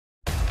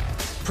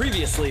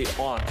Previously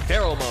on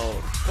Pharaoh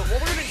Mode. But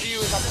what we're going to do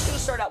is I'm just going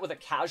to start out with a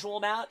casual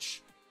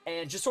match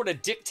and just sort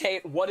of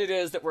dictate what it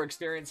is that we're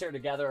experiencing here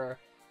together.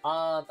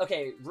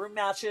 Okay, room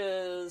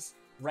matches,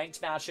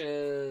 ranked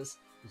matches,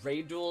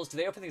 raid duels. Do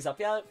they open these up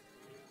yet?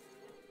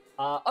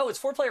 Oh, it's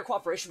 4-player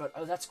cooperation mode.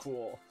 Oh, that's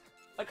cool.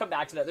 I'll come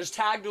back to that. There's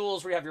tag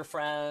duels where you have your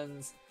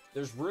friends.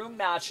 There's room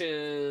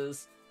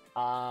matches.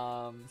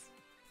 And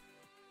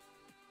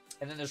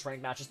then there's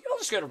ranked matches. Maybe I'll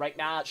just go to ranked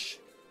match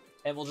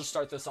and we'll just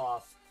start this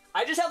off.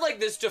 I just have like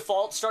this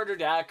default starter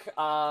deck.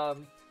 I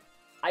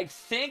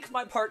think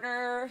my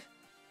partner...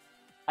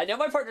 I know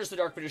my partner's the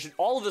Dark Magician.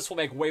 All of this will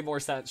make way more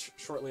sense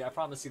shortly. I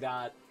promise you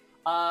that.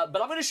 But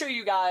I'm going to show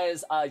you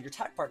guys your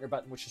tag partner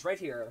button, which is right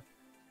here.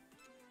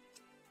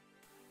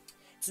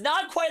 It's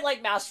not quite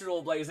like Master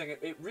Duel Blazing.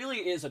 It really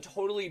is a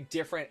totally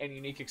different and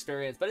unique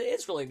experience, but it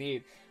is really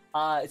neat.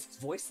 It's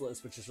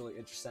voiceless, which is really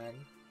interesting.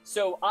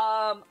 So,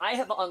 I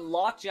have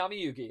unlocked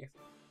Yamayugi.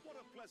 What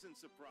a pleasant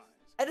surprise.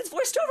 And it's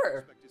voiced over.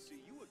 Expect to see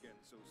you again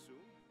so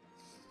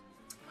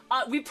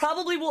soon. We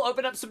probably will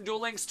open up some Duel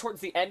Links towards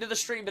the end of the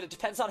stream, but it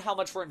depends on how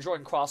much we're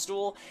enjoying Cross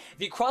Duel.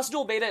 The Cross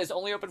Duel Beta is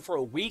only open for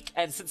a week,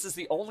 and since it's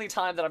the only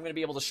time that I'm going to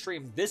be able to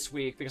stream this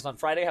week, because on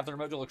Friday I have the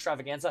Remote Duel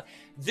Extravaganza,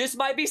 this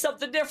might be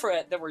something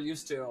different than we're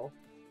used to.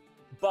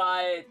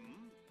 But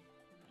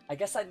I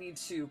guess I need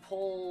to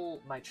pull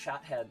my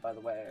chat head, by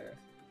the way.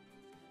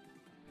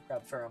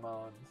 Grab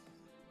Pheromone.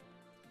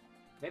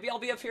 Maybe I'll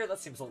be up here. That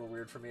seems a little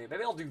weird for me.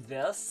 Maybe I'll do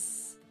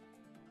this.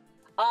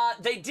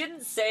 They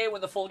didn't say when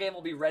the full game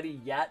will be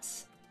ready yet.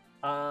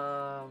 Yeah,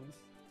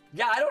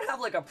 I don't have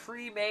like a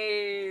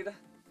pre-made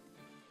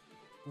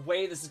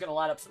way this is going to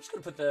line up, so I'm just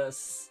going to put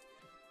this.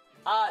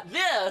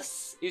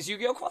 This is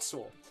Yu-Gi-Oh! Cross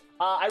Duel.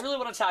 I really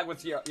want to tag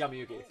with Yamayugi. You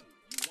want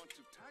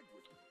to tag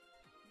with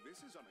me? This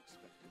is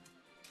unexpected.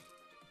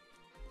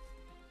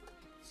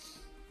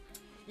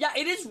 Yeah,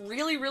 it is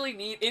really, really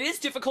neat. It is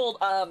difficult.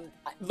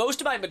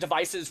 Most of my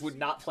devices would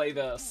not play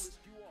this.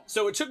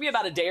 So it took me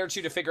about a day or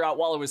two to figure out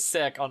while I was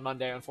sick on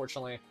Monday,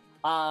 unfortunately,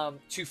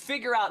 to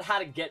figure out how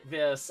to get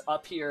this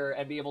up here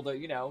and be able to,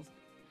 you know,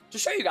 to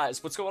show you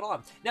guys what's going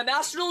on. Now,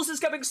 Master Duels is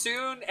coming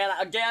soon, and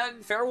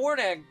again, fair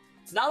warning,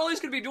 it's not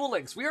always going to be Duel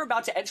Links. We are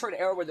about to enter an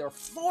era where there are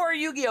 4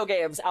 Yu-Gi-Oh!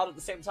 Games out at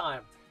the same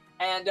time,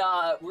 and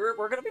we're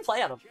going to be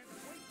playing them. Can't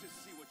wait to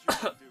see what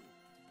you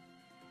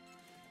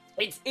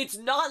can do. It's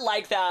not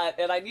like that,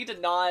 and I need to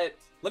not...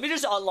 Let me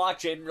just unlock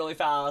Jaden really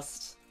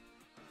fast.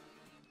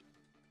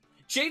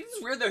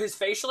 Jaden's weird, though. His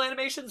facial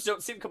animations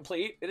don't seem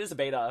complete. It is a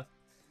beta.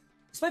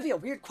 This might be a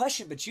weird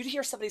question, but you'd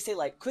hear somebody say,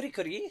 like,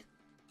 kuri-kuri?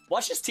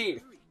 Watch his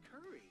teeth.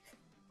 Curry.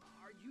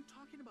 Are you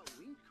talking about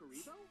winged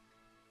Karibo?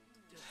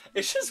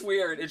 It's just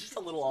weird. It's just a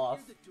little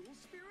off. The dual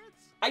spirits?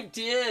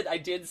 I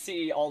did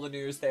see all the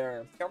news there.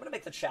 Here, I'm going to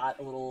make the chat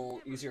a little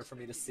easier for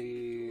me to see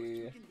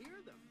You can hear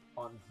them.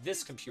 on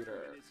this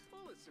computer. It is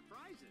full of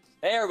surprises.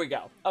 There we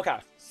go. Okay.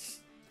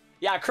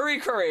 Yeah,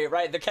 curry,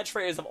 right? The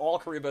catchphrase of all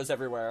Karibos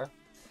everywhere.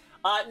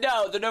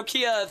 No, the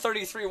Nokia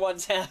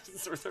 33110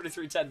 or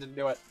 3310 didn't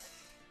do it.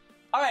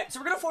 Alright, so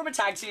we're going to form a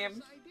tag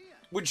team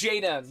with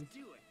Jaden.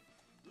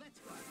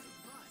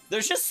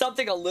 There's just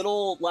something a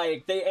little,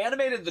 like, they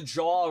animated the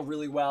jaw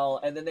really well,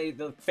 and then they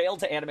failed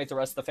to animate the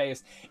rest of the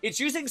face.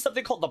 It's using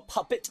something called the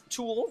puppet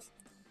tool.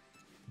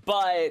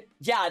 But,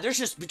 yeah, there's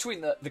just,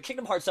 between the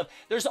Kingdom Hearts stuff,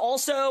 there's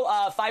also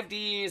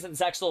 5Ds and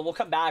Zexal will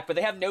come back, but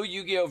they have no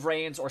Yu-Gi-Oh!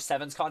 Vrains or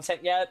Sevens content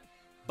yet.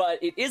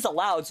 But it is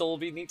allowed, so it'll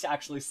be neat to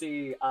actually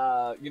see,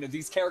 you know,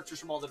 these characters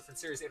from all the different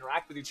series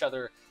interact with each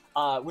other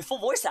with full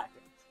voice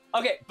acting.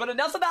 Okay, but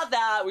enough about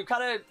that. We've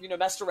kind of, you know,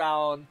 messed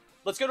around.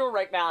 Let's go to a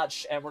ranked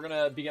match, and we're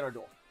going to begin our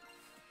duel.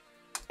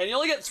 And you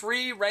only get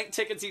 3 ranked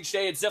tickets each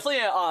day. It's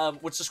definitely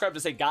what's described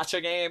as a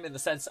gacha game in the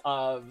sense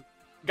of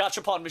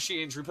gachapon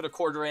machines where you put a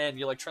quarter in,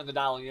 you, like, turn the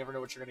dial, and you never know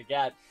what you're going to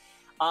get.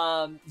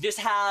 This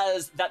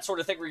has that sort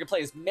of thing where you can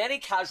play as many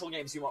casual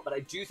games you want, but I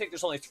do think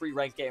there's only 3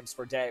 ranked games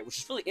per day, which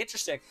is really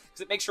interesting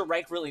because it makes your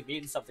rank really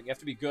mean something. You have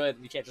to be good,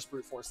 and you can't just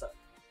brute force it.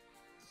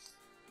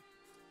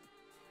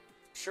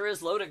 Sure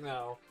is loading,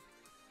 though.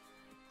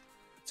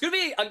 It's going to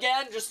be,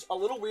 again, just a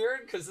little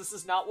weird because this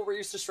is not what we're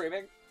used to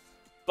streaming,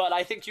 but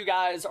I think you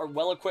guys are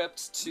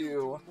well-equipped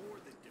to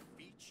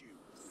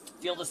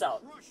feel this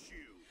out.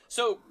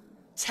 So,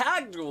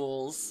 tag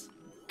duels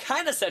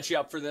kind of set you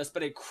up for this,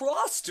 but a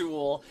cross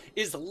duel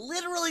is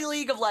literally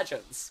League of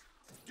Legends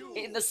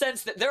in the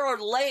sense that there are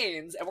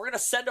lanes, and we're going to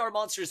send our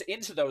monsters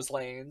into those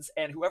lanes,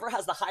 and whoever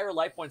has the higher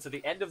life points at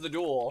the end of the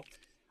duel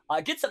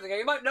gets something. Now,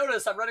 you might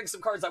notice I'm running some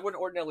cards I wouldn't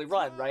ordinarily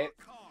run, right?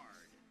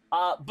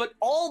 But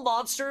all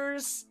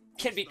monsters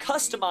can be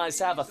customized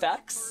to have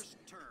effects,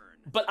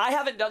 but I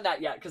haven't done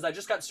that yet because I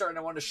just got started and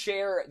I wanted to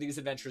share these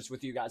adventures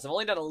with you guys. I've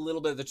only done a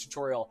little bit of the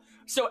tutorial.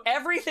 So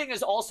everything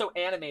is also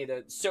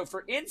animated. So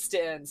for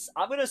instance,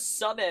 I'm going to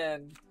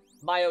summon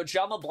my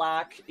Ojama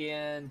Black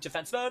in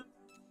defense mode.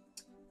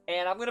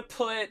 And I'm going to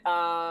put,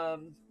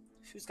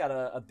 who's got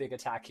a big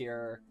attack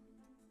here?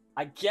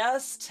 I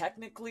guess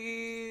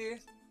technically, I'm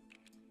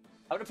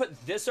going to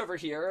put this over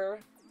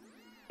here.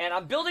 And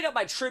I'm building up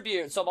my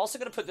tribute, so I'm also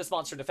going to put this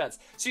monster in defense.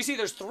 So you see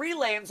there's 3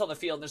 lanes on the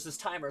field, and there's this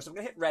timer, so I'm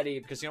going to hit ready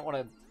because you don't want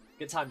to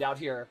get timed out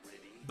here.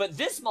 But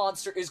this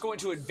monster is going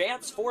to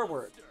advance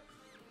forward.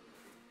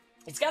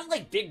 It's got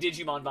like big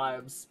Digimon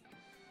vibes.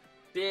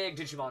 Big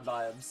Digimon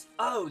vibes.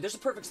 Oh, there's a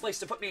perfect place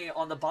to put me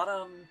on the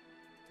bottom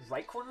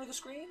right corner of the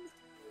screen.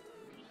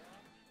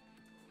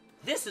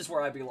 This is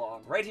where I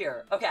belong, right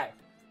here. Okay.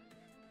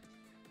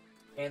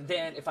 And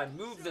then if I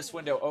move this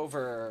window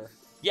over...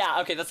 Yeah,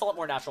 okay, that's a lot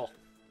more natural.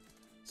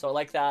 So I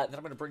like that. Then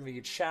I'm going to bring the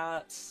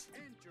chat.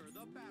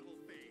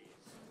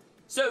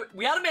 So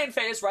we had a main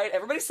phase, right?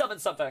 Everybody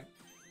summoned something.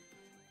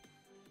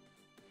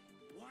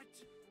 What?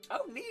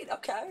 Oh, neat.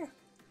 Okay.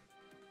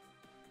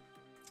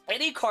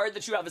 Any card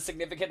that you have a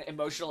significant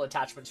emotional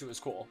attachment to is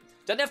cool.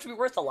 Doesn't have to be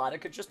worth a lot. It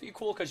could just be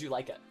cool because you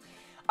like it.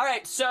 All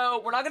right,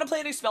 so we're not going to play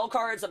any spell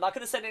cards. I'm not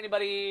going to send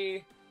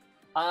anybody...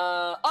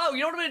 Oh, you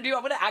know what I'm going to do?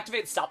 I'm going to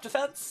activate Stop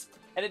Defense.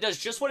 And it does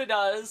just what it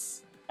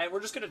does. And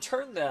we're just going to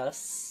turn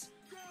this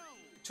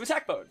to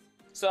attack mode.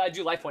 So I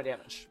do life point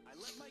damage.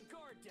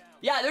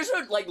 Yeah, there's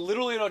like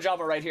literally an Ojama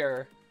right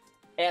here.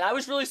 And I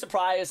was really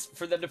surprised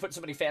for them to put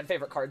so many fan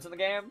favorite cards in the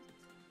game.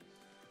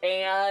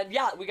 And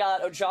yeah, we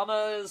got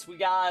Ojamas, we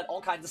got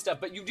all kinds of stuff.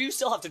 But you do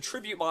still have to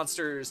tribute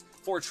monsters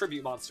for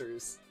tribute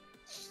monsters.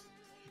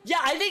 Yeah,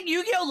 I think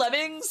Yu-Gi-Oh!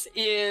 Lemmings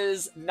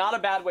is not a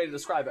bad way to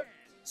describe it.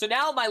 So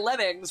now my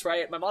Lemmings,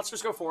 right, my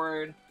monsters go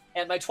forward.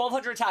 And my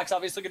 1200 attack's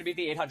obviously going to beat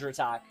the 800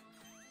 attack.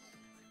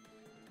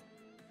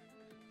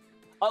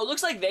 Oh, it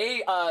looks like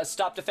they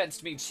stopped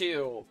defense me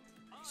too.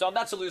 So I'm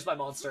about to lose my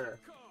monster.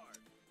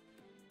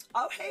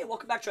 Oh, hey,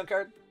 welcome back,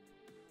 Junkyard.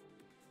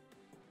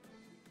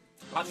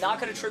 I'm not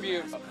going to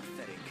tribute...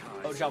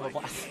 Oh, Java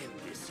Blast.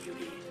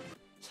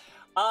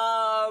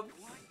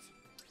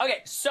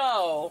 Okay,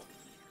 so...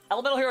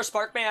 Elemental Hero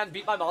Sparkman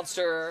beat my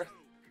monster.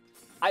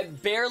 I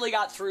barely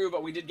got through,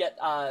 but we did get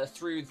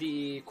through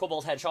the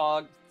Quibbled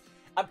Hedgehog.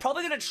 I'm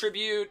probably going to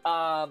tribute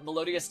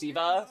Melodious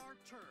Diva.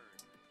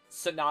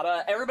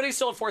 Sonata. Everybody's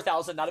still at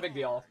 4,000, not a big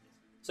deal.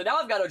 So now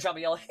I've got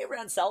Ojama yell, hey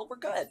Rancel, we're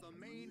good.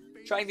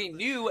 Trying the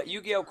new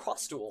Yu-Gi-Oh!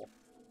 Cross Duel.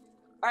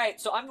 Alright,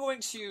 so I'm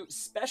going to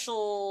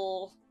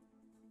special...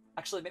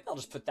 Actually, maybe I'll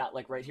just put that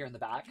like right here in the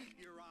back.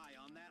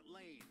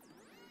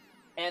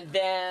 And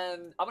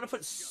then I'm going to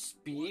put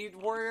Speed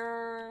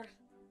Warrior.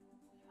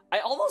 I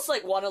almost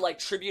like want to like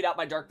tribute out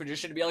my Dark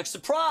Magician to be like,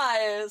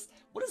 surprise!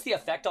 What is the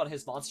effect on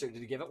his monster?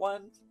 Did he give it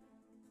one?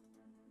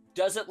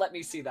 Doesn't let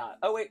me see that.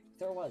 Oh wait,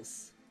 there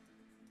was.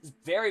 It's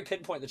very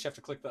pinpoint that you have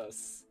to click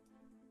this.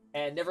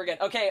 And never again.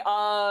 Okay,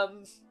 I'll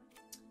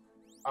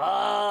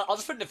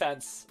just put in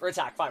defense. Or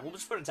attack, fine. We'll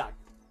just put in attack.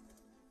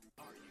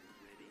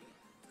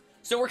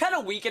 So we're kind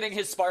of weakening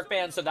his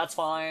Sparkman, so that's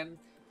fine.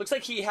 Looks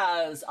like he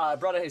has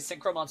brought out his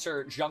Synchro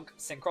Monster, Junk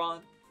Synchron.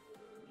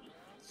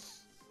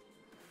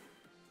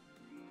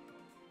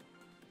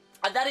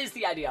 And that is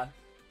the idea.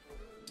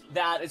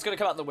 That it's going to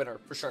come out in the winter,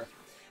 for sure.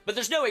 But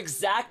there's no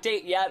exact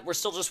date yet. We're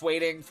still just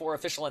waiting for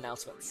official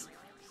announcements.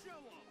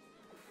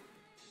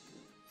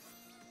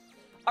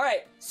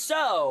 Alright,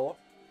 so,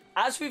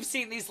 as we've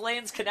seen, these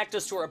lanes connect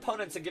us to our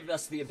opponents and give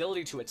us the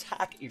ability to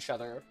attack each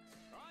other.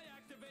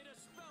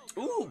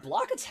 Ooh,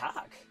 block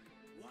attack.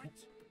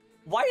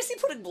 Why is he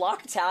putting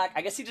block attack?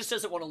 I guess he just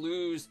doesn't want to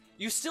lose.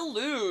 You still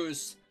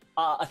lose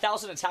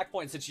 1,000 attack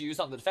points that you use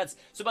on the defense.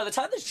 So by the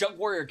time this Junk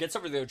Warrior gets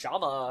over the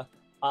Ojama,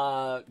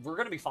 we're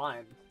going to be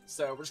fine.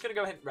 So we're just going to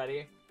go ahead and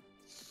ready.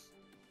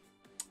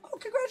 Oh,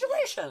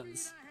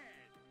 congratulations!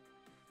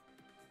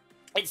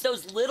 It's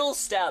those little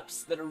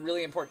steps that are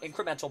really important.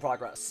 Incremental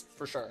progress,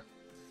 for sure.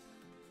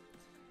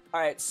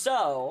 Alright,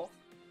 so...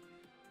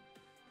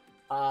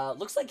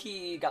 looks like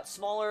he got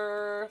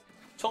smaller.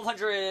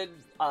 1200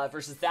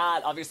 versus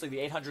that. Obviously, the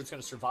 800 is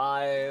going to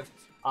survive.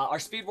 Our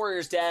Speed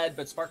Warrior's dead,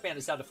 but Sparkman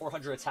is down to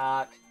 400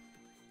 attack.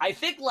 I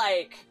think,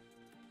 like...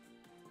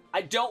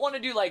 I don't want to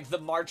do, like, the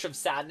March of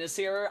Sadness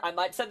here. I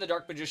might send the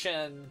Dark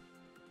Magician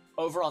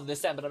over on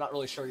this end, but I'm not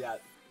really sure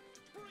yet.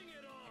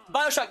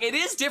 Bioshock, it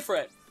is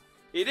different.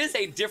 It is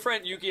a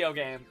different Yu-Gi-Oh!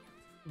 Game.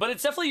 But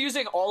it's definitely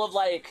using all of,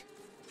 like,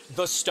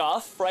 the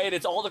stuff, right?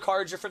 It's all the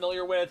cards you're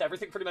familiar with.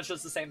 Everything pretty much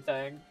does the same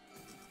thing.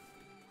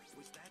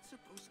 Was that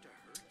supposed to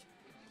hurt?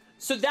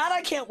 So that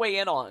I can't weigh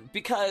in on,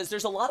 because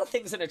there's a lot of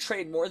things in a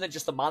trade more than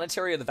just the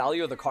monetary or the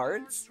value of the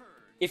cards.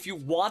 If you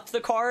want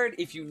the card,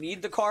 if you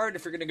need the card,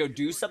 if you're going to go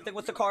do something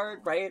with the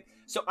card, right?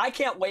 So I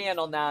can't weigh in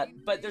on that,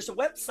 but there's a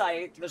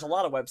website, there's a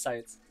lot of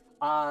websites,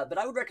 but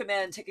I would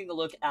recommend taking a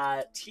look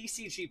at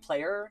TCG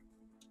Player.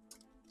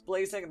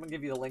 Blazing, I'm going to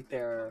give you the link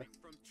there.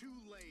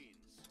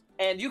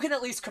 And you can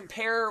at least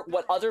compare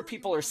what other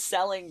people are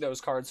selling those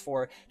cards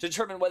for to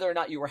determine whether or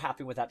not you were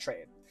happy with that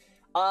trade.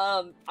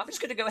 I'm just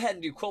going to go ahead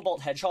and do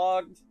Quibbled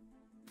Hedgehog.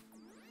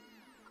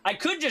 I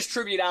could just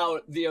tribute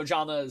out the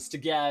Ojamas to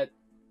get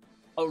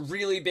a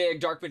really big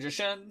Dark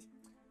Magician.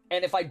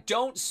 And if I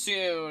don't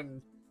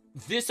soon,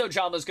 this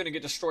Ojama is going to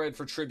get destroyed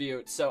for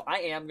tribute. So I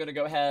am going to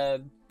go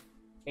ahead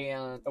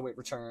and... Oh, wait,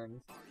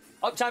 return.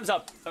 Oh, time's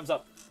up. Time's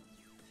up.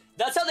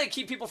 That's how they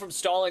keep people from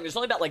stalling. There's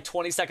only about like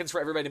 20 seconds for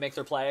everybody to make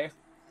their play.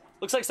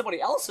 Looks like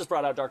somebody else has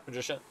brought out Dark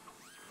Magician.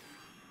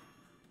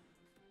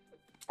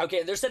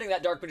 Okay, they're sending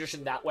that Dark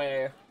Magician that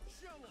way.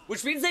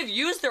 Which means they've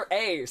used their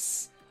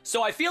ace.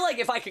 So I feel like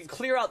if I can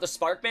clear out the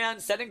Sparkman,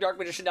 sending Dark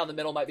Magician down the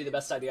middle might be the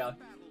best idea.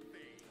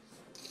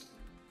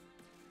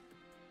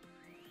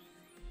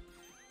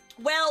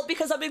 Well,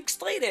 because I'm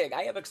explaining.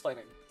 I am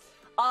explaining.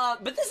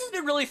 But this has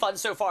been really fun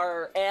so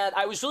far, and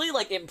I was really,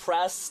 like,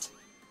 impressed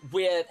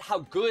with how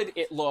good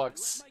it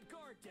looks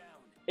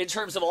in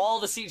terms of all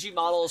the CG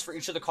models for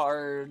each of the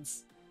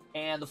cards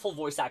and the full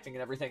voice acting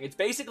and everything. It's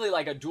basically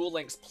like a Duel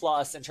Links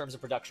plus in terms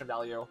of production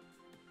value.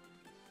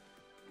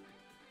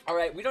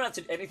 Alright, we don't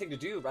have anything to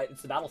do, right?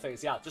 It's the battle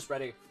phase. Yeah, just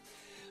ready.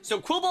 So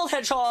Quillball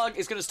Hedgehog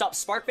is going to stop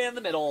Sparkman in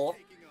the middle.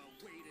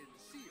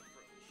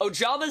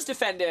 Ojama's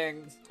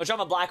defending.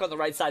 Ojama Black on the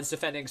right side is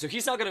defending, so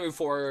he's not going to move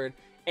forward.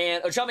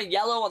 And Ojama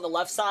Yellow on the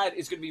left side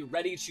is going to be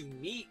ready to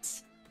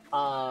meet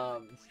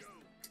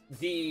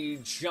the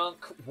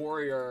Junk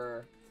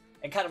Warrior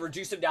and kind of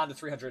reduce him down to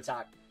 300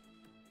 attack.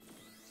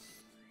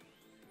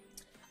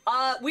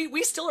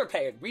 We still are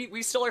paid.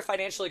 We still are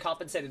financially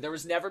compensated. There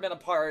was never been a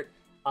part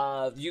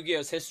of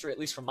Yu-Gi-Oh's history, at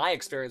least from my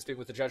experience being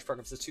with the judge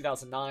program since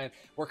 2009,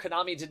 where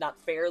Konami did not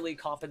fairly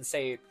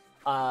compensate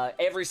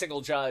every single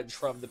judge,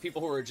 from the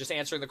people who were just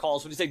answering the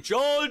calls when you say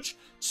judge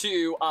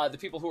to the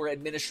people who were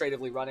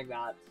administratively running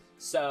that.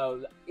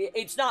 So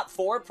it's not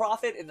for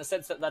profit in the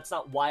sense that that's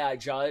not why I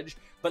judge,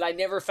 but I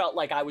never felt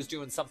like I was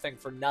doing something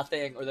for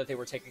nothing or that they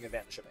were taking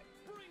advantage of me.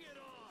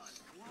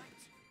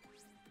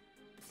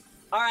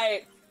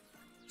 Alright,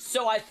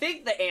 so I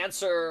think the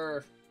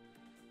answer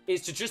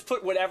is to just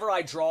put whatever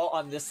I draw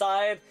on this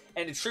side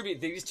and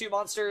attribute these two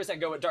monsters and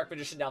go with Dark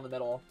Magician down the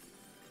middle.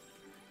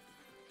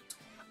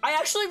 I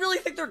actually really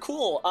think they're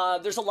cool.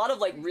 There's a lot of,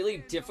 like, really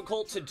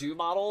difficult to do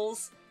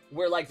models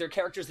where, like, they're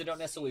characters that don't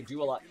necessarily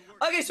do a lot.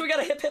 Okay, so we got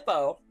a Hip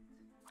Hippo.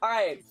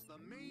 Alright.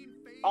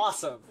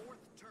 Awesome.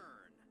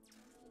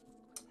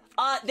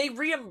 They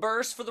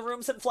reimburse for the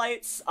rooms and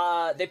flights.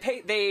 They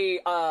pay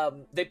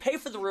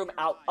for the room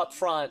up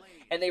front,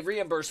 and they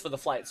reimburse for the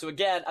flight. So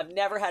again, I've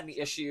never had any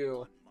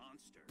issue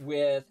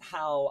with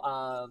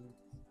how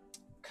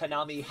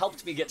Konami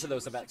helped me get to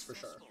those events for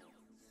sure.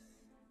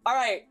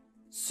 Alright,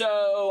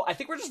 so I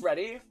think we're just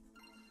ready.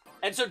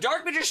 And so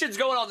Dark Magician's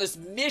going on this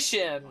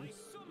mission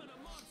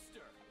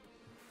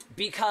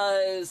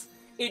because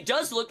it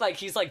does look like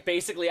he's, like,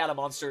 basically out of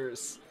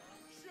monsters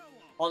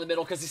on the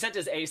middle because he sent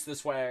his ace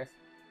this way.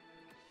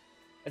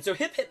 And so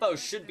Hip Hippo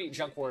should beat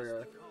Junk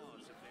Warrior.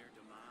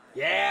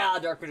 Yeah,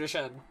 Dark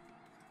Magician.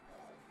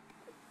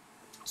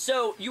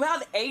 So you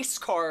have ace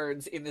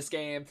cards in this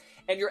game,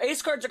 and your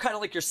ace cards are kind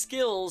of like your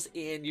skills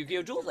in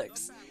Yu-Gi-Oh! Duel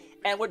Links.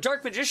 And what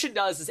Dark Magician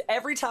does is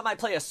every time I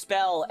play a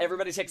spell,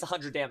 everybody takes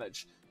 100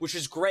 damage, which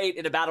is great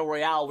in a Battle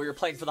Royale where you're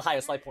playing for the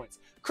highest life points.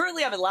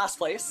 Currently, I'm in last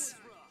place,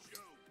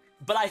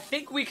 but I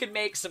think we can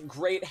make some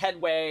great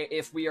headway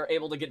if we are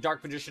able to get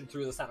Dark Magician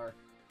through the center.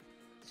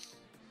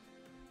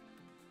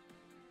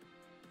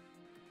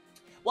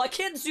 Well, I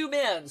can't zoom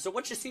in, so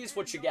what you see is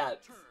what you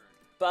get.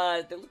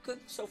 But they look good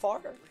so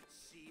far.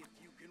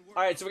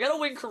 Alright, so we got a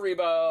Wing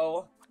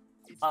Karibo.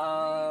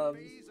 I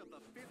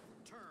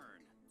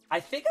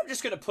think I'm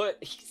just gonna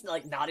put... He's,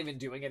 like, not even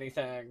doing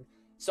anything.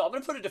 So I'm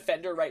gonna put a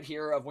Defender right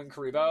here of Wing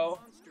Karibo.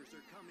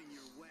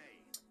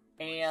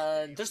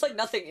 And there's, like,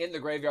 nothing in the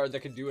graveyard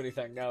that can do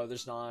anything. No,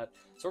 there's not.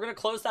 So we're gonna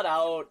close that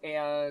out,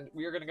 and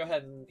we are gonna go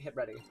ahead and hit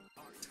ready.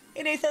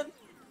 Hey, Nathan!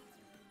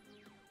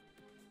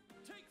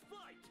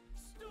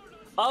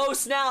 Oh,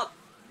 snap!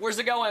 Where's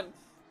it going?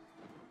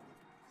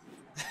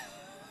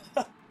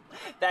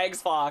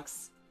 Thanks,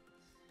 Fox.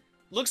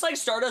 Looks like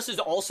Stardust is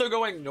also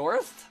going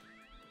north?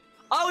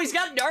 Oh, he's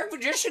got Dark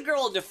Magician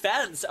Girl in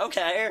defense.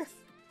 Okay.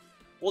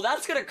 Well,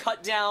 that's going to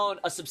cut down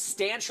a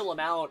substantial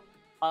amount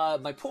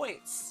of my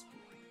points.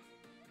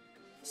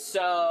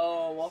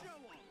 So,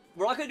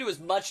 we're not going to do as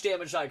much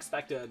damage as I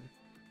expected.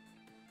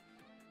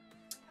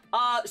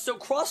 So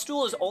Cross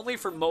Duel is only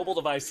for mobile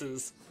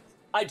devices.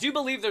 I do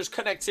believe there's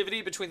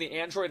connectivity between the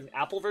Android and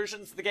Apple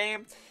versions of the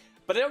game,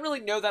 but I don't really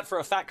know that for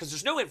a fact because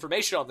there's no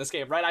information on this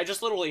game, right? I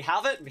just literally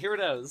have it, and here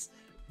it is.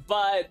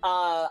 But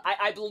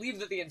I believe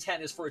that the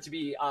intent is for it to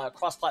be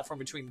cross-platform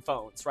between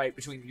phones, right?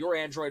 Between your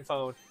Android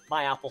phone,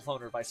 my Apple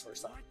phone, or vice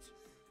versa.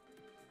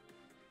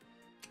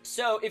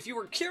 So if you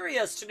were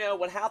curious to know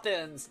what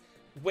happens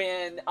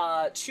when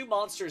two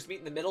monsters meet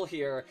in the middle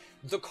here,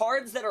 the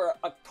cards that are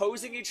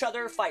opposing each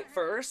other fight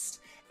first,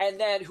 and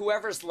then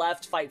whoever's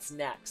left fights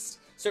next.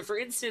 So for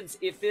instance,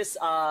 if this,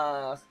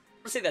 let's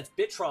say that's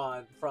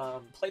Bitron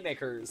from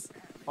Playmaker's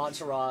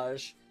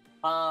Entourage.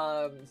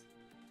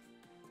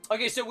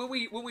 Okay, so when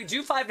we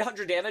do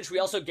 500 damage, we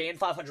also gain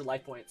 500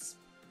 life points.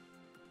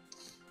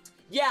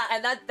 Yeah,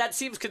 and that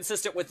seems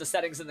consistent with the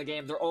settings in the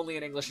game. They're only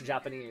in English and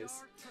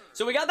Japanese.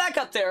 So we got back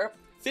up there.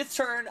 5th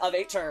turn of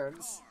 8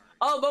 turns.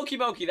 Oh, Moki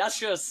Moki, that's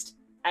just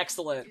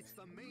excellent.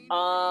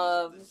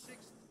 Ooh,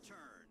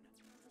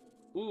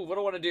 what do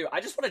I want to do? I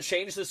just want to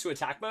change this to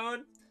attack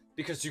mode,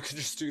 because you can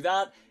just do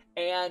that.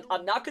 And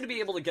I'm not going to be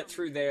able to get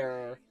through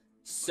there,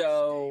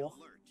 so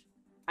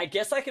I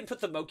guess I can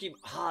put the Moki...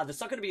 that's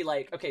not going to be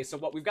like... Okay, so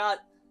what? We've got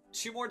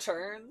 2 more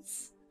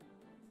turns.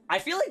 I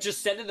feel like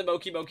just sending the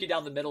Moki Moki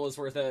down the middle is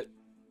worth it.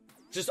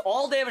 Just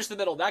all damage to the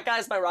middle. That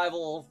guy's my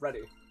rival.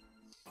 Ready.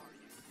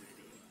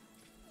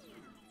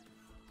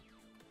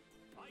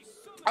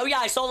 Oh yeah,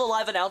 I saw the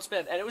live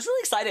announcement, and it was really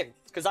exciting.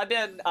 Because I've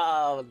been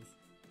a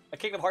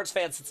Kingdom Hearts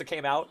fan since it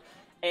came out.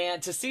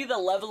 And to see the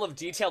level of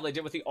detail they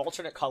did with the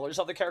alternate colors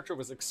of the character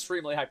was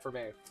extremely hype for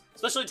me.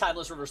 Especially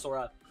Timeless Reverse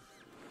Sora.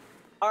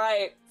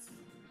 Alright.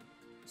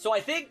 So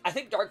I think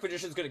Dark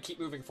Magician's going to keep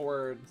moving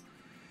forward.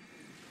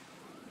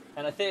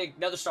 And I think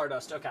another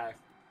Stardust. Okay.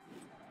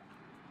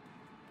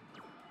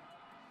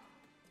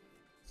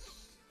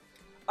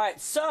 Alright,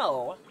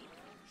 so...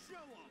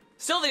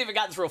 Still haven't even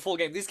gotten through a full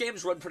game. These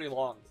games run pretty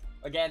long.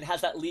 Again,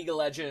 has that League of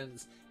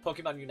Legends,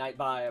 Pokemon Unite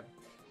vibe.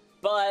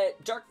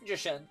 But Dark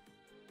Magician...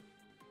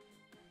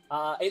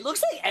 it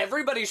looks like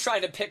everybody's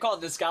trying to pick on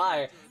this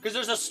guy. Because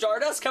there's a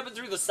Stardust coming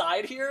through the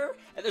side here.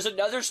 And there's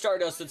another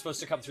Stardust that's supposed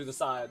to come through the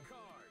side.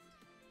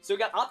 So we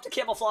got Optic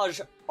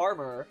Camouflage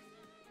Armor.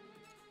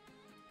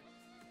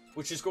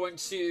 Which is going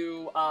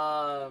to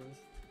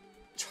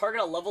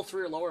target a level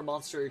 3 or lower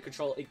monster you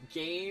control. It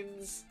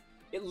gains...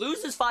 It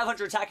loses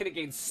 500 attack and it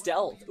gains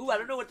stealth. Ooh, I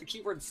don't know what the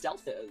keyword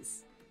stealth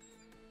is.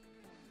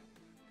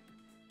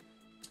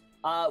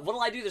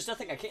 What'll I do? There's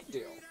nothing I can't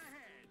do.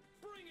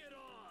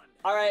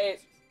 Alright.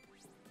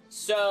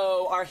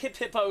 So, our Hip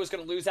Hippo is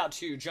going to lose out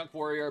to Junk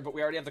Warrior, but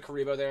we already have the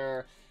Karibo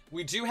there.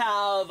 We do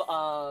have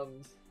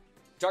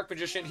Dark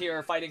Magician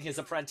here fighting his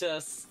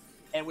apprentice,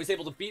 and was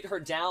able to beat her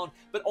down,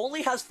 but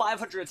only has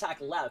 500 attack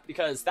left,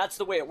 because that's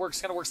the way it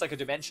works. Kind of works like a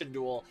Dimension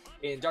Duel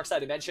in Dark Side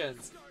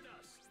Dimensions.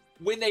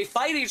 When they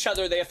fight each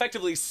other, they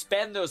effectively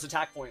spend those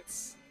attack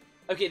points.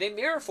 Okay, they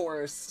Mirror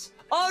Forced.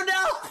 Oh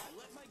no!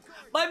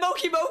 My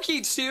Moki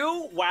Moki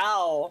too?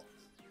 Wow.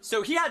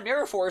 So he had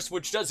Mirror Force,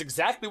 which does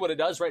exactly what it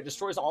does, right?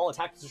 Destroys all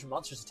attack position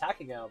monsters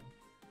attacking him.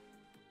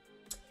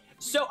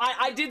 So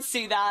I did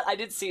see that. I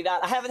did see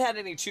that. I haven't had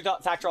any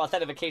two-factor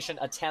authentication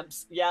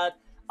attempts yet.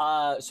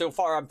 So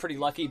far, I'm pretty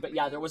lucky. But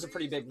yeah, there was a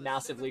pretty big,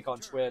 massive leak on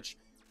Twitch.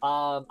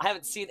 I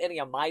haven't seen any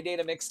of my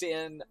data mixed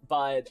in,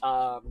 but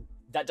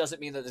that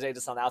doesn't mean that the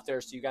data's not out there.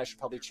 So you guys should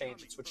probably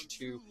change and switch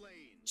to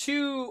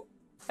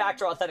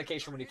two-factor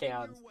authentication when you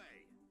can.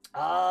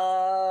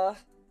 I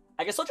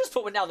guess I'll just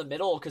put one down the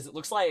middle because it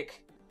looks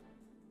like...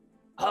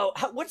 Oh,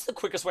 what's the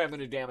quickest way I'm going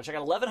to do damage? I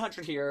got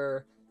 1100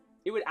 here.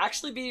 It would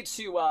actually be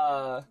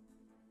to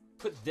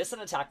put this in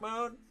attack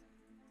mode,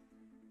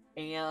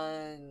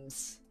 and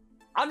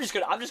I'm just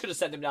gonna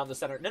send him down the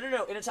center.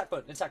 No, in attack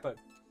mode,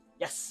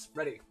 Yes,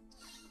 ready.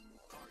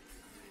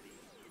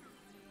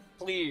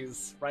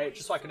 Please, right?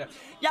 Just so I can know.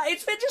 Yeah,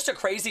 it's been just a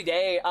crazy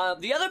day.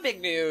 The other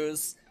big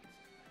news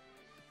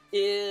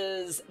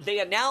is they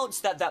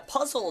announced that that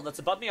puzzle that's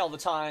above me all the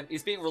time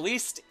is being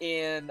released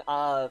in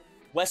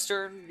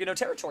Western,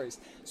 territories.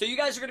 So you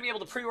guys are going to be able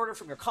to pre-order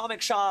from your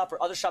comic shop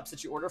or other shops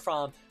that you order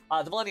from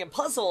the Millennium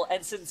Puzzle,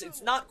 and since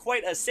it's not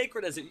quite as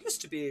sacred as it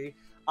used to be,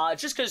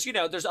 just because,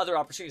 there's other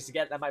opportunities to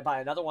get it, I might buy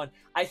another one,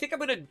 I think I'm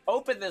going to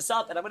open this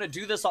up, and I'm going to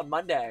do this on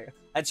Monday,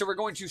 and so we're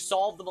going to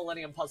solve the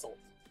Millennium Puzzle.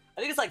 I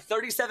think it's like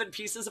 37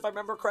 pieces, if I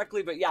remember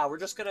correctly, but yeah, we're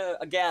just going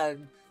to,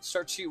 again,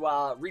 start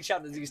to reach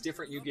out into these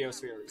different Yu-Gi-Oh!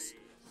 Spheres.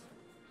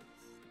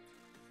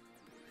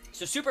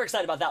 So super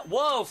excited about that.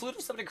 Whoa,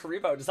 Flute summoning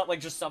Karibo. Does that like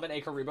just summon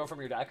a Karibo from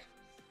your deck?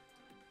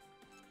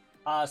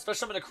 Special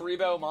summon a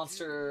Karibo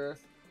monster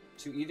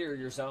to either of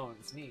your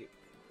zones. Neat.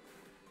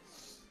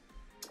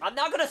 I'm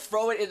not going to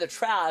throw it in the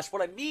trash.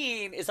 What I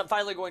mean is I'm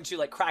finally going to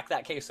like crack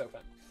that case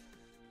open.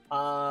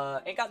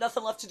 Ain't got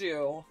nothing left to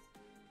do.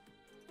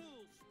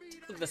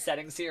 Look at the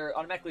settings here.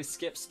 Automatically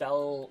skip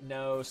spell,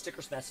 no.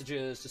 Stickers,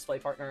 messages, display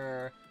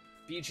partner,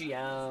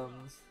 BGM,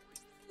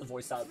 the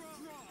voice up.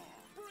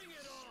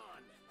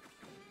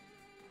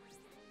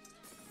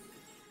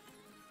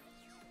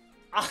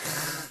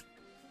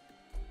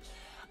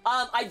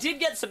 I did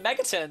get some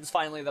Megatons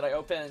finally that I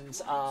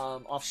opened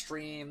off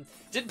stream.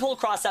 Didn't pull a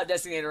Crossout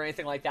Designator or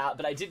anything like that,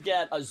 but I did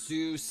get a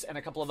Zeus and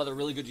a couple of other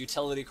really good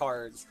utility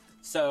cards.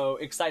 So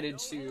excited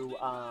to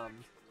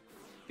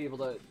be able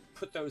to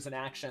put those in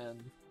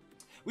action.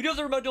 We do have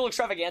the Remote Duel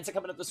Extravaganza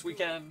coming up this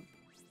weekend.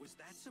 Was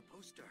that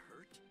supposed to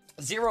hurt?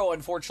 0,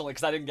 unfortunately,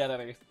 because I didn't get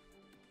any.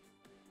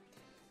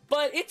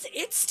 But it's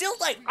still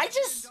like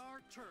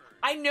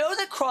I know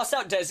that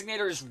Crossout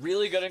Designator is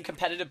really good in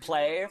competitive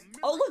play.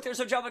 Oh, look, there's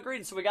Ojama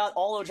Green, so we got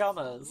all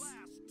Ojamas.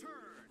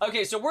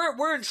 Okay, so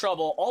we're in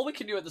trouble. All we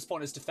can do at this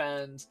point is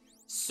defend.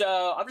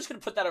 So I'm just gonna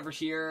put that over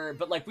here.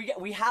 But like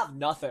we have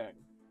nothing.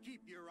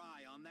 Keep your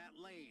eye on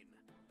that lane.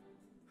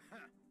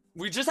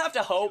 We just have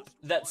to hope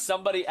that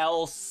somebody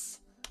else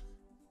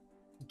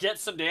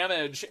gets some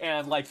damage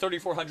and like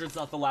 3400's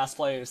not the last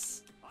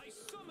place.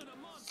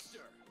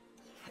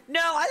 No,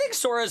 I think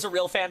Sora is a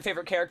real fan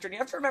favorite character, and you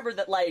have to remember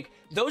that, like,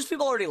 those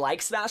people already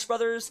like Smash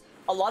Brothers.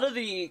 A lot of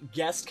the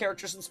guest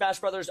characters in Smash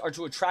Brothers are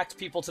to attract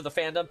people to the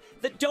fandom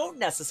that don't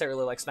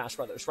necessarily like Smash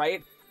Brothers,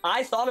 right?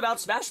 I thought about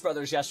Smash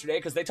Brothers yesterday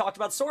because they talked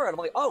about Sora, and I'm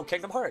like, oh,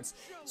 Kingdom Hearts.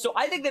 So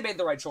I think they made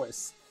the right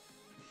choice.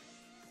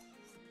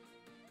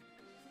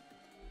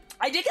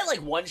 I did get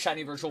like one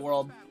shiny virtual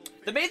world.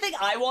 The main thing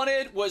I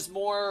wanted was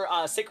more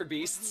Sacred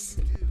Beasts,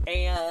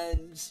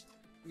 and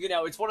you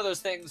know, it's one of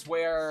those things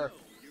where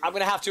I'm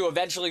gonna have to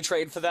eventually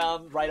trade for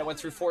them, right? I went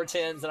through 4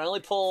 tins, and I only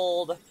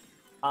pulled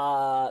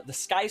the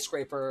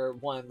Skyscraper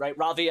one, right?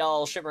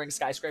 Raviel Shimmering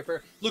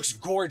Skyscraper looks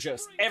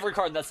gorgeous. Every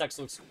card in that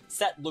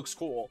set looks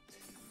cool,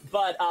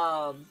 but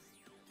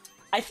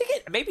I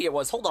think maybe it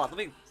was. Hold on, let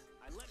me.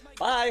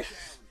 Bye.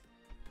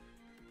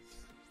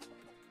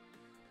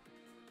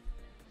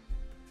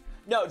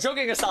 No,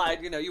 joking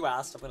aside, you know, you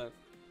asked. I'm gonna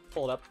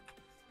pull it up.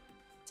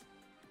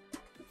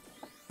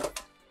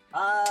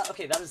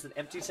 Okay, that is an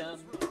empty tin.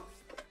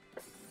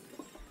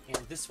 And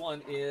this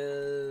one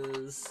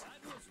is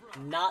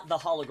not the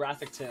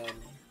holographic tin.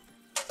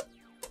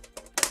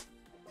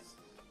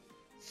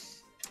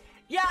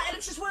 Yeah, and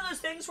it's just one of those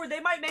things where they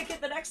might make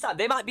it the next time.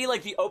 They might be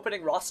like the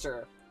opening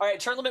roster. All right,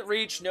 turn limit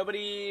reach.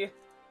 Nobody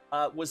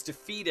was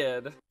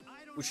defeated,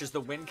 which is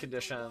the win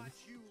condition.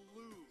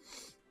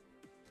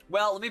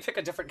 Well, let me pick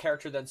a different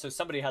character then, so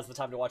somebody has the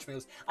time to watch me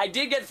lose. I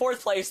did get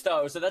 4th place,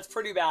 though, so that's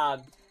pretty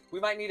bad. We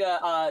might need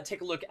to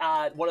take a look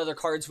at what other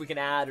cards we can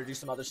add or do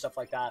some other stuff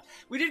like that.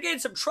 We did gain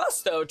some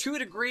trust, though, to a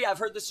degree. I've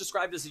heard this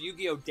described as a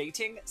Yu-Gi-Oh!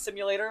 Dating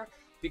simulator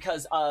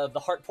because of the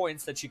heart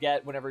points that you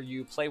get whenever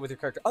you play with your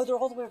character. Oh, they're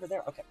all the way over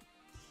there. Okay.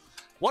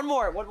 One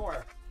more.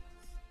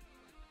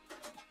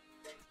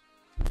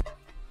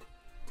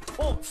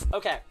 Oomph.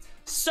 Okay,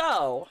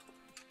 so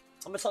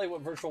I'm gonna tell you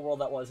what virtual world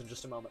that was in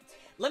just a moment.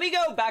 Let me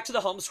go back to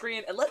the home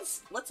screen and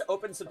let's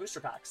open some booster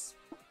packs.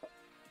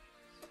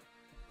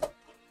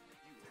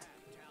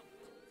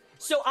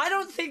 So I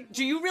don't think,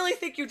 do you really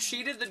think you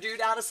cheated the dude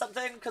out of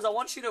something? Because I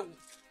want you to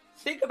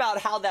think about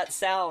how that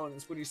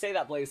sounds when you say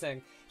that,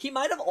 Blazing. He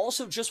might have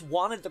also just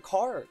wanted the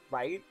card,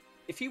 right?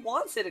 If he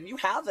wants it and you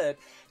have it,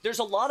 there's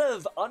a lot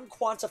of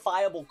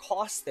unquantifiable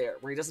costs there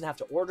where he doesn't have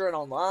to order it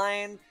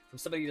online from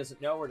somebody he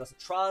doesn't know or doesn't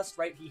trust,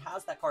 right? He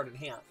has that card in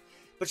hand.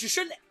 But you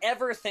shouldn't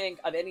ever think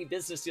of any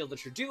business deal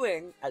that you're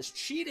doing as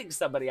cheating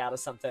somebody out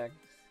of something.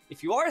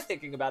 If you are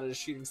thinking about it as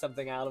cheating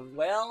something out of,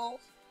 well,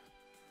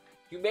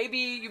 you may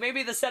be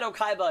the Seto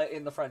Kaiba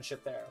in the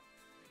friendship there.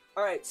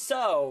 All right,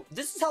 so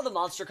this is how the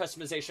monster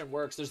customization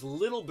works. There's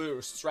little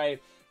boosts,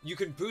 right? You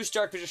can boost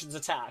Dark Magician's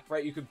attack,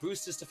 right? You can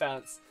boost his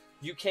defense.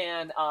 You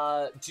can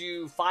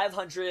do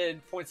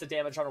 500 points of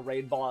damage on a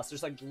raid boss.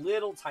 There's like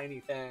little tiny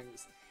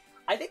things.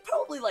 I think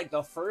probably like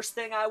the first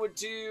thing I would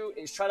do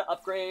is try to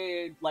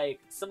upgrade like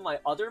some of my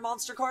other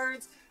monster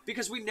cards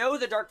because we know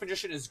the Dark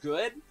Magician is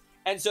good.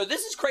 And so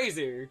this is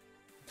crazy.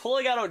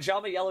 Pulling out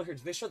Ojama Yellow here.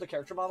 Did they show the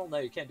character model? No,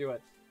 you can't do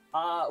it.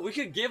 We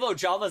could give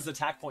Ojama's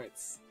attack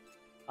points.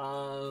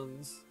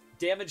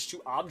 Damage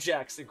to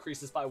objects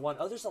increases by 1.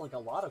 Oh, there's like a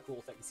lot of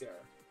cool things here.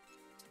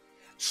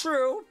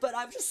 True, but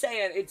I'm just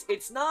saying,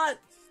 it's not...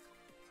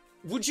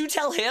 Would you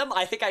tell him,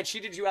 I think I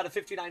cheated you out of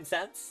 59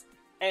 cents?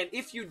 And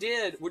if you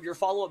did, would your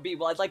follow-up be,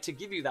 well, I'd like to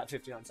give you that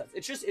 59 cents?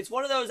 It's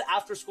one of those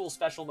after-school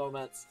special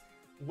moments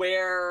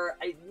where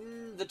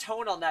the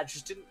tone on that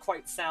just didn't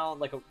quite sound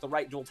like the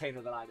right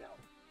dual-tainer that I know.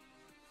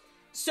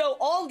 So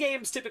all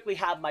games typically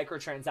have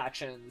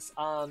microtransactions.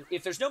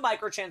 If there's no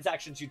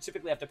microtransactions, you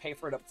typically have to pay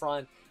for it up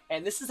front.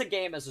 And this is a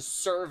game as a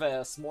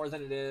service more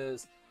than it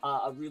is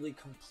a really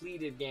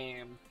completed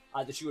game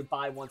that you would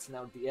buy once and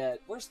that would be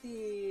it. Where's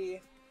the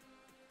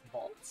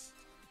vault?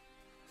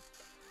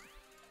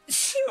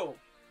 Phew.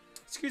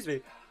 Excuse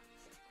me.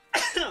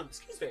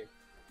 Excuse me.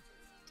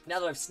 Now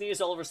that I've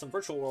sneezed all over some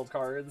virtual world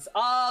cards,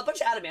 a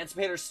bunch of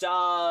Adamantipator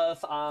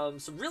stuff,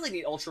 some really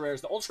neat ultra rares.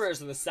 The ultra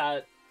rares in the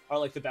set are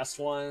like the best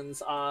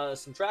ones.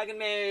 Some Dragon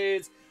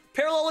Maids,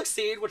 Parallel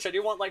Exceed, which I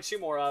do want like 2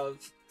 more of,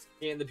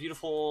 in the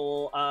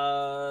beautiful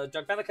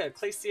Dogmanica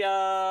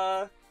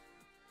Ecclesia,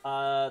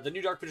 the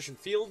new Dark Magician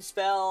Field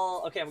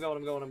spell. Okay, I'm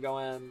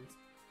going.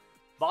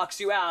 Vox,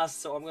 you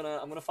asked, so I'm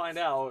gonna find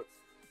out.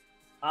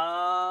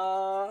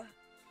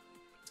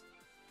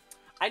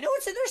 I know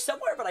it's in there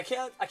somewhere, but I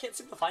can't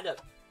seem to find it.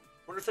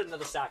 Wonder if it's in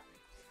another stack.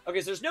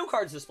 Okay, so there's no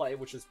cards displayed,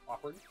 which is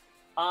awkward.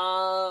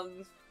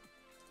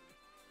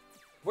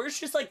 Where's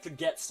just like the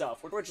get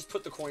stuff? Where do I just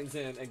put the coins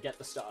in and get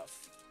the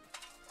stuff?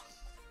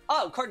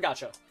 Oh, card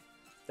gacha.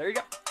 There you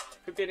go.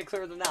 Couldn't be any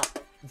clearer than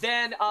that.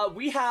 Then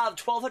we have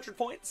 1,200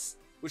 points,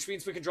 which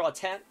means we can draw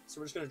 10.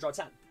 So we're just gonna draw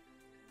 10.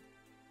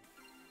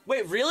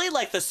 Wait, really?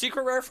 Like the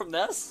secret rare from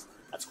this?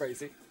 That's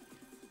crazy.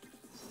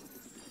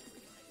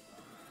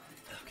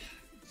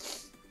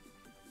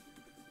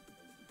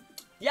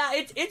 Yeah,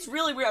 it's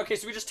really weird. Okay,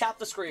 so we just tap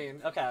the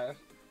screen. Okay.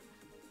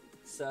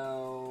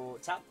 So,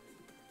 tap.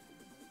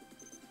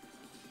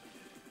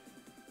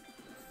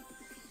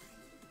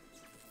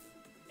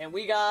 And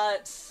we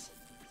got...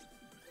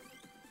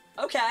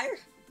 Okay.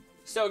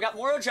 So, got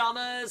more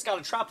Ojamas, got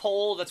a trap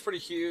hole that's pretty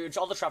huge.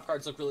 All the trap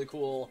cards look really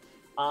cool.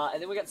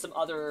 And then we got some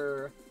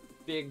other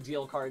big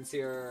deal cards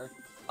here.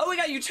 Oh, we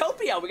got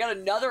Utopia! We got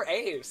another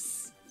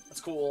ace. That's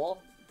cool.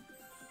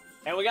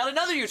 And we got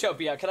another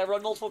Utopia. Can I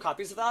run multiple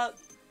copies of that?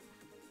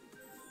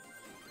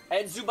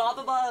 And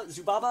Zubaba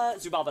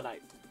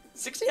Knight.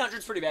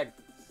 1600's pretty big.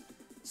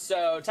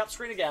 So, tap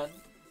screen again.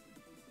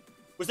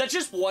 Was that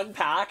just one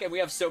pack and we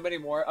have so many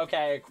more?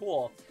 Okay,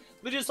 cool.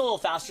 Let me do this a little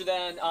faster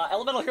then.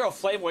 Elemental Hero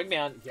Flame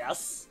Wingman.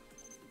 Yes.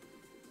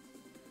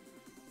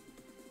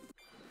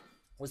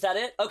 Was that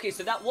it? Okay,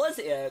 so that was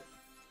it.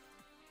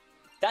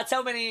 That's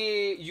how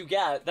many you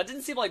get. That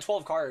didn't seem like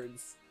 12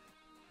 cards.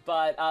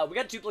 But we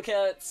got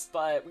duplicates,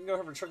 but we can go ahead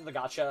and return to the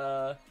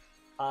gacha.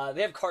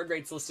 They have card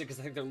rates listed because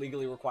I think they're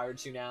legally required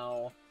to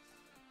now.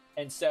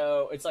 And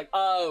so it's like,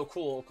 oh,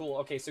 cool, cool.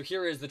 Okay, so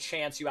here is the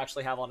chance you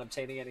actually have on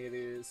obtaining any of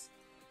these.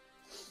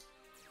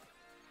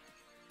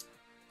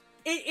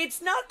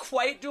 It's not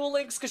quite Duel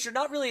Links because you're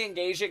not really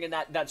engaging in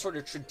that sort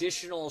of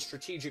traditional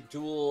strategic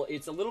duel.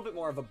 It's a little bit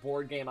more of a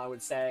board game, I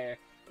would say.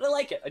 But I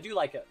like it. I do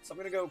like it. So I'm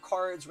going to go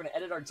cards. We're going to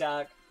edit our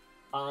deck.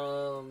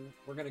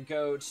 We're going to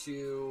go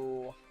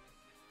to...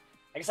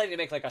 I guess I need to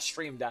make like a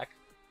stream deck.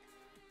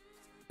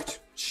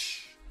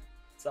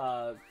 It's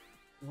a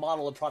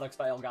model of products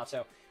by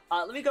Elgato.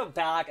 Let me go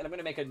back and I'm going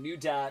to make a new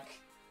deck.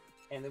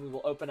 And then we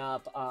will open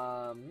up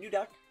new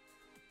deck.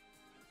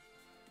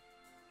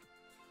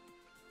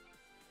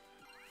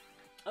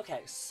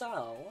 Okay,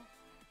 so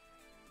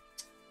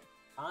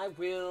I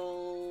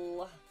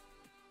will...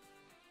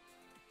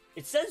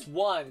 It says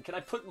 1. Can I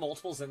put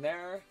multiples in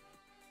there?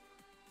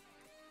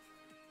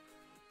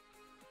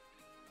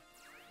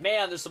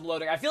 Man, there's some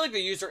loading. I feel like the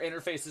user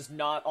interface is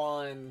not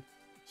on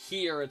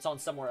here. It's on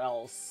somewhere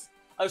else.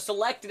 Oh,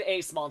 selected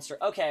Ace Monster.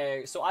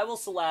 Okay, so I will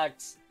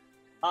select...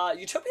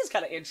 Utopia is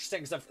kind of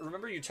interesting, because I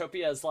remember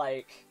Utopia is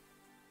like...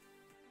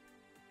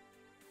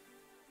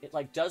 It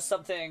like does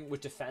something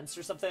with defense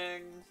or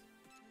something.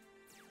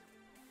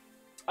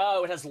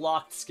 Oh, it has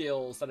locked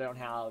skills that I don't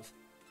have.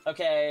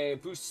 Okay,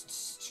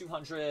 boost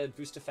 200,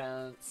 boost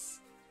defense.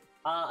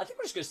 I think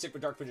we're just going to stick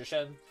with Dark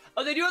Magician.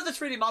 Oh, they do have the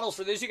 3D models.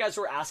 For those of you guys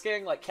who are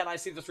asking, like, can I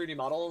see the 3D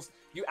models?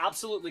 You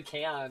absolutely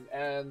can,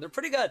 and they're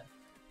pretty good.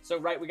 So,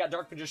 right, we got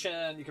Dark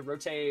Magician. You can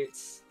rotate.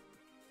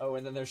 Oh,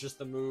 and then there's just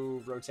the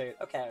move, rotate.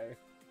 Okay.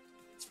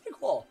 It's pretty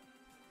cool.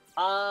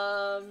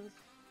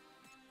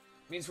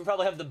 Means we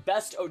probably have the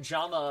best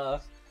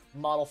Ojama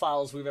model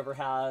files we've ever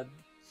had.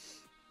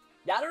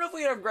 Yeah, I don't know if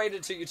we get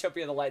upgraded to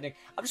Utopia the Lightning.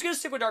 I'm just going to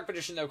stick with Dark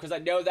Magician, though, because I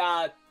know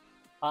that...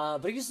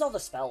 but he uses all the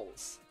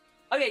spells.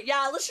 Okay,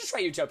 yeah, let's just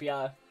try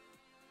Utopia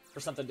for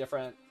something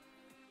different.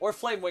 Or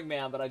Flame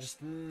Wingman, but I just...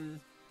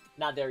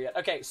 not there yet.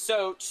 Okay,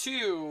 so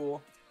to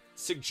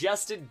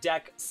suggested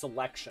deck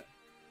selection.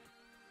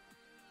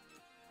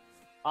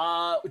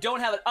 We don't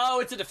have it. Oh,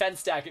 it's a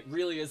defense deck. It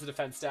really is a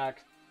defense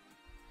deck.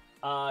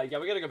 Yeah,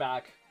 we gotta go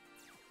back.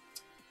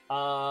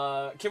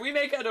 Can we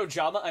make an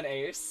Ojama an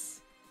ace?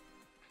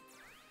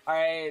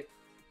 Alright.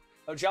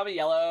 Ojama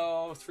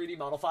yellow, 3D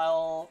model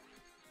file.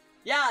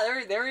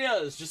 Yeah, there he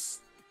is. Just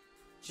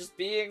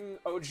being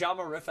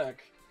Ojama-rific.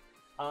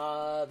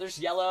 There's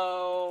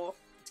yellow.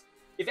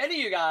 If any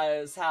of you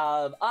guys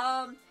have,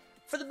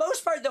 for the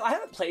most part, though, I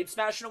haven't played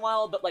Smash in a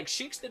while, but, like,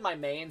 Sheik's been my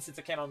main since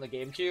it came out on the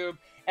GameCube,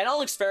 and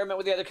I'll experiment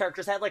with the other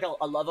characters. I had, like,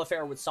 a love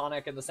affair with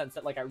Sonic in the sense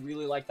that, like, I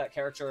really like that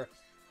character,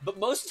 but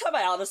most of the time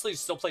I honestly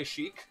still play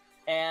Sheik,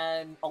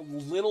 and a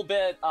little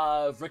bit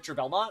of Richter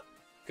Belmont,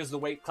 because of the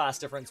weight class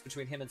difference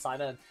between him and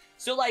Simon.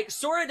 So, like,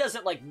 Sora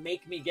doesn't, like,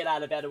 make me get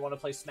out of bed and want to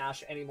play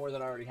Smash any more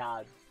than I already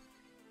had.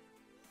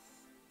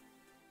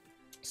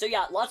 So,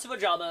 yeah, lots of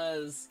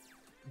Ojamas,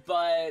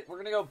 but we're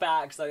going to go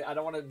back, because I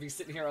don't want to be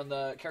sitting here on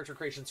the character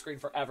creation screen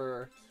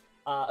forever.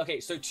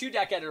 Okay, so to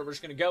deck editor, we're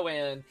just going to go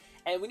in,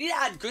 and we need to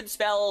add good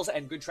spells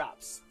and good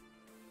traps.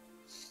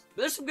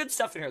 But there's some good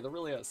stuff in here, there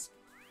really is.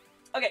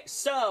 Okay,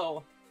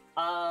 so,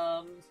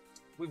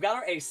 we've got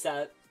our ace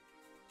set.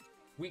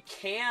 We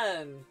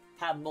can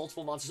have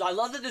multiple monsters. I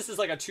love that this is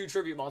like a 2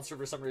 tribute monster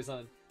for some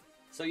reason.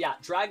 So yeah,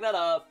 drag that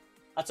up.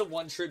 That's a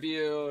 1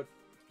 tribute.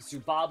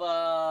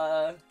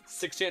 Zubaba,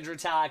 600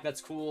 attack,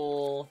 that's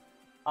cool.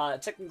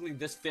 Technically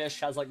this fish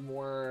has like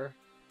more...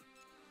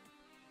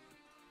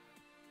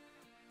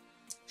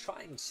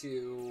 Trying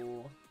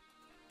to...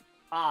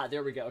 Ah,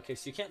 there we go. Okay,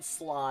 so you can't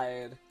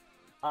slide.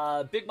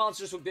 Big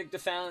monsters with big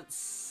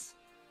defense.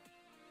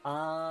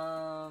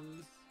 Let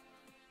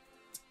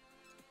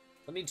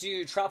me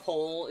do Trap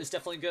Hole is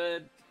definitely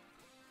good.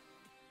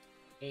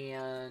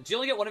 And do you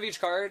only get 1 of each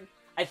card?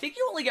 I think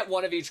you only get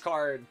 1 of each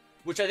card,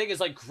 which I think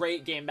is like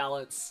great game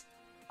balance.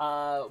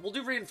 We'll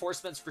do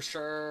reinforcements for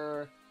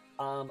sure.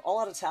 All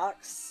out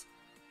attacks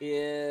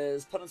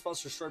is opponent's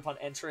monster destroyed upon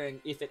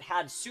entering if it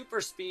had super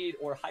speed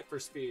or hyper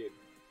speed.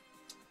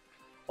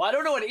 Well, I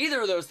don't know what either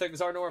of those things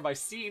are, nor have I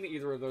seen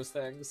either of those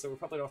things, so we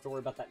probably don't have to worry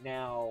about that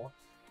now.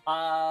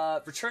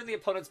 Return the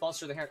opponent's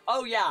monster to the hand.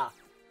 Oh yeah.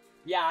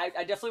 Yeah, I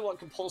definitely want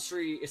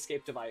compulsory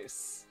escape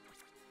device.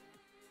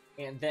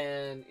 And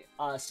then,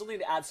 still need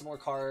to add some more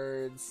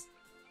cards.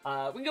 We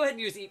can go ahead and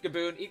use Eat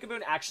Gaboon. Eat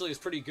Gaboon actually is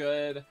pretty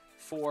good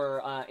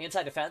for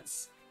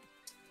anti-defense.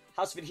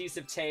 House of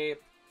Adhesive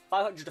Tape.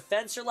 500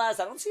 defense or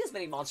less. I don't see as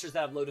many monsters that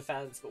have low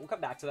defense, but we'll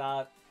come back to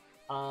that.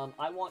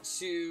 I want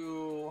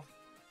to...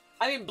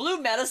 I mean,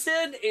 Blue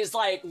Medicine is,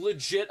 like,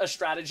 legit a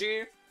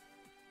strategy.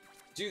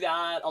 Do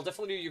that. I'll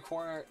definitely do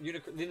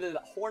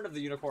the Horn of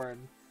the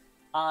Unicorn.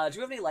 Do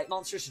we have any light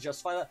monsters to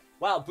justify that?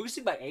 Wow,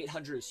 boosting by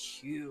 800 is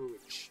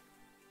huge.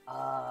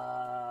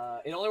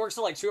 It only works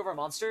for like 2 of our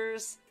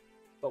monsters,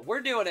 but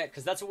we're doing it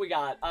because that's what we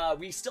got.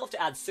 We still have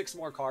to add 6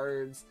 more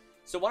cards.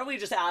 So why don't we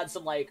just add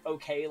some like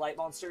okay light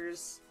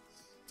monsters?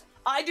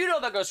 I do know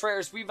about Ghost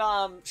Rares. We've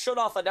showed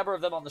off a number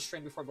of them on the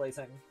stream before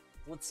Blazing.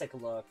 Let's take a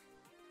look.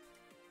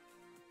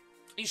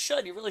 You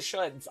should. You really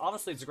should.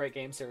 Honestly, it's a great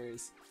game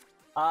series.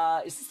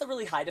 Is this the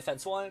really high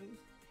defense one?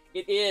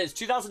 It is.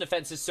 2000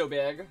 defense is so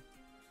big.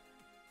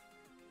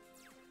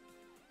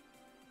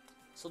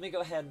 So let me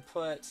go ahead and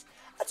put...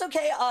 That's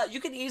okay.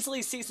 You can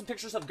easily see some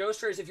pictures of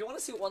Ghost Rares. If you want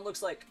to see what one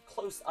looks like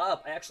close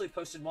up, I actually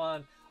posted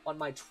one on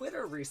my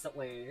Twitter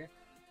recently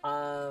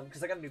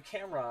because I got a new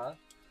camera.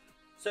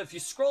 So if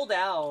you scroll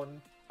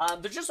down,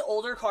 they're just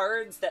older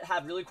cards that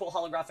have really cool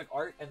holographic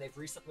art, and they've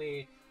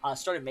recently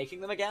started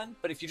making them again.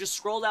 But if you just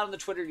scroll down the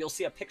Twitter, you'll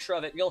see a picture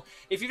of it.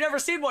 If you've never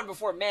seen one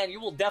before, man,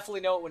 you will definitely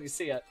know it when you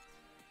see it.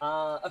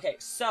 Okay,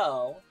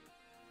 so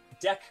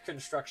deck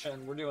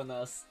construction. We're doing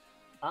this.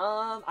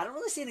 I don't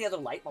really see any other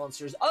light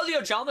monsters. Oh, the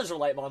Ojamas are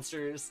light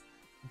monsters,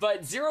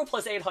 but 0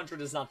 plus 800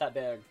 is not that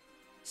big.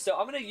 So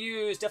I'm gonna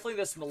use definitely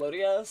this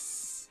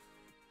Melodious,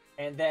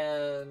 and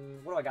then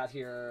what do I got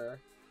here?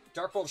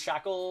 Dark World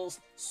Shackles,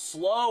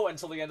 slow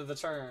until the end of the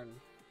turn.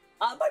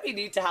 It might be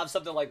neat to have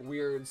something like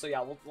weird, so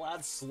yeah, we'll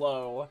add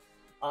slow.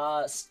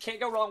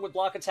 Can't go wrong with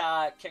block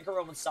attack, can't go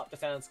wrong with stop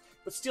defense.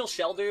 Let's steal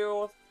Shell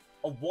Do,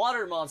 a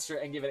water monster,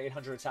 and give it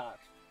 800 attack.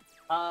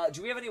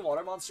 Do we have any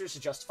water monsters to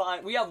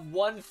justify? We have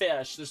 1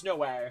 fish, there's no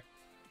way.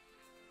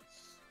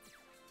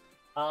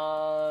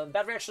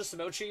 Bad Reaction to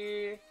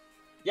Samochi.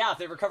 Yeah, if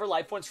they recover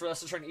life points for the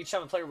rest of the turn, each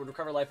time a player would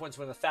recover life points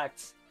with an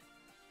effect,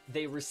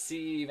 they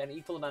receive an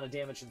equal amount of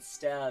damage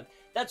instead.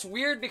 That's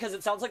weird because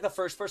it sounds like the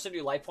first person to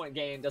do life point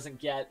gain doesn't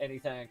get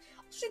anything.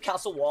 Let's do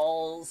Castle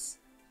Walls,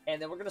 and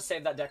then we're going to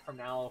save that deck from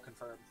now,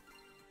 confirm.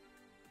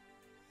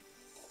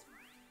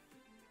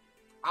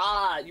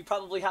 You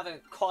probably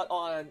haven't caught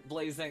on,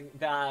 Blazing,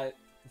 that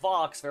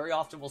Vox very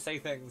often will say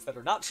things that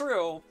are not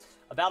true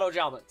about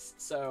Ojamas.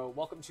 So,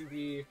 welcome to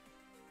the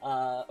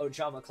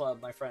Ojama Club,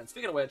 my friend.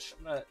 Speaking of which,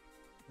 I'm going to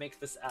make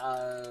this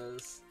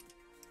as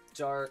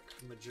Dark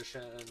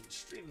Magician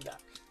Stream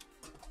Deck.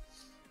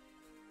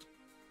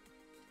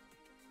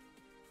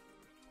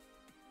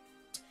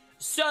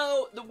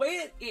 So, the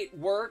way it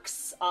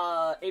works,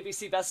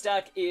 ABC Best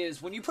Deck,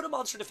 is when you put a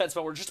monster in defense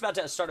mode, we're just about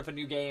to start up a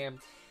new game.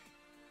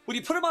 When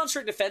you put a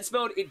monster in defense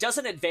mode, it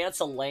doesn't advance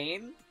a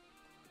lane.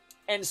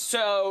 And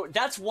so,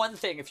 that's one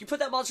thing. If you put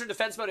that monster in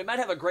defense mode, it might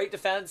have a great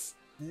defense.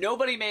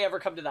 Nobody may ever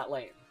come to that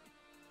lane.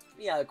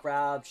 Yeah,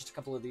 grab just a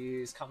couple of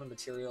these common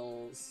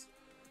materials.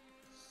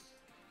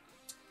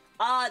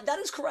 That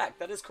is correct.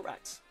 That is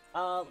correct.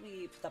 Let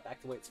me put that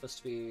back the way it's supposed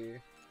to be.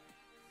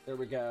 There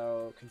we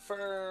go.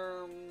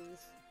 Confirm.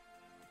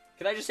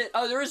 Can I just hit...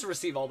 Oh, there is a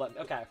receive all button.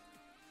 Okay.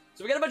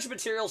 So we got a bunch of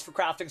materials for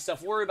crafting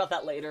stuff. We'll worry about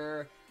that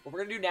later. What we're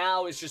going to do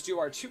now is just do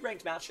our 2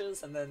 ranked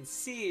matches and then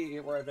see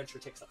where adventure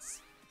takes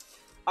us.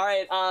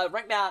 Alright,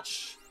 ranked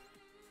match.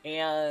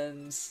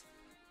 And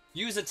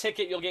use a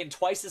ticket, you'll gain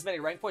twice as many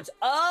rank points.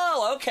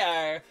 Oh,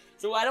 okay.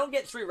 So I don't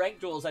get 3 ranked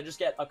duels, I just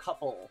get a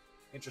couple.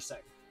 Interesting.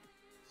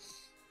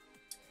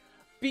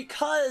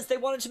 Because they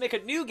wanted to make a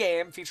new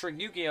game featuring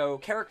Yu-Gi-Oh!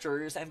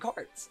 Characters and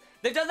cards.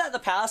 They've done that in the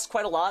past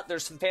quite a lot.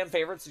 There's some fan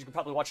favorites that you can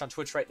probably watch on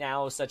Twitch right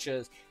now, such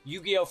as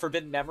Yu-Gi-Oh!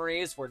 Forbidden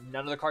Memories, where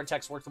none of the card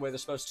texts work the way they're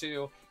supposed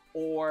to,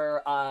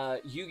 or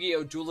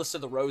Yu-Gi-Oh! Duelist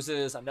of the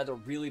Roses, another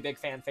really big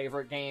fan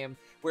favorite game,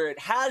 where it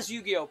has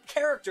Yu-Gi-Oh!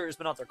 Characters,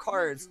 but not their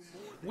cards.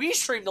 We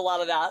streamed a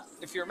lot of that.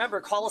 If you remember,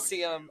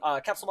 Colliseum,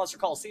 Capsule Monsters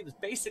Colliseum is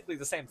basically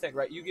the same thing,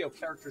 right? Yu-Gi-Oh!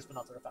 Characters, but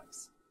not their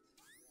effects.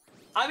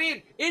 I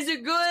mean, is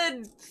it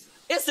good?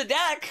 It's a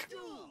deck.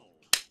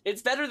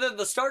 It's better than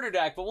the starter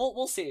deck, but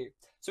we'll see.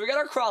 So we got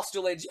our Cross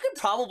Duel. You can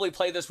probably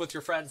play this with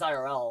your friends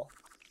IRL.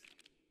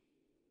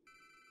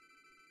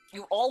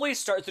 You always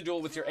start the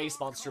duel with your ace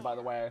monster, by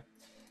the way.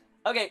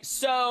 Okay,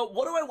 so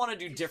what do I want to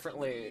do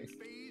differently?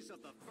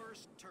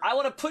 I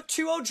want to put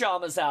 2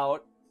 Ojamas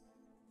out.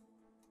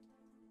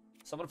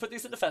 So I'm going to put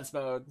these in defense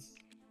mode.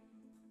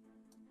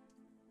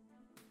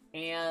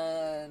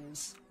 And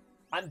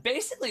I'm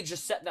basically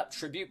just setting up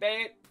Tribute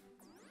Bait.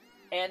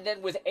 And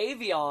then with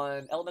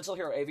Avion, Elemental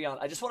Hero Avion,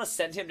 I just want to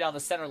send him down the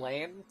center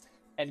lane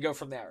and go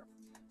from there.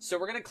 So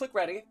we're going to click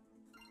ready.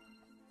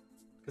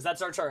 Because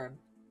that's our turn.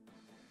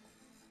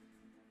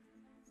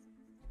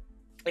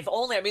 If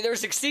only, I mean,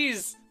 there's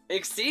Xyz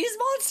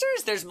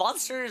monsters? There's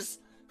monsters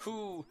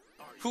who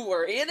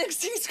are in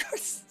Xyz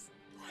cards?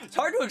 It's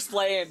hard to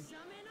explain.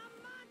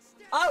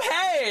 Oh,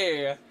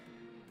 hey!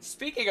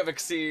 Speaking of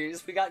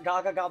Xyz, we got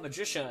Gaga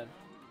Magician.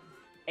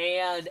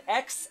 And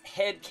X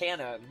Head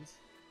Cannon.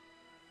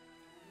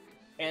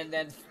 And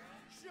then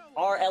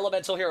our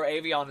Elemental Hero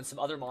Avion and some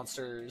other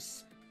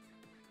monsters.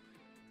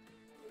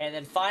 And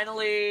then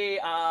finally,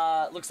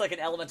 looks like an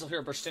Elemental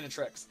Hero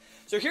Burstinatrix.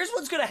 So here's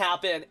what's going to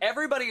happen.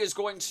 Everybody is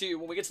going to,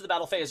 when we get to the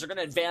battle phase, they're going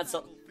to advance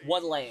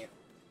one lane.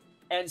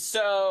 And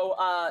so,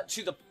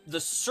 to the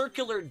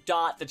circular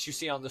dot that you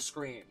see on the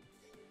screen.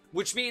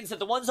 which means that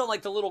the ones on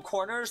like the little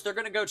corners, they're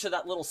going to go to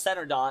that little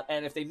center dot,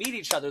 and if they meet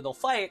each other, they'll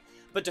fight,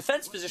 but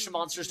defense position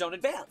monsters don't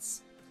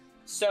advance.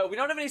 So we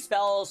don't have any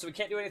spells, so we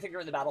can't do anything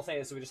during the battle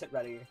phase, so we just hit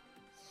ready.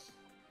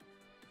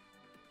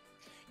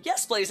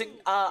 Yes, Blazing.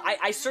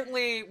 I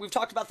certainly, we've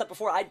talked about that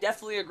before. I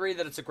definitely agree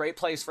that it's a great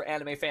place for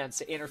anime fans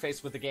to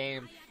interface with the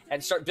game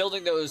and start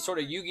building those sort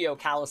of Yu-Gi-Oh!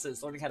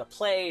 Calluses, learning how to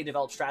play,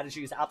 develop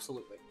strategies,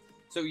 absolutely.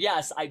 So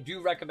yes, I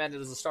do recommend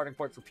it as a starting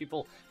point for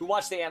people who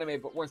watch the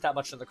anime but weren't that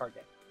much in the card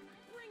game.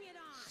 Bring it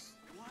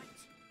on. What?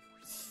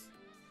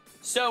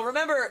 So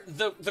remember,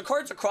 the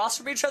cards across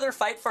from each other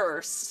fight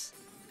first,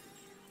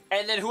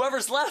 and then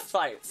whoever's left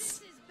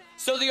fights.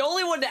 So the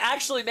only one to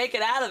actually make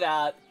it out of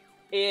that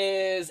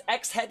is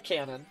X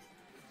Headcanon.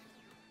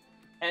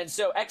 And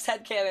so X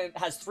Headcanon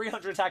has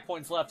 300 attack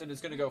points left and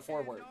is going to go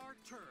forward.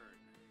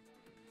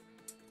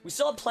 We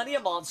still have plenty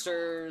of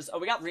monsters. Oh,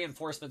 we got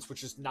reinforcements,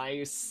 which is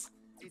nice.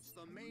 It's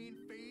the main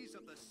phase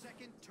of the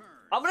second turn.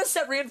 I'm going to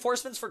set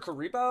reinforcements for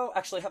Karibo.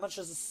 Actually, how much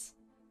is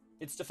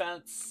its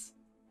defense?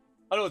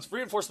 Oh, no, it's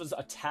reinforcements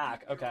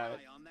attack. Okay.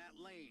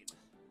 It's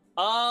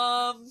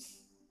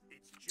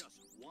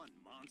just one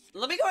monster.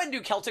 Let me go ahead and do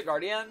Celtic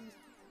Guardian.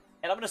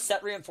 And I'm going to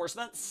set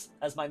reinforcements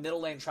as my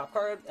middle lane trap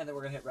card, and then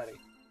we're going to hit ready.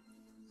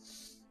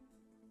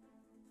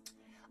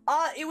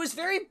 It was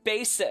very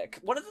basic.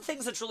 One of the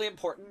things that's really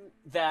important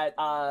that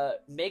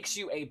makes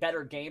you a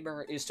better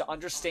gamer is to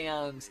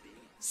understand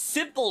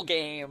simple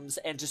games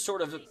and to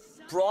sort of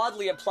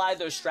broadly apply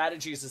those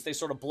strategies as they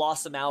sort of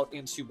blossom out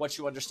into what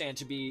you understand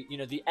to be, you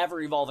know, the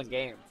ever-evolving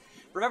game.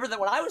 Remember that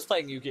when I was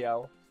playing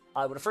Yu-Gi-Oh!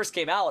 When it first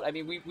came out, I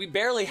mean, we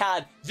barely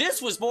had...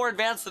 This was more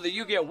advanced than the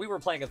Yu-Gi-Oh! We were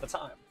playing at the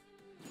time.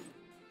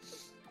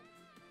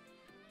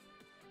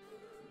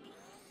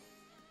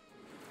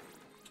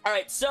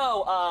 Alright,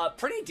 so,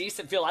 pretty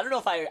decent feel. I don't know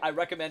if I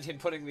recommend him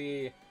putting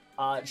the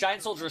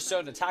Giant Soldier of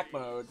Stone in attack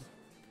mode.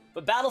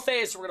 But battle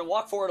phase, we're going to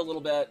walk forward a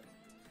little bit.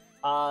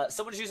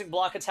 Someone's using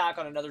block attack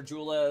on another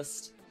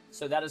Duelist.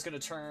 So that is going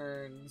to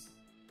turn...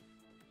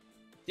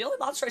 The only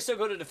monster I still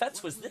go to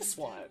defense was this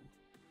one.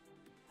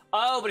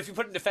 Oh, but if you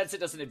put it in defense, it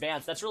doesn't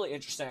advance. That's really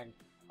interesting.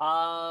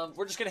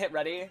 We're just going to hit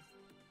ready.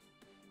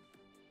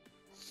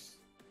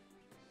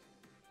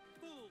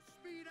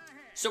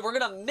 So we're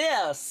going to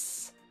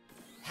miss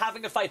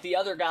having to fight the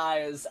other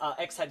guy's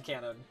X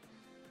Headcanon.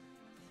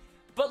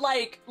 But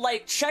like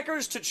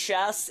checkers to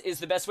chess is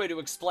the best way to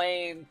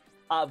explain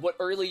what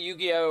early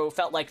Yu-Gi-Oh!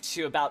 Felt like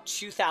to about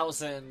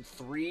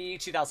 2003,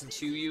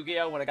 2002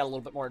 Yu-Gi-Oh! When it got a little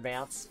bit more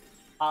advanced.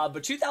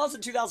 But 2000,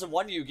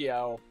 2001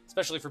 Yu-Gi-Oh!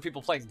 Especially for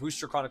people playing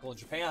Booster Chronicle in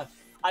Japan,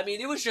 I mean,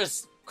 it was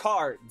just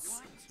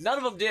cards. None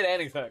of them did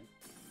anything,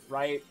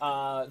 right?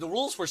 The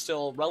rules were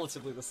still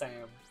relatively the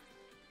same.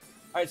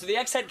 Alright, so the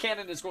X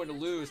Headcanon is going to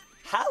lose.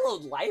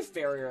 Hallowed Life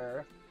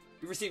Barrier.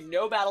 You receive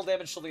no battle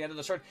damage till the end of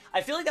the turn.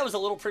 I feel like that was a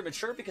little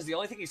premature because the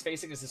only thing he's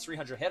facing is his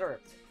 300 hitter.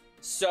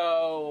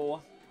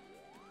 So...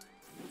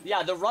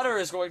 yeah, the runner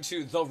is going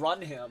to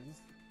run him.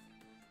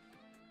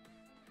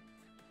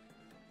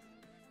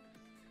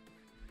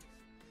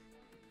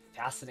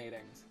 Fascinating.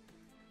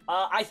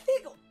 I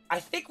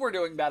think we're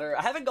doing better.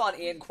 I haven't gone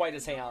in quite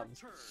as ham.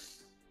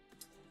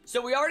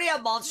 So we already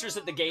have monsters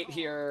at the gate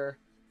here.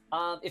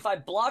 If I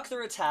block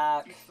their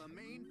attack,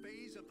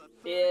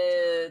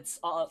 it's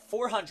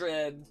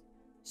 400.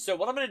 So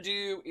what I'm going to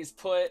do is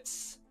put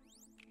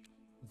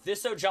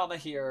this Ojama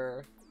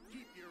here.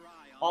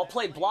 I'll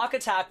play block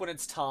attack when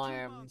it's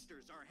time.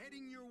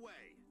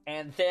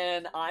 And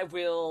then I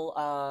will,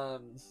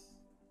 I'll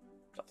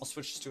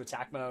switch to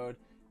attack mode.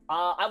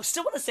 I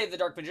still want to save the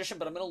Dark Magician,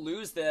 but I'm going to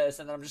lose this,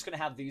 and then I'm just going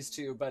to have these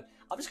two. But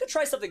I'm just going to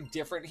try something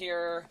different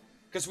here.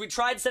 Because we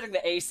tried setting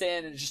the ace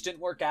in, and it just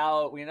didn't work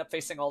out. We ended up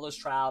facing all those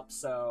traps,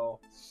 so...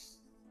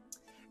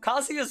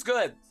 Kazi is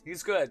good.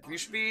 He's good. You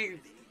should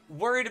be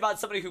worried about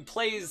somebody who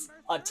plays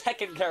a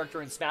Tekken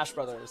character in Smash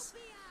Brothers.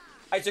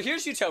 Alright, so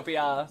here's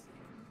Utopia.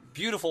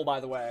 Beautiful, by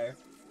the way.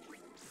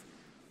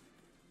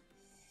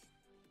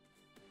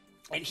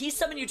 And he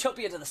summoned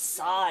Utopia to the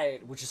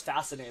side, which is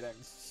fascinating.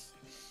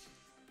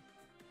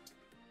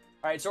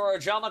 Alright, so our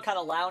Ojama kind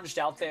of lounged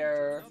out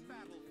there.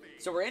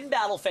 So we're in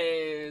battle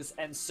phase,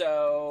 and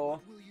so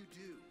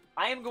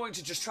I am going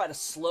to just try to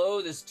slow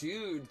this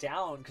dude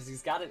down because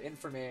he's got it in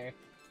for me.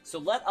 So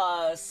let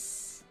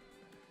us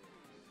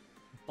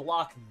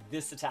block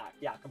this attack.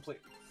 Yeah, complete.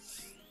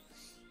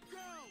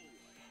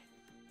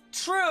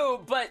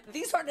 True, but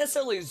these aren't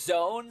necessarily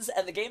zones,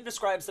 and the game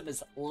describes them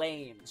as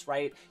lanes,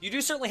 right? You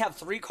do certainly have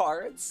 3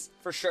 cards,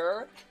 for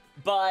sure,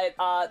 but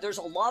there's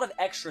a lot of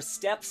extra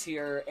steps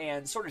here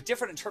and sort of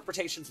different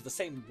interpretations of the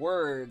same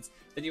words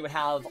than you would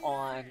have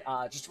on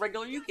just a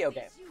regular Yu-Gi-Oh!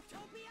 Game.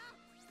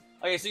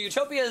 Okay, so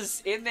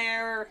Utopia's in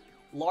there,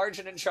 large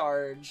and in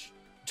charge.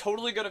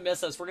 Totally gonna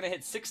miss us. We're gonna hit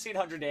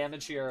 1,600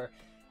 damage here.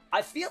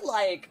 I feel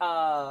like,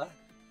 oh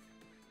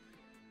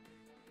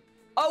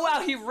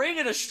wow, he Ring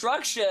of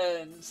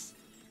Destructions!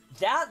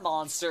 That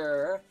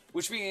monster,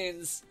 which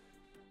means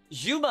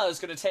Yuma is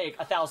gonna take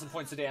 1,000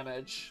 points of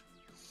damage.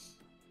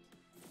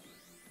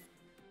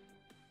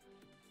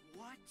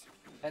 What?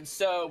 And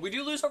so we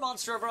do lose our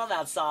monster over on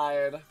that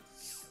side.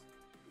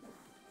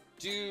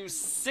 Do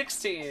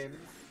 16.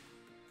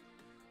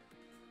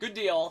 Good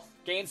deal.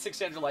 Gain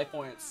 600 life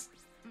points.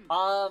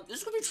 This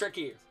is gonna be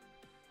tricky.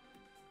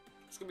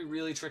 It's gonna be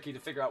really tricky to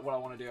figure out what I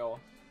want to do.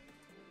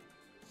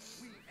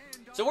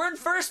 So we're in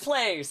first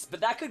place,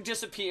 but that could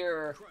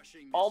disappear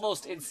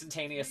almost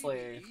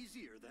instantaneously.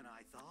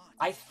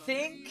 I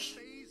think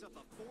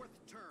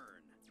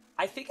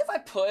if I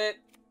put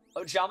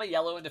Ojama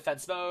Yellow in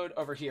defense mode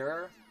over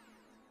here,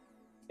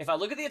 if I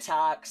look at the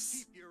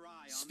attacks,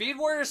 Speed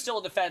Warrior is still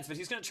in defense, but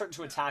he's going to turn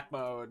to attack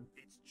mode.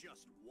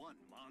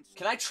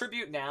 Can I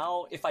tribute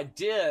now? If I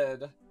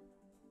did...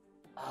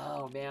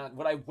 Oh, man.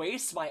 Would I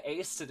waste my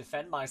ace to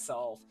defend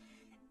myself?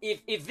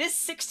 If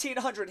this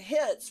 1600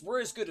 hits,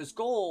 we're as good as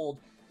gold.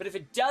 But if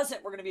it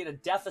doesn't, we're going to be at a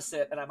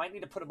deficit, and I might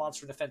need to put a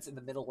monster defense in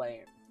the middle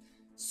lane.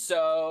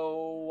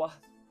 So...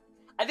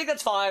 I think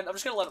that's fine. I'm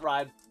just going to let it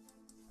ride.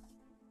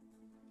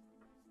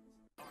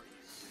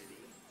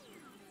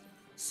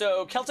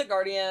 So, Celtic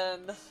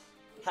Guardian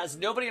has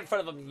nobody in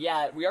front of him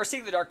yet. We are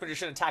seeing the Dark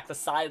Magician attack the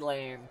side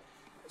lane.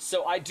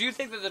 So, I do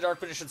think that the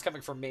Dark Magician's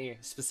coming from me,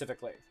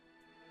 specifically.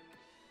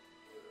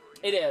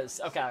 It is.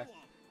 Okay.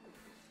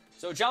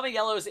 So, Ojama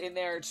Yellow's in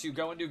there to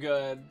go and do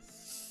good.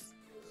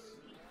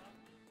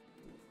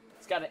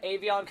 He's got an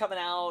Avion coming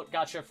out.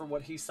 Gotcha for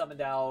what he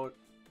summoned out.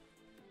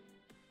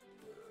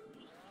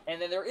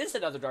 And then there is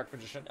another Dark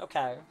Magician.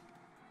 Okay.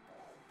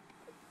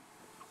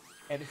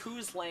 And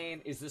whose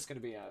lane is this going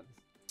to be in?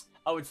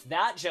 Oh, it's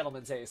that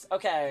gentleman's ace.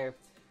 Okay.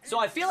 So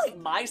I feel like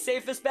my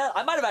safest bet...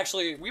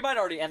 we might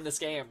already end this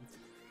game.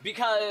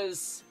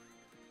 Because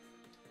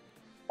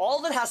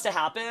all that has to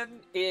happen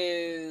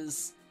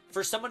is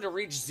for someone to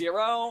reach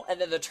 0, and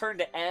then the turn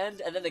to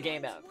end, and then the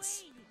game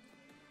ends.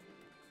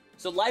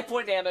 So life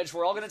point damage,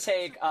 we're all going to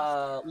take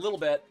a little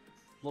bit.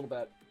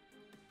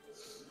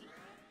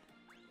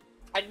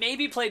 I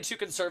maybe played too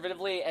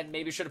conservatively, and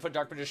maybe should have put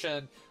Dark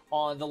Magician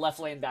on the left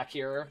lane back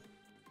here.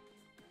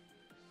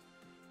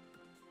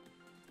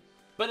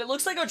 But it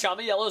looks like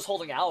Ojama Yellow is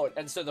holding out,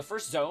 and so the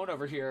first zone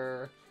over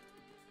here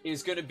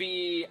is going to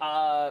be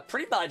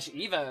pretty much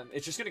even.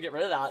 It's just going to get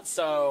rid of that,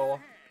 so...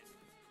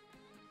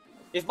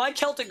 If my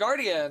Celtic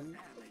Guardian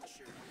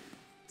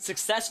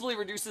successfully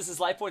reduces his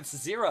life points to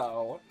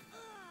 0,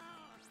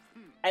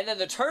 and then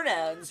the turn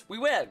ends, we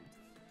win.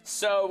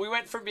 So we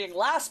went from being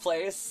last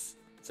place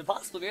to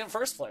possibly being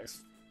first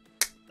place.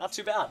 Not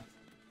too bad.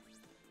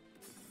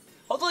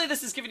 Hopefully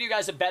this has given you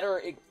guys a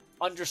better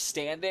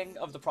understanding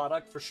of the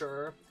product, for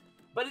sure.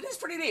 But it is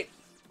pretty neat.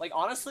 Like,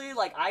 honestly,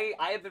 like, I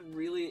have been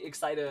really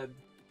excited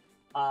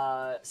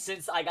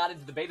since I got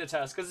into the beta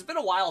test, because it's been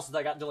a while since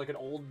I got into, like, an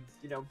old,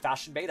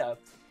 fashioned beta.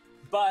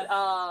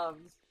 But,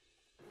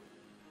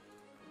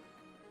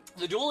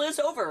 the duel is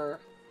over,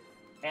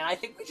 and I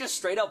think we just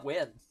straight up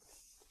win.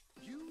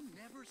 You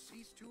never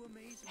cease to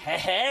amaze me.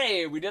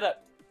 Hey, we did it.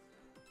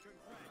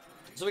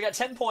 So we got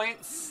 10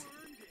 points,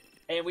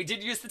 and we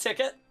did use the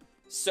ticket.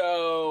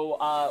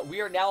 So, we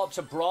are now up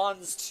to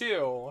Bronze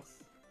 2.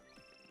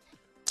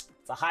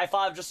 It's a high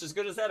five just as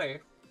good as any.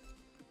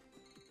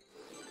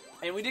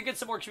 And we did get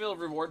some more cumulative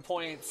reward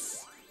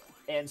points.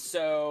 And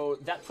so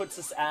that puts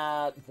us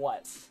at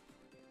what?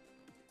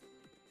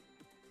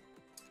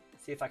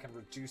 See if I can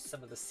reduce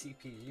some of the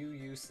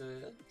CPU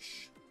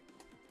usage.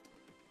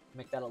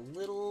 Make that a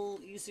little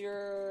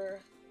easier.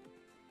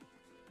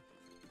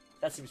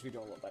 That seems to be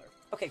doing a little better.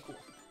 Okay, cool.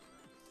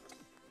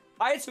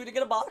 Alright, so we did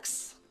get a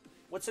box.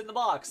 What's in the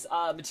box?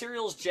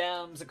 Materials,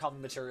 gems, and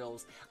common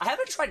materials. I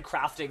haven't tried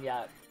crafting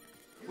yet.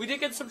 We did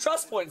get some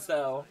trust points,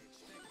 though.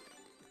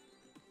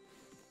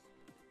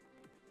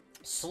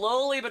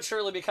 Slowly but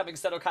surely becoming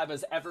Seto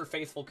Kaiba's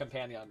ever-faithful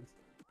companion.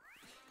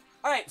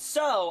 Alright,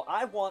 so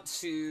I want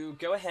to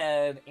go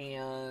ahead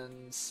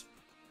and...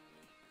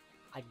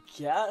 I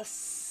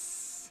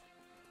guess...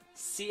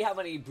 see how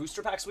many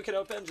booster packs we can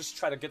open, just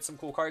try to get some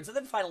cool cards, and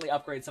then finally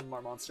upgrade some of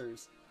our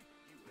monsters.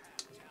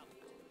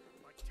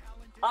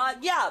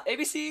 Yeah,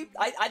 ABC,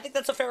 I think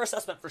that's a fair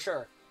assessment for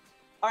sure.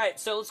 Alright,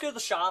 so let's go to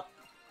the shop.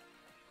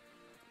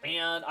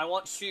 And I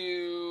want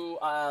to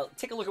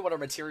take a look at what our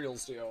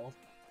materials do.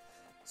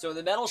 So in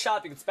the metal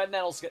shop, you can spend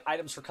metals to get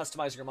items for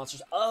customizing your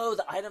monsters. Oh,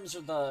 the items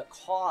are the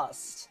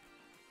cost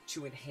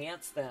to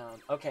enhance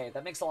them. Okay,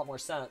 that makes a lot more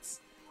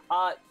sense.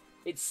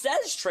 It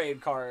says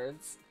trade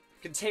cards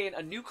contain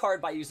a new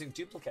card by using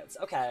duplicates.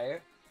 Okay.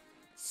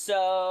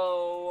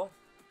 So...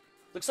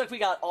 looks like we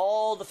got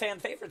all the fan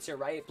favorites here,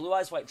 right? Blue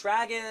Eyes White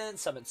Dragon,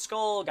 Summon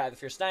Skull, Guy the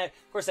Fierce Knight.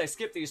 Of course, I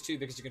skipped these two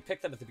because you can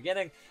pick them at the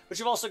beginning. But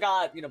you've also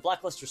got,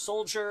 Blackluster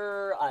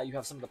Soldier. You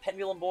have some of the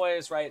Pendulum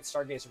Boys, right?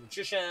 Stargazer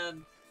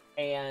Magician.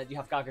 And you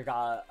have Gaga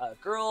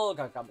Girl,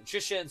 Gaga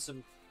Magician.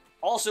 Some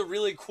also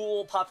really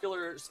cool,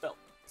 popular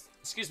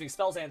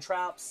spells and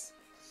traps.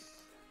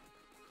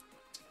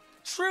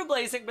 True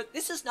Blazing, but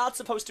this is not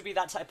supposed to be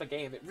that type of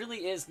game. It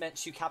really is meant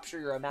to capture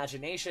your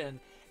imagination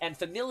and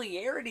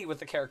familiarity with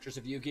the characters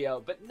of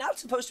Yu-Gi-Oh! But not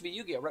supposed to be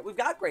Yu-Gi-Oh! Right? We've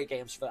got great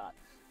games for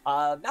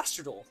that.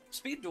 Master Duel,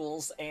 Speed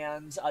Duels,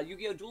 and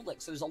Yu-Gi-Oh! Duel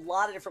Links. So there's a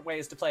lot of different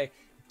ways to play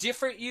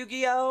different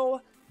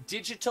Yu-Gi-Oh!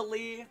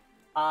 Digitally,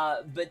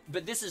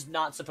 but this is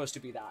not supposed to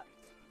be that.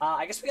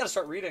 I guess we gotta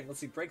start reading. Let's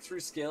see, breakthrough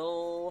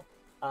skill.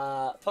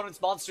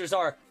 Opponent's monsters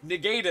are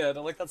negated. I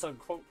like that's on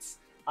quotes.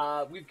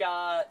 We've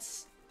got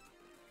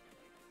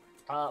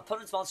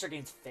opponent's monster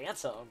gains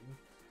Phantom.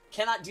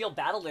 Cannot deal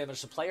battle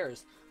damage to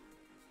players.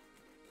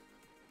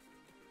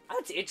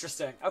 That's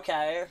interesting.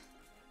 Okay.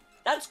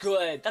 That's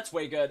good. That's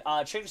way good.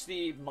 Change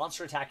the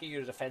monster attacking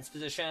you to defense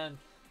position.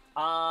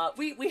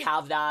 We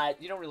have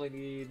that. You don't really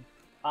need...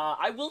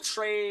 I will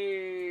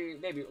trade...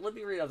 Maybe. Let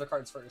me read other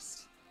cards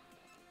first.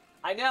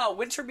 I know.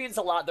 Winter means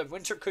a lot, though.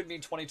 Winter could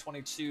mean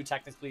 2022,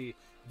 technically,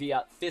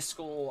 via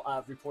fiscal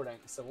reporting.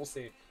 So we'll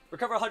see.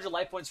 Recover 100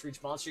 life points for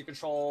each monster you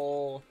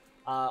control.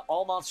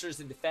 All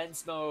monsters in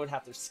defense mode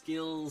have their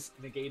skills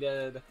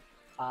negated.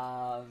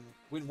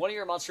 When one of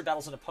your monster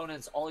battles an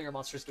opponent, all of your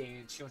monsters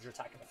gain 200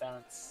 attack and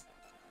defense.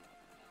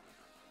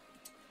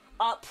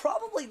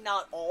 Probably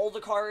not all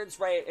the cards,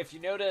 right? If you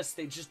notice,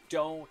 they just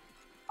don't...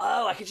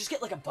 Oh, I could just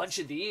get like a bunch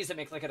of these and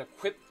make like an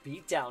equipped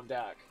beatdown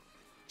deck.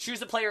 Choose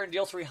a player and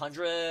deal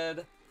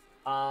 300.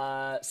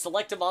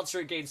 Select a monster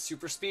and gain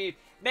super speed.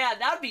 Man,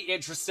 that would be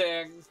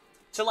interesting.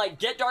 To like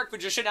get Dark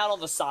Magician out on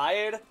the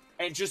side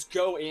and just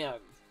go in.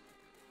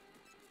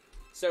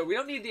 So we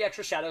don't need the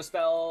extra shadow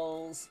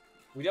spells.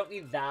 We don't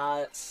need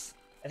that.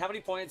 And how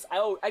many points?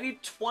 Oh, I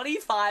need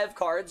 25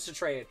 cards to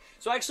trade.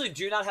 So I actually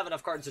do not have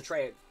enough cards to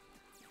trade.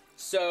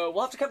 So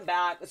we'll have to come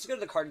back. Let's go to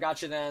the card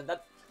gacha then.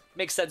 That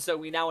makes sense, though.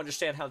 We now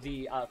understand how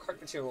the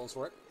card materials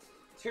work.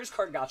 So here's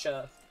card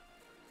gacha.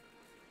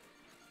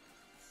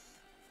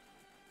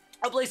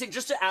 Oh, Blazing,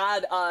 just to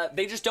add,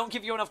 they just don't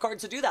give you enough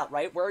cards to do that,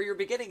 right? Where are your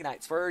beginning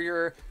nights? Where are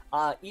your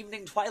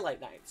evening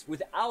twilight nights?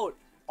 Without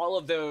all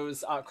of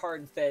those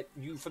cards that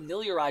you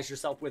familiarize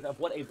yourself with of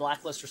what a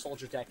Blacklist or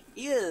Soldier deck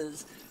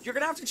is, you're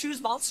going to have to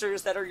choose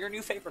monsters that are your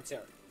new favorites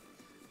here.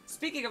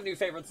 Speaking of new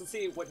favorites, let's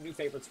see what new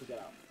favorites we get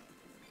out.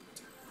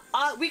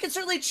 We can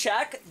certainly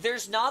check.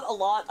 There's not a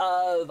lot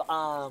of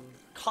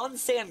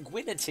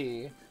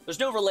consanguinity. There's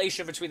no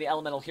relation between the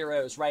elemental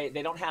heroes, right?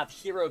 They don't have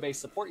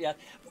hero-based support yet.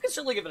 We can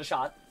certainly give it a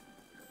shot.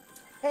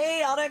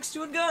 Hey, Onyx,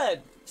 doing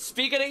good.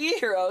 Speaking of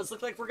E-heroes,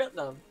 look like we're getting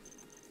them.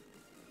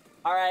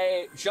 All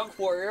right, Junk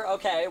Warrior.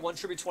 Okay, 1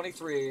 tribute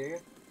 23.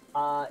 Is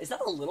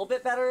that a little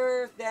bit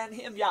better than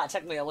him? Yeah,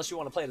 technically, unless you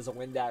want to play it as a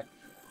win deck.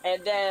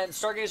 And then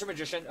Stargazer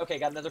Magician. Okay,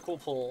 got another cool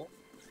pull.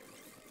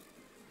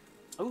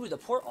 Ooh, the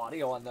poor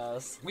audio on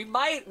this. We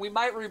might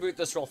reboot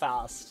this real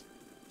fast.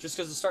 Just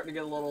because it's starting to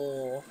get a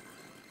little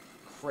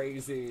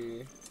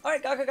crazy.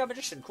 Alright, got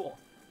Magician, cool.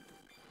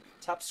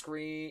 Tap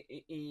screen.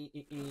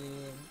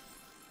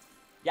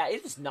 Yeah,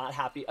 it is not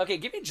happy. Okay,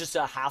 give me just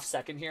a half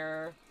second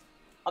here.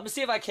 I'm gonna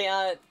see if I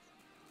can't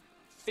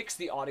fix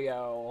the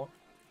audio.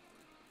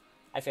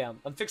 Hi fam,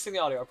 I'm fixing the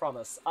audio, I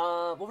promise.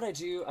 What would I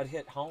do? I'd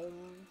hit home.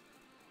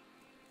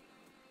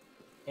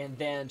 And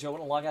then, do I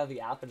want to log out of the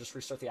app and just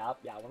restart the app?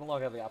 Yeah, I want to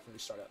log out of the app and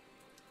restart it.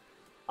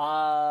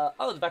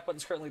 Oh, the back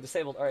button's currently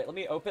disabled. Alright, let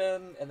me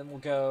open, and then we'll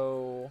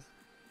go...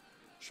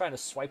 Trying to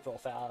swipe real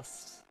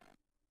fast.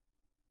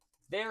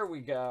 There we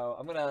go.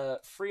 I'm gonna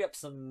free up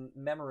some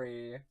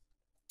memory.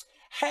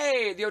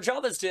 Hey, the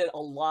Ojabas did a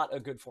lot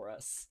of good for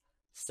us.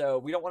 So,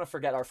 we don't want to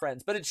forget our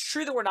friends. But it's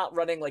true that we're not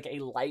running, like, a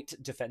light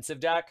defensive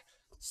deck.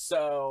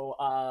 So,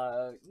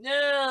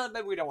 nah,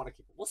 maybe we don't want to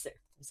keep it. We'll see.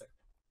 We'll see.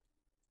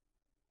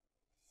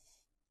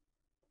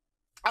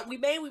 We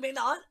may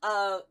not.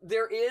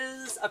 There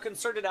is a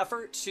concerted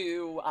effort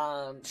to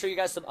show you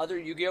guys some other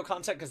Yu-Gi-Oh!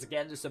 Content, because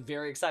again, it's a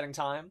very exciting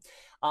time.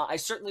 I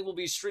certainly will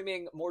be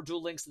streaming more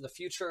Duel Links in the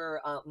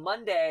future.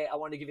 Monday, I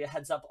want to give you a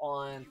heads up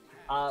on,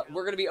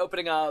 we're going to be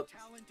opening up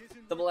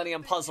the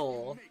Millennium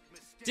Puzzle.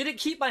 Did it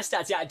keep my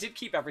stats? Yeah, I did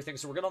keep everything,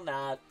 so we're good on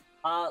that.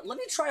 Let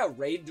me try a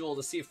raid duel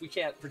to see if we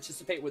can't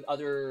participate with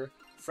other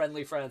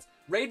friendly friends.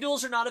 Raid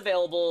duels are not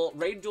available.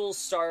 Raid duels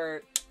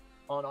start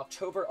on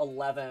October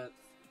 11th.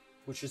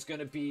 Which is going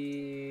to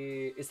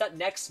be... Is that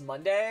next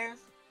Monday?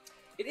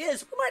 It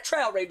is. We might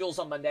try out raid duels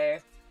on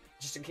Monday.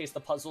 Just in case the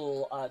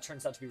puzzle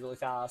turns out to be really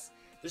fast.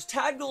 There's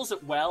tag duels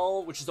at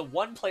Well, which is a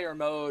one-player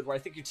mode where I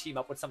think you team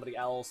up with somebody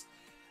else.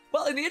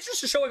 Well, in the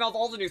interest of showing off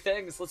all the new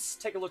things, let's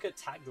take a look at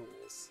tag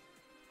duels.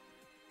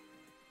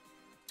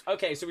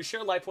 Okay, so we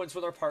share life points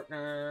with our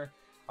partner.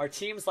 Our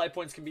team's life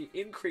points can be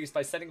increased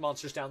by sending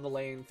monsters down the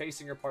lane,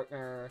 facing your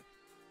partner.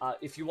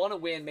 If you want to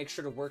win, make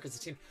sure to work as a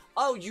team.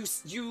 Oh,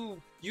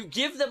 you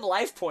give them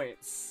life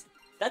points.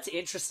 That's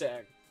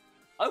interesting.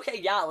 Okay,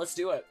 yeah, let's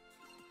do it.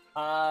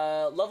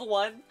 Level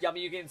 1,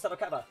 Yami Yugi and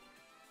Setokaiba.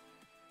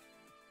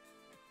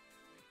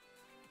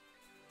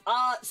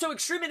 So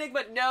Extreme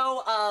Enigma,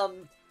 no,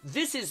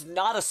 this is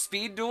not a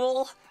speed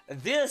duel.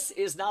 This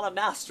is not a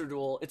master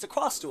duel. It's a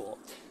cross duel.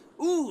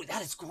 Ooh,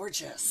 that is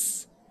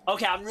gorgeous.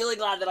 Okay, I'm really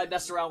glad that I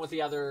messed around with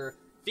the other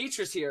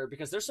features here,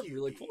 because there's some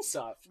really cool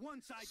stuff.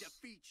 Once I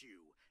defeat you,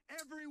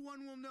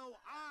 everyone will know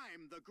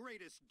I'm the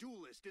greatest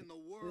duelist in the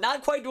world.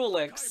 Not quite Duel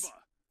Links.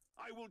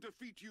 I will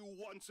defeat you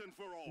once and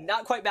for all.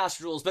 Not quite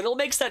Master Duels, but it'll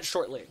make sense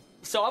shortly.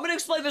 So I'm going to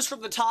explain this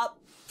from the top.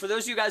 For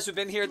those of you guys who've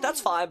been here,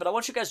 that's fine, but I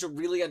want you guys to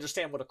really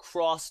understand what a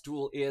Cross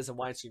Duel is and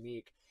why it's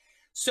unique.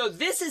 So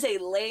this is a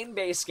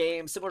lane-based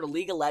game similar to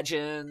League of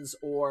Legends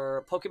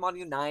or Pokemon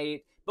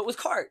Unite, but with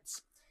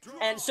cards.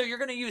 And so you're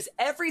going to use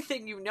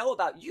everything you know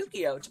about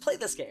Yu-Gi-Oh! To play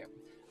this game.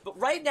 But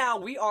right now,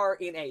 we are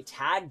in a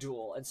tag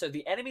duel. And so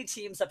the enemy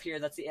team's up here.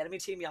 That's the enemy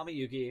team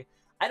Yamayugi.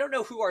 I don't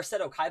know who our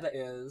Seto Kaiba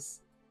is.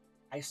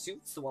 I assume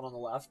it's the one on the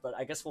left, but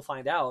I guess we'll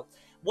find out.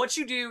 What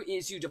you do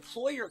is you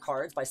deploy your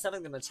cards by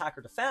sending them attack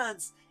or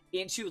defense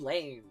into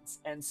lanes.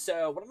 And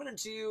so what I'm going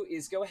to do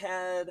is go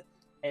ahead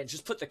and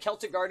just put the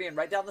Celtic Guardian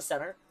right down the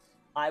center.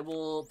 I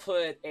will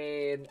put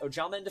an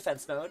Ojama in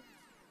defense mode.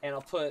 And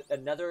I'll put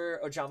another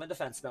Ojama in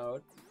defense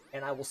mode.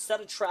 And I will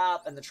set a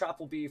trap, and the trap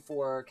will be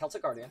for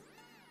Celtic Guardian.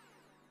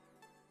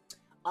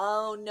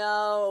 Oh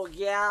no,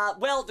 yeah.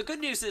 Well, the good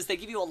news is they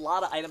give you a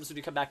lot of items when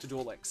you come back to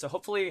Duel Links. So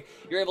hopefully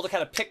you're able to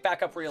kind of pick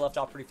back up where you left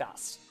off pretty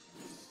fast.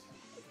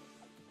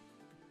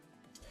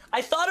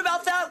 I thought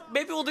about that.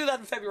 Maybe we'll do that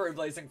in February,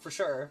 Blazing, for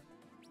sure.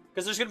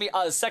 Because there's going to be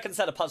a second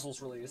set of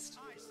puzzles released.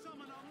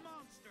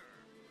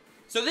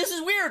 So this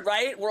is weird,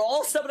 right? We're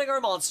all summoning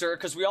our monster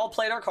because we all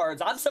played our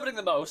cards. I'm summoning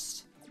the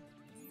most.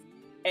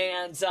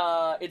 And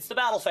it's the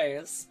battle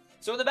phase.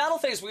 So in the battle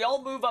phase, we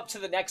all move up to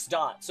the next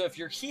dot. So if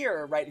you're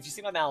here, right, if you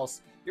see my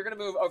mouse, you're going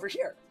to move over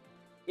here.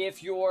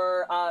 If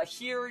you're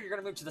here, you're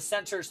going to move to the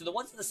center. So the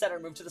ones in the center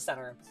move to the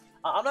center.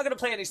 I'm not going to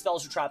play any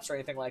spells or traps or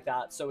anything like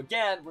that. So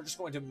again, we're just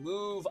going to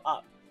move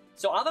up.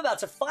 So I'm about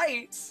to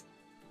fight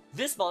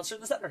this monster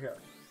in the center here.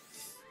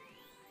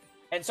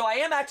 And so I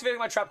am activating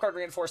my trap card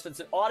reinforcements.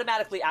 It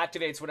automatically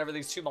activates whenever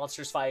these two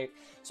monsters fight.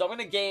 So I'm going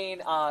to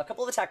gain a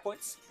couple of attack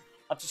points,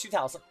 up to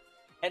 2,000.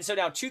 And so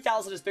now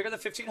 2,000 is bigger than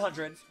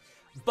 1,500.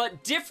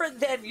 But different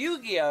than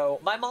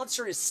Yu-Gi-Oh!, my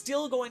monster is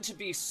still going to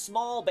be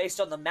small based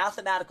on the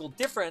mathematical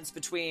difference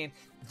between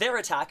their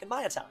attack and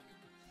my attack.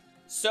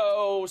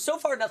 So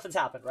far nothing's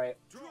happened, right?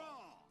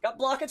 Got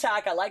block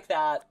attack, I like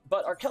that.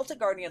 But our Celtic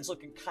Guardian's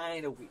looking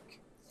kind of weak.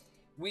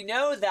 We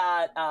know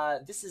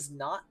that this is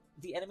not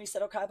the enemy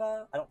Seto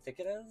Kaiba. I don't think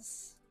it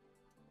is.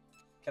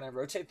 Can I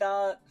rotate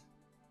that?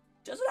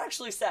 Doesn't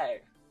actually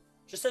say.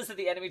 Just says that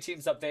the enemy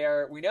team's up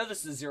there. We know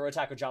this is a zero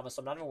attack Ojama,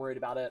 so I'm not even worried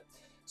about it.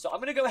 So I'm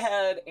going to go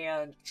ahead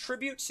and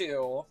tribute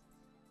 2.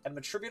 I'm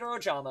going to tribute our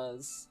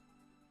Ojamas.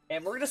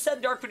 And we're going to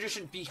send Dark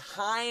Magician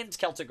behind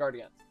Celtic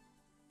Guardian.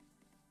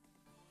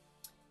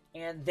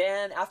 And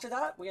then after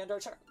that, we end our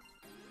turn.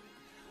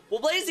 Well,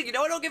 Blazing, you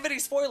know I don't give any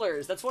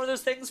spoilers. That's one of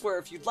those things where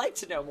if you'd like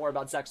to know more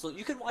about Zexal,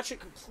 you can watch it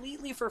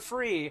completely for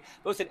free,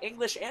 both in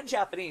English and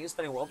Japanese,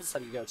 depending on what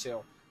study you go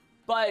to.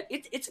 But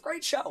it's a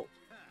great show.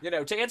 You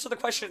know, to answer the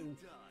question,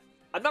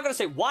 I'm not going to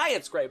say why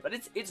it's great, but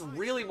it's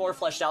really more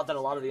fleshed out than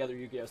a lot of the other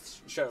Yu-Gi-Oh!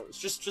 Shows.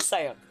 Just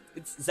saying.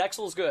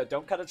 Zexal's good.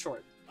 Don't cut it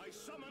short. I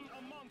summon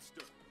a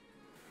monster.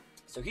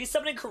 So he's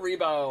summoning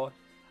Karibo.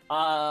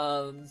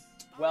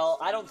 Well,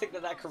 I don't think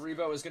that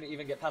Karibo is going to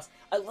even get past.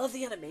 I love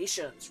the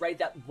animations, right?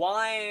 That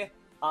Y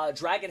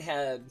Dragon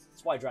Head.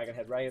 It's Y Dragon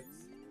Head, right?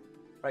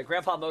 Right,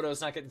 Grandpa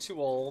Moto's not getting too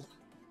old.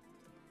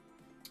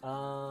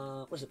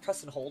 What is it?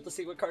 Press and hold to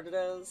see what card it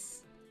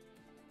is.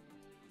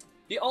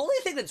 The only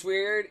thing that's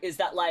weird is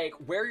that, like,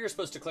 where you're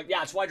supposed to click...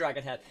 Yeah, it's Y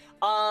Dragon Head.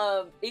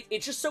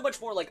 It's just so much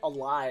more, like,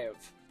 alive.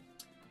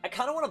 I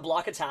kind of want to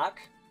block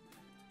attack.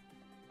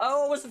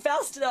 Oh, it wasn't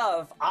fast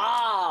enough.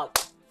 Ah,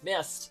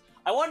 missed.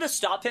 I wanted to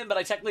stop him, but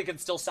I technically can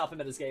still stop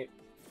him at his gate.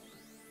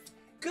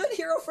 Good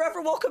Hero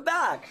Forever, welcome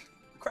back.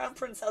 The Crown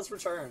Prince has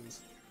returned.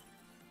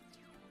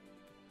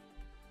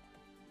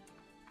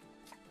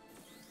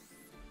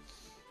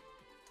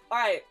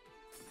 Alright.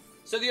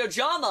 So the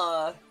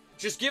Ojama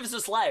just gives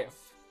us life.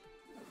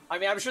 I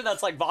mean, I'm sure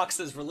that's like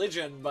Vox's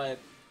religion, but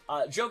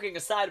joking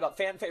aside about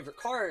fan favorite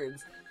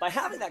cards, by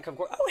having that come...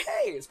 Oh,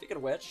 hey! Speaking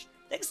of which,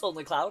 thanks,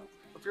 Lonely Cloud.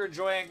 Hope you're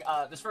enjoying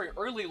this very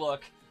early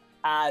look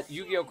at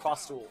Yu-Gi-Oh!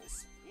 Cross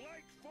Duels.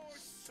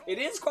 It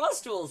is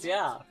Cross Duels,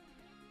 yeah.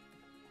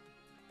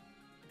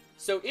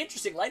 So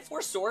interesting. Light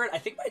Force Sword, I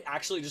think might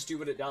actually just do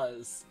what it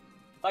does.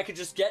 If I could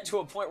just get to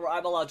a point where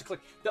I'm allowed to click.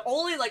 The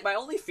only, like, my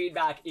only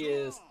feedback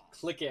is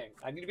clicking.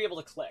 I need to be able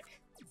to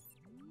click.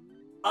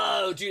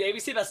 Oh, dude,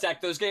 ABC Best Deck,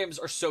 those games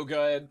are so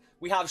good.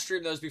 We have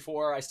streamed those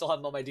before. I still have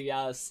them on my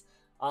DS.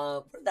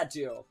 What did that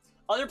do?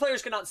 Other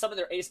players cannot summon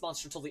their ace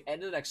monster until the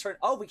end of the next turn.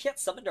 Oh, we can't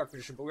summon Dark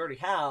Magician, but we already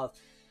have.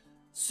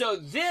 So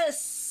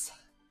this...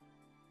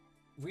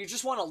 We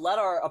just want to let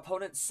our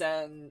opponent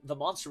send the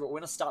monster, but we're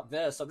going to stop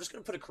this. So I'm just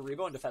going to put a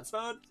Karibo in defense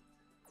mode.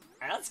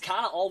 And that's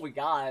kind of all we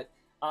got.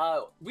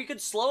 We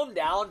could slow him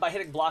down by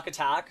hitting block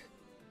attack.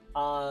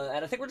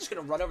 And I think we're just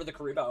going to run over the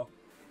Karibo.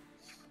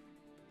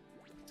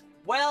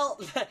 Well,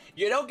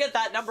 you don't get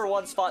that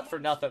 #1 spot for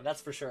nothing,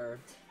 that's for sure.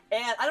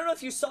 And I don't know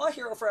if you saw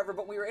Hero Forever,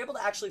 but we were able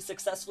to actually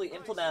successfully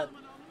implement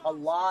a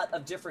lot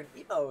of different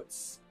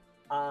emotes.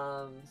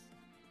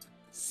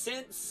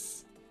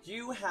 Since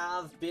you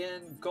have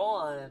been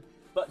gone,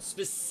 but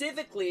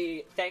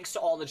specifically thanks to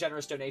all the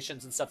generous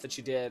donations and stuff that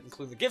you did,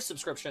 including the gift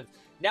subscription.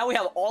 Now we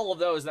have all of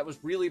those that was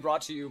really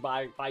brought to you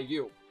by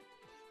you.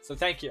 So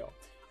thank you.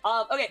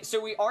 Okay,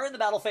 so we are in the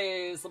battle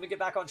phase. Let me get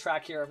back on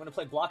track here. I'm going to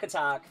play block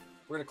attack.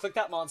 We're going to click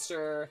that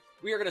monster.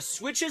 We are going to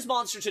switch his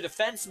monster to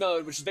defense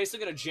mode, which is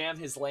basically going to jam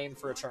his lane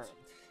for a turn.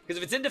 Because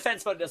if it's in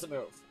defense mode, it doesn't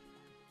move.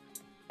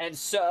 And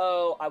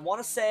so I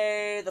want to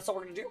say that's all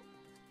we're going to do.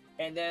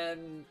 And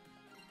then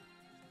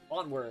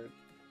onward.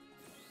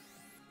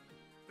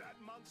 That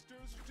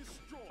monster's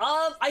destroyed.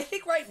 I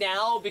think right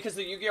now, because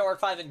of Yu-Gi-Oh! Arc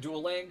 5 and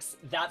Duel Links,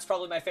 that's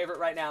probably my favorite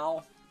right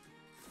now.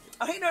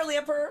 Oh, hey, Gnarly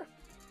Emperor.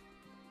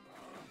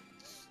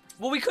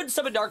 Well, we could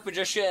summon Dark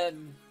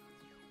Magician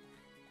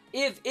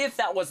if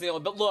that was the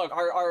only... But look,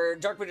 our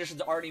Dark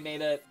Magician's already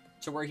made it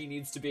to where he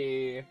needs to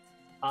be.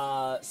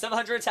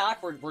 700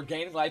 attack, we're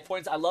gaining life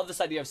points. I love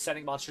this idea of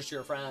sending monsters to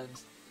your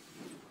friends.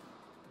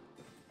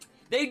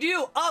 They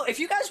do... Oh, if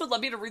you guys would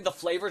love me to read the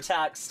flavor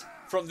text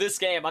from this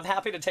game, I'm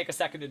happy to take a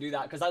second to do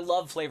that, because I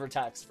love flavor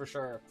text, for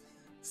sure.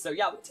 So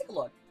yeah, we'll take a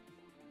look.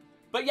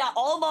 But yeah,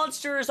 all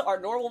monsters are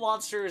normal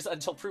monsters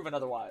until proven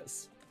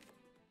otherwise.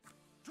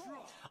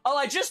 Oh,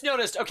 I just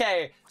noticed,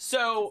 okay,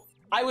 so...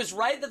 I was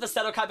right that the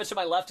Seto Kaiba to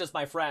my left is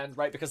my friend,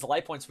 right, because the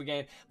life points we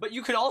gain. But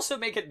you could also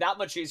make it that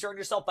much easier on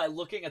yourself by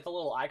looking at the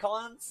little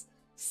icons.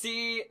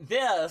 See,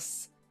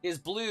 this is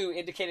blue,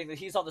 indicating that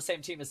he's on the same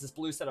team as this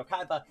blue Seto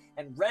Kaiba,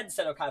 and red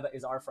Seto Kaiba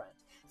is our friend.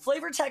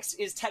 Flavor text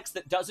is text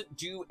that doesn't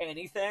do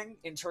anything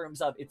in terms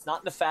of, it's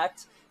not an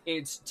effect.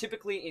 It's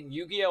typically in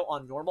Yu-Gi-Oh!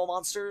 On normal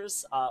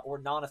monsters, or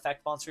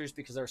non-effect monsters,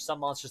 because there are some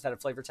monsters that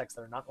have flavor text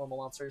that are not normal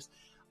monsters.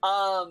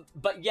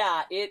 But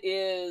yeah, it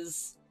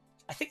is...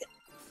 I think...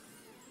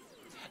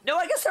 No,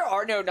 I guess there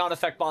are no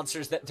non-effect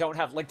monsters that don't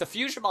have... Like, the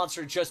Fusion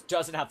monster just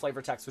doesn't have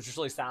flavor text, which is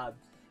really sad.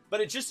 But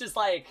it just is,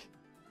 like,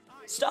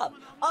 stuff.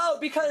 Oh,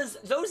 because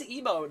those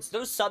emotes,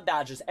 those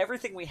sub-badges,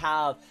 everything we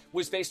have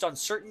was based on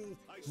certain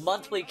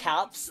monthly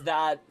caps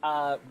that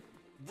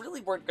really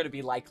weren't going to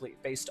be likely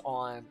based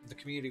on the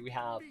community we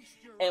have.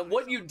 And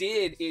what you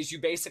did is you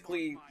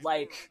basically,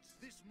 like,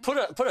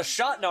 put a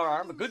shot in our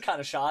arm, a good kind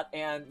of shot,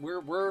 and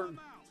we're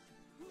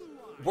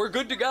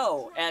good to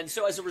go. And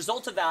so as a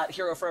result of that,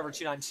 Hero Forever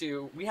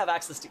 292, we have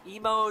access to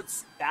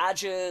emotes,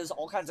 badges,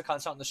 all kinds of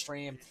content on the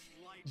stream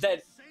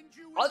that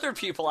other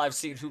people I've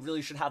seen who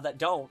really should have that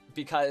don't,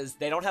 because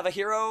they don't have a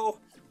hero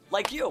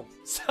like you.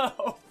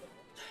 So,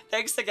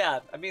 thanks again.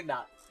 I mean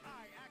that.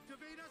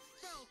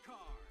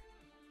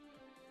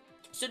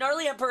 So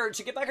Gnarly Emperor,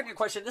 to get back on your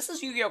question, this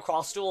is Yu-Gi-Oh!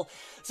 Cross Duel.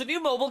 It's a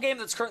new mobile game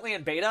that's currently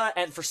in beta,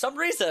 and for some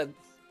reason...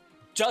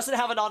 doesn't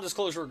have a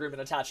non-disclosure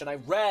agreement attached, and I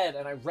read,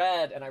 and I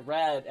read, and I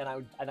read,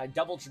 and I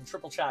double and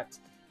triple checked,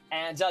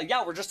 and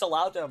yeah, we're just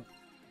allowed to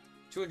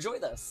enjoy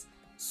this.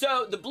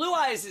 So the Blue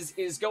Eyes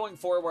is going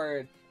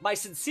forward. My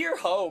sincere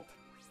hope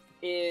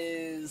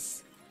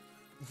is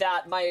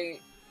that my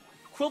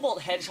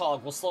Quillbolt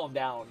Hedgehog will slow him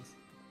down.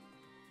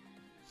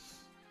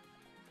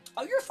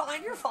 Oh, you're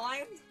fine, you're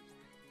fine.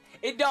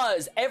 It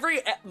does.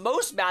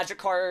 Most Magic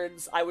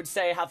cards, I would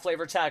say, have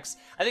flavor text.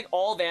 I think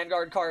all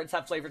Vanguard cards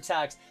have flavor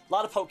text. A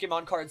lot of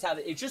Pokemon cards have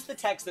it. It's just the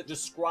text that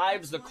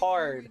describes the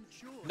card.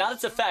 Not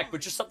its effect,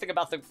 but just something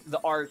about the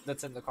art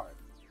that's in the card.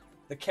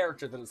 The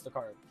character that is the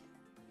card.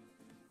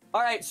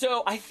 Alright,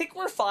 so I think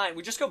we're fine.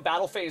 We just go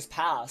battle phase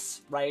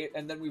pass, right?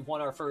 And then we've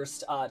won our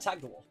first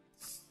tag duel.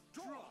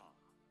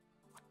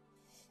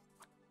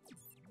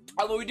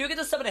 Oh, but we do get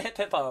to summon a Hip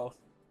Hippo.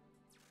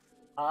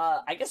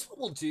 I guess what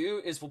we'll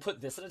do is we'll put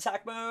this in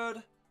attack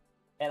mode,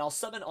 and I'll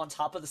summon on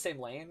top of the same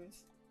lane.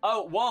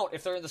 Oh, it won't.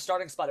 If they're in the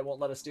starting spot, it won't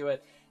let us do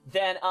it.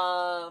 Then,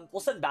 we'll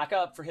send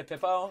backup for Hip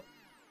Hippo.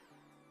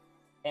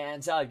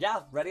 And, yeah,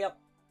 ready up.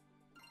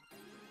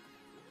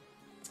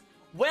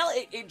 Well,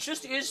 it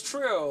just is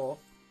true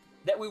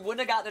that we wouldn't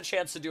have gotten a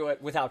chance to do it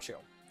without you.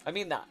 I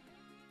mean that.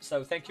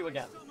 So, thank you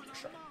again, for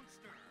sure.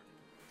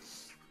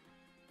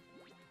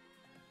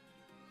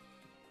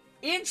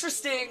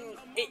 Interesting.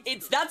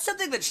 That's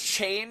something that's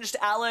changed,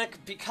 Alec,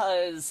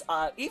 because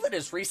even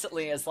as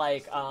recently as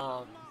like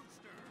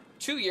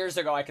 2 years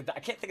ago, I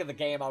can't think of the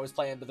game I was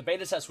playing, but the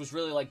beta test was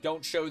really like,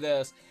 don't show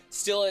this,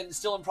 still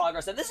in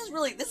progress, and this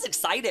is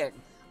exciting.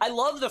 I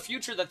love the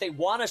future that they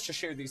want us to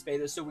share these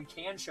betas so we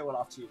can show it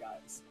off to you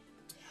guys.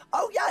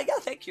 Oh yeah,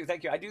 thank you.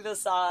 I do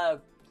this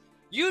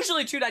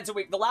usually 2 nights a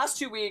week. The last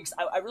 2 weeks,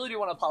 I really do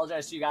want to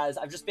apologize to you guys.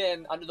 I've just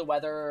been under the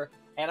weather.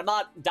 And I'm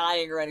not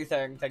dying or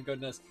anything, thank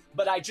goodness.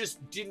 But I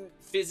just didn't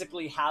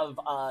physically have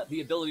the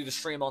ability to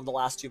stream on the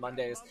last 2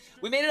 Mondays.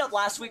 We made it up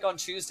last week on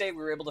Tuesday. We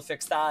were able to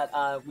fix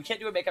that. We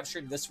can't do a makeup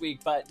stream this week,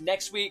 but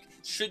next week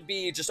should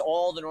be just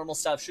all the normal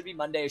stuff. Should be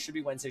Monday, should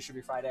be Wednesday, should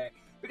be Friday.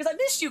 Because I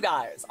missed you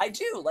guys. I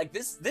do. Like,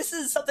 this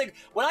is something...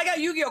 When I got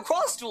Yu-Gi-Oh!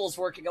 Cross Duels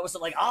working, I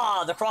wasn't like,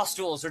 the Cross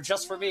Duels are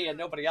just for me and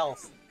nobody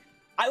else.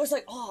 I was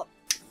like, oh...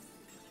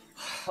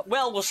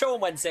 Well, we'll show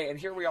them Wednesday, and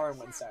here we are on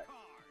Wednesday.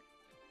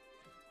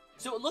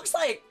 So it looks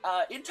like,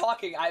 in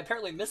talking, I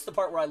apparently missed the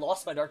part where I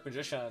lost my Dark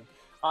Magician.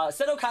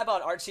 Seto Kaiba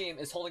on our team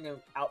is holding him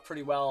out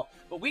pretty well,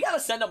 but we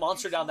gotta send a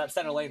monster down that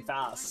center lane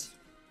fast.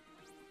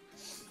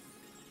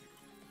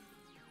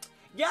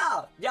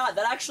 Yeah,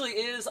 that actually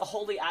is a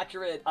wholly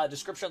accurate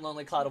description,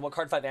 Lonely Cloud, of what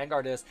Cardfight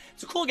Vanguard is.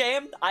 It's a cool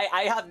game.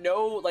 I have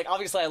no, like,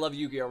 obviously I love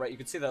Yu-Gi-Oh, right? You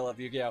can see that I love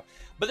Yu-Gi-Oh.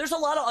 But there's a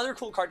lot of other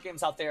cool card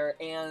games out there,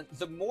 and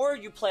the more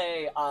you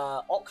play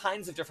all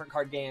kinds of different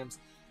card games,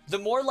 the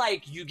more,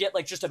 like, you get,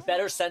 like, just a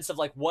better sense of,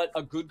 like, what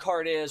a good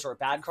card is or a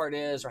bad card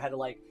is, or how to,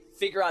 like,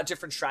 figure out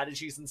different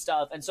strategies and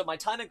stuff. And so my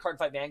time in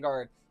Cardfight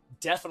Vanguard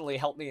definitely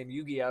helped me in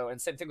Yu-Gi-Oh, and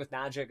same thing with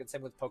Magic, and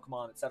same with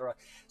Pokemon, etc.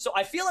 So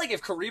I feel like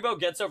if Karibo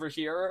gets over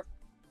here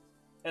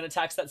and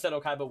attacks that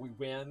Seto Kaiba, we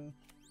win.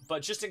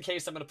 But just in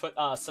case, I'm going to put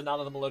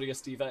Sonata the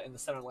Melodious Diva in the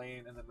center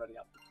lane and then ready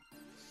up.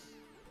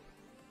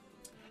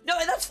 No,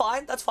 and that's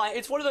fine. That's fine.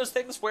 It's one of those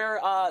things where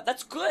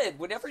that's good.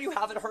 Whenever you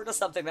haven't heard of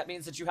something, that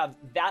means that you have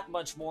that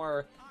much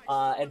more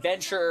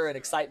adventure and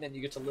excitement.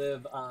 You get to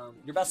live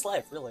your best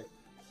life, really.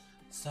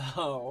 So,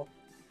 all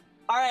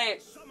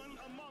right.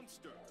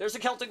 There's a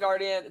Celtic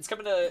Guardian. It's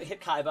coming to hit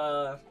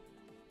Kaiba.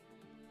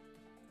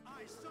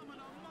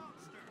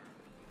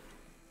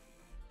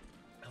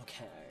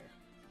 Okay.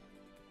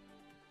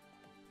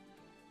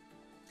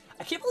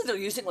 I can't believe they're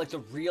using, like, the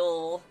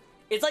real...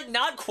 It's, like,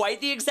 not quite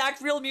the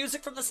exact real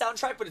music from the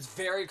soundtrack, but it's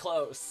very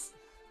close.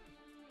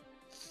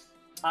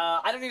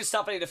 I don't need to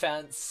stop any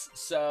defense,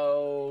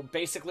 so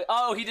basically...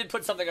 Oh, he did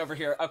put something over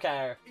here.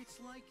 Okay. It's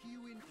like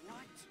you in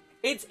what?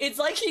 It's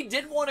like he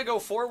didn't want to go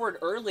forward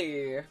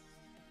early.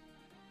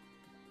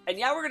 And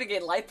yeah, we're going to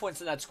gain life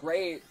points, and that's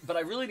great, but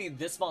I really need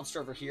this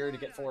monster over here to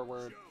get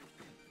forward.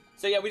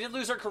 So yeah, we did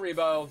lose our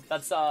Karibo.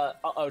 That's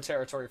uh-oh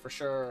territory for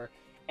sure.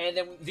 And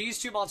then these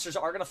two monsters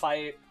are going to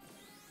fight,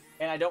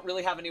 and I don't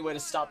really have any way to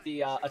stop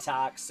the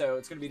attack, so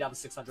it's going to be down to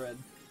 600.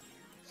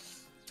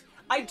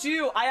 I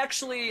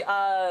actually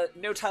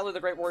know Tyler the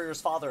Great Warrior's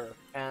father,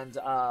 and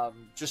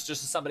just as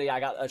somebody I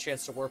got a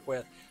chance to work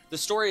with. The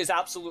story is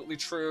absolutely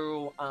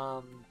true.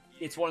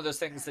 It's one of those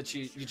things that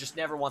you just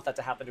never want that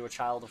to happen to a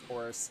child, of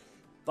course.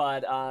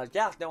 But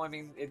yeah, no, I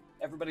mean,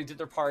 everybody did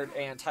their part,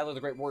 and Tyler the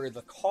Great Warrior,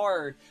 the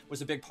card,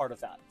 was a big part of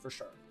that, for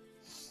sure.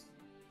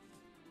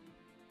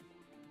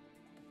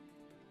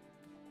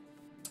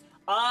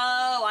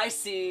 Oh, I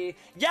see.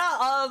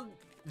 Yeah,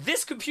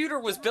 this computer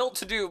was built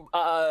to do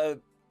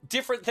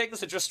different things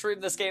to just stream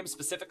this game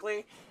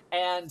specifically,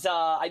 and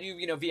I do,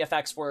 you know,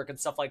 VFX work and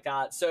stuff like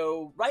that.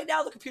 So right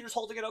now the computer's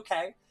holding it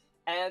okay,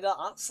 and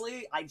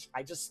honestly, I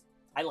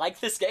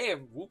like this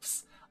game.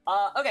 Whoops.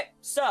 Okay,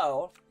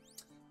 so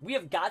we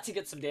have got to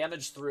get some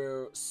damage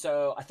through.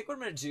 So I think what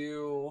I'm gonna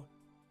do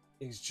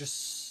is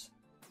just,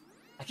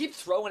 I keep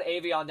throwing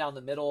Avion down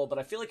the middle, but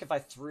I feel like if I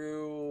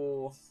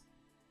threw,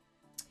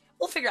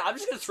 we'll figure out. I'm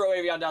just gonna throw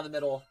Avion down the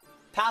middle.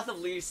 Path of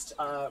least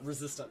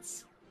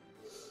resistance.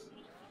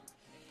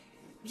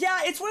 Yeah,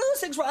 it's one of those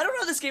things where I don't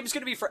know if this game is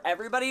going to be for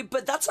everybody,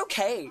 but that's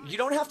okay. You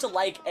don't have to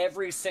like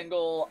every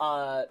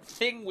single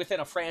thing within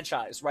a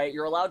franchise, right?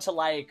 You're allowed to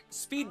like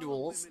speed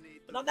duels,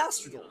 but not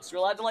master duels. You're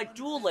allowed to like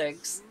duel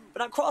links, but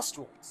not cross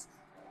duels.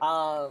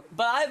 But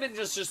I've been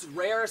just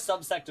rare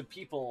subsect of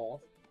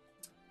people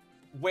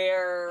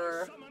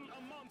where,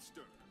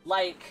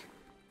 like,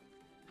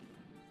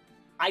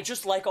 I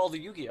just like all the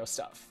Yu-Gi-Oh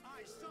stuff.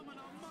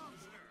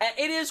 And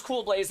it is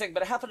cool blazing,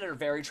 but it happened under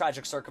very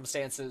tragic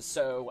circumstances,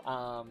 so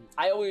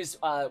I always,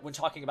 when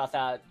talking about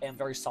that, am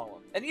very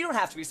solemn. And you don't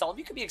have to be solemn.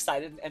 You can be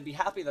excited and be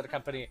happy that a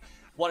company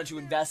wanted to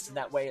invest in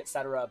that way,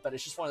 etc. But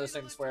it's just one of those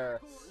things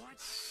where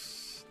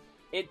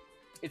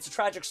it's a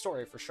tragic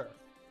story for sure.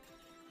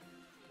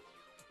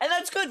 And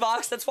that's good,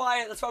 Vox. That's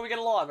why we get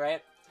along,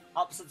 right?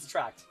 Opposites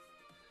attract.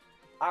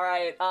 All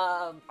right.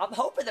 I'm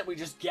hoping that we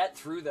just get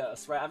through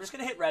this, right? I'm just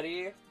gonna hit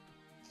ready.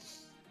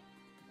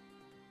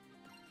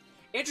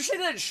 Interesting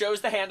that it shows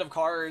the hand of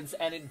cards,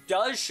 and it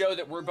does show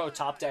that we're both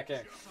top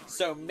decking.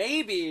 So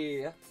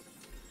maybe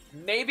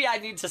I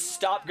need to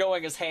stop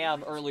going as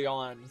ham early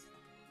on.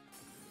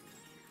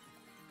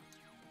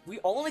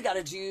 We only got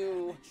to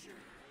do...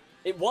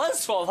 It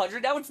was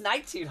 1,200, now it's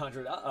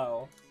 1,900.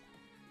 Uh-oh.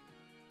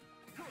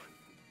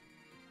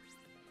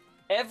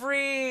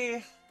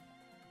 Every...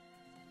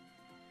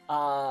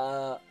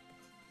 I'm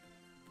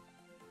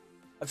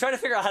trying to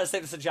figure out how to say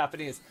this in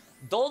Japanese.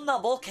 Donna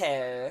boke...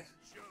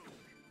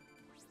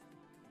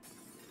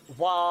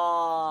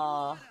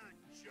 wa...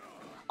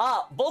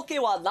 Ah, boke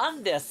wa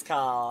nan desu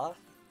ka?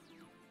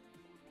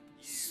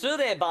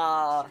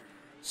 Sureba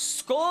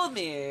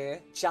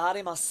sukomi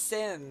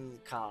jarimasen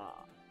ka?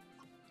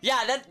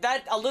 Yeah,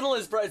 that a little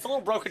is it's a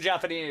little broken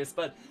Japanese,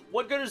 but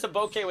what good is a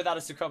bokeh without a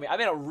sukomi? I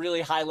made a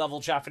really high level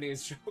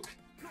Japanese joke.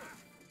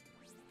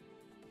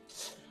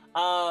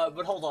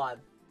 But hold on.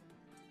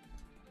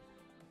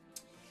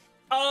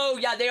 Oh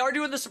yeah, they are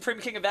doing the Supreme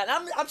King event.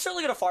 I'm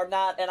certainly gonna farm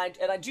that, and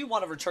I do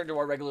want to return to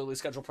our regularly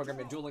scheduled program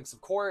in Duel Links,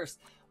 of course.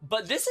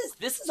 But this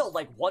is a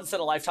like once in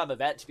a lifetime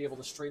event to be able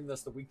to stream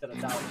this the week that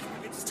it's out.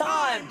 It's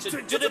time to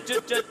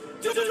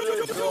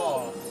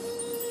draw.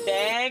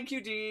 Thank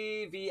you,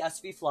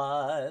 DVSV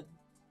Flood.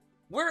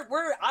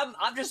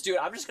 I'm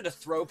just gonna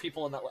throw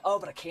people in that. Oh,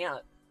 but I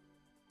can't.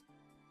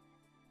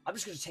 I'm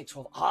just gonna take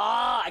 12.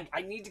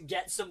 I need to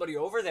get somebody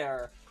over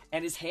there.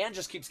 and his hand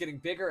just keeps getting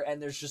bigger,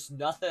 and there's just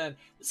nothing.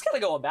 It's kind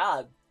of going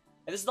bad.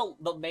 And this is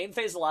the main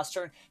phase of the last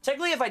turn.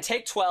 Technically, if I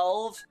take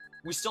 12,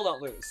 we still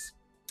don't lose.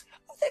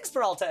 Oh, thanks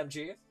for Alta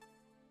MG.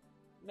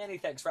 Many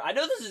thanks for. I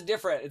know this is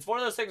different. It's one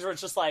of those things where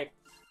it's just like,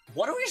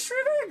 what are we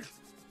streaming?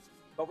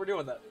 But we're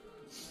doing that.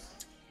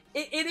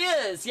 It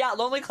is, yeah,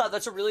 Lonely Cloud,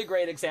 that's a really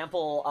great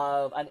example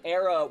of an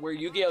era where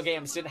Yu-Gi-Oh!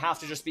 Games didn't have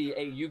to just be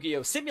a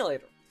Yu-Gi-Oh!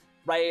 Simulator,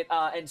 right?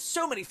 And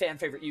so many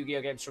fan-favorite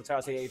Yu-Gi-Oh! Games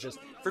throughout the ages.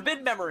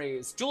 Forbidden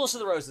Memories, Duelist of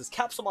the Roses,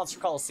 Capsule Monsters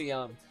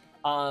Colliseum,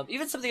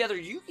 even some of the other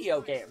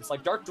Yu-Gi-Oh! Games,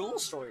 like Dark Duel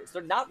Stories.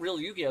 They're not real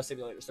Yu-Gi-Oh!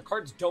 Simulators. The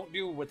cards don't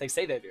do what they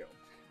say they do.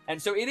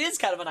 And so it is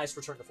kind of a nice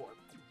return to form.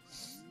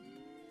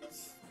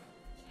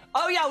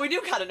 Oh yeah, we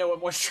do kind of know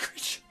what Moisture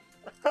Creature.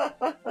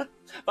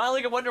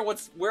 Finally, can wonder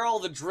where all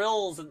the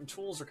drills and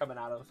tools are coming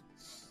out of.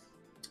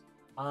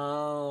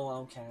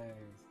 Oh, okay.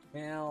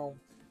 Well,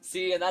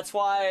 see, and that's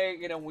why,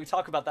 you know, when we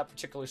talk about that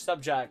particular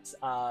subject,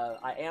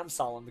 I am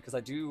solemn because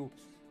I do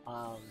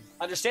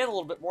understand a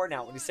little bit more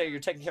now. When you say you're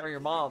taking care of your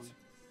mom,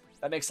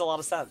 that makes a lot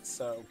of sense.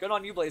 So good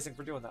on you, Blazing,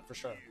 for doing that for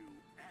sure.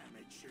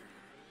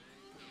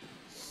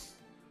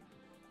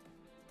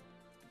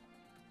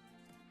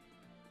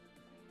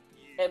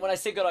 And when I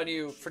say good on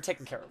you, for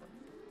taking care of her.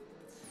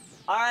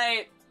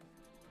 Alright.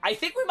 I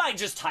think we might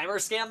just timer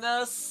scam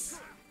this.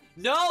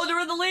 No, they're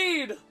in the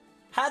lead!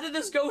 How did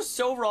this go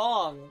so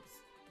wrong?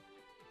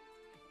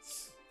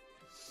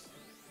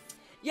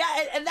 Yeah,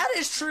 and that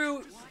is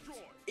true.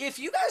 If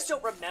you guys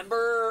don't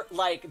remember,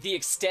 like, the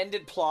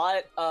extended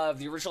plot of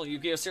the original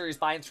Yu-Gi-Oh! Series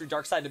by and through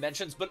Dark Side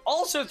Dimensions, but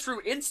also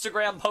through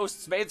Instagram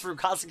posts made through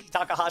Kazuki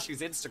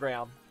Takahashi's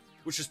Instagram,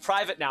 which is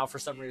private now for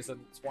some reason.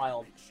 It's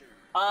wild.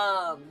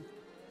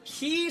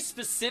 He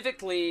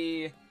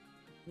specifically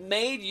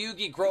made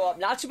Yugi grow up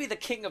not to be the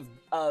king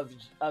of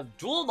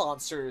duel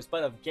monsters,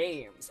 but of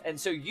games. And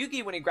so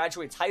Yugi, when he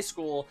graduates high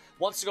school,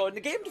 wants to go into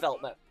game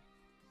development.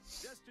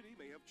 Destiny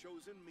may have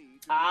chosen me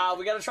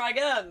we gotta try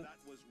again. That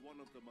was one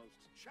of the most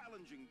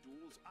challenging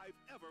duels I've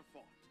ever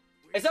fought.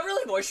 Is that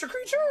really Moisture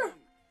Creature?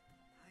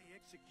 I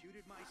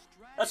executed my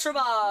strategy. That's from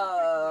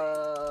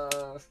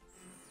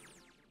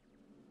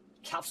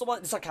Capsule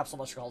Monsters. It's not Capsule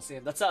Monsters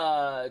Colliseum. That's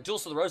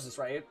Duelist of the Roses,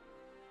 right?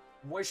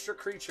 Moisture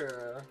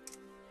Creature.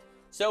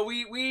 So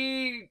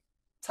we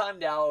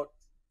timed out.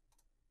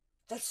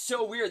 That's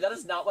so weird. That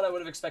is not what I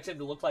would have expected him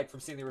to look like from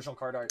seeing the original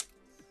card art.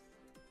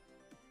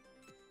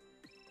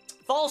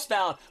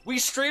 Falsebound. We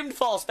streamed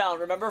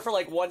Falsebound, remember, for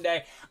like one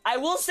day. I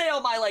will say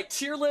on my like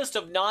tier list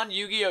of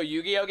non-Yu-Gi-Oh!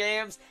 Yu-Gi-Oh!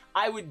 Games,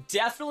 I would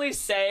definitely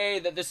say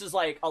that this is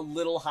like a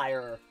little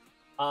higher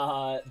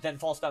than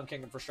Falsebound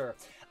Kingdom for sure.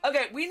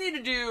 Okay, we need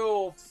to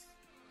do...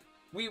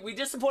 We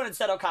disappointed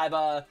Seto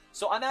Kaiba,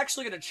 so I'm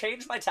actually going to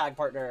change my tag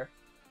partner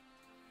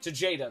to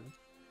Jaden.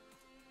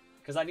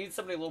 Because I need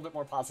somebody a little bit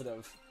more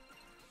positive.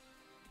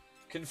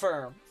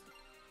 Confirm.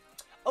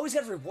 Oh, he's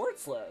got a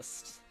rewards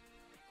list.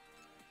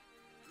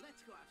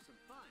 Let's go have some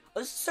fun. Oh,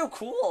 this is so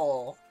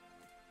cool.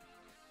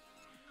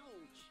 Ouch.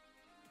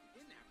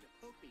 You didn't have to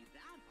poke me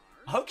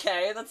that hard.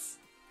 Okay, that's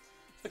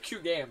a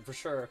cute game for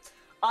sure.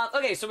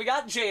 Okay, so we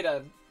got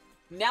Jaden.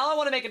 Now I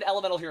want to make an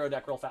elemental hero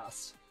deck real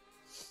fast.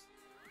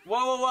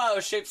 Whoa, whoa, whoa,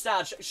 Shape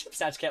Snatch. Shape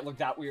Snatch can't look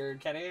that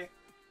weird, can he?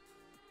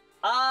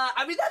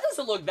 I mean, that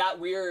doesn't look that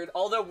weird.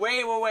 Although,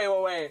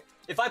 wait.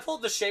 If I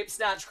pulled the Shape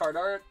Snatch card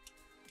art...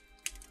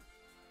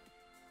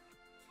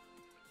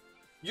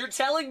 You're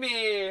telling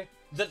me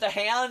that the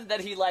hand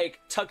that he, like,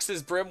 tucks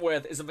his brim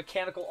with is a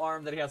mechanical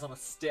arm that he has on a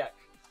stick.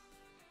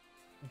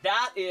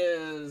 That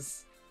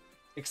is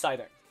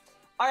exciting.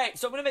 Alright,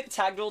 so I'm going to make a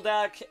tag duel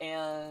deck,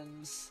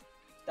 and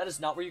that is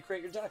not where you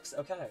create your decks.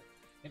 Okay,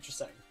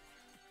 interesting.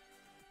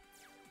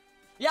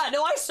 Yeah,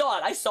 no, I saw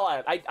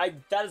it. I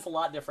that is a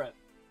lot different.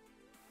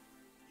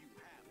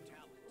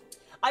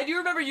 I do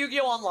remember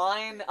Yu-Gi-Oh!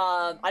 Online.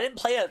 I didn't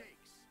play it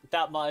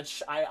that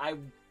much. I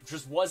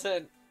just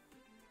wasn't...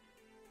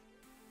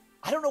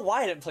 I don't know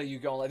why I didn't play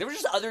Yu-Gi-Oh! Online. There were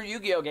just other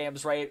Yu-Gi-Oh!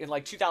 Games, right? In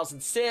like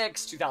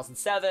 2006,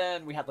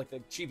 2007, we had like the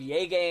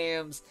GBA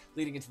games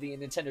leading into the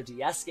Nintendo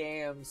DS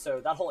games. So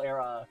that whole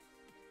era...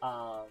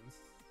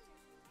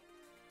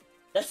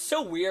 That's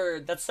so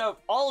weird. That's so...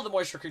 All of the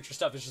Moisture Creature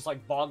stuff is just,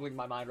 like, boggling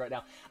my mind right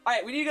now.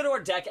 Alright, we need to go to our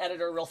deck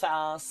editor real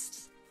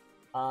fast.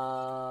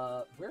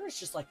 Where is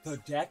just, like, the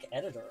deck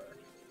editor?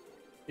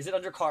 Is it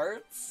under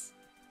cards?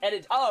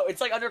 Edit... Oh, it's,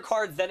 like, under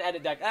cards, then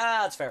edit deck. Ah,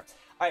 that's fair.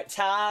 Alright,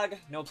 tag.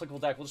 No applicable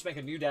deck. We'll just make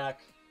a new deck.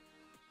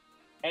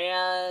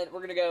 And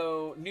we're gonna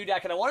go new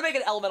deck. And I want to make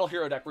an elemental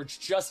hero deck where it's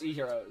just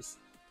E-heroes.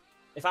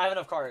 If I have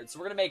enough cards. So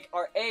we're gonna make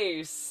our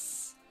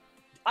ace...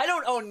 I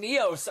don't own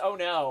Neos. Oh,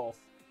 no.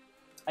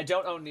 I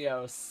don't own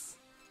Neos.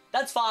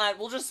 That's fine.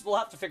 We'll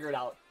have to figure it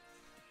out.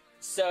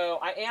 So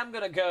I am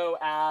gonna go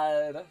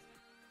add...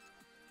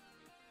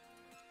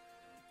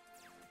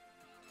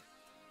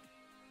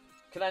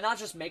 Can I not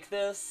just make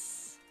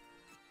this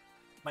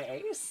my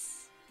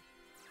ace?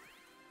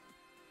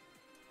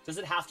 Does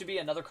it have to be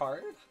another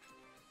card?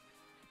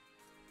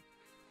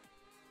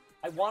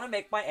 I want to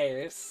make my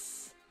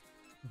ace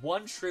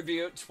 1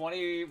 tribute,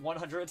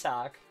 2100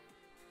 attack.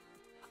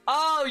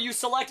 Oh, you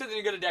selected and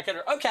you go to deck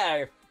editor.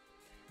 Okay.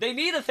 They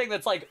need a thing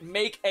that's like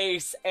make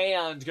ace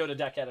and go to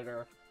deck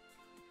editor.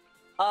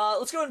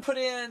 Let's go ahead and put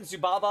in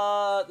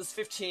Zubaba. This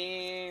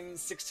 15,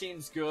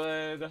 16's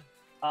good.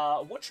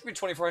 What should be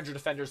 2400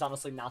 defenders?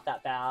 Honestly, not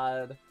that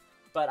bad.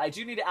 But I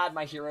do need to add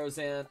my heroes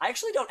in. I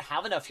actually don't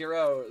have enough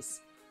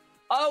heroes.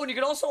 Oh, and you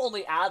can also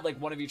only add like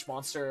one of each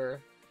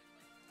monster.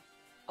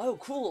 Oh,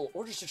 cool.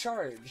 Orders to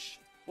charge.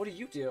 What do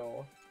you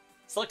do?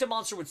 Select a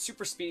monster with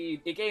super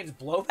speed. It gains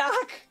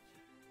blowback.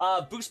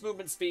 Boost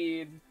movement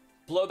speed.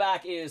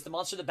 Blowback is the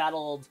monster that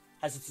battled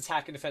has its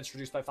attack and defense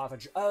reduced by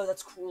 500. Oh,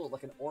 that's cool.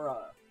 Like an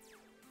aura.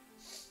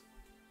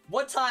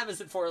 What time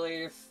is it,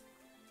 4-leaf?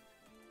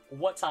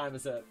 What time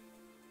is it?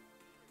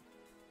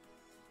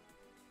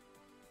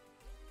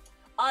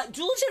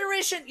 Duel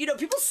Generation, you know,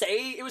 people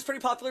say it was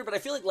pretty popular, but I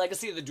feel like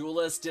Legacy of the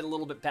Duelist did a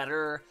little bit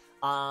better.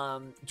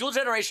 Duel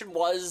Generation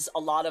was a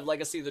lot of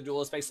Legacy of the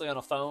Duelist basically on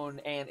a phone,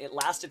 and it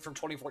lasted from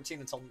 2014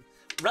 until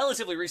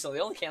relatively recently.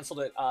 They only canceled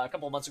it a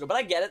couple of months ago, but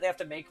I get it. They have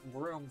to make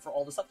room for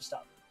all this other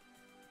stuff.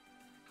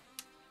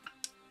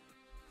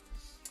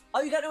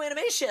 Oh, you got new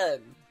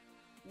animation!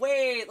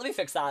 Wait, let me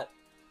fix that.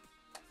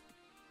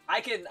 I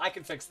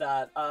can fix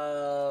that.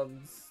 Can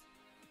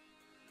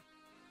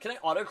I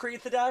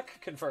auto-create the deck?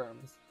 Confirm.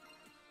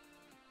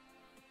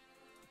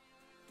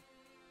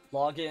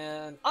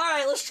 Login.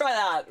 Alright, let's try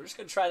that. We're just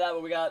gonna try that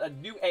when we got a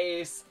new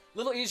ace. A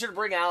little easier to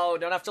bring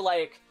out. Don't have to,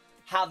 like,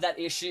 have that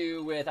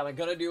issue with, am I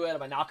gonna do it?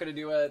 Am I not gonna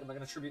do it? Am I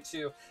gonna tribute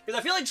 2? Because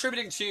I feel like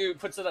tributing 2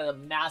 puts it at a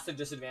massive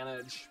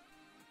disadvantage.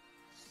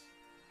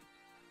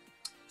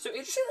 So,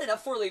 interestingly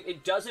enough, 4-leaf,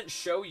 it doesn't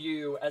show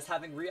you as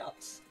having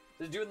re-ups.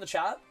 Did it do it in the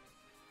chat?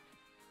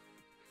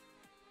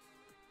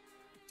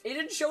 It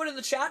didn't show it in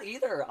the chat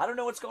either. I don't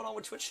know what's going on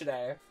with Twitch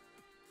today.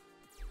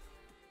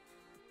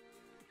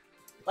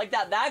 Like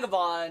that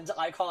Vagabond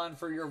icon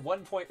for your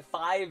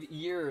 1.5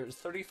 years.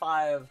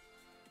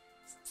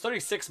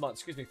 36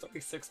 months. Excuse me,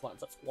 36 months.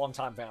 That's a long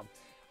time, fam.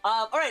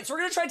 Alright, so we're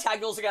going to try tag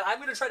duels again. I'm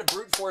going to try to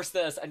brute force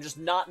this and just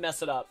not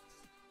mess it up.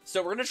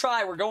 So we're going to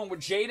try. We're going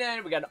with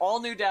Jaden. We got an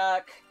all-new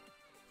deck.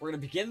 We're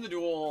going to begin the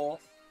duel.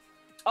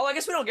 Oh, I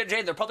guess we don't get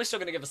Jaden. They're probably still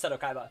going to give us Seto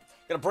Kaiba.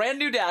 Got a brand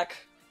new deck.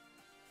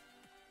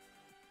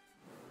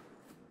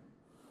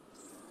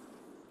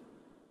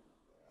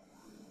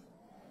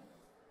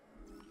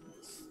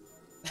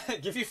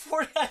 Give you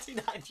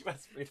 $4.99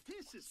 US free.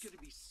 This is gonna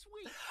be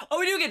sweet. Oh,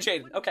 we do get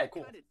Jaden. Okay,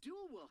 cool. What kind of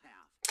duel we'll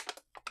have?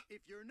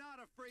 If you're not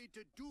afraid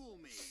to duel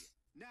me,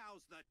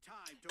 now's the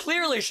time to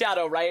Clearly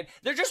Shadow, right?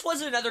 There just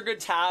wasn't another good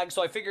tag,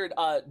 so I figured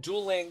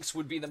Duel Links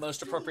would be the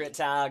most appropriate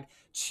tag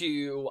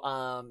to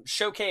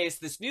showcase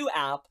this new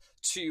app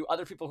to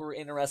other people who are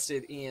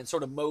interested in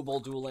sort of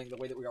mobile dueling the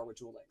way that we are with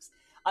Duel Links.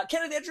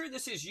 Kenneth Andrew,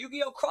 this is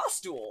Yu-Gi-Oh!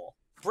 Cross Duel.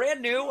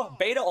 Brand new,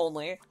 beta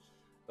only.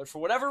 But for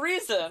whatever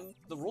reason,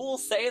 the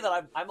rules say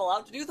that I'm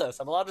allowed to do this.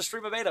 I'm allowed to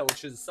stream a beta,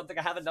 which is something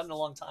I haven't done in a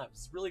long time.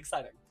 It's really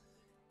exciting.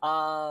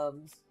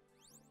 Castle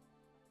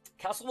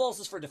Walls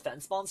is for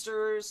defense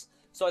monsters.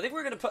 So I think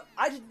we're going to put...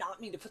 I did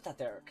not mean to put that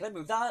there. Can I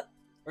move that?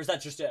 Or is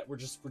that just it? We're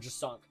just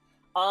sunk.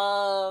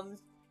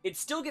 It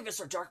still gives us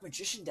our Dark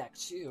Magician deck,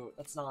 too.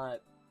 That's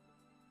not...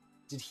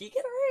 Did he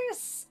get a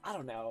race? I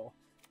don't know.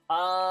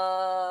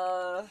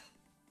 Alright,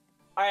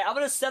 I'm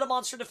going to set a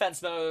monster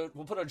defense mode.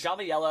 We'll put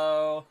Ojama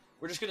Yellow...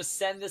 We're just going to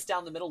send this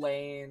down the middle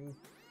lane.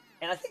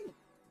 And I think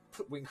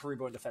put Wing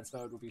Karibo in defense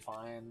mode would be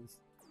fine.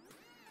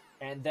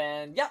 And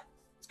then, yeah,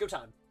 it's go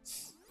time.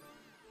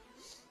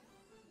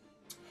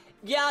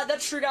 Yeah,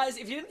 that's true, guys.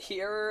 If you didn't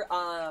hear,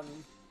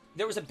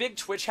 there was a big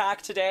Twitch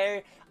hack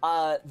today.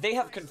 They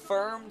have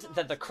confirmed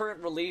that the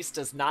current release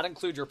does not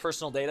include your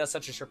personal data,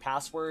 such as your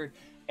password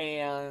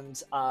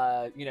and,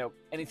 you know,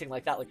 anything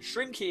like that, like a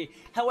stream key.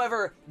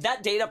 However,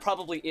 that data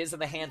probably is in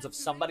the hands of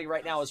somebody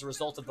right now as a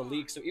result of the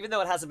leak. So even though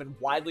it hasn't been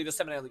widely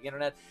disseminated on the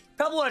internet, you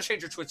probably want to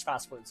change your Twitch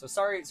password. So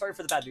sorry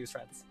for the bad news,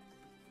 friends.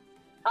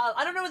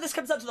 I don't know when this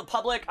comes out to the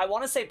public. I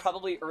want to say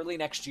probably early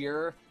next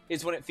year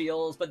is when it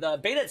feels, but the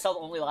beta itself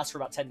only lasts for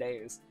about 10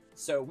 days.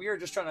 So we are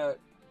just trying to,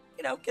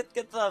 you know,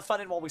 get the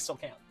fun in while we still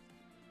can.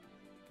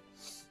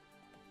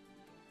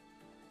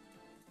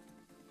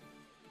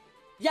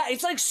 Yeah,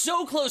 it's like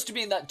so close to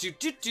being that do.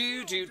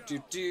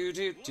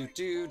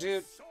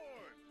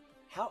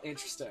 How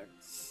interesting.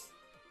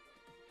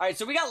 Alright,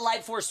 so we got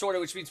Light Force Sorter,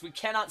 which means we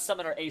cannot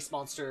summon our Ace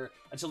monster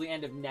until the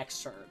end of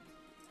next turn.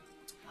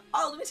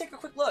 Oh, let me take a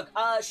quick look.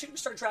 Shooting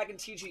Star Dragon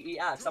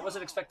TGEX. I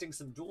wasn't expecting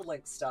some Duel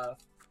Link stuff.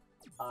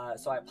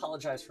 So I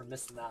apologize for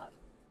missing that.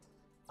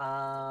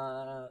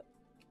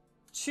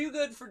 Too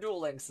good for Duel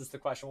Links is the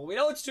question. Well, we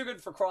know it's too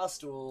good for Cross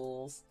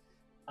Duels.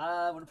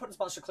 When opponent's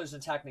monster clears an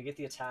attack, negate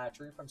the attack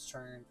during opponent's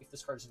turn. If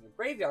this card is in your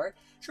graveyard,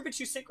 tribute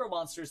 2 synchro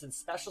monsters and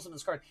special summon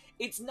this card.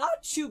 It's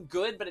not too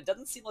good, but it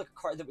doesn't seem like a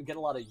card that would get a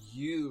lot of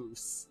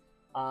use.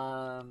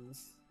 I'll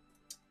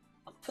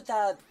put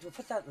that. Do I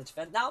put that in the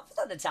defense? Now I'll put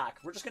that in attack.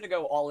 We're just gonna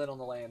go all in on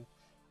the lane.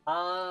 When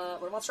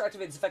a monster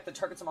activates effect that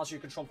targets a monster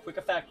you control, quick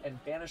effect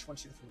and banish one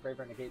shooter from the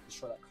graveyard, negate,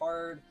 destroy that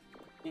card.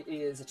 It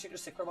is a 2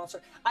 synchro monster.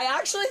 I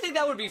actually think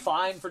that would be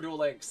fine for Duel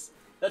Links.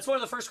 That's one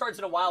of the first cards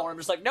in a while where I'm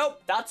just like,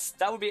 nope, that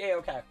would be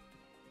A-okay.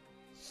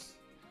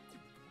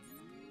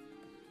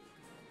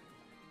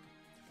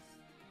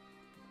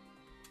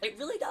 It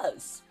really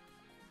does.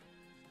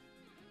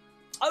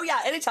 Oh yeah,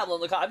 anytime on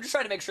the I'm just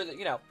trying to make sure that,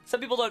 you know,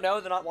 some people don't know,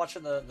 they're not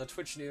watching the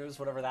Twitch news,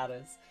 whatever that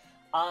is.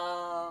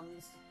 I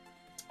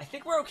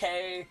think we're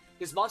okay.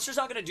 This monster's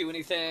not gonna do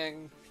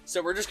anything,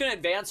 so we're just gonna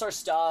advance our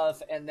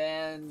stuff, and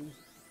then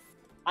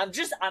I'm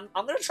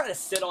gonna try to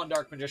sit on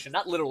Dark Magician,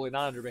 not literally,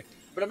 not under me,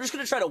 but I'm just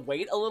gonna try to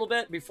wait a little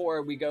bit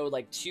before we go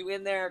like 2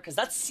 in there, because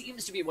that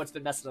seems to be what's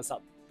been messing us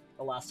up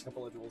the last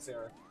couple of duels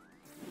here.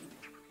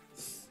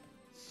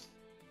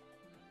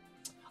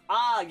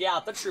 Ah, yeah,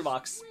 the True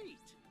Box.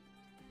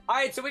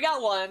 Alright, so we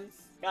got one.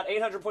 Got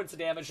 800 points of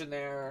damage in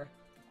there.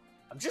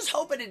 I'm just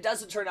hoping it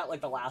doesn't turn out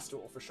like the last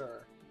duel, for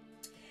sure.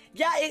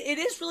 Yeah, it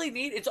is really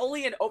neat. It's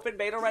only in open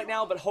beta right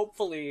now, but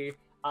hopefully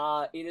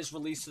it is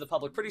released to the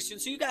public pretty soon,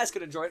 so you guys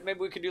can enjoy it. Maybe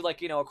we could do,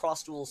 like, you know, a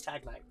Cross Duels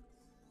tag night.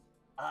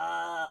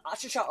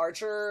 Achacha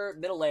Archer,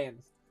 middle lane.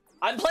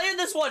 I'm playing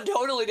this one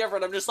totally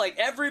different. I'm just like,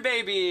 every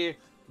baby,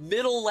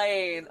 middle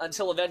lane,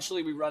 until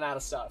eventually we run out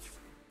of stuff.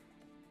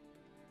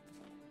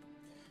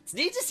 It's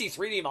neat to see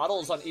 3D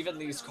models on even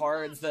these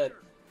cards that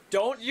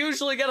don't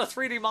usually get a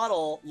 3D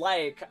model,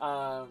 like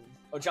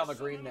Ojama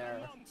Green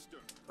there. I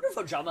wonder if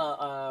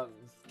Ojama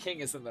King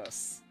is in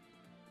this.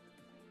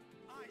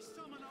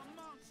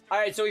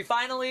 Alright, so he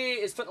finally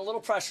is putting a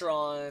little pressure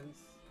on.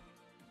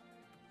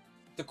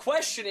 The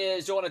question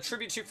is, do I want to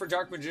Tribute to for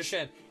Dark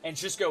Magician and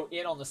just go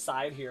in on the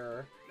side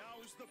here?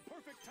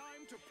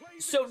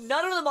 So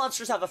none of the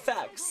monsters have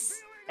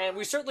effects. And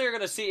we certainly are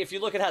going to see, if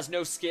you look, it has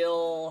no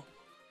skill.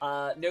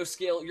 No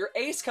skill. Your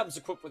ace comes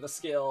equipped with a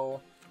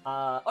skill.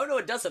 Oh no,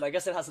 it doesn't. I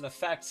guess it has an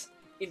effect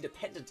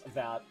independent of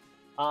that.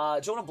 Do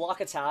you want to block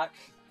attack?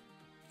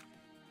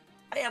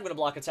 I am going to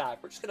block attack.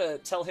 We're just going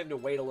to tell him to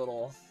wait a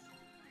little.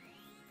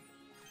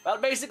 That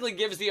basically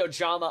gives the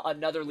Ojama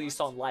another lease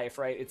on life,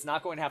 right? It's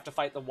not going to have to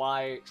fight the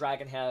Y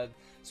Dragon Head,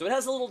 so it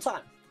has a little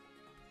time.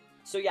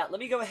 So yeah, let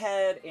me go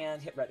ahead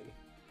and hit ready.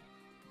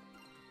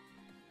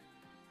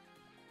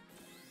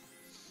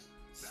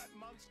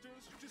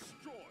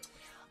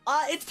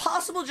 It's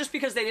possible just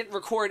because they didn't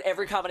record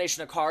every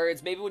combination of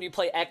cards. Maybe when you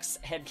play X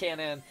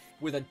Headcanon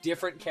with a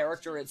different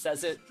character, it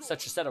says it,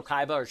 such as Seto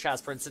Kaiba or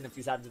Chaz Princeton if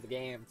he's added to the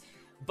game.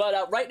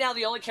 But right now,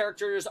 the only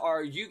characters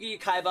are Yugi,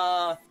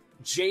 Kaiba,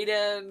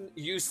 Jaden,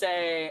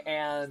 Yusei,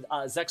 and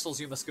Zexel's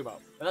Yumaskumo.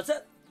 And that's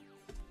it.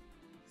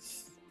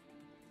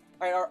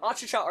 Alright, our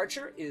Achacha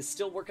Archer is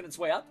still working its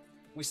way up.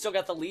 We still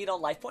got the lead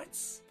on life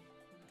points.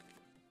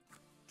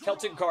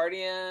 Celtic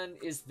Guardian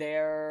is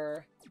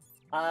there.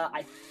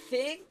 I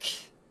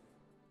think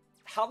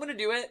how I'm going to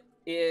do it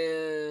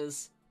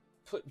is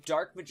put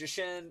Dark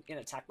Magician in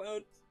attack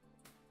mode.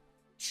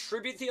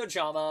 Tribute the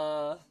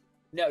Ojama.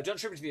 No, don't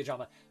tribute the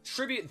Ojama.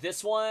 Tribute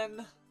this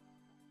one.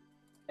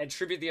 And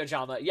tribute the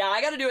Ojama. Yeah,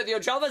 I gotta do it. The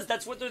Ojamas,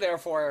 that's what they're there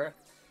for.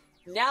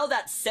 Now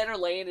that center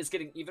lane is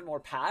getting even more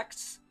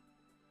packed.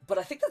 But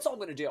I think that's all I'm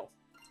gonna do.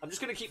 I'm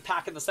just gonna keep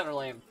packing the center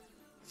lane.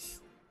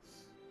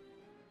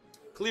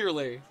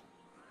 Clearly.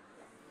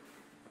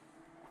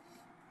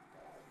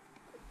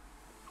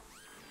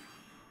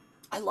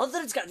 I love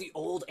that it's got the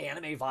old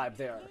anime vibe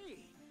there. Hey,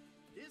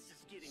 this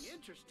is getting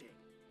interesting.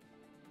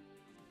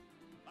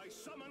 I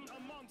summon a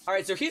monster.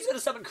 Alright, so he's gonna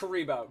summon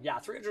Karibo. Yeah,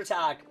 300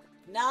 attack.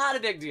 Not a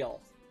big deal.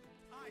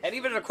 And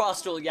even in a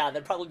Cross Duel, yeah,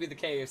 that'd probably be the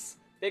case.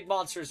 Big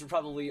monsters would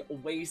probably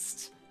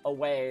waste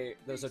away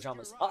those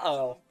Ojamas.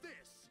 Uh-oh.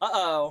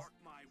 Uh-oh. Mark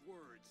my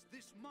words,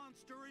 this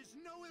monster is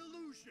no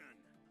illusion.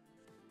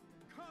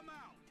 Come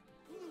out,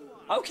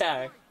 blue-eyed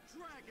Okay. white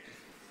dragon.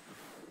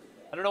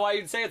 I don't know why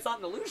you'd say it's not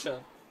an illusion.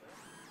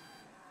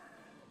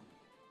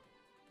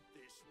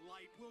 This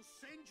light will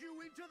send you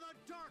into the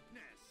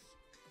darkness.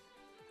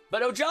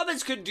 But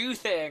Ojamas could do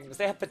things.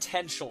 They have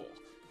potential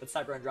that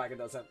Cyber Dragon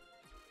doesn't.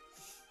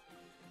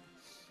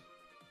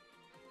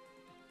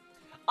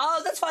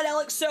 Oh, that's fine,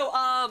 Alex. So,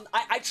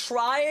 I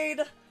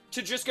tried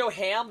to just go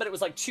ham, but it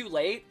was, like, too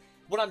late.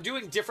 What I'm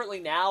doing differently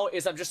now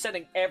is I'm just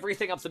sending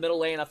everything up the middle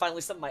lane. I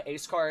finally sent my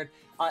ace card.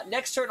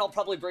 Next turn, I'll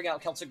probably bring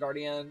out Celtic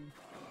Guardian.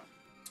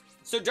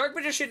 So, Dark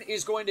Magician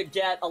is going to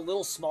get a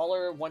little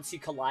smaller once he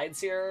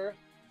collides here.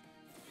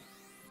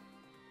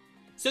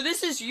 So,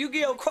 this is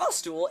Yu-Gi-Oh!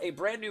 Cross Duel, a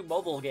brand new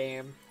mobile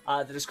game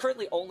that is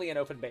currently only in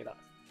open beta.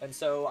 And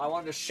so, I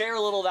wanted to share a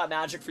little of that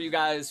magic for you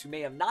guys who may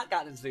have not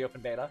gotten into the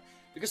open beta.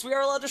 Because we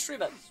are allowed to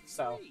stream it,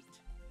 so.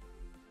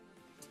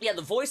 Yeah,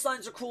 the voice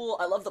lines are cool.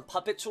 I love the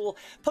Puppet Tool.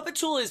 Puppet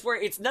Tool is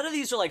where it's, none of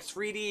these are like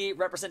 3D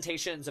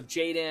representations of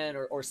Jaden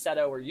or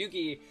Seto or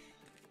Yugi.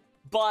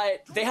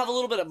 But they have a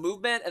little bit of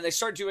movement, and they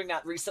started doing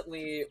that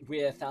recently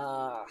with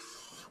the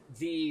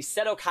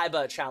Seto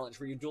Kaiba challenge,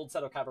 where you dueled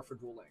Seto Kaiba for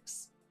Duel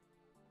Links.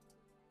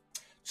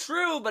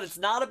 True, but it's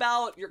not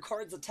about your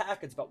card's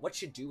attack. It's about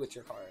what you do with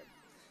your card.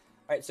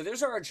 Alright, so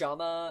there's our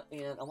Ojama,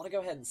 and I want to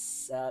go ahead and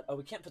set... Oh,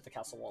 we can't put the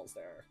castle walls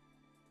there.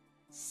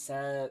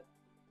 Set...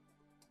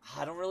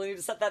 I don't really need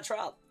to set that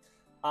trap.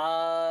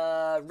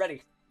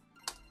 Ready.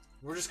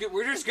 We're just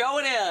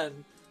going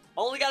in.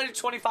 Only gotta do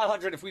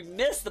 2,500 if we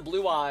miss the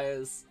blue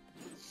eyes.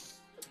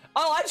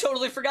 Oh, I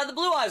totally forgot the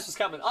blue eyes was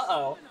coming.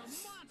 Uh-oh.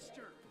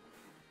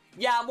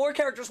 Yeah, more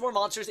characters, more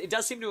monsters. It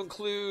does seem to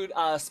include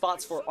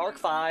spots for Arc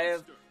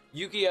 5,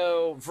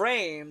 Yu-Gi-Oh!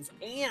 Vrains,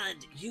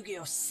 and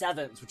Yu-Gi-Oh!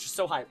 7s, which is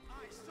so hype.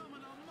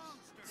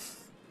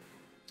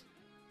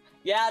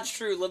 Yeah, it's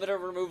true. Limiter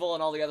removal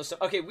and all the other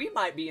stuff. Okay, we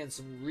might be in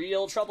some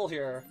real trouble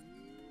here.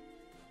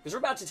 Because we're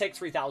about to take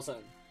 3,000.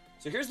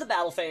 So here's the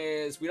battle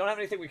phase. We don't have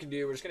anything we can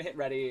do. We're just going to hit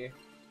ready.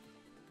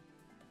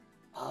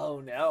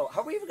 Oh, no.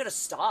 How are we even going to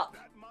stop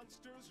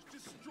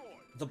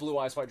the Blue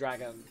Eyes White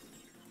Dragon?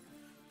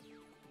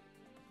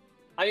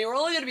 I mean, we're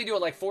only going to be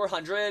doing like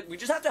 400. We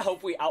just have to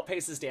hope we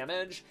outpace his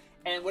damage.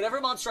 And whatever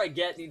monster I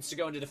get needs to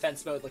go into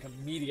defense mode like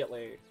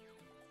immediately.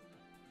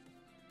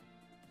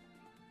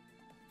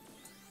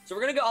 So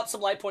we're going to go up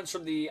some life points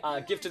from the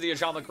Gift of the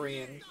Ajama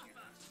Green.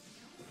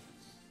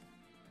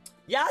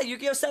 Yeah,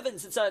 Yu-Gi-Oh!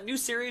 7s. It's a new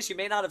series. You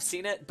may not have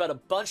seen it, but a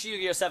bunch of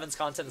Yu-Gi-Oh! 7s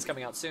content is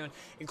coming out soon,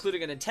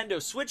 including a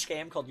Nintendo Switch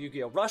game called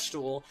Yu-Gi-Oh! Rush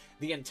Duel.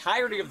 The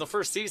entirety of the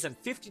first season,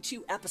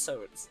 52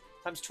 episodes,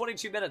 times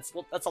 22 minutes.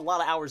 Well, that's a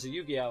lot of hours of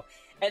Yu-Gi-Oh!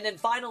 And then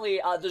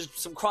finally, there's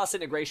some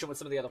cross-integration with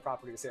some of the other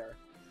properties here.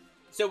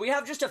 So we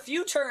have just a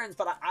few turns,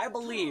 but I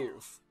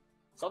believe.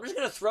 So I'm just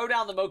going to throw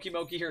down the Moki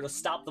Moki here to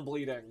stop the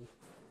bleeding.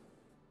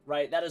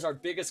 Right, that is our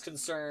biggest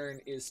concern,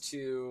 is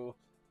to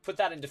put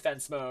that in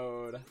defense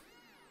mode.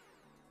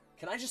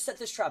 Can I just set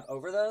this trap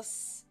over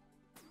this?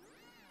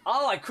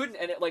 Oh, I couldn't,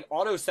 and it like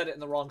auto set it in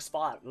the wrong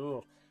spot.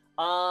 Ooh.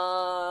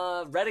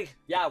 Ready?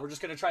 Yeah, we're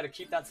just gonna try to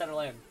keep that center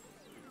lane.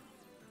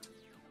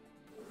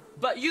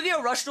 But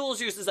Yu-Gi-Oh! Rush Duel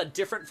uses a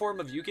different form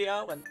of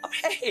Yu-Gi-Oh! And oh,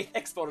 hey,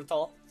 thanks,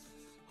 Botatol.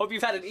 Hope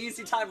you've had an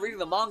easy time reading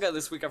the manga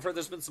this week. I've heard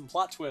there's been some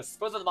plot twists,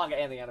 both in the manga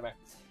and the anime.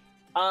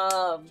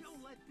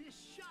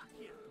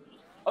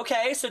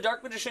 Okay, so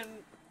Dark Magician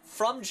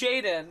from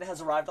Jaden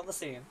has arrived on the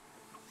scene.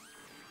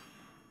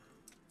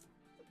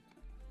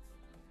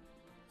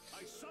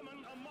 I summon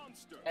a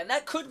monster. And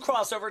that could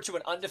cross over to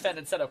an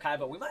undefended set of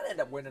Kaiba. We might end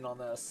up winning on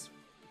this.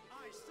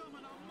 I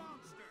summon a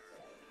monster.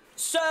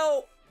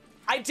 So,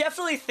 I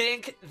definitely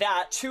think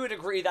that, to a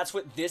degree, that's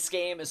what this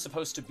game is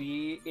supposed to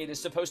be. It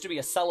is supposed to be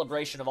a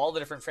celebration of all the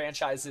different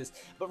franchises,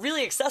 but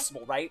really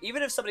accessible, right?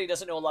 Even if somebody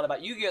doesn't know a lot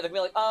about Yu-Gi-Oh!, they can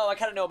be like, oh, I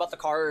kind of know about the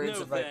cards.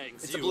 No and, right,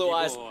 thanks, it's the blue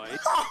eyes.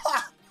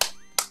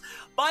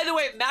 By the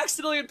way,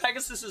 Maximilian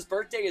Pegasus'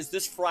 birthday is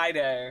this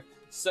Friday,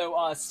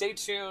 so stay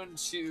tuned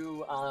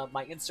to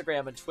my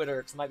Instagram and Twitter,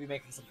 because I might be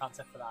making some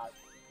content for that.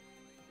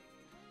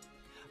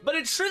 But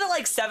it's true that,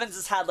 like, Sevens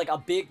has had, like, a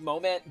big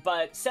moment,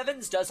 but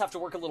Sevens does have to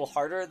work a little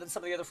harder than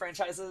some of the other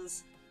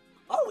franchises.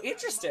 Oh,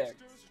 interesting.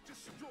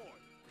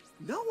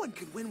 No one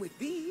can win with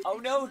me. Oh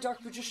no,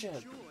 Dark Magician.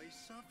 Enjoy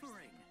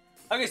suffering.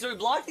 Okay, so we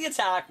blocked the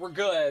attack, we're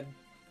good.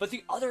 But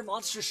the other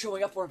monsters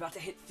showing up, we're about to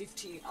hit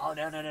 15. Oh,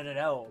 no, no, no, no,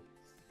 no.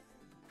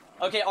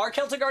 Okay, our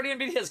Celtic Guardian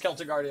beat his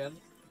Celtic Guardian.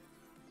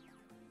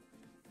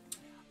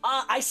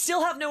 I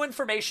still have no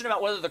information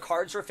about whether the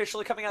cards are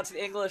officially coming out to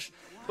the English,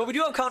 but we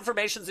do have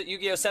confirmations that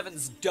Yu-Gi-Oh!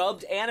 7's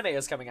dubbed anime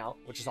is coming out,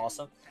 which is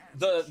awesome.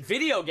 The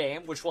video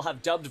game, which will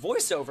have dubbed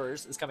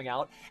voiceovers, is coming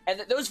out, and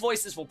that those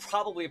voices will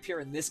probably appear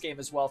in this game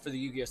as well for the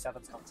Yu-Gi-Oh!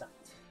 7's content.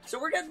 So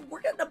we're getting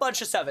a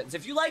bunch of 7s.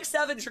 If you like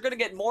 7s, you're going to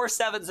get more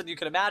 7s than you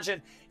can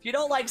imagine. If you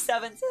don't like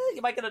 7s,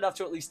 you might get enough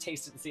to at least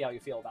taste it and see how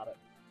you feel about it.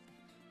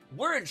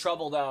 We're in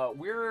trouble,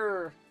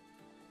 though.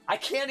 I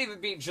can't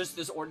even beat just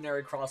this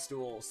ordinary Cross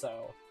Duel,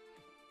 so...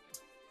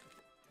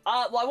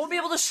 well, I won't be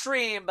able to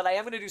stream, but I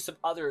am going to do some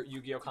other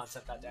Yu-Gi-Oh!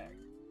 Content that day.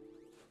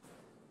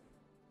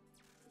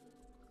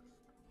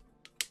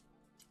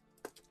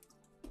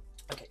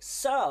 Okay,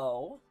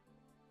 so...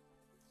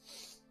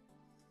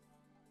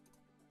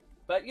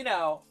 But, you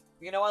know,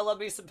 I love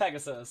me some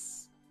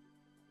Pegasus.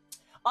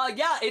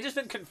 Yeah, it has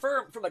been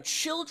confirmed from a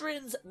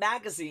children's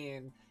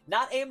magazine,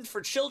 not aimed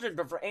for children,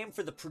 but aimed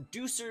for the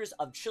producers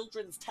of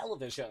children's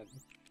television.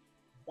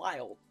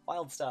 Wild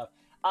stuff.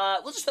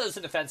 We'll just throw this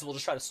in defense, and we'll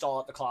just try to stall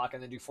out the clock,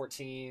 and then do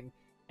 14,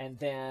 and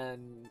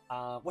then,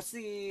 put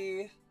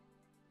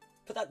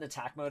that in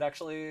attack mode,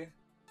 actually,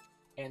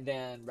 and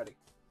then ready.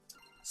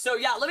 So,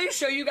 yeah, let me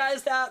show you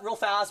guys that real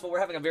fast, but we're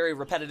having a very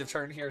repetitive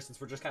turn here,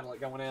 since we're just kind of,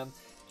 like, going in.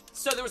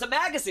 So, there was a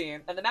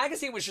magazine, and the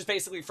magazine was just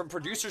basically from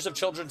producers of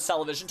children's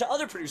television to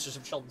other producers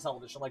of children's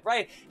television. Like,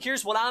 right,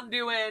 here's what I'm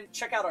doing,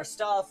 check out our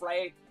stuff,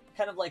 right?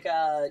 Kind of like,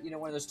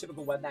 one of those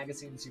typical web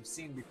magazines you've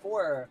seen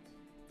before,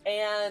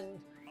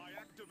 and...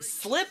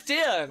 slipped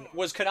in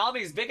was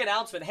Konami's big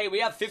announcement, hey, we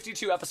have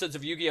 52 episodes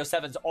of Yu-Gi-Oh!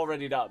 7s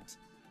already dubbed.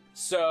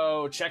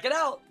 So, check it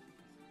out.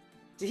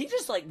 Did he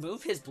just, like,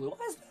 move his blue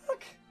eyes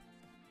back?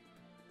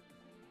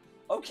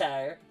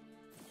 Okay.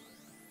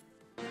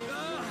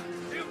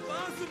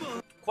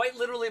 Impossible. Quite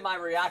literally my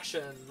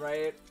reaction,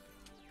 right?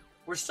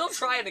 We're still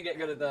trying to get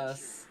good at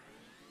this.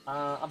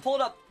 I'm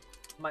pulling up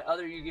my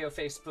other Yu-Gi-Oh!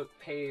 Facebook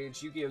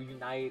page, Yu-Gi-Oh!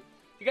 Unite.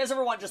 If you guys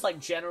ever want just, like,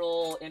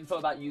 general info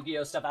about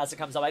Yu-Gi-Oh! Stuff as it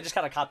comes up, I just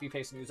kind of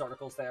copy-paste news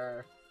articles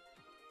there.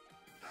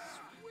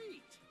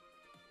 Sweet.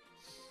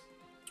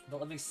 But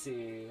let me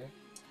see.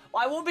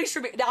 Well, I won't be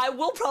streaming. Now, I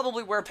will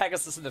probably wear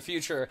Pegasus in the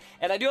future,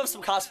 and I do have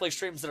some cosplay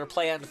streams that are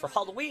planned for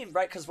Halloween,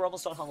 right? Because we're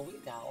almost on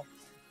Halloween now.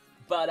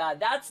 But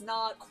that's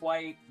not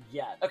quite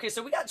yet. Okay,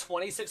 so we got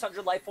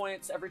 2,600 life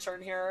points every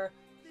turn here,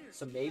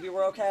 so maybe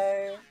we're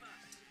okay.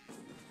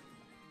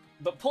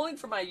 But pulling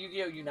from my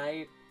Yu-Gi-Oh!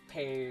 Unite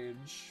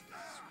page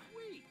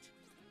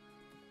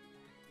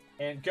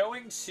and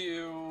going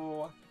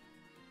to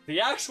the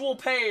actual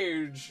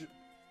page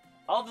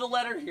of the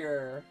letter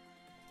here.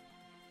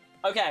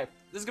 Okay,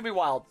 this is gonna be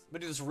wild. I'm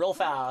gonna do this real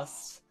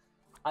fast.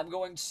 I'm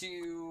going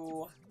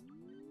to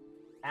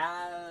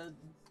add...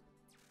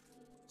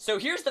 So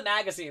here's the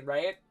magazine,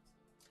 right?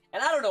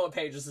 And I don't know what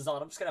page this is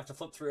on. I'm just gonna have to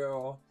flip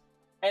through.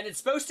 And it's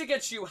supposed to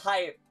get you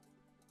hype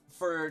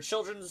for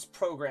children's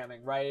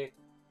programming, right?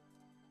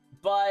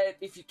 But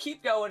if you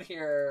keep going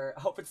here, I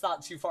hope it's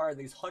not too far in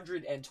these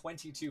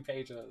 122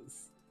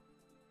 pages.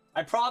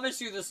 I promise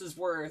you this is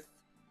worth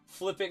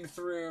flipping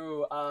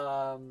through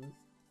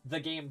the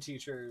game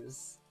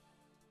teachers.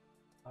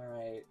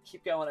 Alright,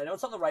 keep going. I know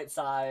it's on the right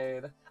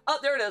side. Oh,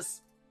 there it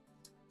is.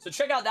 So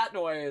check out that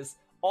noise.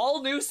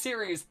 All new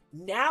series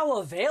now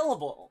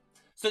available.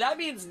 So that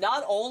means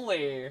not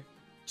only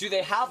do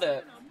they have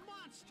it,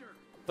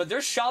 but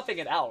they're shopping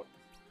it out.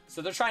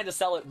 So they're trying to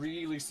sell it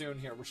really soon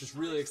here, which is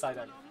really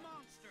exciting.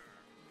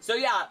 So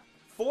yeah,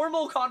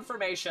 formal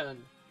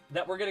confirmation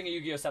that we're getting a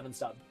Yu-Gi-Oh! 7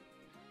 stub.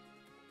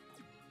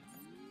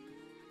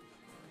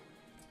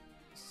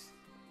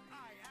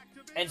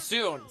 And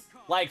soon.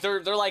 Like,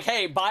 they're like,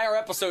 hey, buy our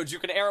episodes, you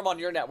can air them on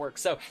your network.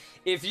 So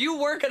if you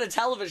work at a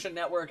television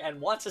network and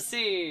want to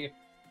see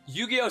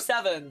Yu-Gi-Oh!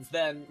 7s,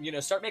 then, you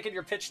know, start making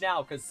your pitch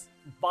now, because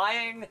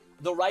buying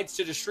the rights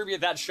to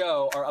distribute that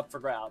show are up for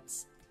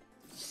grabs.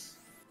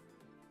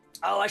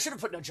 Oh, I should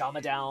have put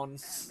Nojama down.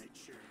 So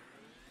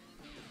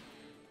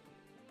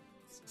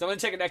I'm going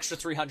to take an extra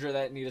 300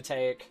 that I need to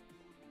take.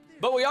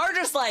 But we are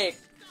just, like,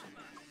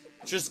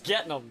 just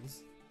getting them.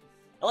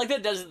 I like that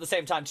it does it at the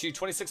same time, too.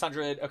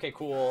 2,600. Okay,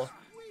 cool.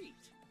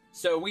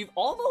 So we've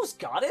almost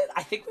got it.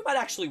 I think we might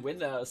actually win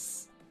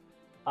this.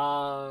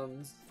 I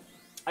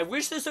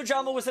wish this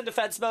Ojama was in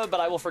defense mode, but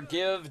I will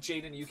forgive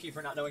Jade and Yuki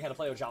for not knowing how to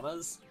play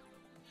Ojamas.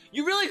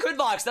 You really could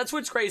box. That's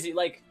what's crazy.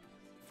 Like,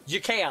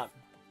 you can.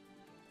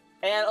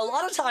 And a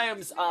lot of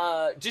times,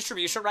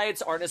 distribution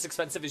rights aren't as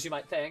expensive as you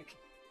might think.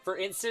 For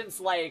instance,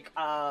 like,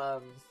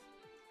 a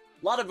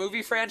lot of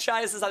movie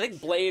franchises. I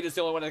think Blade is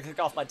the only one that can kick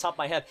off my top of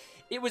my head.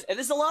 It was, and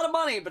this is a lot of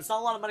money, but it's not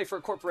a lot of money for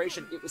a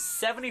corporation. It was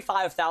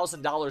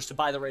 $75,000 to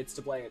buy the rights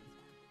to Blade.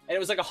 And it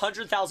was like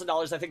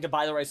 $100,000, I think, to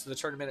buy the rights to the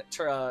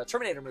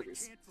Terminator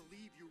movies.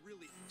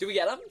 Did we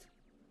get them?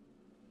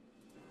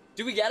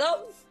 Did we get them?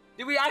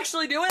 Did we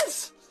actually do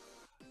it?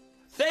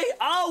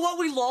 Oh, what,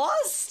 we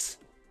lost?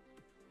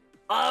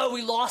 Oh,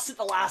 we lost at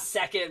the last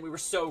second. We were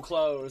so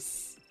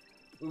close.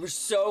 We were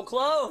so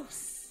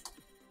close.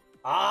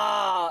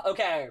 Ah,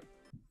 okay.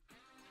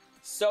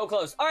 So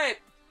close. All right.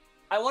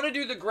 I want to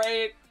do the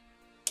great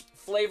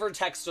flavor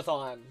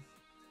textathon.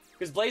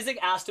 Because Blazing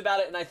asked about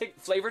it, and I think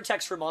flavor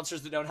text for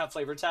monsters that don't have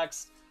flavor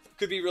text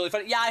could be really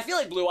funny. Yeah, I feel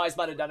like Blue Eyes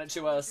might have done it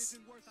to us.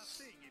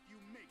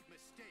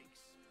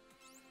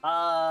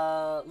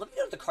 Let me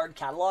go to the card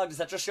catalog. Does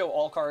that just show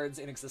all cards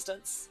in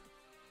existence?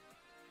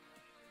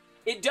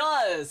 It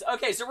does!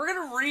 Okay, so we're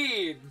gonna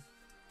read...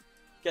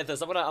 Get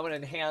this, I'm gonna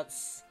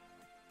enhance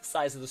the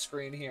size of the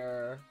screen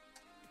here.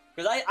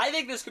 Because I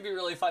think this could be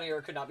really funny, or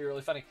it could not be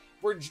really funny.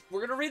 We're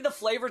gonna read the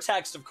flavor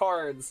text of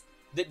cards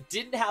that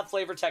didn't have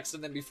flavor text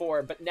in them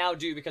before, but now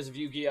do because of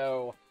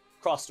Yu-Gi-Oh!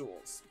 Cross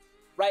Duels.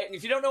 Right, and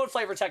if you don't know what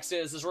flavor text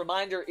is, as a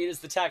reminder, it is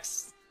the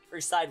text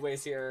very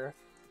sideways here.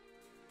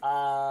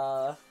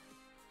 Oh,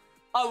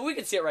 we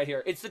can see it right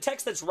here. It's the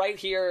text that's right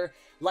here,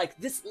 like,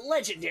 this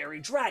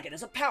legendary dragon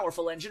is a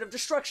powerful engine of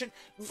destruction,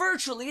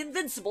 virtually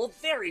invincible.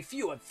 Very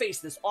few have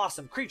faced this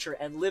awesome creature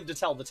and lived to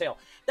tell the tale.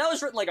 That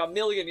was written like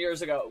 1,000,000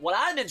 years ago. What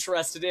I'm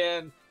interested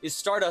in is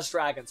Stardust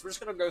Dragons. We're just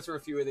going to go through a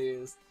few of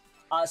these.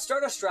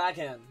 Stardust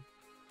Dragon.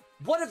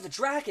 One of the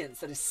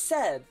dragons that is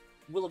said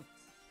will...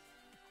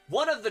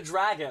 One of the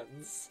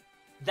dragons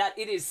that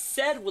it is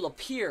said will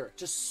appear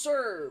to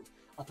serve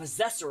a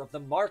possessor of the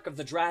mark of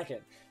the dragon.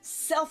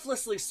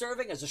 Selflessly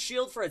serving as a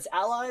shield for its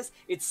allies,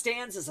 it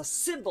stands as a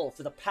symbol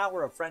for the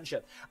power of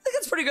friendship. I think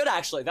that's pretty good,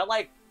 actually.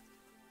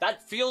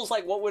 That feels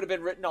like what would have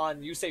been written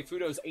on Yusei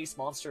Fudo's Ace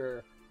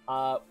Monster,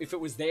 if it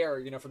was there,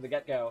 you know, from the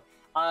get-go.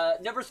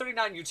 Number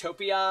 39,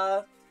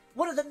 Utopia.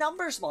 One of the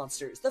numbers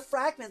monsters, the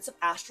fragments of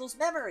Astral's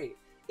memory.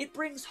 It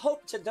brings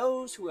hope to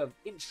those who have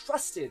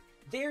entrusted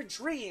their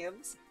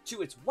dreams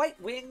to its white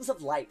wings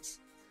of light.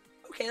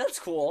 Okay, that's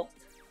cool.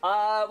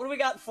 What do we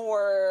got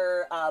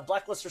for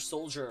Blackluster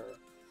Soldier?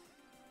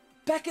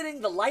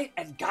 Beckoning the light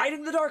and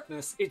guiding the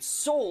darkness, its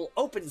soul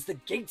opens the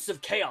gates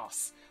of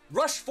chaos.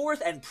 Rush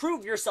forth and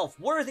prove yourself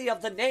worthy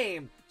of the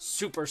name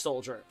Super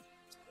Soldier.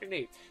 Pretty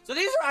neat. So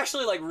these are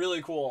actually, like,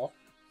 really cool.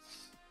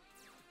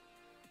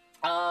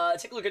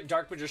 Take a look at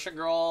Dark Magician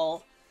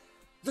Girl.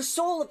 The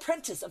sole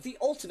apprentice of the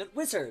ultimate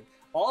wizard.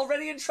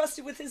 Already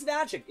entrusted with his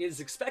magic, it is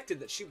expected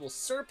that she will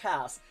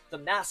surpass the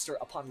master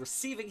upon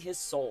receiving his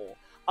soul.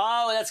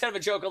 Oh, and that's kind of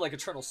a joke of like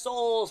eternal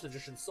souls,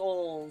 magician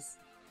souls.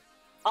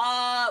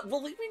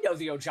 Well, we know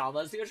the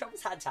Ojamas. The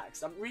Ojamas had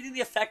text. I'm reading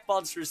the effect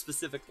monsters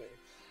specifically.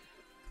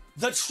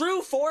 The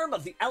true form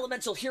of the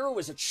elemental hero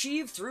is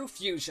achieved through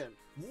fusion.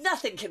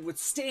 Nothing can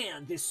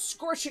withstand the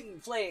scorching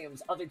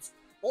flames of its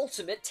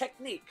ultimate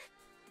technique.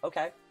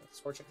 Okay,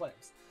 scorching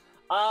flames.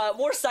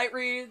 More sight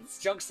reads,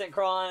 junk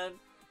synchron.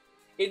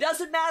 It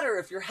doesn't matter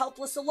if you're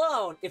helpless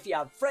alone, if you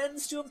have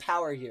friends to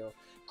empower you.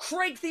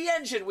 Crank the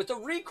engine with a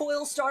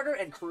recoil starter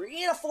and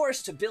create a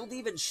force to build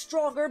even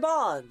stronger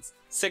bonds.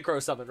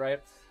 Synchro summon,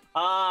 right?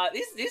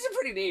 These are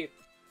pretty neat.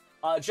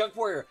 Junk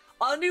Warrior.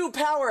 A new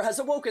power has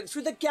awoken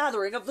through the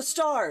gathering of the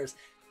stars.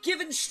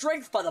 Given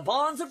strength by the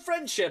bonds of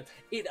friendship,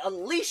 it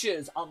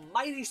unleashes a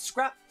mighty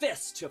scrap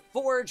fist to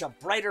forge a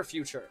brighter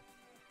future.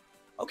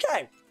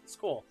 Okay, it's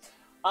cool.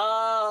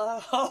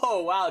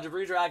 Oh wow,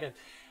 Debris Dragon.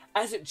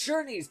 As it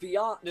journeys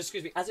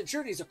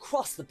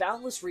across the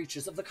boundless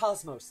reaches of the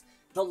cosmos,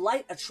 the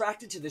light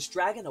attracted to this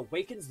dragon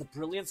awakens the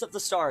brilliance of the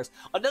stars.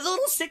 Another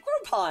little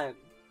synchro pun.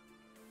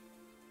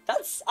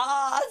 That's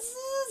kind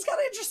of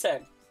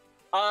interesting.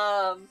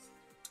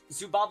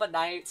 Zubaba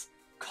Knight,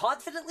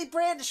 confidently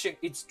brandishing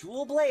its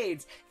dual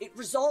blades, it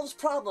resolves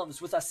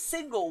problems with a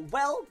single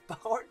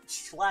well-honed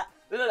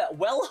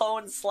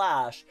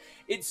slash.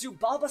 Its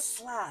Zubaba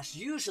slash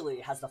usually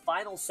has the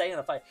final say in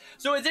a fight.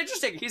 So it's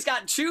interesting, he's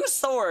got two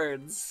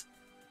swords,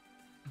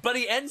 but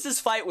he ends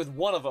his fight with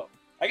one of them.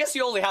 I guess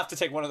you only have to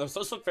take one of those.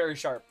 Those look very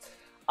sharp.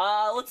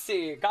 Let's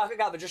see.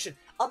 Gagaga Magician,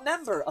 a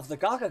member of the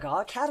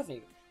Gagaga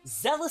Academy,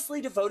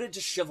 zealously devoted to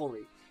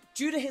chivalry.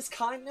 Due to his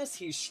kindness,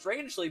 he's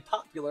strangely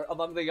popular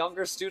among the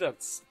younger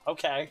students.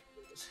 Okay.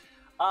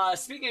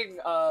 Speaking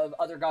of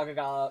other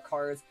Gagaga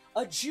cards,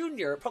 a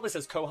junior, probably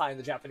says Kohai in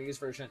the Japanese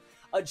version,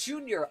 a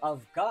junior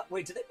of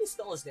wait, did they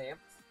misspell his name?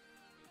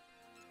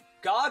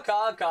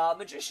 Gagaga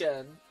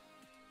Magician.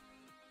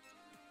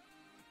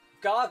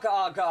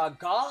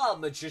 Gagaga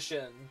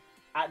Magician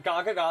at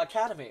Gagaga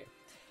Academy.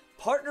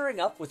 Partnering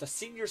up with a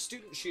senior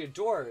student she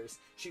adores,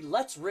 she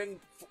lets ring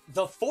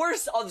the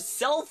force of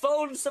cell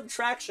phone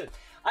subtraction.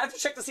 I have to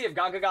check to see if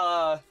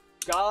Gagaga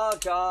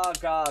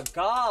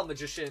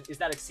Magician is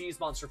that Xyz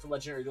monster for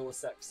Legendary Duelist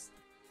 6.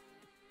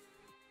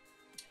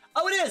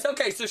 Oh, it is!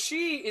 Okay, so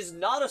she is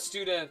not a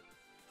student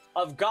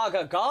of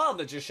Gagaga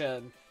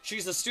Magician.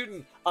 She's a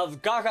student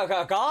of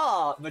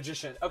Gagaga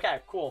Magician.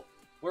 Okay, cool.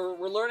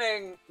 We're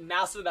learning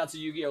massive amounts of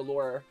Yu-Gi-Oh!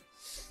 Lore.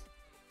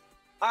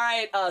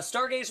 Alright,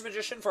 Stargaze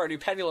Magician for our new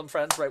Pendulum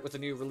friends, right, with the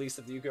new release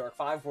of the Yu-Gi-Oh! Arc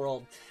 5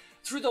 world.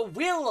 Through the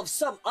will of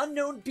some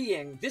unknown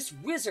being, this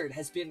wizard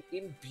has been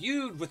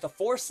imbued with the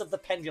force of the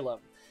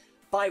pendulum.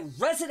 By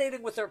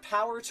resonating with their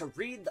power to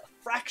read the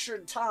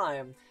fractured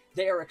time,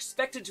 they are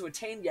expected to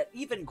attain yet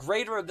even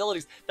greater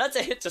abilities. That's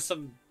a hit to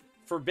some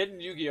forbidden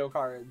Yu-Gi-Oh!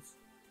 Cards.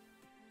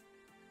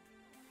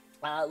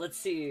 Let's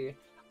see.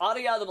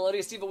 Aria, the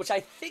Melodious Diva, which I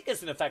think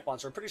is an effect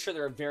monster. I'm pretty sure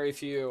there are very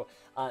few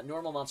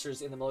normal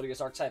monsters in the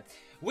Melodious archetype.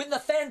 When the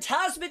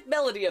phantasmic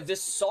melody of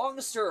this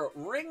songster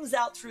rings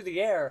out through the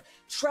air,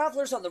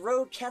 travelers on the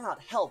road cannot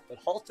help but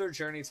halt their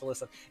journey to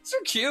listen. These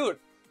are cute.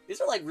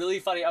 These are like really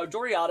funny. Oh,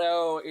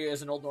 Doriato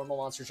is an old normal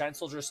monster. Giant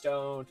Soldier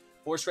Stone.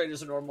 Force Raider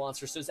is a normal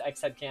monster. So is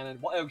X-Head Cannon.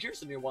 Oh,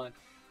 here's a new one.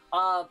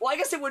 Well, I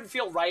guess it wouldn't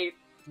feel right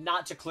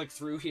not to click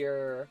through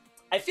here.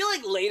 I feel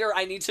like later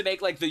I need to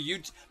make like the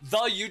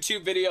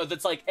YouTube video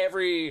that's like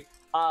every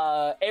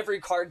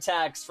card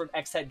text from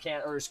X-Head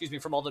Cannon, or excuse me,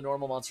 from all the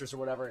normal monsters or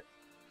whatever.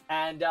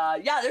 And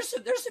yeah, there's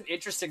some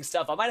interesting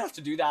stuff. I might have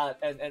to do that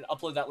and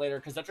upload that later,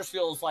 because that just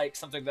feels like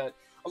something that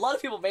a lot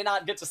of people may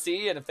not get to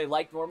see, and if they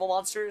like normal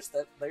monsters,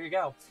 there you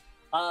go.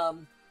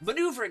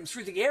 Maneuvering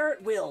through the air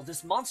at will,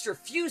 this monster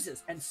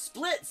fuses and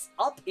splits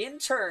up in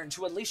turn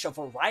to unleash a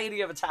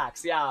variety of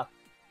attacks. Yeah.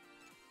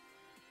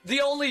 The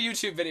only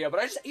YouTube video, but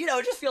I just, you know,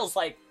 it just feels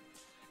like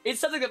it's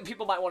something that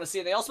people might want to see,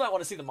 and they also might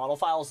want to see the model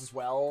files as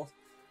well.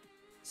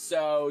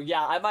 So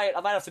yeah, I might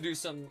have to do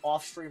some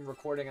off-stream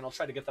recording, and I'll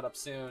try to get that up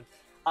soon.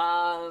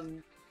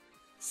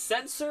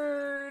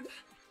 Censored.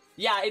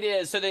 Yeah, it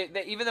is. So they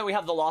even though we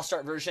have the Lost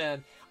Art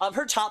version,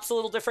 her top's a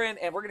little different,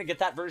 and we're gonna get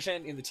that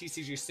version in the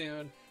TCG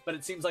soon. But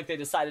it seems like they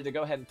decided to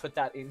go ahead and put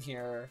that in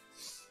here.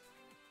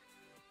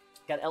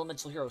 Got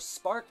Elemental Hero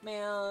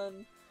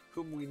Sparkman,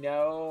 whom we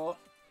know.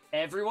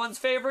 Everyone's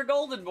favorite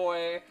golden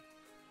boy.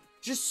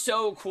 Just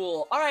so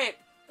cool. Alright,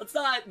 let's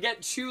not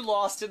get too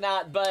lost in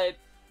that, but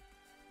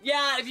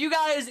yeah, if you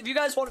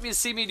guys want me to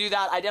see me do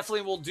that, I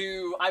definitely will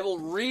do. I will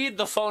read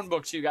the phone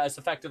book to you guys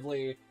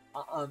effectively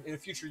in a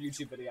future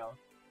YouTube video.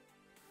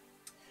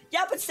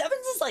 Yeah, but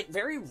Sevens is like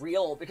very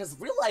real, because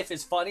real life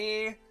is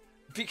funny,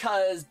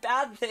 because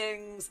bad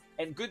things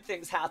and good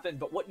things happen,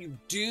 but what you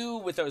do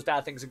with those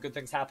bad things and good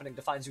things happening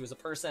defines you as a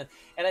person.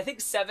 And I think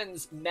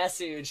Seven's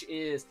message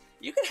is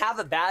you can have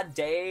a bad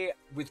day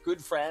with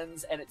good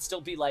friends and it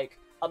still be like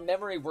a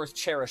memory worth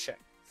cherishing.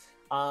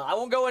 I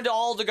won't go into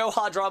all the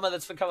Goha drama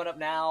that's been coming up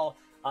now.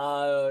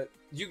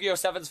 Yu-Gi-Oh!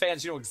 Sevens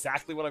fans, you know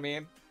exactly what I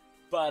mean.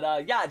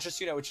 But yeah,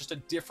 just, you know, it's just a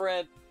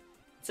different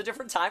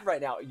time right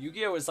now.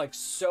 Yu-Gi-Oh is like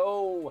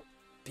so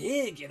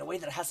big in a way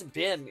that it hasn't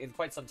been in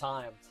quite some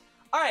time.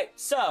 All right,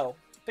 so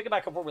pick it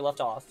back up where we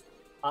left off.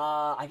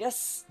 I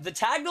guess the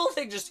tag duel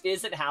thing just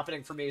isn't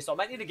happening for me, so I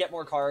might need to get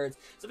more cards.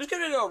 So I'm just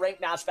gonna do a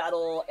ranked match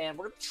battle, and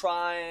we're gonna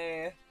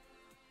try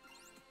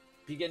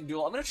begin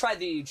duel. I'm gonna try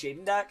the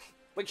Jaden deck.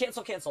 Wait,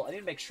 cancel. I need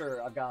to make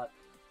sure I've got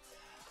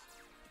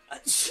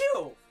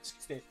achoo.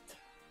 Excuse me.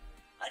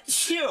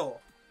 Achoo.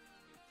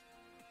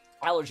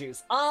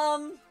 Allergies.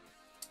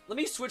 Let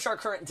me switch our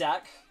current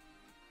deck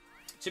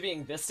to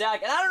being this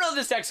deck. And I don't know if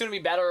this deck's gonna be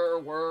better or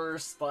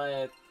worse,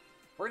 but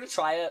we're gonna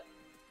try it.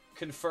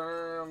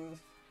 Confirm.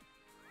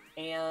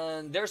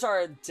 And there's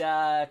our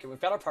deck, and we've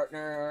got our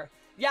partner.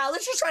 Yeah,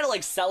 let's just try to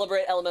like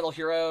celebrate elemental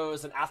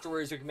heroes, and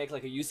afterwards we can make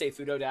like a Yusei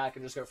Fudo deck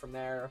and just go from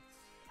there.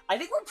 I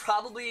think we're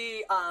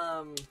probably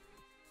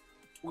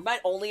we might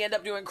only end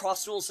up doing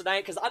Cross Duels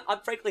tonight because I'm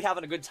frankly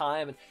having a good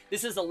time, and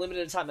this is a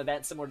limited time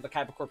event similar to the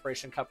Kaiba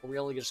Corporation Cup where we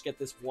only just get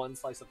this one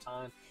slice of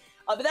time.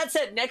 But that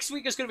said, next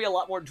week is going to be a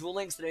lot more Duel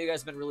Links. I know you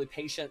guys have been really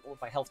patient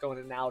with my health going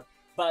in and out,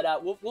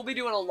 but we'll be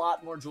doing a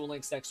lot more Duel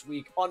Links next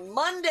week. On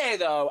Monday,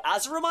 though,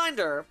 as a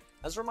reminder,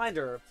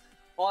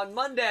 on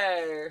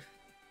Monday,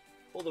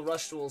 pull the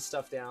Rush Duel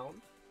stuff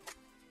down.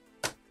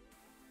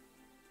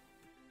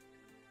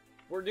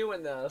 We're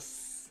doing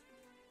this.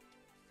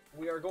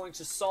 We are going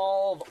to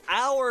solve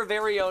our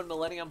very own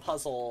Millennium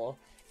Puzzle.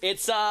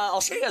 It's,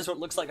 I'll show you guys what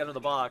it looks like under the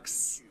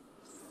box.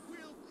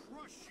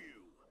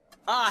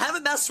 I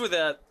haven't messed with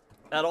it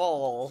at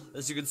all,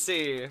 as you can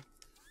see.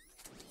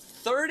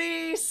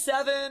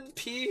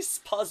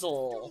 37-piece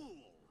puzzle.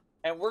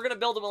 And we're going to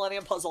build a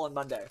Millennium Puzzle on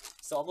Monday.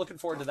 So I'm looking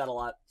forward to that a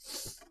lot.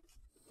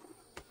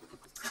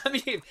 I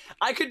mean,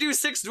 I could do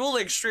 6 Duel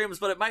Links streams,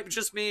 but it might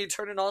just me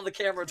turning on the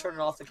camera, turning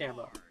off the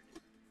camera.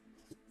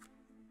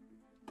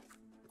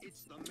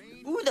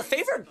 Ooh, the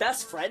favorite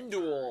best friend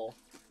duel.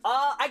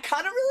 I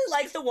kind of really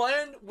like the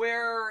one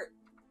where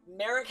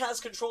Merrick has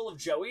control of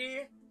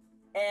Joey,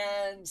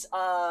 and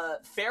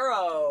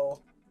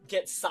Pharaoh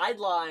gets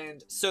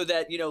sidelined so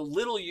that, you know,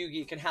 little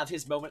Yugi can have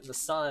his moment in the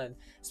sun.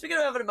 Speaking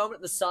of having a moment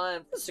in the sun,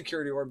 what does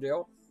Security Orb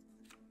do?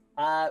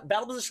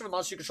 Battle position of a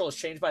monster you control is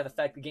changed by an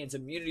effect that gains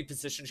immunity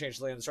position change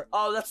to land on the start.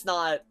 Oh, that's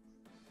not...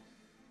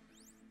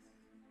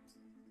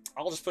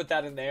 I'll just put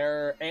that in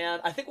there.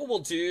 And I think what we'll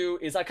do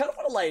is I kind of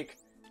want to, like,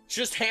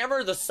 just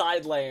hammer the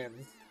side lane.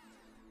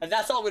 And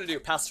that's all I'm going to do.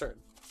 Pass turn.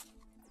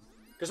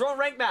 Because we're on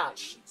ranked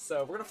match.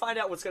 So we're going to find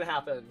out what's going to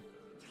happen.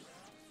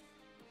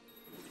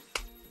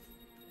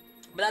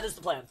 But that is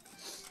the plan.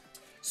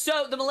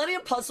 So the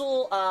Millennium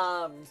Puzzle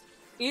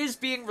is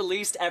being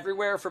released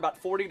everywhere for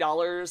about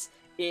 $40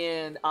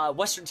 in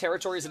Western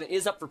territories, and it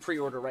is up for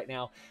pre-order right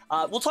now.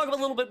 We'll talk a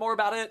little bit more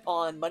about it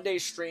on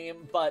Monday's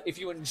stream, but if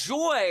you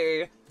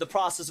enjoy the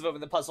process of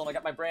opening the puzzle, and I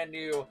got my brand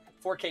new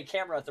 4K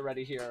camera at the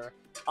ready here,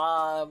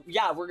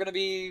 yeah, we're gonna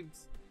be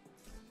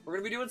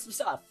doing some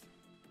stuff.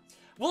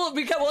 Will it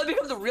become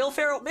the real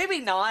Pharaoh? Maybe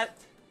not,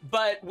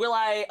 but will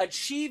I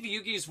achieve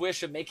Yugi's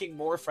wish of making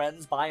more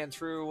friends by and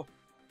through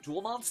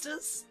Duel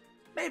Monsters?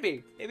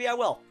 Maybe I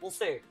will. We'll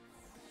see.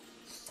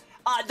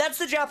 That's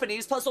the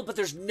Japanese puzzle, but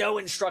there's no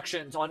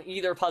instructions on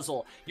either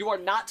puzzle. You are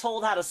not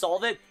told how to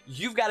solve it.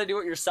 You've got to do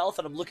it yourself,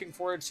 and I'm looking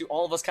forward to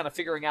all of us kind of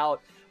figuring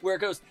out where it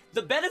goes.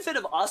 The benefit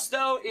of us,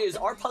 though, is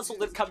our puzzle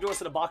didn't come to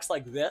us in a box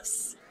like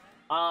this.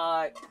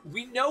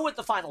 We know what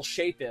the final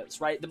shape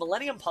is, right? The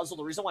Millennium Puzzle,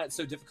 the reason why it's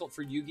so difficult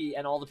for Yugi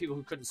and all the people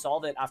who couldn't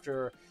solve it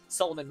after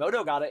Solomon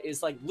Moto got it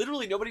is, like,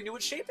 literally nobody knew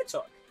what shape it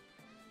took.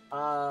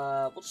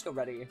 We'll just go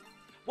ready.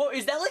 Whoa,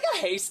 is that like a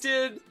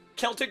hasted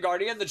Celtic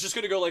Guardian that's just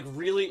going to go, like,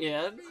 really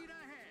in?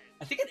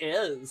 I think it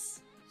is.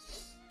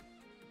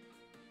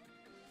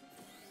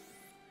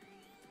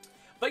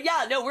 But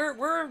yeah, no,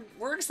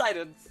 we're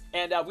excited,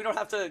 and we don't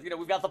have to, you know,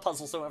 we've got the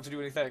puzzle, so we don't have to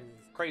do anything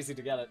crazy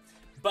to get it.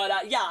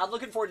 But yeah, I'm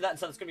looking forward to that,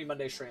 so it's gonna be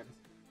Monday stream.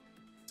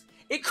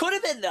 It could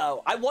have been,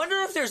 though. I wonder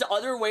if there's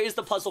other ways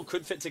the puzzle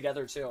could fit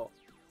together too.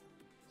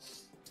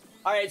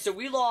 All right, so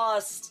we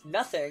lost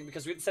nothing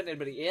because we didn't send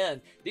anybody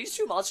in. These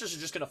two monsters are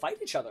just gonna fight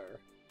each other.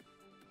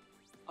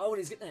 Oh, and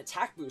he's getting an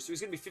attack boost, so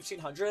he's gonna be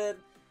 1500.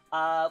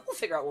 We'll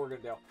figure out what we're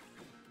gonna do.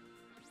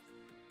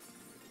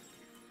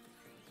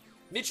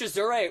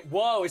 Michizure,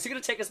 whoa, is he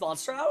gonna take his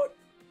monster out?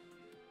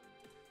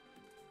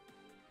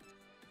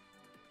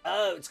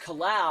 Oh, it's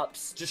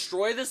collapse.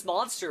 Destroy this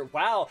monster.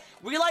 Wow.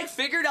 We, like,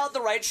 figured out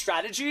the right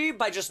strategy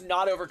by just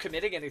not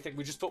overcommitting anything.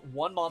 We just put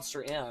one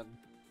monster in.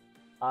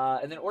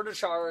 And then order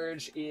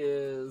charge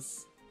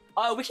is...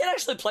 Oh, we can't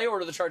actually play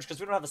order the charge because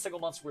we don't have a single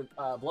monster with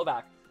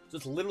blowback. So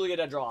it's literally a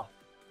dead draw.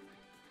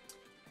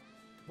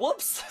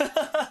 Whoops.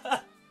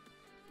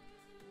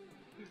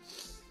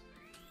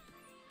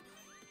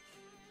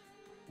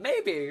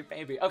 Maybe.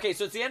 Okay,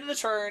 so it's the end of the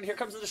turn. Here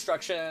comes the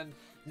destruction.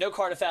 No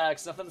card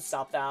effects. Nothing to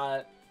stop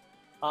that.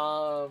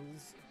 I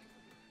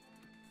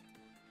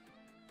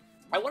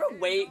want to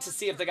wait to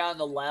see if the guy on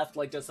the left,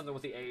 like, does something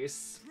with the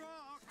ace.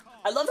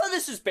 I love how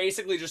this is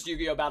basically just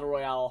Yu-Gi-Oh! Battle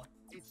Royale.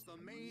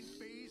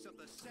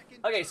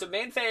 Okay, so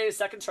main phase,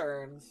 second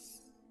turn.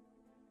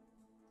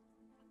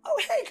 Oh,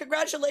 hey,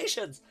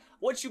 congratulations!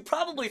 What you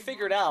probably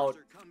figured out,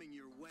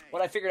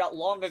 what I figured out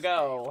long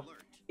ago,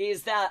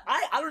 is that,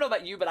 I don't know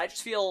about you, but I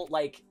just feel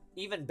like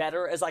even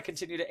better as I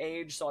continue to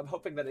age, so I'm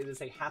hoping that it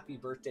is a happy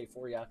birthday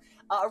for you.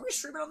 Are we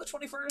streaming on the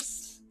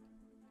 21st?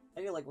 I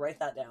need to, like, write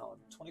that down.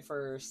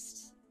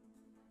 21st.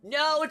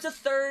 No, it's a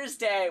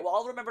Thursday! Well,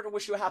 I'll remember to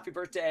wish you a happy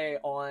birthday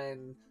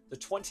on the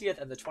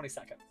 20th and the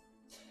 22nd.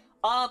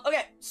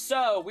 Okay,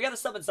 so we gotta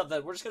summon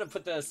something. We're just gonna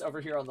put this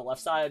over here on the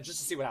left side just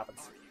to see what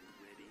happens.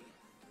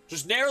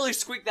 Just narrowly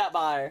squeak that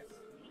by.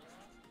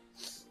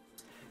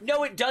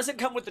 No, it doesn't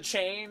come with the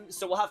chain,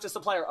 so we'll have to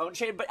supply our own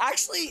chain. But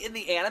actually, in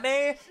the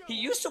anime, he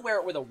used to wear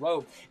it with a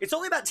rope. It's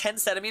only about 10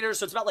 centimeters,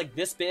 so it's about like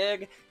this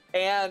big.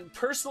 And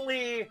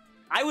personally,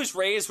 I was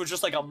raised with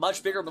just like a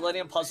much bigger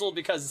Millennium Puzzle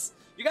because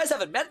you guys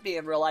haven't met me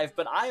in real life,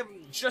 but I am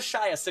just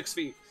shy of 6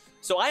 feet.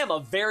 So I am a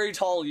very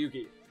tall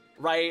Yugi,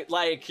 right?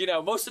 Like, you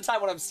know, most of the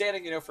time when I'm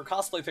standing, you know, for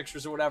cosplay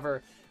pictures or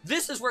whatever,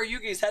 this is where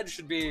Yugi's head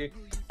should be,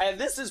 and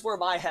this is where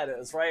my head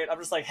is, right? I'm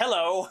just like,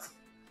 hello.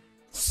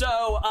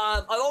 So,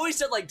 I've always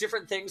done, like,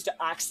 different things to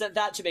accent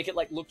that, to make it,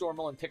 like, look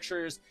normal in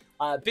pictures.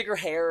 Bigger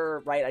hair,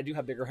 right? I do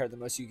have bigger hair than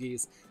most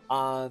Yugis.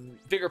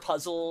 Bigger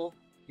puzzle,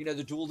 you know,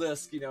 the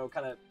Duelist, you know,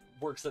 kind of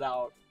works it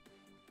out.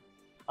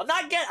 I'm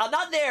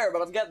not there,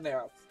 but I'm getting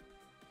there.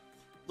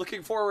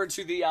 Looking forward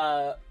to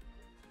the,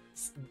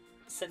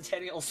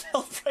 Centennial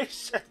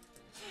Celebration.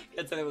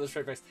 Can't say that with a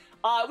straight face.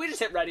 We just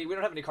hit ready. We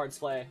don't have any cards to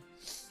play.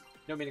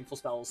 No meaningful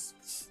spells.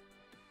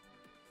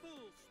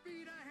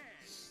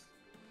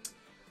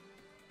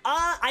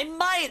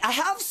 I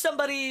have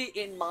somebody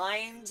in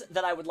mind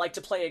that I would like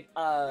to play,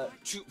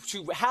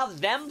 to have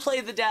them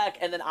play the deck,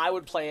 and then I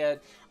would play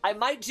it. I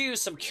might do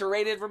some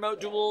curated remote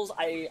duels.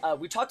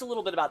 We talked a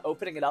little bit about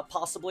opening it up,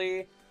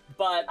 possibly,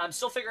 but I'm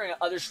still figuring out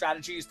other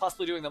strategies,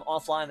 possibly doing them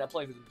offline and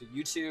uploading them to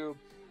YouTube.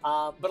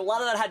 But a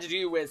lot of that had to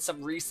do with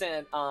some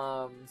recent,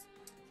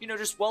 you know,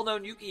 just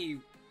well-known Yugi,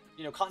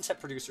 you know, content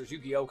producers,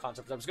 Yu-Gi-Oh!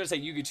 Content producers. I was going to say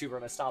Yugi-tuber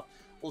and I stopped a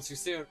little too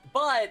soon.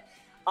 But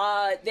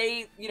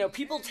they, you know,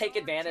 people take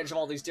advantage of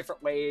all these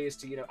different ways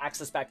to, you know,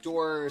 access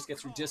backdoors, get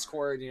through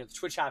Discord, you know, the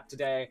Twitch app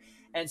today.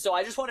 And so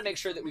I just want to make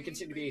sure that we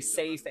continue to be a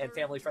safe and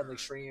family-friendly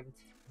stream.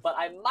 But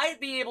I might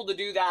be able to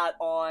do that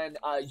on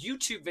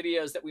YouTube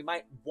videos that we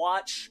might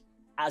watch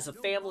as a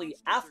family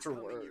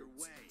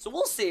afterwards. So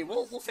we'll see.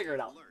 We'll figure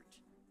it out.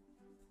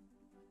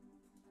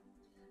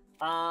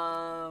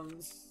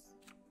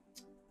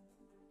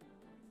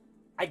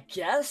 I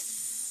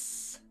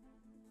guess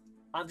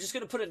I'm just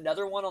gonna put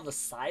another one on the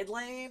side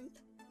lane,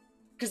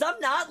 because I'm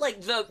not,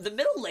 like, the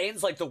middle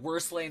lane's like the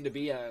worst lane to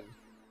be in.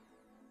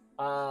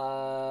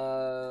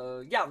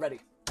 Yeah,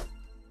 ready.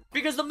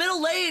 Because the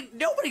middle lane,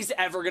 nobody's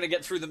ever gonna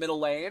get through the middle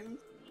lane.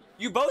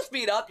 You both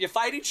meet up, you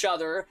fight each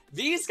other,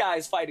 these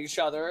guys fight each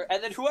other,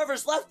 and then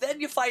whoever's left, then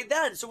you fight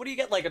then. So what do you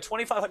get? Like a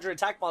 2500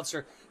 attack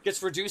monster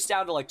gets reduced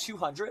down to like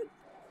 200?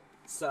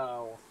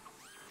 So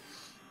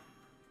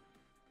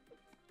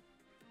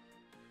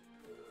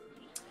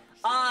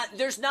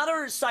there's not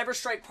a Cyber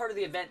Strike part of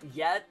the event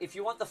yet. If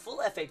you want the full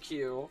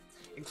FAQ,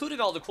 including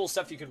all the cool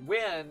stuff you can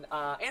win,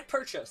 and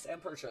purchase,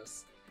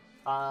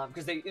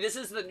 because this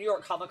is the New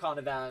York Comic-Con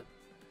event.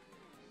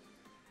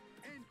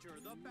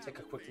 Take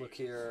a quick look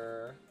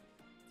here.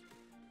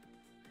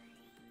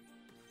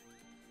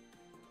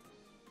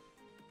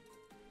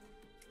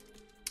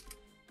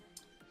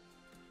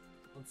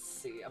 Let's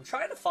see. I'm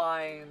trying to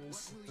find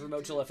the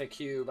Remote Duel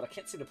FAQ, but I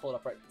can't seem to pull it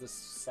up right this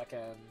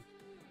second.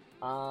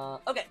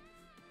 Okay.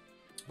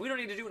 We don't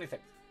need to do anything.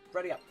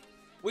 Ready up.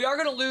 We are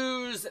gonna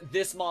lose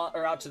this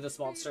out to this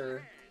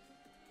monster.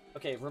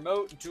 Okay,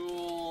 Remote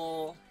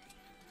Duel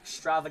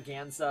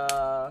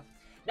Extravaganza.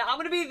 Now, I'm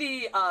gonna be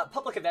the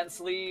public events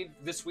lead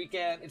this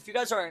weekend. If you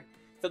guys aren't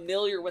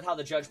familiar with how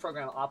the judge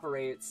program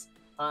operates,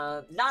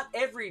 not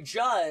every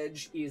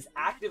judge is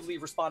actively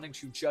responding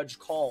to judge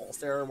calls.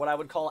 They're what I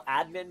would call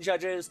admin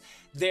judges.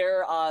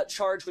 They're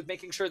charged with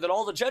making sure that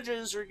all the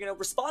judges are, you know,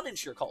 responding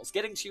to your calls,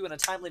 getting to you in a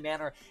timely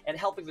manner, and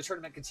helping the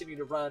tournament continue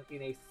to run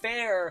in a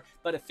fair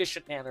but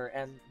efficient manner.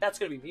 And that's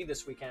going to be me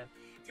this weekend.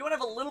 If you want to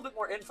have a little bit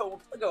more info, we'll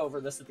probably go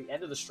over this at the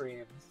end of the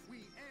stream. We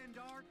end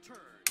our turn.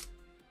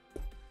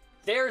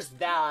 There's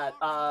that.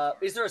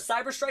 Is there a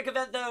Cyber Strike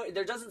event, though?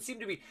 There doesn't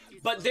seem to be.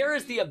 But there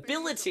is the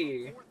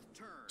ability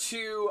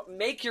to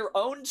make your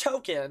own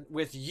token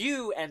with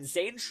you and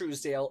Zane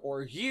Truesdale,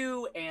 or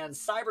you and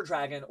Cyber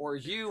Dragon, or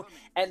you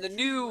and the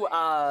new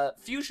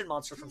fusion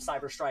monster from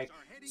Cyber Strike.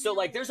 So,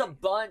 like, there's a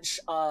bunch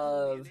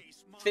of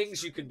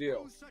things you can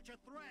do.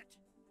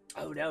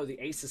 Oh no, the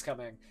ace is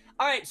coming.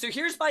 Alright, so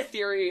here's my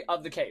theory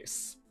of the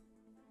case.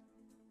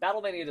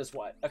 Battlemania does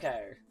what?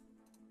 Okay.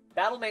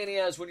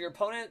 Battlemania is when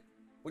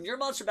your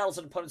monster battles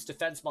an opponent's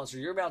defense monster,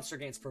 your monster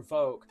gains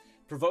Provoke.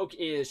 Provoke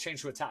is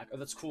change to attack. Oh,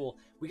 that's cool.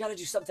 We gotta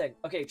do something.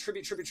 Okay,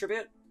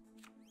 tribute.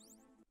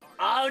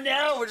 Oh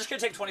no, we're just gonna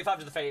take 25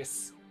 to the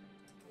face.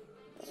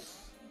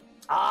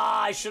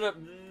 Ah, I should've...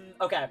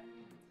 okay.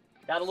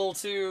 Got a little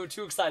too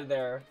excited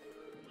there.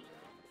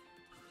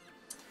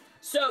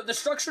 So, the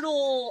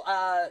structural,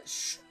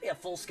 should be a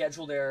full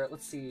schedule there.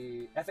 Let's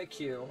see.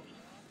 FAQ.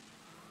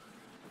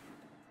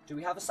 Do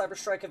we have a Cyber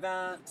Strike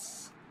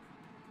event?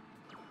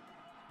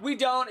 We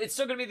don't. It's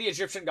still going to be the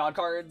Egyptian God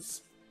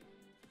cards.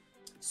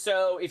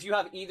 So if you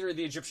have either of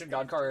the Egyptian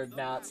God card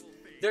mats,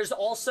 there's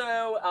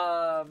also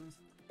a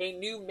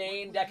new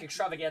main deck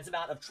extravaganza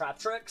mat of Trap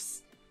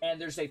Tricks, and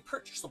there's a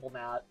purchasable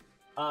mat.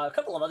 A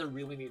couple of other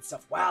really neat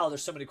stuff. Wow,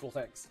 there's so many cool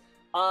things.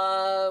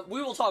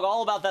 We will talk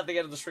all about that at the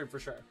end of the stream for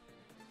sure.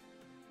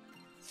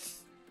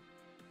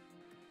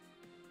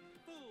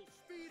 Full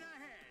speed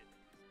ahead.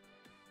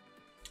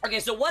 Okay,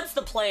 so what's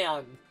the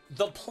plan?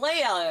 The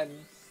plan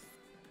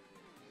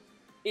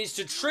is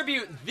to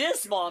tribute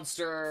this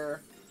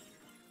monster,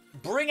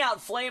 bring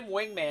out Flame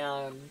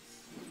Wingman,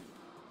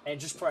 and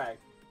just pray.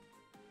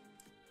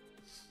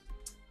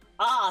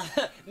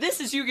 This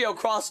is Yu-Gi-Oh!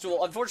 Cross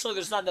Duel. Unfortunately,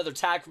 there's not another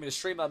tag for me to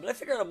stream on, but I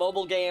figured a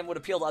mobile game would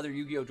appeal to other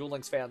Yu-Gi-Oh! Duel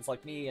Links fans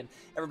like me and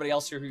everybody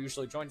else here who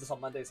usually joins us on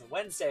Mondays and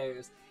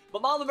Wednesdays.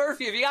 But Mama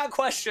Murphy, if you got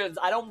questions,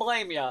 I don't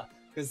blame you,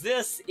 because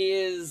this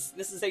is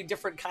a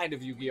different kind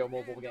of Yu-Gi-Oh!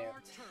 Mobile game.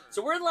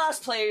 So we're in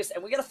last place,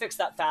 and we gotta fix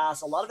that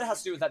fast. A lot of it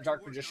has to do with that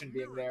Dark Magician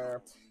being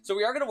there. So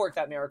we are gonna work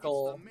that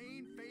miracle.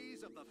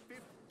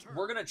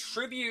 We're gonna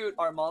tribute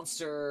our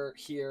monster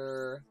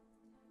here,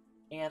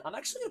 and I'm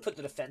actually gonna put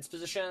the defense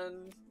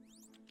position.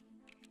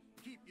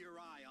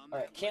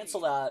 Alright,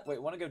 cancel that.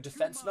 Wait, want to go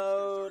defense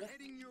mode?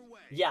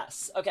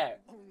 Yes, okay.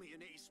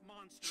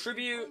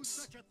 Tribute,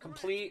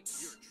 complete.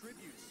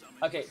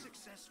 Okay,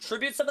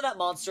 tribute some of that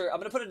monster. I'm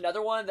going to put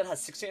another one that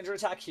has 1600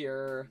 attack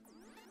here.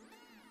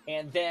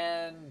 And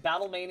then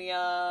Battle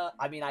Mania,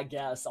 I mean, I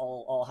guess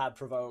I'll have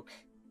Provoke.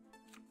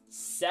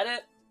 Set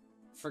it.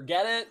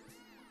 Forget it.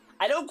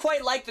 I don't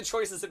quite like the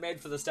choices it made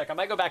for this deck. I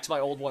might go back to my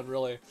old one,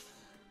 really.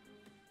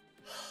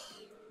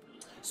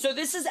 So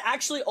this is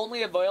actually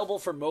only available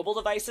for mobile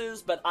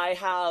devices, but I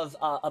have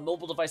a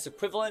mobile device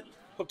equivalent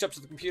hooked up to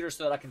the computer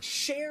so that I can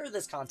share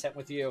this content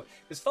with you,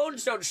 because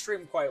phones don't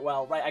stream quite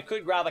well, right? I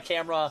could grab a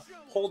camera,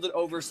 hold it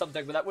over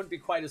something, but that wouldn't be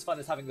quite as fun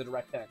as having the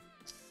direct thing.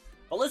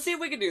 But let's see if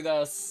we can do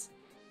this.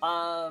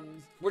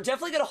 We're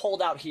definitely going to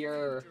hold out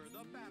here.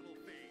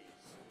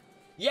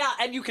 Yeah,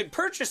 and you can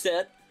purchase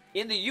it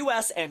in the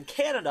US and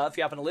Canada if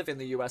you happen to live in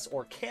the US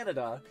or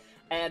Canada.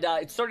 And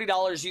it's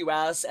 $30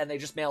 US, and they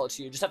just mail it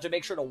to you. You just have to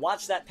make sure to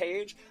watch that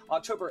page.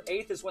 October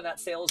 8th is when that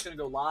sale is going to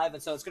go live,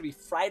 and so it's going to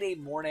be Friday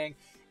morning.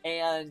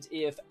 And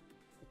if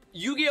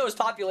Yu-Gi-Oh's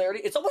popularity,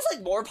 it's almost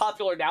like more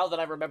popular now than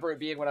I remember it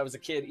being when I was a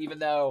kid, even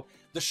though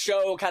the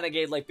show kind of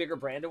gave like bigger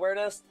brand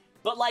awareness.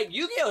 But like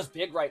Yu-Gi-Oh is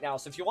big right now,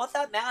 so if you want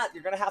that mat,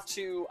 you're going to have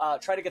to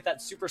try to get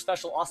that super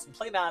special awesome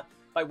play mat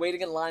by waiting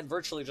in line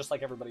virtually just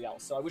like everybody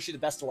else. So I wish you the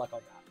best of luck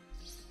on that.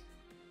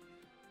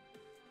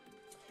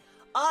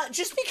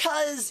 Just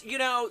because, you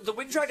know, the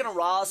Winged Dragon and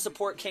Ra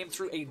support came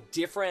through a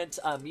different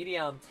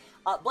medium.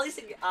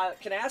 Blazing,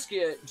 can I ask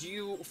you, do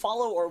you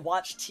follow or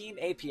watch Team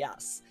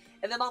APS?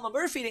 And then Mama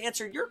Murphy, to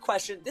answer your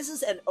question, this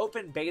is an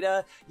open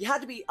beta. You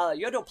had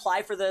to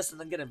apply for this and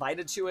then get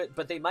invited to it,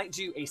 but they might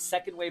do a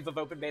second wave of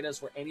open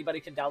betas where anybody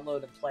can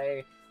download and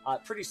play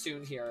pretty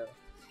soon here.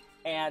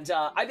 And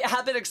I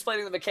have been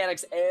explaining the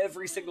mechanics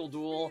every single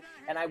duel,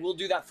 and I will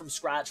do that from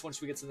scratch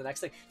once we get to the next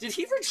thing. Did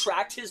he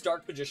retract his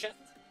Dark Magician?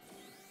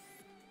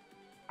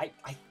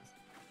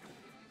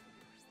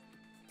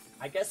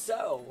 I guess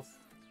so.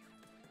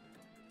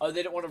 Oh,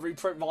 they didn't want to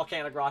reprint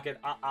Volcanic Rocket.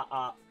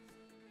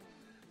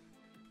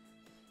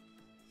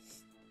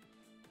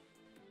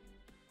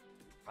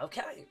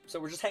 Okay, so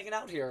we're just hanging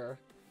out here.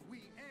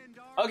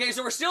 Okay,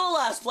 so we're still in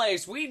last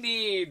place. We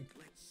need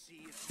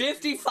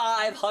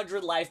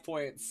 5,500 life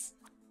points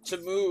to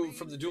move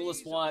from the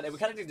Duelist 1, and we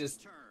kind of need to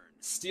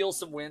steal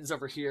some wins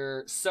over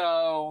here.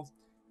 So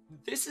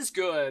this is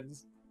good.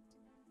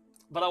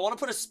 But I want to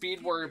put a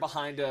Speed Warrior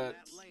behind it.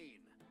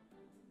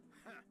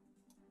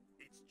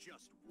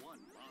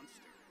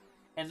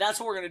 And that's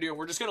what we're going to do.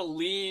 We're just going to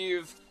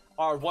leave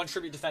our one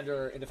Tribute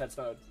Defender in defense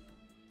mode.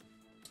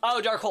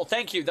 Oh, Dark Hole.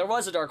 Thank you. There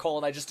was a Dark Hole,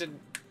 and I just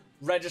didn't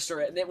register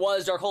it. And it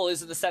was. Dark Hole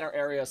is in the center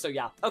area. So,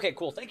 yeah. Okay,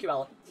 cool. Thank you,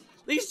 Alan.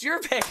 At least you're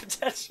paying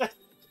attention.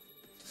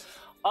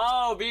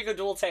 Oh, being a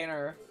dual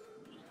tainer.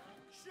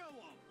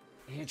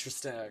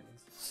 Interesting.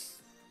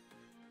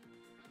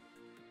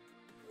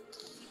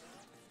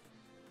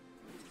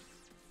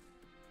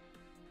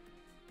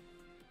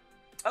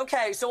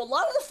 Okay, so a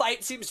lot of the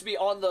fight seems to be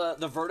on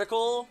the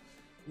vertical.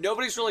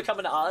 Nobody's really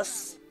coming to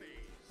us,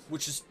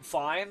 which is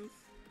fine.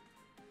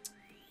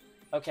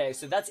 Okay,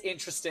 so that's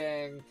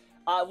interesting.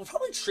 We'll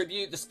probably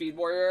tribute the Speed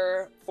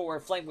Warrior for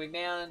Flame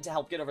Wingman to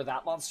help get over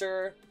that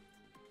monster.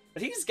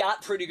 But he's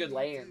got pretty good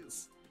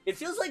lanes. It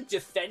feels like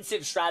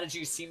defensive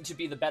strategies seem to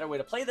be the better way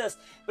to play this.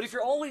 But if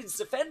you're always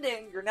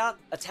defending, you're not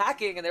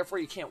attacking, and therefore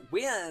you can't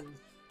win.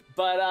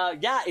 But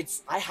yeah,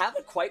 I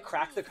haven't quite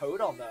cracked the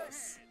code on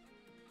this.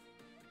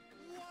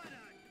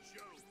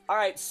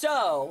 Alright,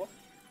 so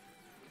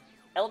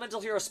Elemental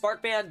Hero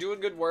Spark Band doing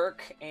good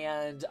work,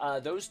 and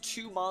those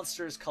two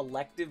monsters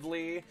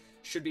collectively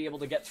should be able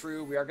to get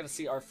through. We are going to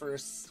see our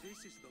first...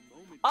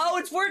 Oh,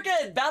 it's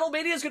working! Battle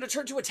Mania is going to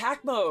turn to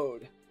attack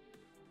mode.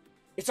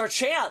 It's our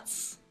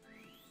chance.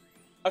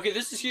 Okay,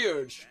 this is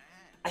huge.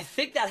 I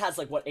think that has,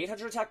 like, what,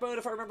 800 attack mode,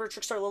 if I remember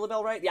Trickstar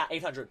Lilibell right? Yeah,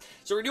 800.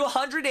 So we're going to do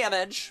 100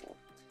 damage,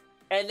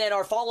 and then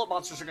our follow-up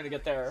monsters are going to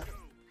get there.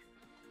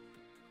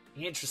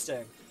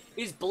 Interesting.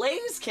 Is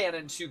Blaze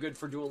Cannon too good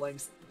for Duel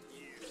Links?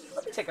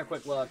 Let me take a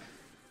quick look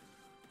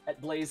at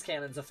Blaze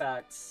Cannon's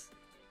effects.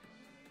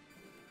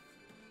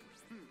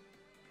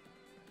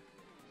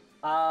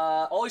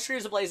 Always treat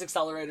as a Blaze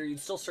Accelerator. You'd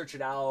still search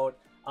it out.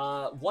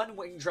 One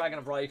Winged Dragon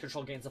of Raw you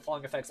control gains the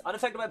following effects.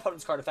 Unaffected by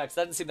opponent's card effects.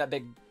 Doesn't seem that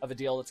big of a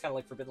deal. It's kind of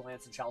like Forbidden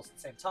Lance and Chalice at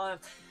the same time.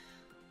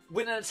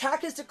 When an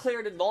attack is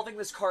declared involving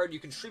this card, you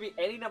contribute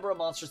any number of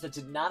monsters that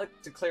did not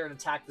declare an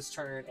attack this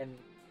turn, and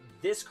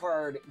this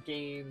card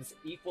gains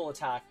equal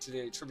attack to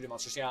the attributed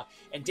monsters, yeah.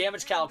 And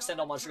damage calc, send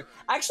all monsters.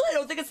 Actually, I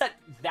don't think it's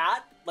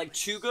that like,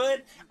 too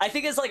good. I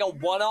think it's like a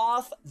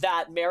one-off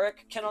that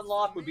Merrick can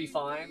unlock would be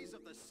fine.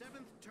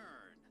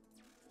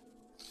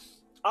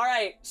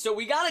 Alright, so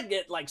we gotta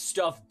get, like,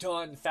 stuff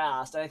done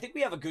fast. And I think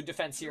we have a good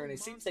defense here, and it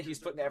seems that he's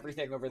putting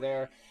everything over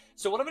there.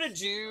 So what I'm gonna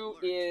do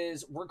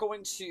is we're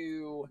going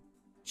to,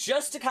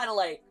 just to kind of,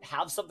 like,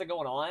 have something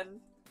going on,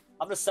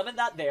 I'm gonna summon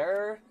that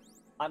there.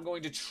 I'm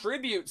going to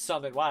tribute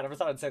summon. Wow, I never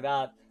thought I'd say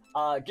that.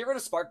 Get rid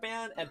of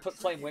Sparkman and put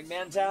Flame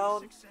Wingman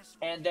down,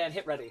 and then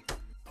hit ready.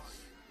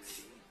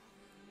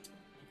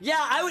 Yeah,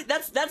 I would.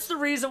 That's the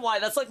reason why.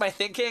 That's like my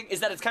thinking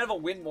is that it's kind of a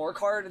win more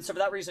card, and so for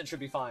that reason it should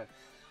be fine.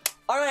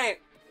 All right,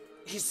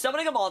 he's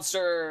summoning a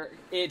monster.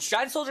 It's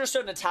Giant Soldier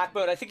Stone in attack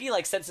mode. I think he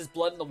like senses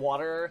blood in the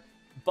water,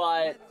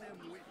 but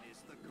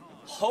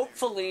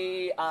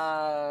hopefully,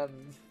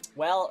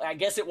 well, I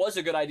guess it was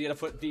a good idea to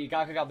put the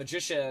Gagaga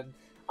Magician.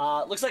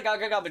 Looks like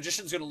Gagaga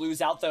Magician's going to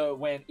lose out, though,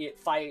 when it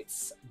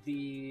fights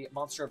the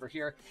monster over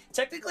here.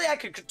 Technically, I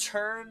could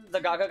turn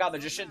the Gagaga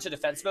Magician to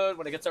defense mode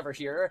when it gets over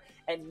here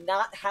and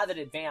not have it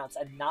advance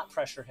and not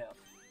pressure him.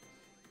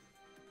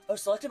 Oh,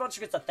 selected monster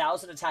gets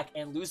 1,000 attack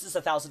and loses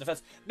 1,000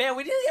 defense. Man,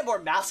 we need to get more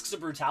Masks of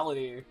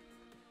Brutality.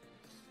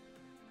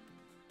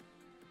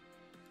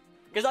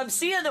 Because I'm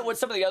seeing that what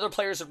some of the other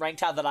players in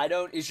Ranked have that I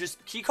don't is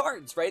just key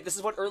cards, right? This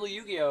is what early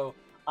Yu-Gi-Oh!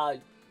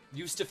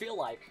 Used to feel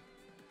like.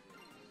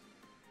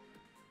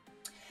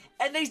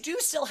 And they do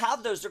still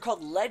have those. They're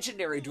called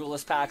Legendary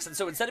Duelist packs. And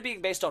so instead of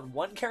being based on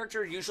one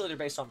character, usually they're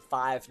based on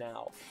 5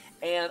 now.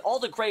 And all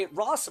the great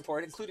Raw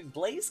support, including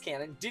Blaze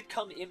Cannon, did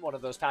come in one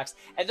of those packs.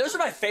 And those are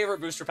my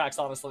favorite booster packs,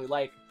 honestly.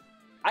 Like,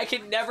 I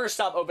can never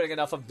stop opening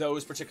enough of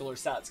those particular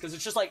sets. Because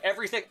it's just like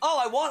everything. Oh,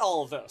 I want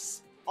all of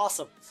this.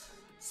 Awesome.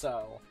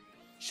 So,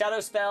 Shadow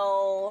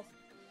Spell.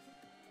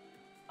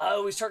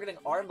 Oh, he's targeting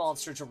our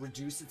monster to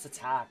reduce its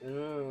attack.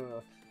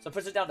 Ugh. So it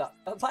puts it down to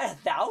by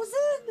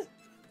 1,000?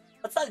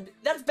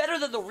 That's better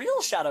than the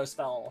real Shadow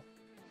Spell.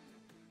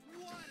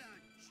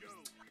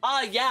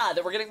 Yeah,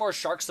 that we're getting more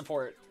Shark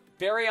support.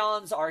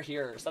 Baryons are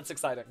here, so that's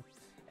exciting.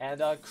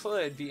 And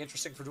could be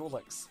interesting for Duel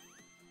Links.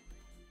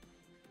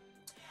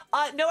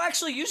 No,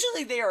 actually,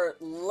 usually they are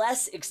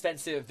less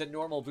expensive than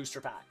normal booster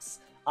packs.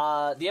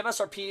 The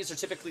MSRPs are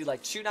typically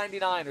like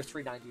 $2.99 or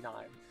 $3.99.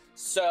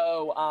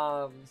 So,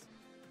 oh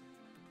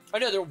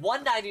no, they're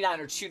 $1.99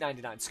 or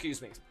 $2.99,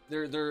 excuse me.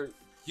 They're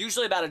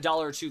usually about $1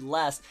 or $2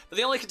 less, but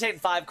they only contain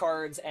 5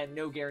 cards and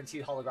no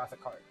guaranteed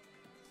holographic card.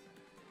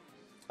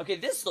 Okay,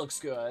 this looks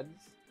good.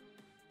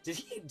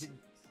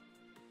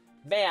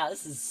 Man,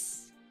 this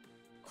is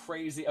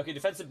crazy. Okay,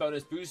 defensive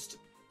bonus, boost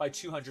by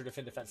 200 if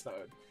in defense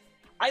mode.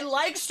 I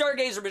like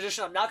Stargazer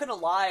Magician. I'm not gonna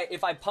lie.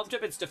 If I pumped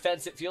up its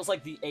defense, it feels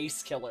like the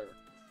ace killer.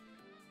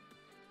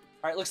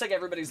 Alright, looks like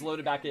everybody's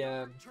loaded back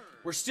in.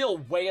 We're still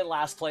way in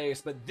last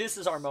place, but this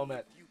is our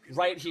moment.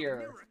 Right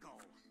here.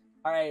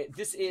 Alright,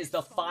 this is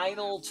the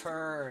final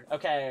turn.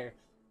 Okay,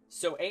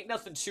 so ain't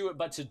nothing to it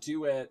but to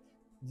do it.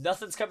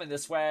 Nothing's coming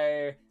this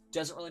way.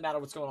 Doesn't really matter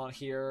what's going on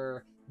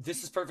here.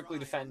 This is perfectly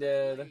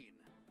defended.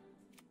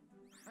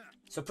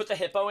 So put the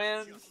Hippo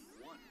in.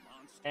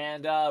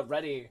 And,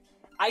 ready.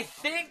 I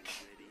think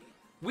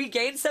we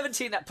gain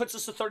 17. That puts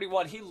us to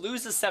 31. He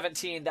loses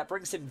 17. That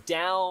brings him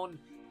down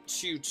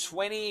to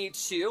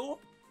 22.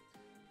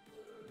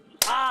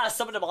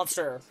 Summon a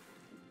monster.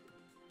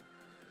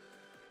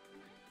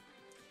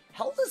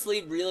 Held this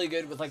lead really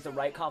good with like the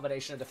right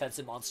combination of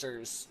defensive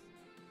monsters.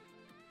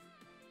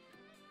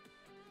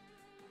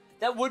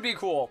 That would be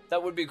cool.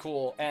 That would be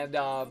cool. And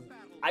I'm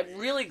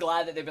really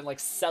glad that they've been like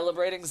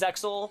celebrating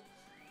Zexal.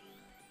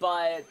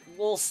 But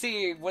we'll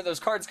see when those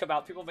cards come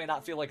out. People may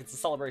not feel like it's a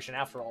celebration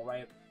after all,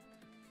 right?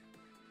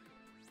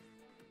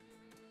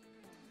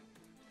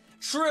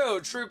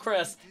 True,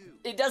 Chris.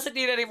 It doesn't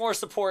need any more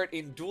support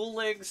in Duel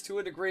Links to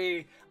a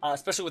degree,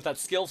 especially with that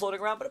skill floating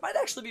around, but it might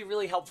actually be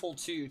really helpful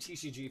to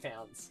TCG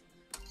fans.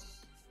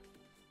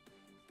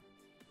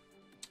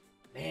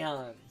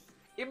 Man.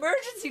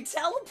 Emergency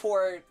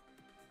Teleport!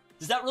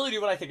 Does that really do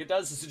what I think it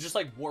does? Does it just,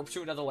 like, warp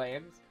to another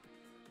lane?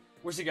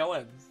 Where's he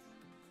going?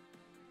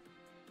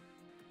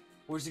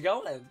 Where's he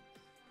going?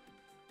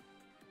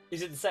 He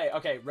didn't say.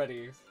 Okay,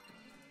 ready.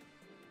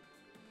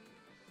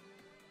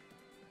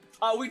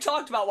 We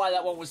talked about why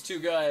that one was too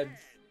good.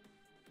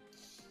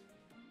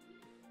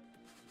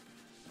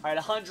 Alright,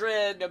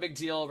 100, no big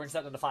deal. Brings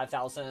that into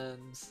 5,000.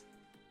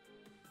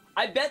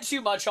 I bet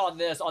too much on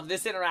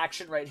this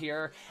interaction right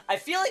here. I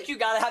feel like you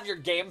gotta have your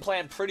game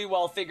plan pretty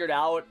well figured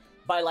out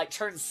by, like,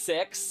 turn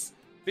 6.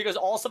 Because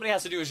all somebody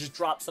has to do is just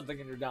drop something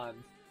and you're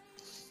done.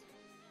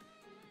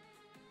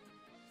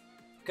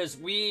 Because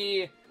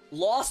we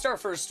lost our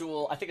first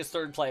duel, I think it's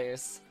 3rd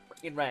place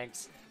in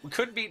ranks. We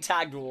couldn't beat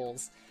tag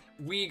duels.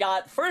 We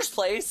got 1st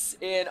place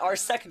in our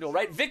 2nd duel,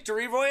 right?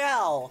 Victory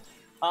Royale!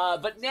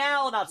 But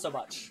now, not so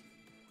much.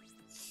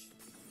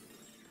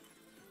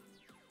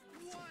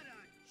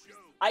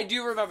 I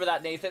do remember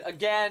that, Nathan.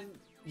 Again,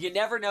 you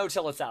never know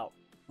till it's out,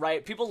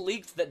 right? People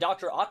leaked that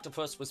Dr.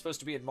 Octopus was supposed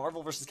to be in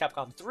Marvel vs.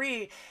 Capcom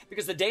 3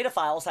 because the data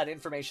files had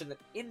information that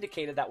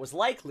indicated that was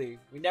likely.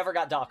 We never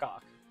got Doc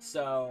Ock,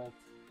 so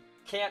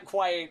can't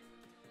quite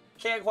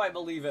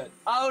believe it.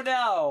 Oh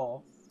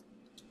no!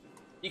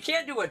 You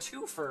can't do a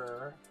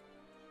twofer.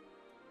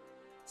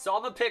 So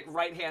I'm gonna pick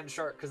Right Hand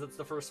Shark because it's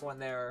the first one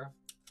there.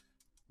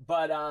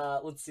 But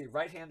let's see,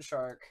 Right Hand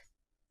Shark.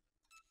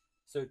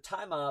 So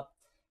time up.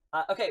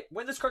 Okay,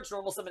 when this card's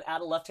normal summon,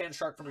 add a left-hand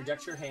shark from your deck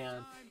to your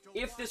hand.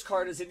 If this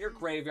card is in your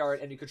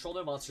graveyard and you control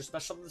no monster,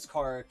 special summon this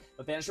card,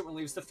 but banish it when it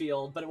leaves the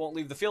field, but it won't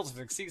leave the field if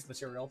it exceeds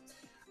material.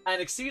 An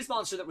Exceeds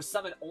monster that was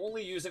summoned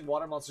only using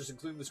water monsters,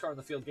 including this card on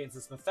the field, gains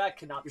this effect,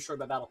 cannot be destroyed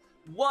by battle.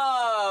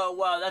 Whoa!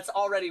 Whoa, that's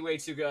already way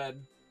too good.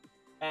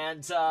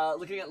 And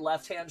looking at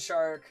Left-Hand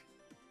Shark.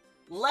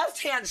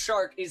 Left-Hand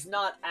Shark is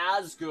not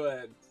as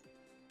good.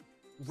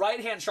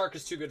 Right-Hand Shark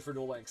is too good for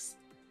Duel Links.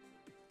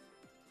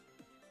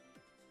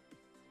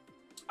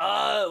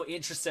 Oh,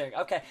 interesting.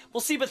 Okay. Well,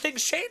 see, but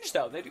things change,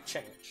 though. They do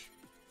change.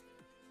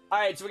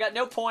 Alright, so we got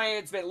no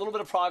points, made a little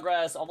bit of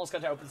progress, almost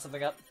got to open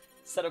something up.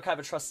 Seto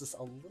Kaiba trusts us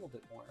a little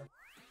bit more.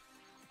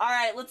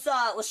 Alright,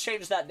 let's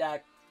change that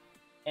deck.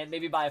 And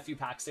maybe buy a few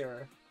packs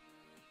here.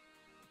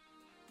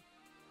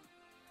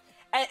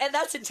 And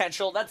that's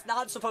intentional. That's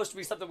not supposed to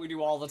be something we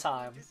do all the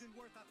time.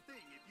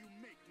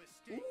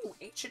 Ooh,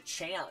 Ancient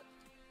Chant.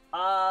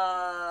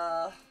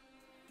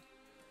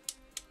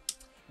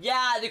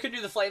 Yeah, they could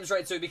do the flames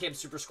right, so he became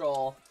Super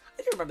Scroll.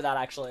 I do remember that,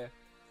 actually.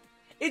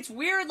 It's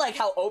weird, like,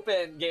 how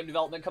open game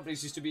development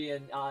companies used to be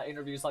in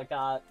interviews like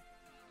that.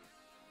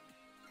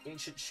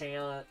 Ancient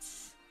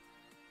Chants.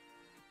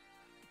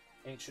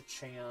 Ancient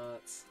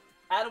Chants.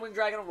 Add a Winged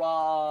Dragon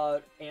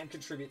Rod, and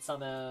contribute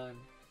summon.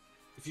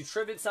 If you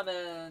tribute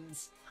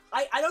summons...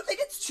 I don't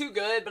think it's too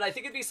good, but I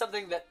think it'd be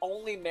something that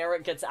only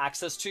Merit gets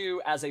access to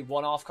as a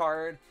one-off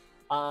card.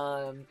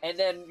 And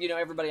then, you know,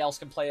 everybody else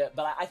can play it,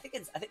 but I think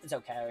it's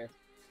okay.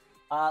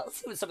 Let's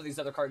see what some of these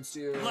other cards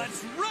do.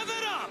 Let's rev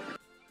it up!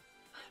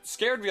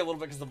 Scared me a little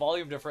bit because the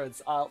volume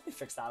difference. Let me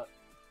fix that.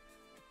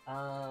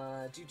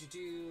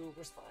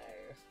 Where's my...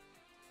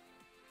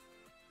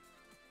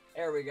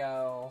 There we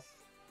go.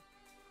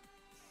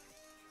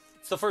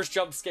 It's the first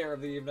jump scare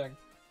of the evening.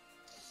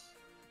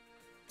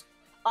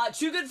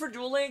 Too good for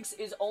Duel Links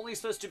is only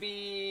supposed to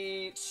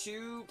be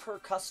 2 per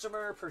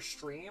customer per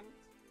stream.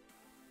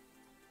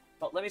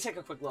 But let me take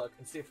a quick look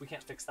and see if we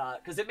can't fix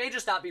that. Because it may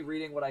just not be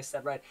reading what I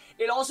said right.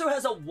 It also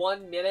has a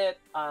 1-minute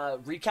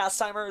recast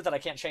timer that I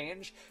can't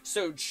change.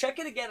 So check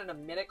it again in a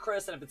minute,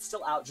 Chris, and if it's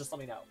still out, just let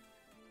me know.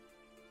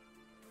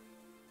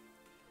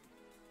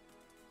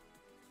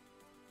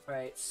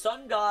 Alright,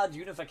 Sun God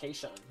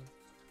Unification.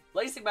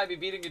 Lacing might be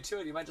beating you to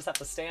it. You might just have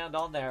to stand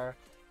on there.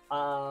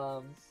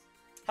 How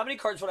many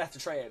cards would I have to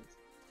trade?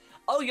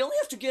 Oh, you only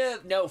have to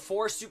give... No,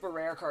 4 super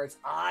rare cards.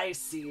 I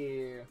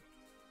see.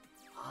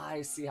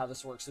 I see how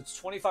this works. It's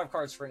 25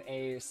 cards for an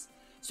ace.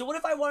 So what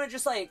if I want to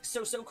just, like,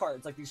 so-so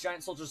cards, like these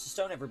Giant Soldiers of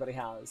Stone everybody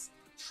has?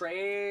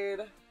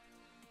 Trade.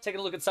 Taking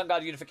a look at Sun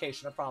God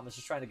Unification, I promise.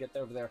 Just trying to get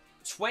over there.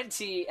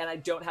 20, and I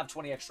don't have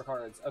 20 extra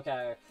cards.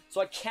 Okay.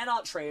 So I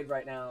cannot trade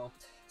right now.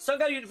 Sun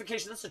God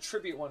Unification, that's a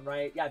tribute one,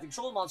 right? Yeah, if you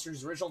control a monster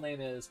whose original name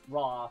is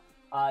Ra,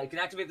 you can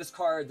activate this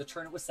card the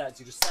turn it was set.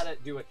 So you just set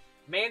it, do it.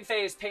 Main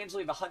phase, pay and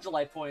leave 100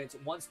 life points.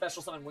 1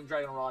 special summon Winged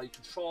Dragon Ra you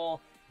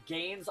control.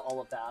 Gains all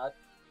of that.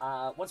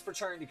 Once per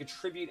turn, you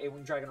contribute a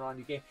Winged Dragon Ra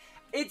you gain.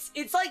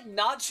 It's like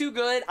not too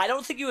good. I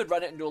don't think you would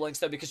run it in Duel Links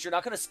though, because you're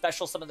not going to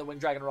special summon the Winged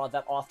Dragon Ra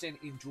that often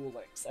in Duel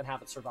Links and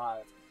have it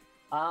survive.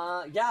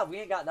 Yeah, we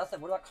ain't got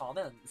nothing. What about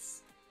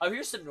commons? Oh,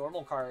 here's some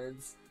normal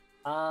cards.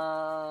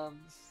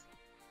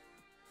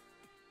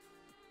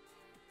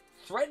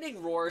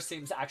 Threatening Roar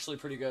seems actually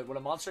pretty good. When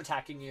a monster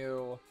attacking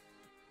you,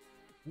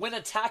 when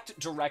attacked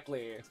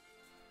directly,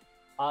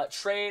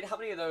 trade. How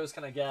many of those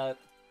can I get?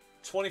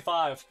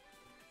 25.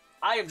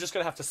 I am just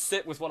going to have to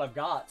sit with what I've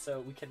got, so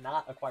we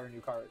cannot acquire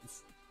new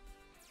cards.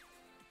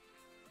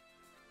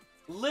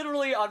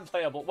 Literally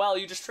unplayable. Well,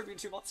 you just tribute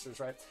 2 monsters,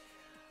 right?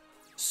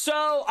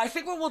 So, I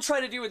think what we'll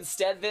try to do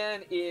instead,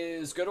 then,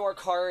 is go to our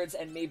cards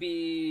and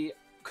maybe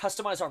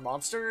customize our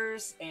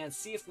monsters and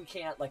see if we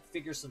can't, like,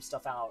 figure some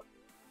stuff out.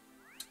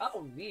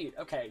 Oh, neat.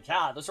 Okay,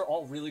 yeah, those are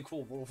all really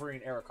cool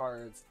Wolverine-era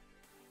cards.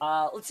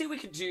 Let's see what we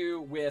can do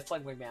with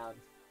Flame Wingman.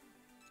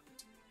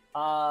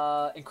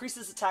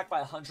 Increases attack by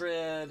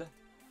 100...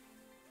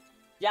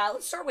 Yeah,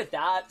 let's start with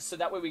that, so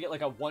that way we get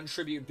like a 1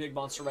 tribute big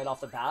monster right off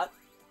the bat.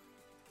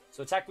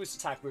 So attack boost,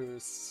 attack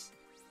boost.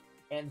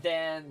 And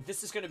then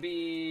this is going to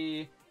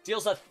be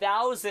Deals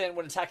 1,000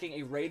 when attacking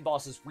a raid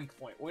boss's weak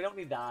point. We don't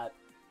need that.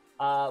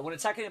 When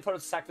attacking an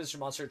opponent's attack position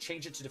monster,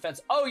 change it to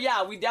defense. Oh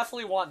yeah, we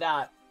definitely want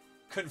that.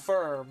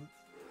 Confirm.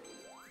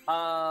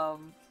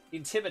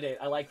 Intimidate.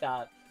 I like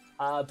that.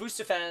 Boost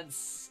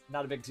defense.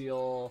 Not a big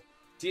deal.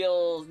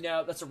 Deal.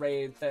 No, that's a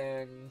raid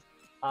thing.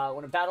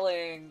 When I'm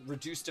battling,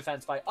 reduce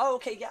defense by... Oh,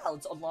 okay, yeah.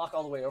 Let's unlock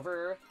all the way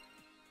over.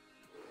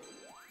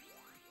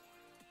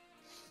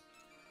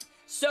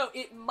 So,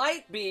 it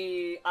might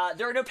be...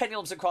 there are no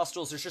pendulums in Cross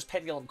Duels. There's just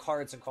pendulum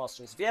cards in Cross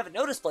Duels. If you haven't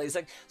noticed,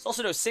 Blazing, there's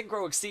also no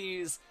Synchro,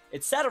 Xyz,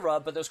 etc.,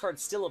 but those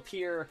cards still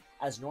appear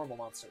as normal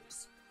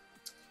monsters.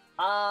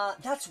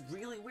 That's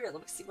really weird.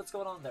 Let me see what's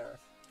going on there.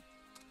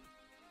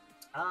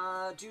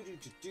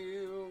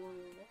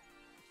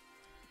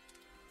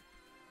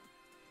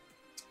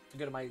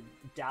 Go to my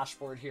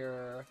dashboard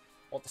here.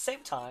 While at the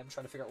same time,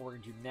 trying to figure out what we're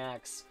going to do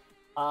next.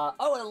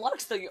 Oh, it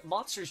unlocks the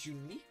monster's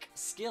unique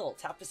skill.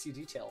 Tap to see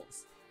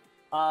details.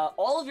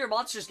 All of your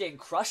monsters gain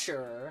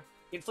Crusher.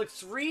 Inflict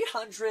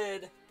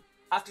 300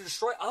 after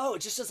destroy. Oh,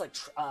 it just does like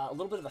a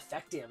little bit of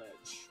effect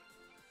damage.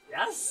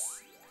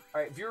 Yes?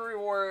 Alright, viewer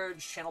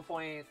rewards, channel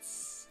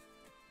points,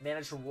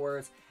 manage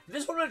rewards.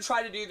 This one I'm going to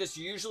try to do, this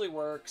usually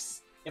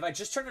works. If I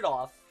just turn it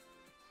off,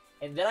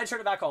 and then I turn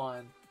it back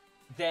on,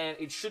 then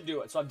it should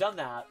do it. So I've done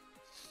that.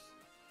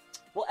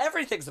 Well,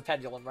 everything's a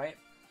pendulum, right?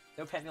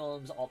 No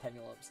pendulums, all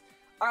pendulums.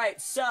 Alright,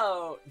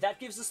 so that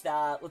gives us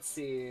that. Let's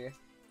see.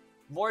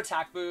 More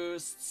attack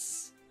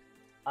boosts.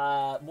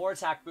 More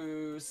attack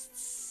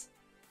boosts.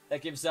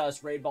 That gives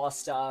us raid boss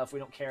stuff. We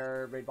don't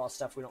care. Raid boss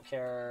stuff, we don't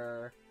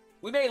care.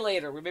 We may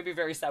later. We may be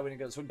very sad when it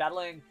goes. When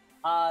battling,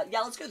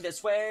 yeah, let's go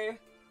this way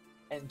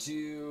and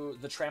do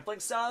the trampling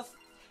stuff.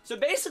 So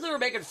basically we're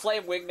making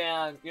Flame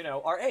Wingman, you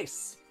know, our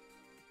ace.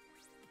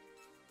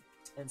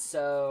 And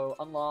so,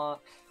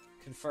 unlock,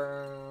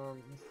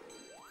 confirm.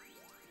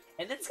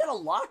 And then it's got a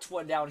locked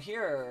one down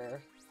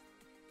here.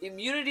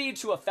 Immunity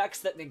to effects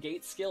that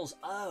negate skills.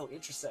 Oh,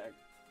 interesting.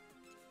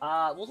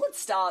 Well, let's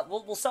stop.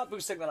 We'll stop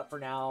boosting that up for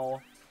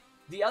now.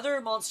 The other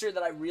monster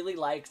that I really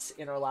liked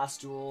in our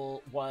last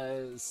duel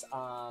was,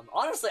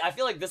 honestly, I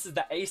feel like this is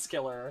the ace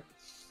killer.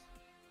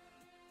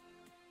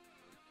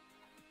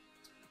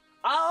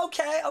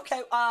 Okay.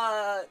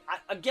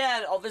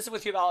 Again, I'll visit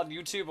with you about on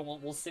YouTube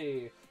and we'll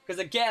see. Because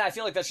again, I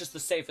feel like that's just the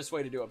safest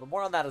way to do it. But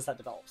more on that as that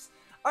develops.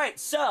 Alright,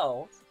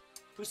 so,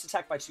 boost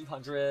attack by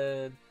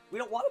 200. We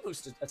don't want to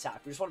boost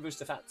attack. We just want to boost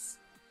defense.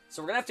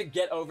 So we're going to have to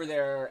get over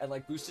there and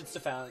like boost its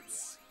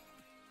defense.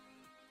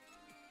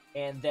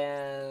 And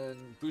then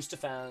boost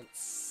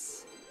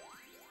defense.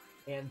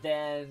 And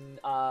then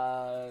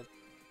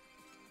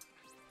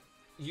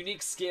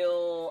unique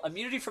skill.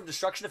 Immunity from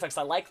destruction effects.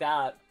 I like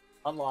that.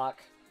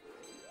 Unlock.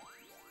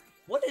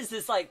 What is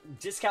this like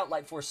discount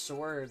light force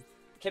sword?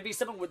 Can be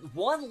summoned with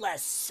 1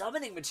 less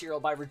summoning material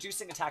by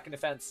reducing attack and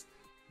defense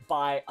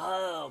by...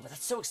 Oh, but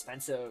that's so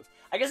expensive.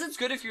 I guess it's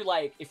good if you're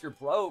like, if you're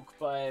broke,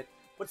 but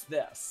what's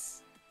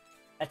this?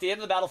 At the end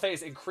of the battle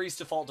phase, increase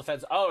default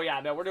defense. Oh yeah,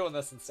 no, we're doing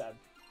this instead.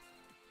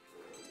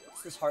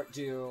 What's this heart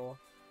do?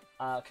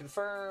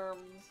 Confirm.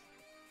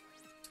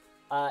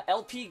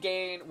 LP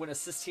gain when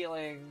assist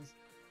healing.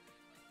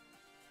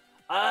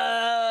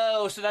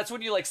 Oh, so that's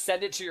when you like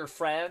send it to your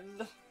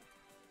friend.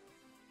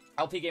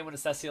 LP gain when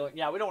assist healing.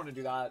 Yeah, we don't want to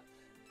do that.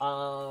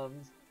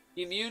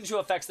 Immune to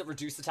effects that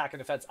reduce attack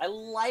and defense. I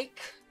like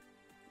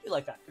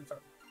that. Confirm.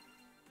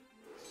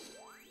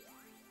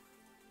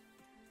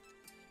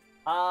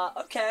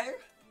 Okay.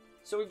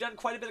 So we've done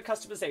quite a bit of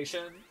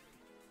customization.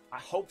 I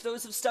hope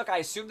those have stuck. I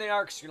assume they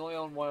are, because you can only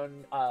own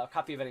 1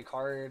 copy of any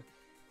card.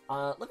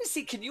 Let me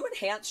see. Can you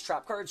enhance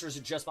trap cards, or is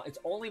it just... It's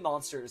only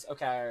monsters.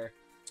 Okay.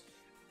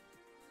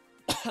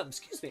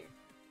 Excuse me.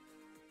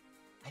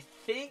 I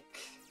think...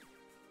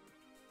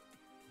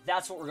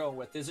 That's what we're going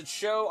with. Does it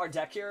show our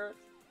deck here?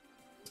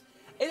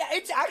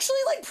 It's actually,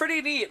 like,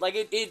 pretty neat. Like,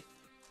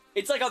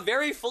 it's like a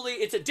very fully...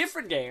 It's a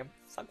different game.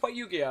 It's not quite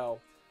Yu-Gi-Oh!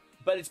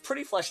 But it's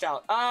pretty fleshed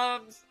out. I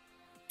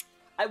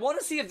want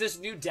to see if this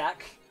new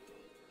deck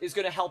is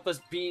going to help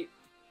us beat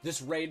this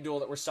raid duel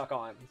that we're stuck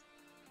on.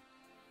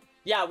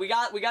 Yeah, we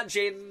got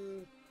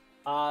Jaden.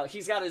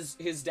 He's got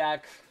his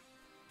deck.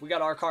 We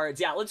got our cards.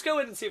 Yeah, let's go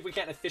in and see if we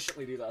can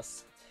efficiently do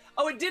this.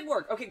 Oh, it did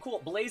work. Okay,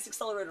 cool. Blaze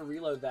Accelerator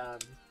Reload, then.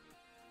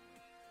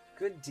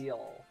 Good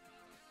deal.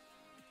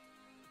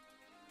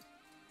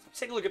 Let's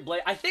take a look at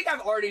Blaze. I think I've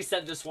already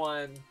said this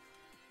one,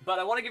 but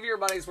I want to give you your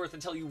money's worth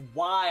and tell you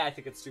why I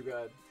think it's too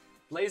good.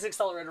 Blaze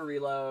Accelerator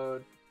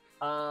Reload.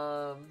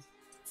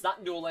 It's not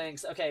in Duel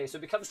Links. Okay, so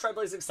it becomes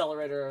Tri-Blaze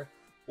Accelerator.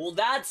 Well,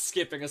 that's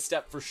skipping a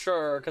step for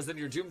sure, because then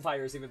your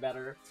Doomfire is even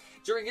better.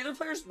 During either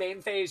player's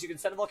main phase, you can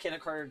send a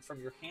Volcanic card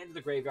from your hand to the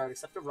graveyard,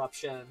 except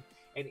Eruption.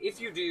 And if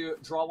you do,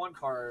 draw 1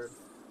 card.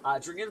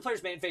 During either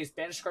player's main phase,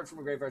 banish a card from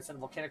a graveyard, send a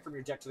Volcanic from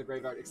your deck to the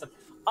graveyard, except...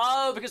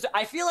 Oh, because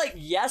I feel like,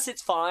 yes,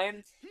 it's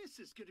fine. This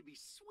is gonna be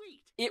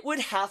sweet. It would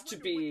have to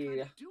be... What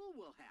kind of duel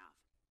we'll have.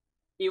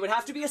 It would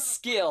have to be a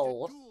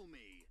skill. Duel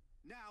me.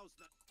 Now's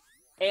the...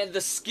 And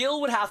the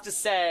skill would have to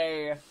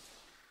say,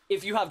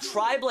 if you have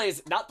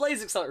Tri-Blaze, not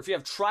Blaze Accelerator, if you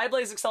have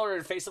Tri-Blaze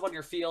Accelerator face up on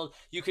your field,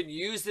 you can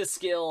use this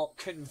skill,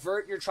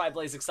 convert your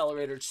Tri-Blaze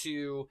Accelerator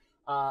to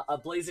a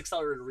Blaze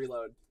Accelerator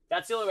reload.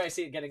 That's the only way I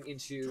see it getting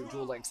into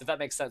Duel Links, if that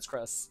makes sense,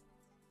 Chris.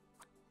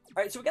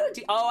 Alright, so we got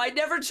a oh, I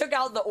never took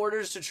out the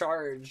orders to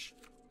charge.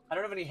 I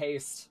don't have any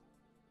haste.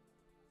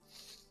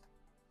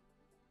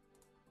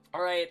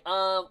 Alright,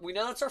 we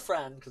know that's our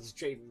friend, because it's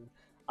Jaden.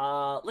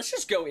 Let's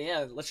just go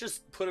in. Let's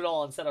just put it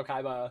all on Seto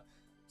Kaiba.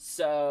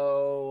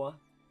 So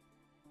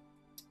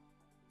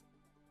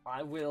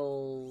I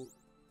will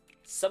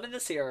summon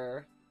this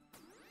here.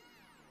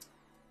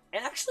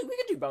 And actually, we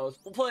can do both.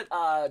 We'll put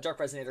Dark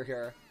Resonator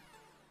here.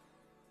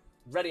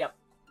 Ready up.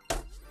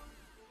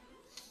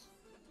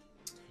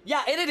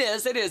 Yeah, and it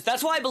is.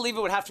 That's why I believe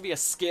it would have to be a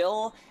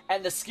skill,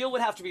 and the skill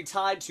would have to be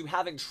tied to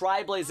having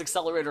Tri-Blaze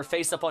Accelerator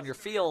face up on your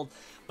field,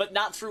 but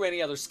not through any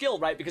other skill,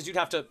 right? Because you'd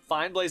have to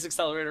find Blaze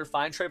Accelerator,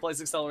 find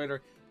Tri-Blaze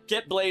Accelerator,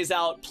 get Blaze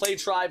out, play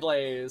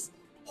Tri-Blaze,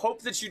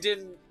 hope that you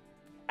didn't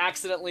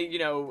accidentally, you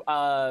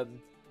know,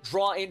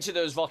 draw into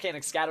those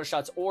Volcanic Scatter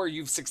Shots, or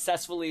you've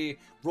successfully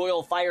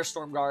Royal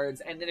Firestorm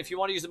Guards, and then if you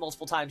want to use it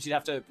multiple times, you'd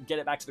have to get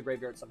it back to the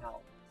graveyard somehow.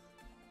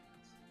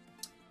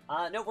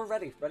 No, we're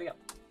ready. Ready up.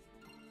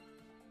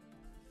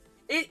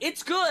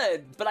 It's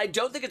good, but I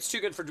don't think it's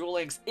too good for Duel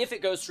Links if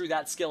it goes through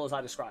that skill as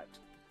I described.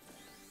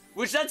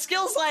 Which that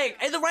skill's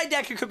like, in the right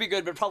deck it could be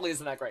good, but probably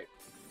isn't that great.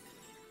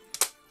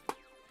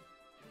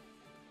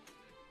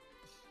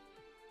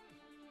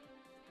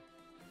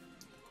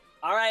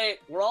 Alright,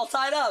 we're all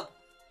tied up.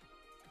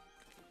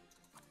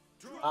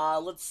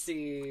 Let's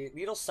see.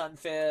 Needle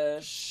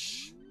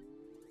Sunfish.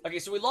 Okay,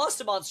 so we lost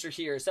a monster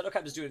here. Seto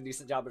Kaiba's doing a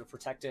decent job of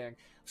protecting. I'm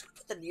just gonna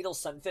put the Needle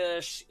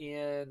Sunfish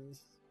in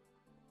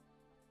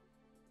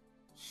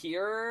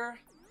here,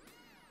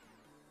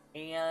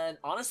 and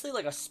honestly,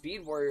 like a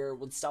Speed Warrior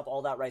would stop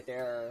all that right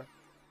there,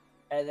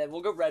 and then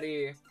we'll go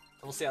ready and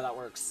we'll see how that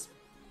works.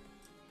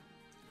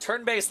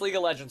 Turn-based League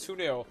of Legends, who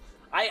knew?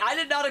 I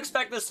did not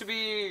expect this to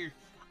be,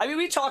 I mean,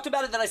 we talked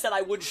about it, then I said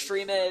I would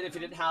stream it if it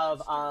didn't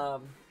have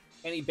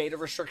any beta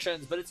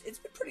restrictions, but it's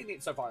been pretty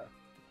neat so far.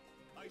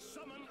 I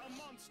summon a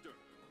monster.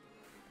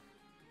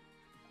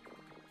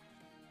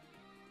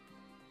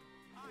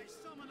 I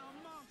summon a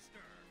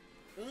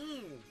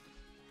monster.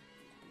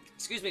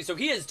 Excuse me, so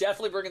he is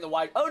definitely bringing the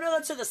wide... Oh, no,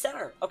 that's in the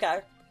center.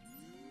 Okay.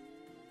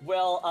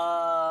 Well,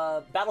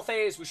 battle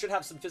phase, we should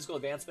have some physical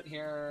advancement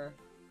here.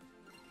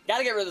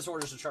 Gotta get rid of this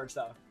orders to charge,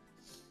 though.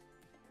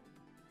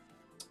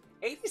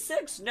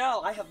 86?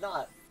 No, I have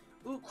not.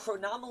 Ooh,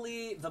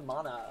 Chronomaly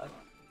Vimana.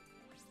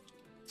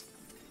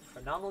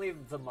 Chronomaly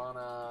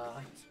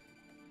Vimana.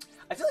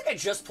 I feel like I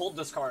just pulled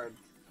this card.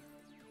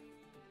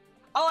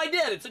 Oh, I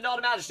did! It's a Nod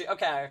of Majesty.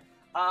 Okay.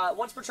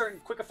 Once per turn,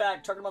 quick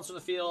effect, target monster in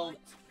the field,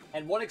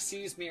 and one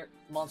Exceeds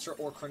monster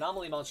or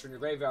Chronomaly monster in your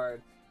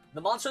graveyard.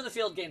 The monster in the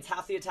field gains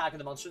half the attack of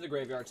the monster in the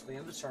graveyard till the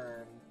end of the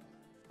turn.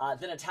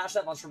 Then attach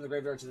that monster from the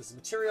graveyard to this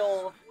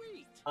material.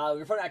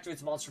 Your opponent activates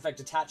the monster effect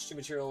attached to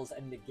materials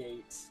and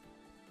negate.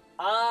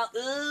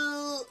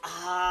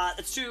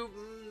 It's two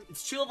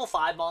level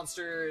 5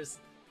 monsters.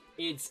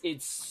 I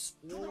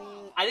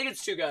think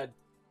it's too good.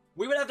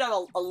 We would have to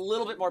have a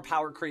little bit more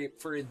power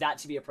creep for that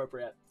to be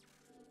appropriate.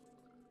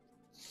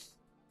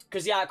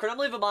 Because, yeah,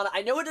 Chronomaly Vimana,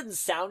 I know it doesn't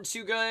sound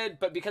too good,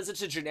 but because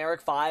it's a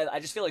generic 5, I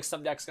just feel like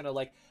some deck's gonna,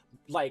 like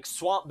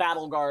Swamp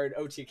Battle Guard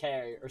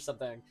OTK or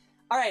something.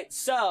 Alright,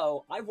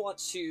 so, I want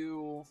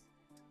to...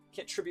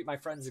 Can't tribute my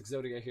friends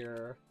Exodia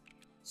here.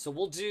 So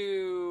we'll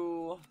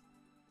do...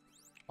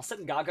 I'll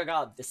send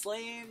Gagaga this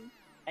lane,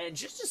 and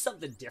just do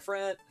something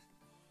different.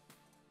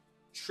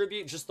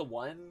 Tribute just the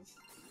one.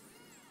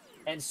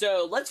 And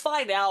so, let's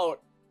find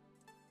out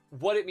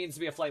what it means to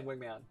be a Flame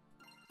Wingman.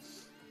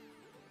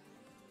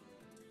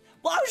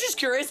 Well, I was just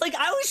curious. Like,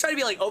 I always try to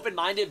be, like,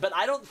 open-minded, but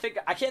I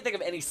can't think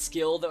of any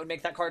skill that would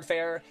make that card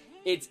fair.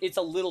 It's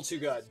a little too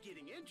good.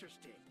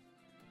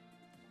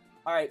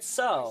 Alright,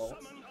 so...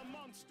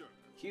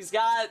 He's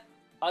got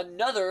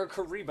another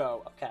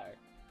Karibo. Okay.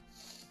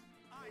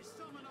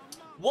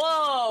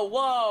 Whoa,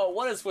 whoa!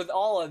 What is with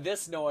all of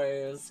this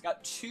noise?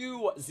 Got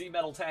 2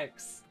 Z-Metal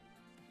tanks.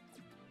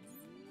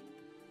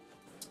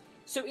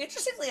 So,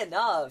 interestingly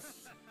enough...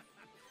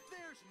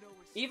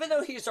 Even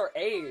though he's our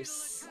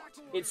ace,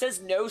 it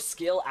says no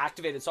skill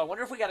activated, so I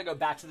wonder if we gotta go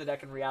back to the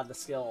deck and re-add the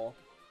skill.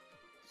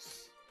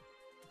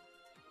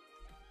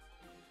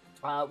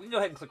 We can go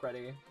ahead and click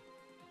ready.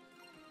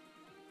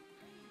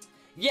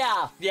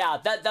 Yeah,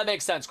 that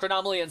makes sense.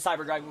 Chronomaly and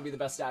Cyber Dragon would be the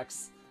best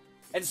decks.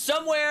 And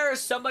somewhere,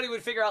 somebody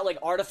would figure out, like,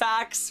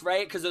 artifacts,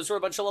 right? Because those were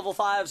a bunch of level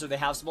 5s, or they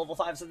have some level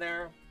 5s in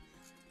there.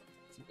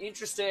 Some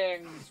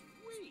interesting...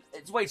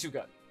 It's way too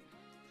good.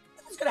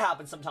 It's gonna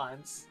happen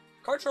sometimes.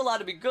 Cards are allowed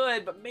to be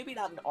good, but maybe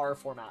not in our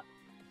format.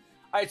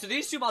 Alright, so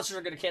these two monsters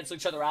are going to cancel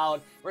each other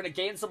out. We're going to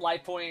gain some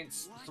life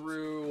points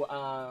through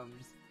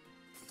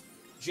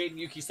Jaden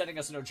Yuki sending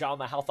us an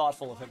Ojama. How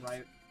thoughtful of him,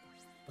 right?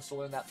 Let's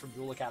learn that from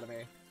Duel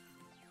Academy.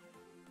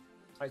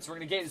 Alright, so we're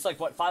going to gain, it's like,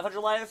 what, 500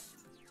 life?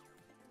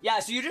 Yeah,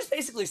 so you just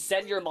basically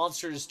send your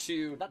monsters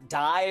to, not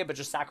die, but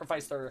just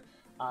sacrifice their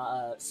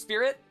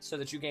Spirit so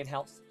that you gain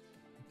health.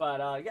 But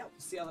yeah, we'll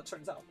see how that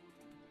turns out.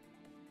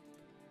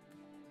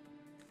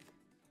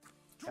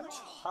 Got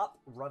Top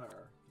Runner.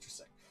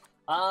 Interesting.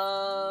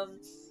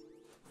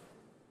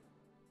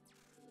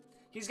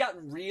 He's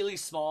gotten really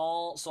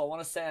small, so I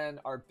want to send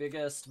our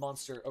biggest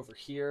monster over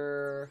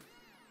here.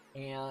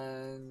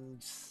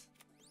 And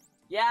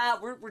yeah,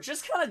 we're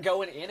just kind of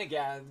going in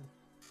again.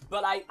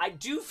 But I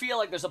do feel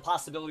like there's a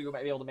possibility we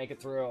might be able to make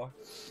it through.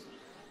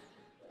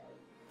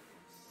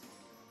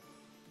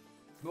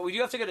 But we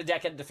do have to go to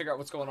deck end to figure out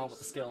what's going on with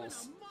the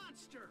skills.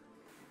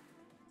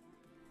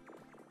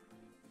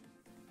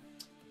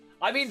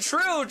 I mean,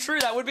 true.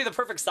 That would be the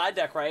perfect side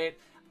deck, right?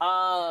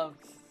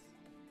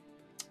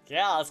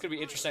 Yeah, that's gonna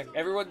be interesting.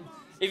 Everyone,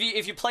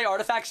 if you play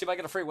artifacts, you might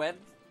get a free win.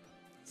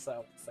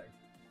 So,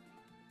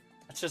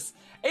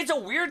 it's a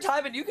weird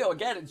time in Yu-Gi-Oh!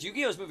 Again,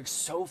 Yu-Gi-Oh! Is moving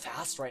so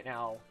fast right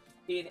now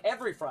in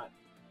every front,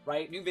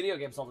 right? New video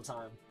games all the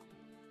time.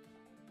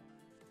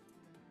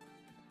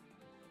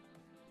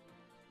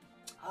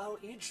 Oh,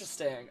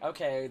 interesting.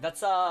 Okay,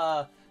 that's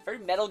very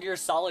Metal Gear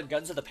Solid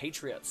Guns of the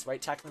Patriots,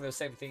 right? Tackling those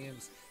same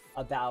themes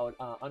about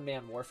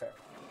unmanned warfare.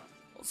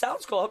 Well,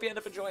 sounds cool. Hope you end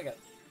up enjoying it.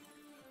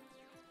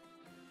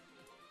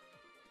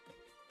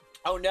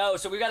 Oh no,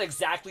 so we got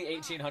exactly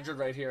 1800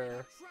 right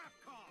here.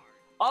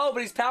 Oh,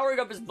 but he's powering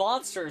up his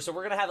monster, so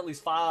we're gonna have at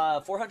least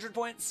 400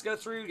 points go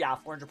through. Yeah,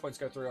 400 points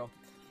go through.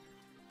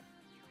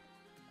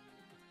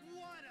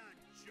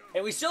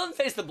 And we still haven't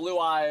faced the blue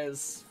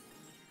eyes.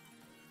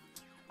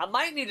 I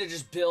might need to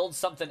just build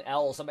something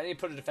else. I might need to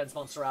put a defense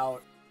monster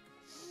out.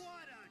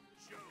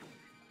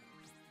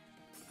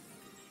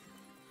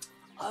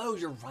 Oh,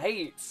 you're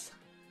right.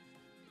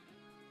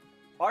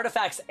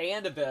 Artifacts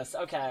and Abyss.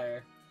 Okay.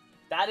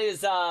 That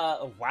is,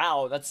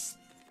 wow, that's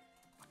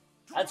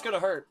gonna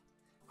hurt.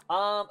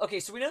 Okay,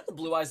 so we know the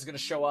blue eyes is gonna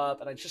show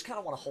up, and I just kind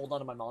of want to hold on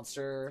to my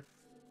monster.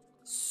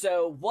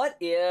 So what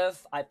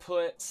if I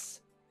put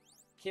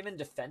him in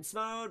defense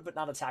mode, but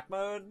not attack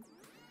mode?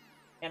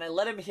 And I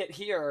let him hit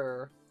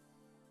here,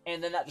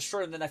 and then that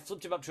destroyed him, then I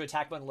flipped him up to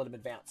attack mode and let him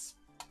advance.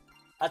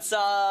 That's,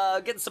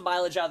 getting some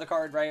mileage out of the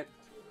card, right?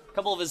 A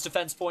couple of his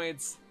defense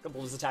points, a couple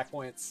of his attack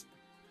points.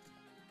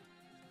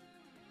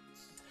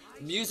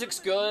 Music's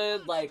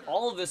good, like,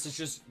 all of this is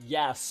just,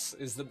 yes,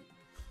 is the...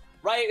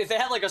 Right, if they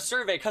had, like, a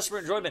survey, customer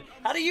enjoyment,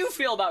 how do you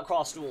feel about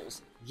Cross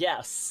Duels?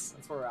 Yes,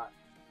 that's where we're at.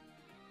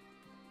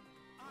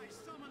 I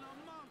summon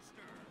a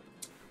monster.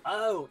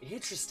 Oh,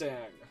 interesting.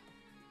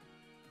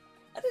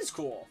 That is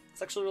cool.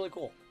 It's actually really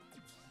cool.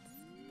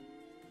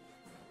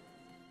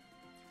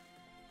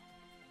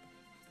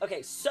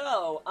 Okay,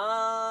 so,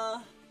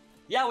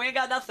 yeah, we ain't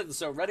got nothing,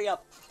 so ready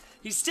up.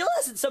 He still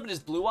hasn't summoned his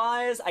blue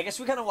eyes. I guess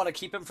we kind of want to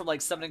keep him from,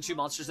 like, summoning 2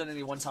 monsters at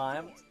any one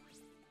time.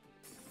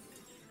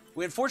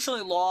 We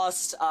unfortunately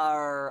lost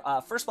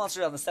our first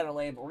monster down the center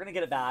lane, but we're going to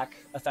get it back,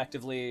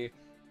 effectively,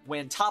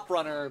 when Top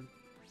Runner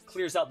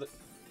clears out the...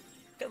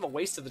 Kind of a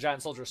waste of the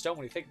Giant Soldier of Stone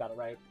when you think about it,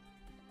 right?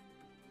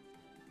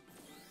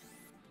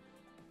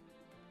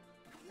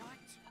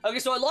 Okay,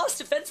 so I lost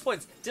defense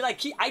points. Did I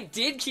keep... I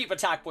did keep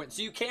attack points,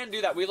 so you can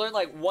do that. We learned,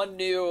 like, one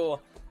new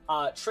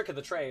trick of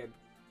the trade.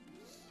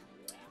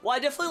 Well, I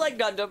definitely like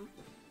Gundam.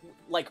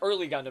 Like,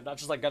 early Gundam, not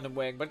just like Gundam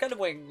Wing. But Gundam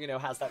Wing, you know,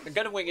 has that.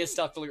 Gundam Wing is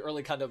stuck really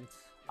early Gundam.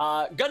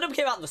 Gundam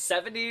came out in the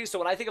 70s, so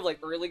when I think of, like,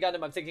 early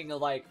Gundam, I'm thinking of,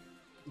 like,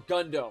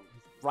 Gundam,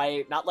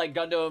 right? Not like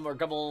Gundam or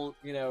Gumball,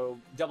 you know,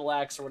 Double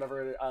X or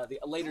whatever the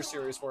later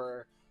series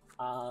were.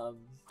 But,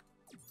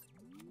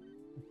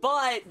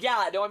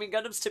 yeah, no, I mean,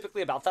 Gundam's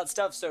typically about that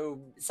stuff, so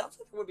it sounds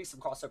like there would be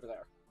some crossover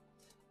there.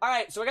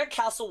 Alright, so I got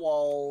Castle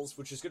Walls,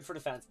 which is good for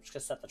defense, which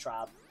can set the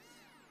trap.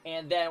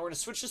 And then we're going to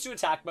switch this to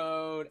attack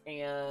mode,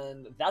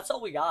 and that's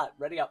all we got.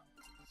 Ready up.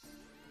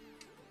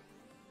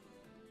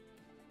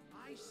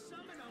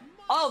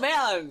 Oh,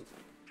 man!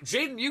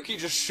 Jaden Yuki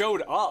just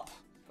showed up.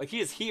 Like, he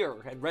is here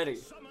and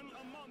ready.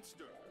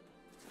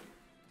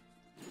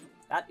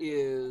 That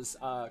is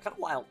kind of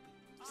wild,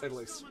 to say the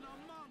least.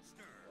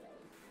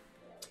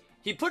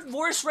 He put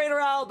Voice Raider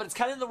out, but it's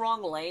kind of in the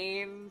wrong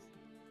lane.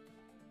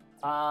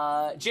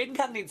 Jaden kind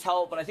of needs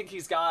help, but I think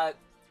he's got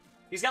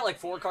like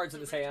 4 cards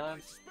in his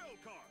hand.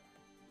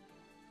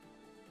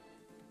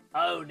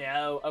 Oh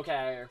no,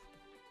 okay.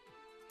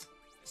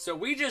 So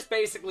we just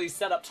basically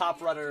set up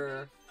Top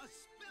Runner.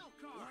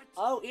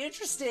 Oh,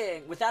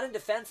 interesting. With that in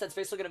defense, that's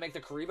basically going to make the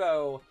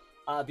Karibo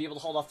be able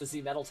to hold off the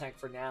Z Metal Tank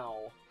for now.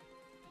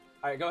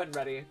 Alright, go ahead and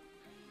ready.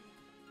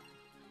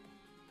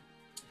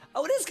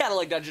 Oh, it is kind of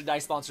like Dungeon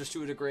Dice Monsters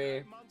to a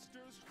degree.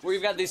 Where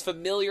you've got these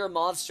familiar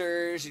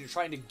monsters, and you're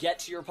trying to get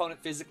to your opponent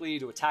physically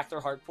to attack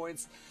their hard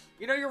points.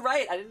 You know, you're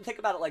right. I didn't think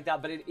about it like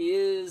that, but it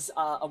is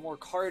a more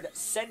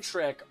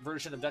card-centric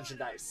version of Dungeon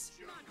Dice.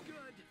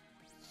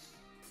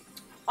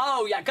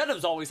 Oh, yeah,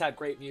 Gundam's always had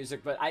great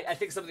music, but I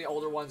think some of the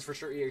older ones, for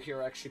sure,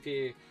 Hero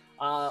XGP.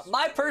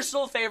 My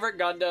personal favorite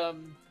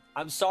Gundam,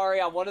 I'm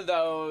sorry, I'm one of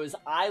those.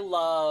 I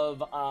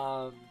love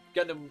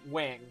Gundam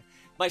Wing.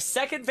 My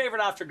second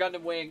favorite after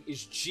Gundam Wing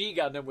is G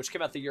Gundam, which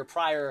came out the year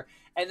prior.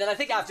 And then I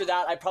think after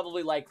that, I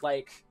probably like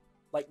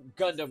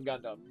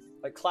Gundam,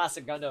 like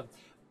classic Gundam.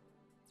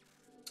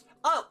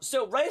 Oh,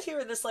 so right here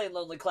in this lane,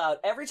 Lonely Cloud,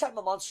 every time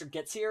a monster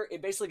gets here,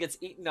 it basically gets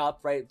eaten up,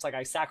 right? It's like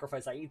I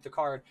sacrifice, I eat the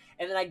card,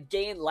 and then I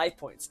gain life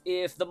points.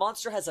 If the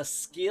monster has a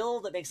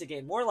skill that makes it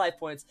gain more life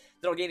points,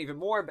 then I'll gain even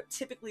more, but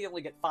typically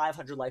only get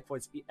 500 life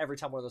points every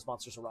time one of those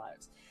monsters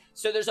arrives.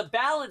 So there's a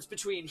balance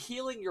between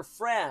healing your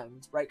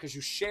friend, right, because you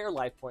share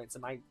life points,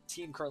 and my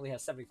team currently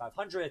has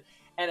 7,500,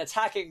 and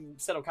attacking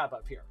Seto Kappa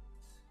up here.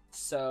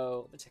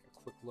 So, let me take a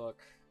quick look.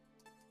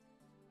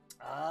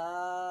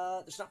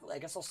 There's not really, I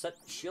guess I'll set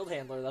Shield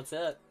Handler, that's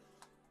it.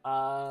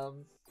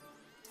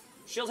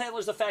 Shield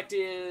Handler's effect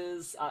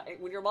is,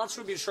 when your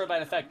monster would be destroyed by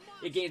an effect,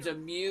 it gains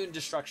immune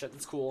destruction.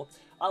 That's cool.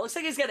 Looks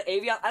like he's got an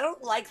Avion. I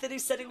don't like that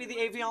he's setting me the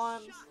Avion.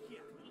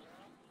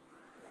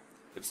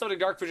 Him summoning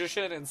Dark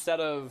Magician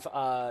instead of,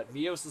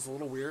 Neos is a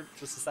little weird,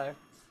 just to say.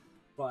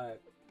 But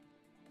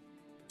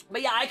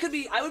yeah,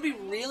 I would be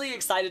really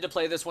excited to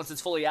play this once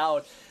it's fully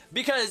out,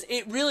 because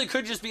it really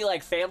could just be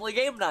like family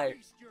game night.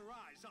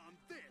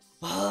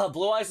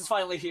 Blue Eyes is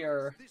finally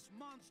here. This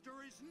monster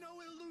is no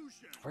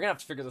illusion. We're gonna have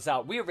to figure this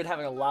out. We have been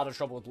having a lot of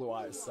trouble with Blue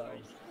Eyes, so.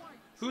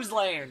 Whose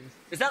lane?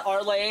 Is that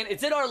our lane?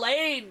 It's in our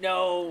lane!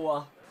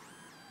 No!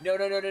 No,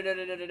 no, no, no, no,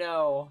 no, no, no,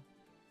 no.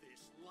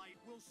 This light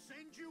will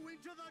send you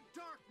into the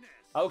darkness.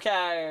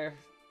 Okay.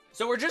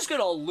 So we're just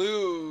gonna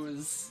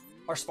lose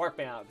our Spark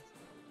Band.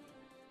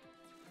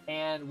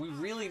 And we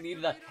really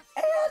needed that.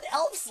 And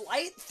Elf's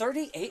Light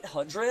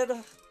 3,800?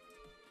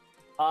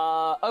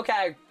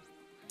 Okay.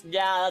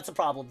 Yeah, that's a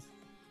problem.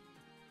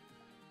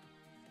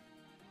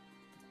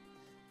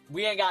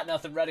 We ain't got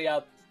nothing ready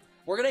up.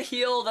 We're gonna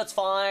heal, that's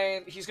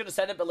fine. He's gonna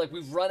send it, but like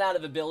we've run out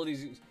of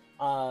abilities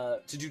to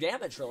do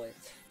damage, really.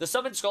 The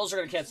summoned skulls are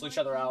gonna cancel each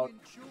other out.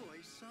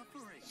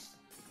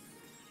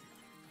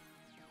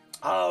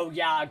 Oh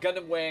yeah,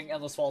 Gundam Wing,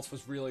 Endless Waltz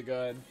was really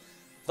good.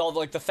 With all the,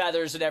 like, the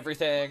feathers and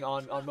everything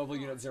on Mobile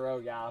Unit 0,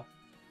 yeah.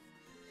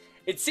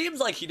 It seems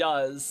like he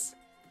does.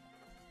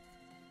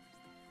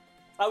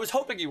 I was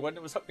hoping he wouldn't.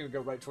 I was hoping he would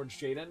go right towards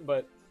Jaden,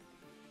 but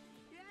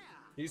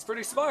he's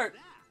pretty smart.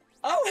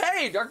 Oh,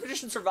 hey! Dark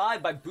Magician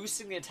survived by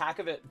boosting the attack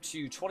of it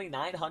to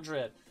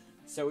 2,900.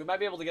 So we might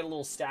be able to get a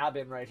little stab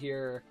in right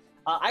here.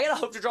 I gotta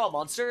hope to draw a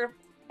monster,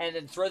 and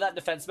then throw that in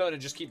defense mode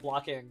and just keep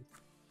blocking.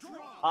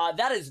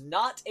 That is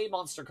not a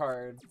monster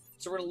card.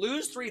 So we're gonna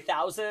lose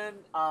 3,000.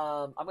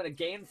 I'm gonna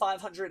gain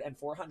 500 and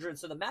 400,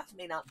 so the math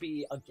may not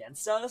be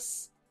against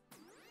us.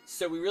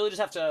 So we really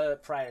just have to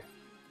pray.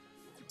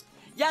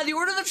 Yeah, the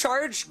Order of the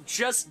Charge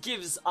just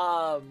gives,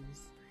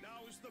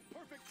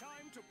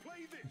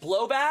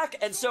 blowback,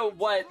 and so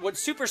what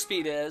Super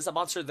Speed is, a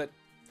monster that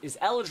is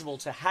eligible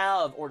to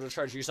have Order of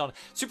Charge used on.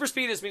 Super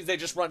Speed means they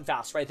just run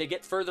fast, right? They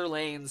get further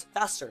lanes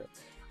faster.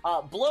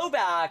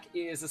 Blowback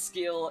is a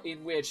skill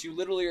in which you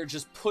literally are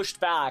just pushed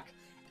back,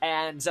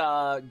 and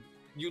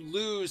you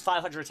lose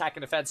 500 attack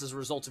and defense as a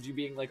result of you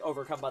being, like,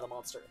 overcome by the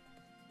monster.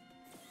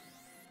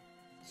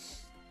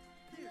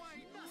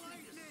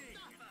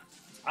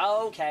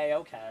 Okay,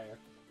 okay.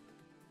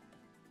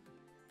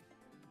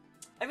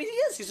 I mean, he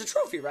is. He's a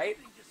trophy, right?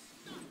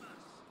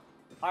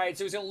 Alright,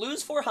 so he's going to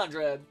lose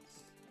 400.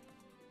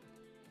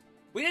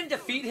 We didn't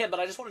defeat him, but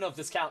I just want to know if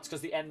this counts,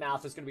 because the end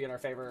math is going to be in our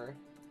favor.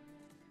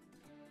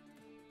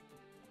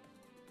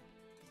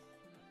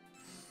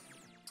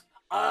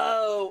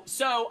 Oh,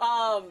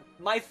 so,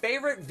 my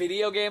favorite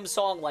video game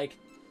song, like,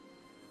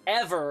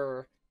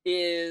 ever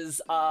is,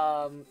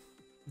 not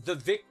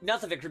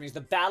the victory music,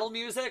 the battle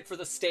music for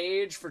the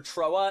stage for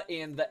Troa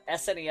in the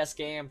SNES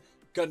game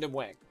Gundam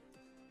Wing.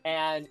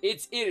 And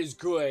it is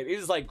good. It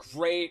is like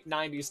great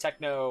 90s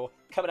techno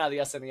coming out of the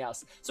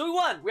SNES. So we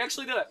won. We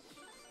actually did it.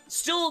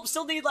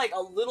 Still need like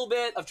a little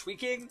bit of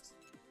tweaking,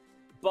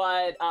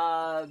 but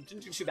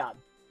didn't do too bad.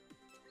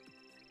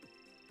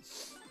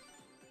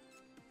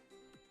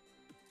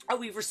 Oh,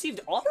 we've received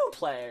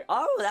autoplay.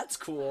 Oh, that's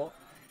cool.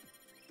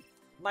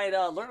 Might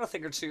learn a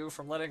thing or two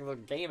from letting the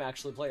game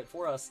actually play it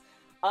for us.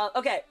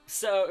 Okay,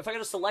 so if I go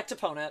to select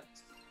opponent,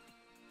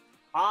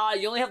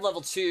 you only have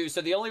level 2,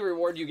 so the only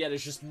reward you get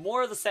is just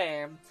more of the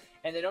same,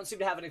 and they don't seem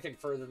to have anything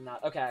further than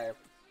that. Okay,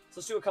 so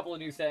let's do a couple of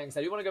new things.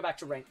 I do want to go back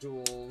to ranked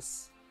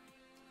duels.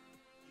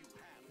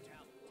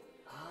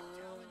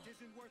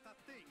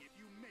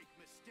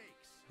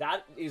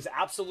 That is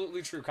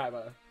absolutely true,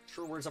 Kaiba.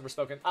 True words ever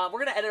spoken. We're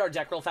going to edit our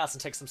deck real fast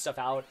and take some stuff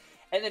out,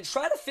 and then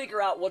try to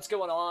figure out what's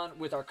going on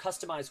with our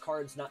customized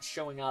cards not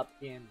showing up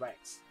in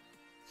ranks.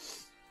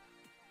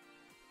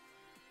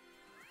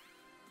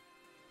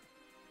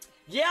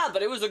 Yeah,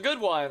 but it was a good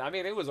one. I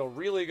mean, it was a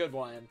really good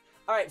one.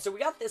 Alright, so we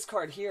got this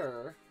card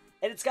here,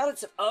 and it's got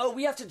its... Oh,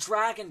 we have to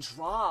drag and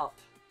drop.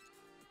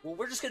 Well,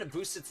 we're just going to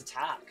boost its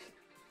attack.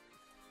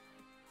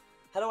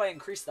 How do I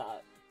increase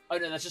that? Oh,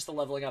 no, that's just the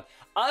leveling up.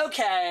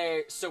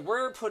 Okay, so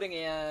we're putting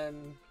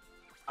in...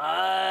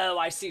 Oh,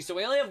 I see. So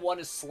we only have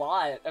one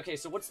slot. Okay,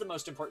 so what's the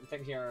most important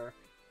thing here?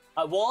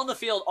 While on the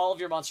field, all of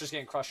your monsters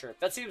gain Crusher.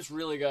 That seems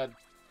really good.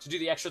 To do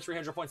the extra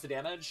 300 points of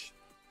damage.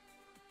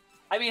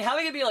 I mean,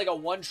 having it be like a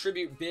 1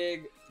 tribute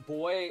big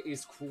boy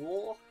is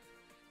cool.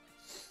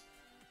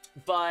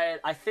 but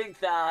I think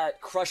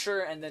that Crusher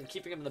and then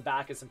keeping him in the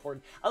back is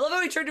important. I love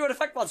how he turned into an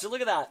effect monster.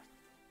 Look at that.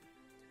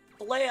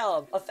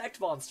 Blam! Effect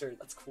monster.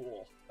 That's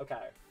cool.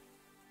 Okay.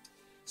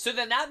 So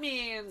then that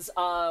means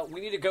we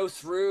need to go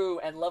through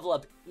and level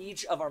up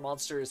each of our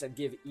monsters and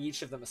give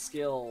each of them a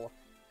skill.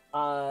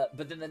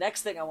 But then the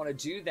next thing I want to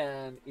do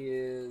then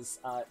is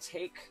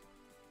take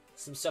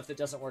some stuff that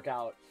doesn't work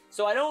out.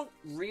 So I don't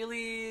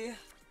really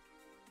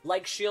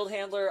like Shield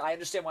Handler. I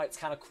understand why it's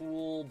kind of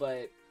cool,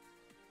 but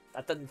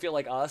that doesn't feel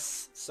like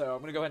us. So I'm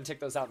going to go ahead and take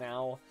those out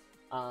now.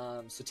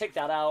 So take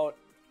that out.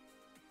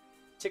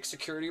 Take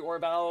Security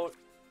Orb out.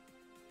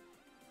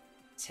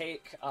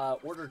 Take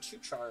Order to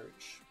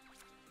Charge.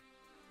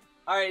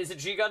 Alright, is it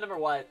G Gundam or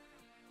what?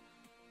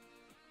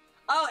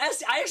 Oh,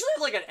 I actually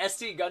have like an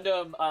SD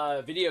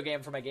Gundam video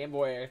game for my Game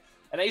Boy.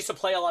 And I used to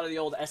play a lot of the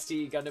old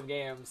SD Gundam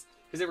games.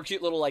 Because they were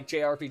cute little like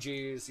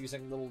JRPGs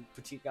using little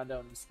petite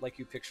Gundams like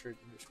you pictured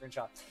in your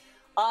screenshot.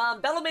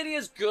 Battlemania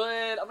is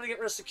good. I'm going to get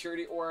rid of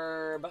Security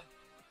Orb.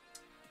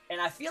 And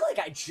I feel like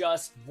I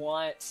just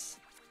want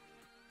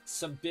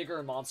some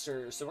bigger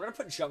monsters. So we're going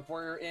to put Junk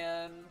Warrior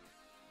in.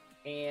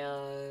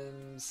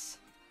 And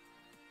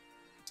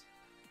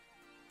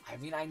I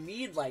mean, I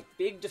need like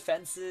big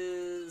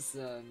defenses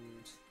and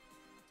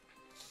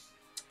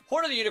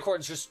Horn of the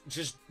Unicorn's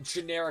just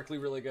generically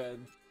really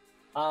good.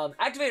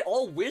 Activate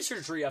all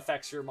wizardry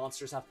effects your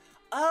monsters have.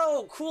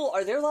 Oh, cool.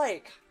 Are there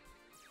like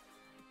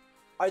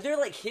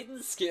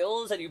hidden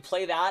skills and you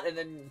play that and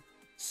then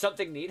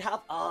something neat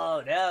happens?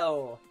 Oh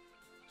no.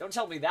 Don't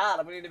tell me that.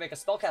 I'm gonna need to make a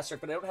spellcaster,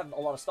 but I don't have a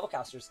lot of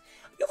spellcasters.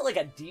 You have like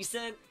a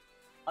decent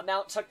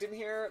amount tucked in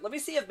here. Let me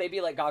see if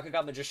maybe like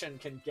Gakuga Magician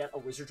can get a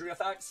wizardry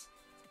effect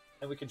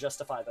and we can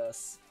justify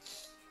this.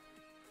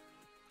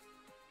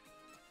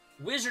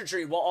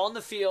 Wizardry, while on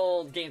the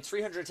field, gain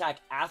 300 attack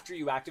after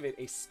you activate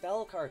a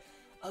spell card.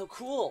 Oh,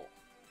 cool.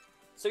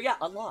 So yeah,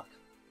 unlock.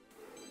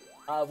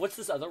 What's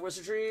this other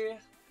wizardry?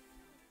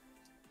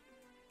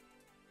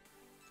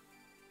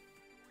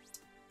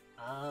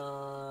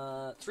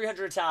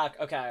 300 attack,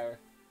 okay.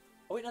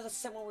 Oh wait, no, that's the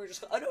same one we were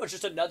just... Oh no, it's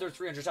just another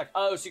 300 attack.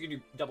 Oh, so you can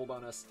do double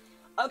bonus.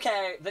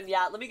 Okay, then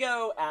yeah, let me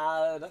go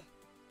add...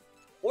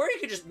 Or you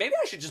could just... Maybe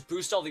I should just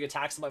boost all the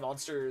attacks of my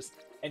monsters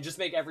and just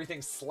make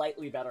everything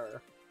slightly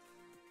better.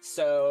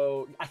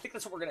 So, I think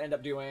that's what we're going to end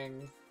up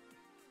doing.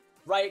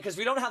 Right, because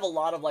we don't have a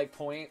lot of, like,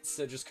 points,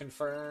 so just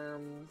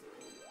confirm.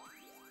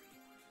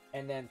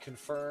 And then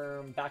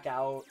confirm, back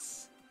out.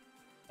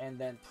 And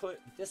then put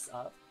this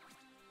up.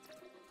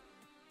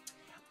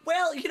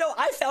 Well, you know,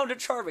 I found it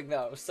charming,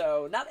 though.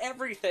 So, not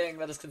everything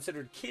that is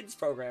considered kids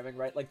programming,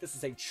 right? Like, this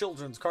is a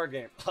children's card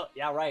game.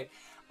 Yeah, right.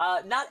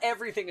 Not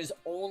everything is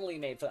only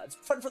made for that. It's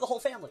fun for the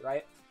whole family,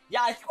 right?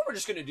 Yeah, I think what we're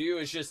just going to do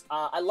is just...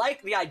 I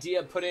like the idea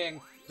of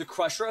putting the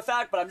Crusher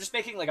effect, but I'm just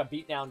making, like, a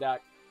beatdown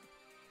deck.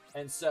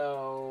 And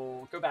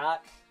so, go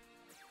back.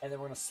 And then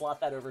we're going to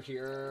slot that over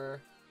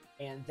here.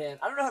 And then,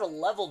 I don't know how to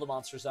level the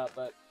monsters up,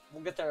 but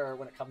we'll get there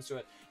when it comes to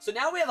it. So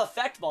now we have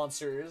effect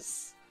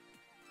monsters.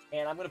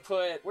 And I'm going to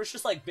put... Where's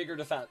just, like, bigger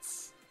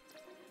defense?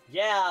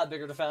 Yeah,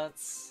 bigger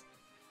defense.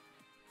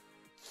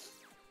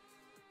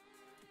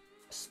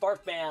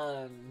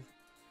 Sparkman.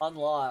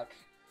 Unlock.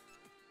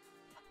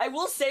 I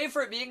will say,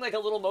 for it being, like, a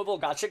little mobile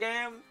gacha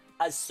game,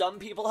 as some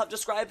people have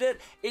described it,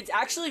 it's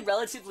actually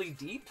relatively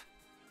deep.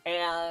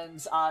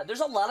 And there's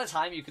a lot of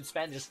time you can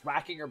spend just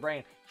racking your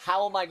brain.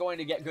 How am I going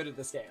to get good at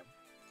this game?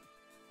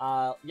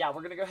 Yeah,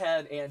 we're going to go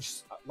ahead and,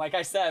 just, like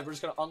I said, we're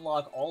just going to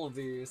unlock all of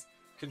these.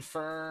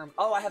 Confirm.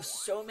 Oh, I have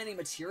so many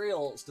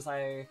materials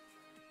because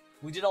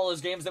we did all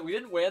those games that we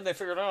didn't win. They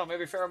figured, oh,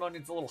 maybe Pheromone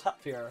needs a little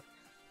help here.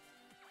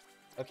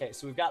 Okay,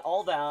 so we've got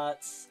all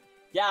that.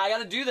 Yeah, I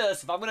gotta do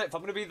this if I'm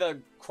gonna be the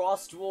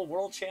Cross Duel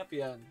World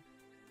Champion.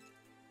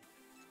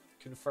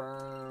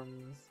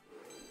 Confirm.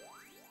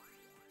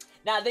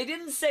 Now, they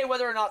didn't say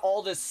whether or not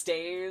all this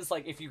stays,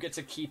 like, if you get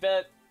to keep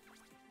it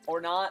or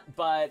not,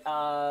 but,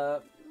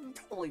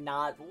 probably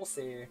not, but we'll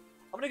see.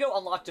 I'm gonna go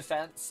unlock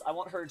defense. I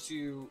want her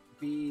to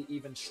be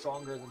even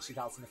stronger than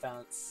 2,000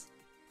 defense.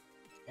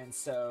 And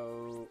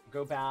so,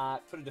 go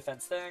back, put a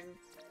defense thing.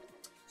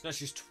 So now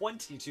she's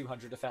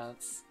 2,200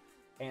 defense.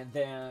 And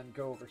then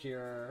go over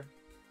here.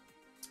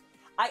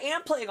 I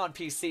am playing on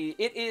PC.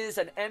 It is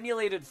an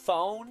emulated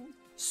phone.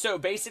 So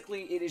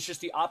basically, it is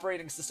just the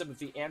operating system of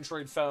the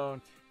Android phone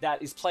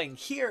that is playing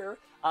here,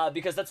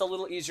 because that's a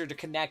little easier to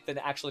connect than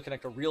to actually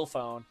connect a real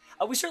phone.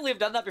 We certainly have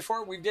done that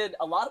before. We did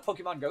a lot of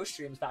Pokemon Go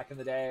streams back in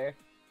the day,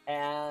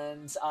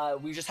 and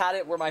we just had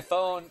it where my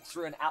phone,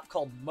 through an app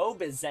called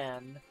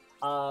Mobizen,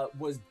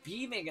 was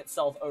beaming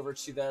itself over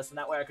to this, and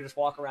that way I could just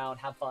walk around,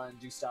 have fun,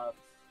 do stuff.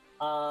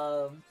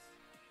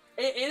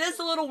 It is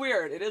a little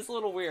weird. It is a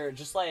little weird,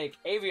 just like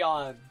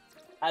Avion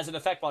as an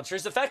effect monster.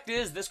 His effect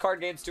is this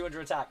card gains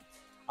 200 attack.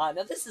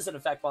 Now this is an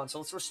effect monster.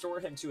 Let's restore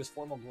him to his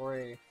formal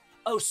glory.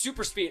 Oh,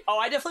 super speed. Oh,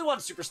 I definitely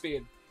want super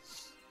speed.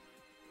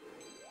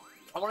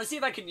 I want to see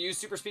if I can use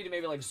super speed to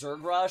maybe like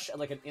Zerg Rush at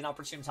like an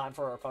inopportune time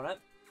for our opponent.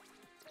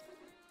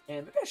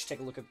 And maybe I should take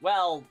a look at...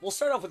 Well, we'll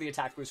start off with the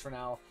attack boost for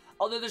now.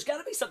 Although there's got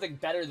to be something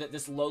better that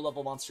this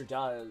low-level monster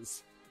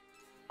does.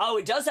 Oh,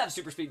 it does have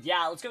super speed.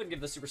 Yeah, let's go ahead and give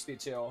this super speed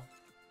too.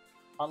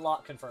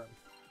 Unlock, confirm.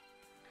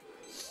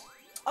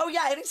 Oh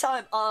yeah,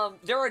 anytime.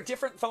 There are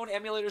different phone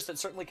emulators that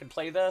certainly can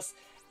play this,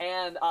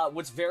 and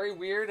what's very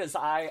weird is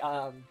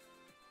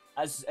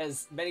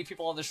as many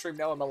people on the stream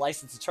know, I'm a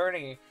licensed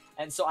attorney,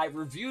 and so I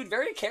reviewed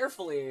very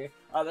carefully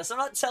this. I'm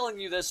not telling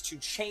you this to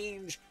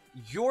change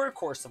your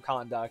course of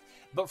conduct,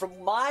 but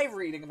from my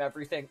reading of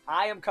everything,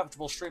 I am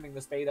comfortable streaming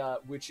this beta,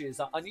 which is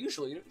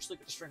unusual. You don't usually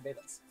get to stream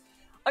betas.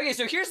 Okay,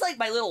 so here's like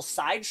my little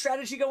side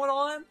strategy going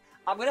on.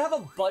 I'm gonna have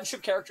a bunch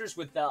of characters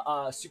with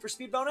the super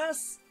speed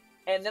bonus,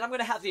 and then I'm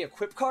gonna have the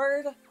equip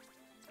card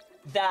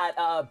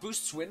that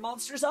boosts wind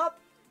monsters up,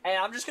 and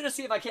I'm just gonna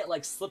see if I can't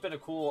like slip in a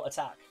cool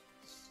attack.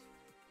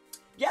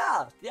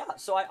 Yeah.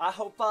 So I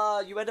hope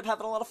you end up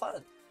having a lot of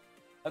fun.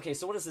 Okay,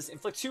 so what is this?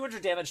 Inflict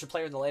 200 damage to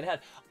player in the lane ahead.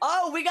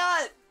 Oh, we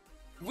got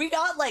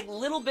like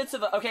little bits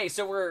of okay,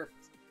 so we're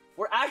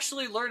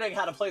actually learning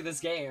how to play this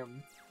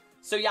game.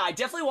 So yeah, I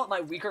definitely want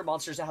my weaker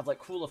monsters to have like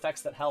cool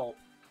effects that help.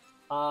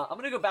 I'm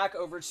gonna go back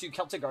over to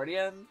Celtic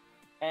Guardian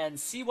and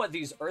see what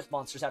these earth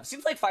monsters have.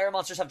 Seems like fire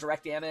monsters have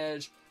direct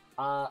damage.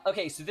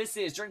 Okay, so this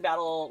is during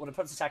battle when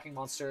opponent's attacking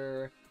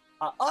monster.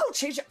 Oh,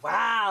 change it.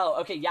 Wow.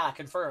 Okay, yeah,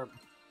 confirm.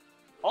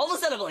 All of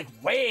a sudden, I'm like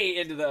way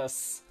into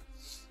this.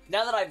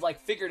 Now that I've like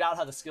figured out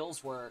how the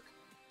skills work.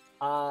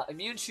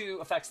 Immune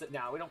to effects that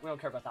we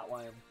don't care about that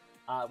one.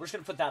 We're just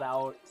gonna put that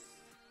out.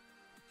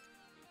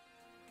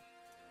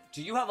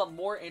 Do you have a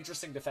more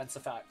interesting defense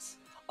effect?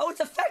 Oh, it's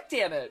effect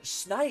damage.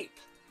 Snipe.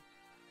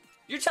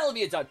 You're telling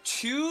me it's a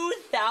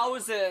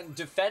 2,000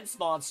 defense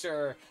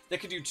monster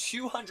that can do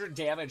 200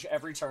 damage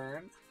every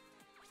turn?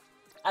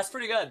 That's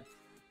pretty good.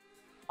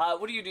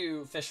 What do you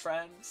do, fish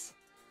friends?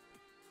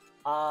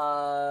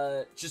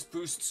 Just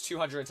boosts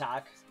 200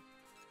 attack.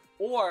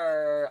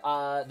 Or,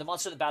 the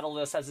monster that battled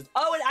this has its...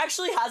 Oh, it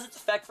actually has its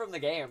effect from the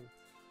game.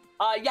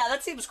 Yeah,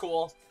 that seems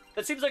cool.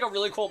 That seems like a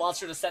really cool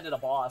monster to send at a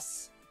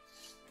boss.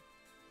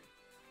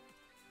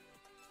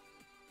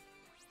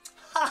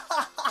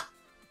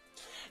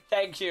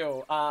 Thank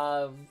you.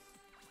 I've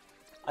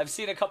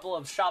seen a couple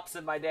of shops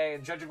in my day,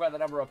 and judging by the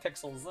number of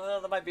pixels,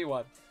 that might be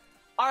one.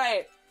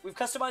 Alright, we've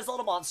customized all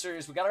the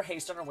monsters. We got our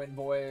haste on our wind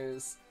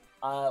boys.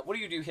 What do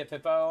you do, Hip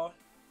Hippo?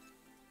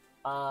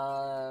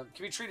 Can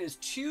be treated as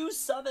 2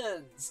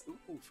 summons.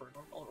 Ooh, for a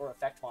normal or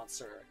effect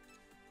monster.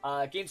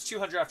 Gains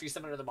 200 after you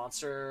summon another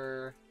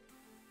monster.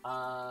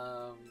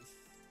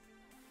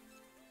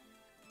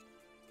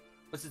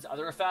 What's its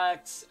other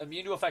effect?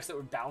 Immune to effects that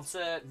would bounce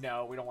it?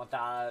 No, we don't want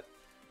that.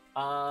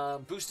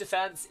 Boost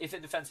defense if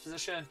in defense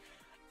position.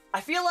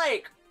 I feel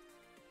like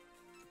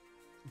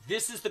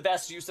this is the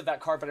best use of that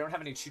card, but I don't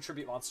have any 2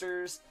 tribute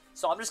monsters.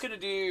 So I'm just going to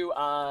do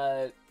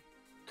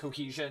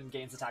Cohesion,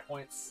 gains attack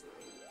points.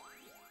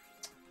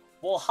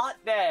 Well, hot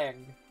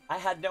dang. I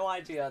had no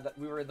idea that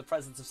we were in the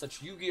presence of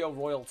such Yu-Gi-Oh!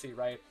 Royalty,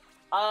 right?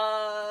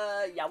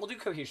 Yeah, we'll do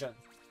Cohesion.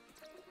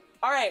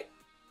 Alright.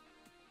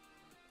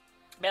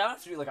 Man, I don't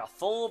have to do like a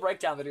full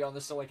breakdown video on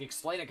this to like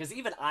explain it, because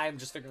even I'm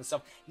just figuring this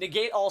out.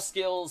 Negate all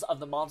skills of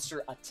the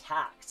monster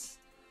attacked.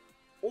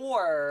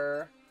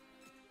 Or,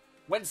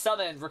 when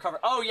summoned, recover.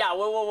 Oh yeah,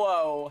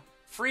 whoa.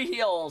 Free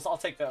heals, I'll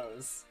take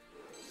those.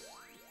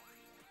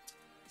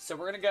 So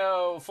we're gonna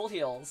go full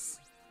heals.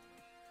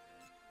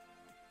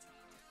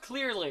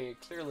 Clearly,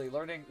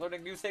 learning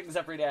new things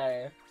every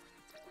day.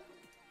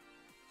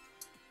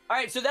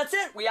 Alright, so that's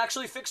it. We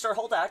actually fixed our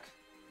whole deck.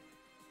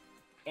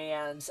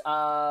 And,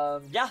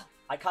 yeah,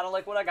 I kind of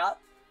like what I got.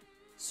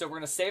 So we're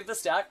going to save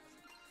this deck.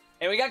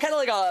 And we got kind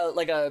of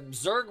like a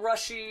Zerg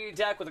Rushy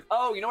deck with...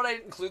 Oh, you know what I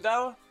didn't include,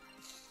 though?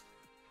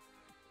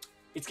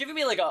 It's giving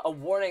me, like, a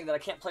warning that I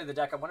can't play the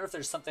deck. I wonder if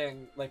there's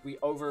something, like, we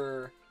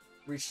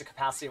overreached the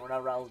capacity and we're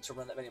not allowed to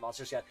run that many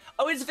monsters yet.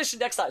 Oh, insufficient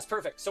deck size.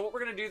 Perfect. So what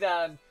we're going to do,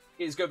 then,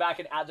 is go back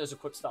and add those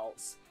equip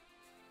spells.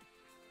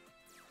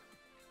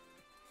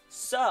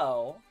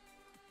 So...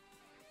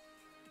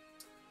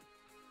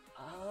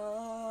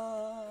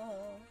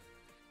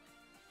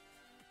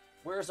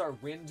 where's our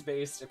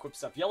wind-based equip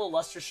stuff? Yellow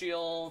Luster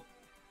Shield.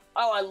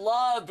 Oh, I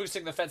love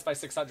boosting the fence by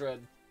 600.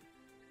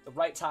 The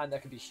right time,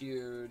 that could be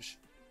huge.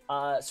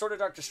 Sword of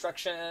Dark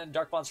Destruction.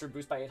 Dark Monster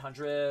boost by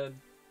 800.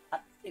 How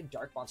many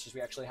Dark Monsters we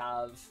actually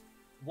have?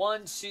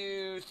 1,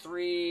 2,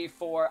 3,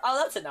 4.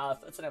 Oh, that's enough.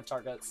 That's enough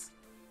targets.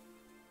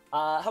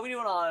 How are we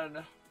doing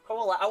on...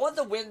 I want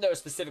the wind, though,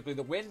 specifically.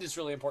 The wind is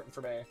really important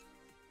for me.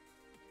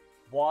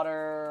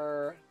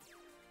 Water...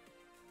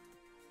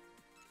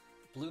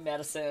 Blue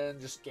Medicine,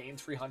 just gain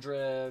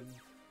 300.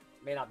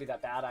 May not be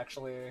that bad,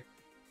 actually.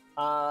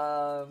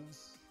 Oh,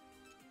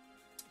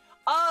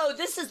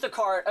 this is the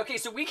card. Okay,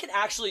 so we can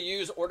actually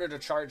use Order to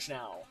Charge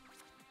now.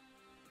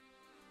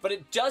 But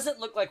it doesn't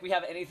look like we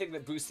have anything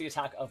that boosts the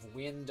attack of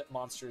wind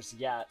monsters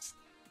yet.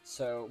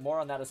 So, more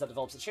on that as that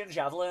develops. Shannon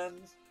Javelin.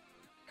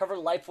 Cover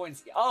life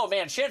points. Oh,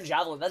 man, Shannon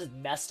Javelin, that is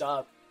messed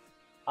up.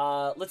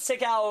 Let's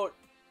take out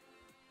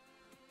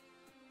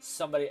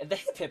somebody. The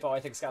Hip Hippo,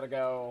 I think, has got to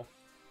go.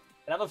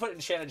 And I'm going to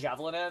put Shannon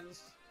Javelin in.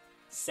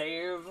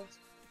 Save.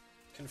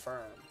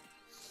 Confirm.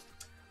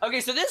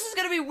 Okay, so this is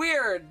going to be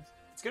weird.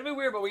 It's going to be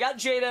weird, but we got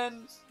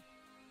Jaden.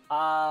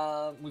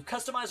 We've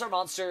customized our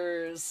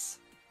monsters.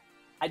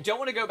 I don't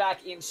want to go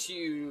back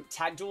into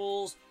tag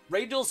duels.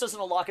 Raid duels doesn't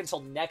unlock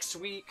until next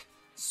week.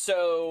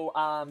 So,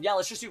 yeah,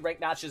 let's just do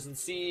ranked matches and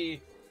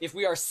see if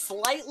we are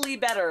slightly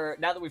better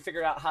now that we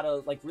figured out how to,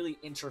 like, really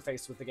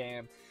interface with the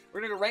game. We're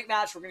going to go ranked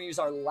match. We're going to use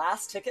our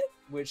last ticket,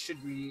 which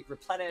should be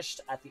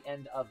replenished at the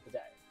end of the day.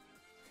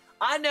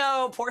 I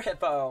know, poor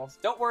Hippo.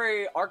 Don't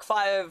worry, Arc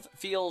 5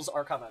 feels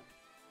are coming.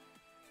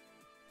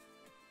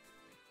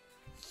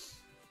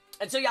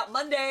 And so, yeah,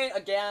 Monday,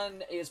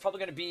 again, is probably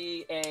going to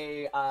be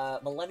a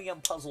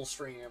Millennium Puzzle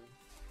stream,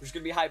 which is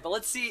going to be hype. But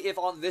let's see if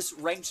on this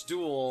ranked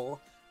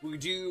duel we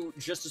do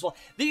just as well.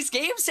 These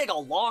games take a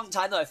long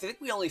time, though. I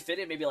think we only fit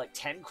in maybe, like,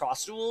 10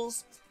 cross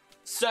duels.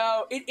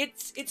 So,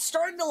 it's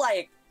starting to,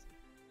 like,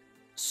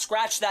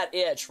 scratch that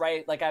itch,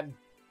 right? Like, I'm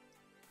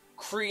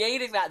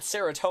creating that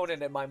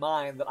serotonin in my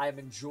mind that I'm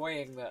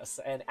enjoying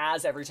this. And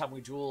as every time we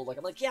duel, like,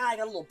 I'm like, yeah, I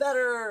got a little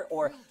better.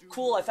 Or,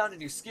 cool, I found a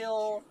new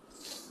skill.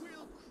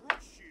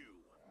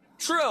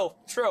 True,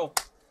 true.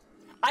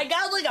 I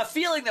got, like, a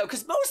feeling, though,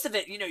 because most of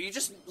it, you know, you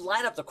just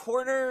line up the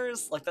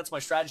corners. Like, that's my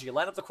strategy. You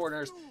line up the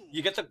corners,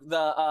 you get the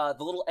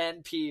little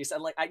end piece,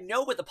 and, like, I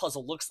know what the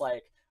puzzle looks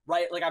like,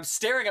 right? Like, I'm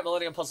staring at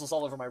Millennium Puzzles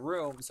all over my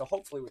room, so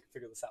hopefully we can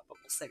figure this out, but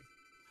we'll see.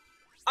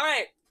 All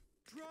right.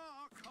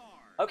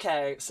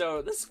 Okay,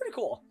 so this is pretty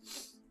cool.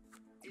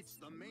 It's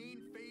the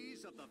main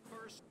phase of the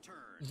first turn.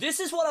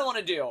 This is what I want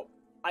to do.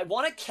 I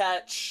want to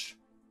catch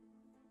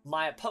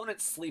my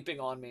opponent sleeping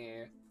on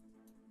me.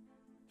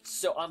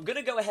 So I'm going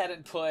to go ahead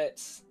and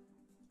put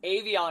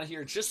Avion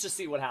here just to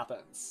see what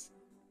happens.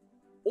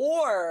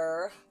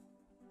 Or,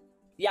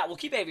 yeah, we'll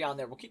keep Avion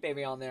there. We'll keep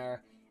Avion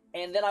there.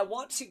 And then I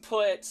want to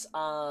put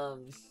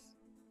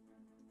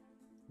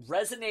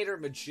Resonator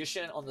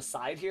Magician on the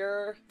side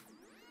here.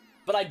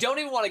 But I don't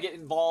even want to get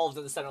involved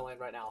in the center lane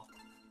right now.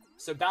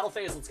 So battle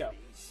phase, let's go.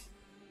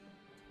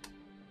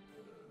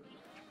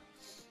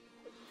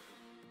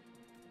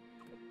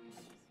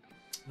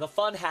 The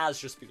fun has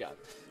just begun.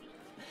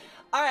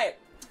 Alright.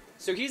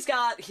 So he's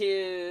got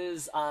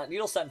his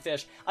Needle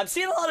Sunfish. I'm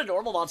seeing a lot of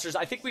normal monsters.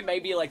 I think we may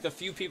be like the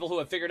few people who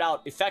have figured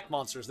out effect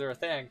monsters. They're a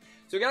thing.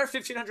 So we got our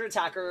 1500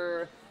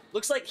 attacker.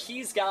 Looks like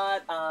he's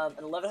got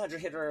an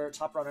 1100 hitter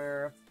top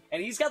runner.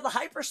 And he's got the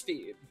hyper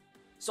speed.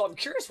 So I'm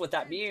curious what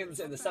that means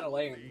in the center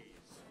lane.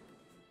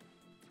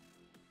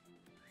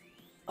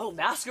 Oh,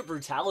 Mask of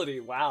Brutality.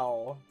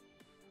 Wow.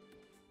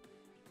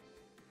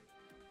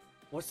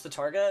 What's the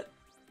target?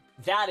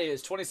 That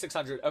is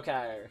 2600.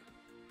 Okay.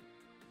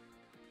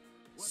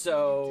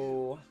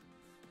 So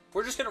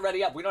we're just going to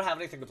ready up. We don't have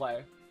anything to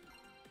play.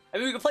 I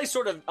mean, we can play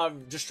sort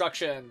of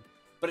Destruction,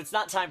 but it's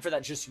not time for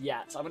that just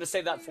yet. I'm going to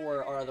save that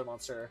for our other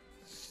monster.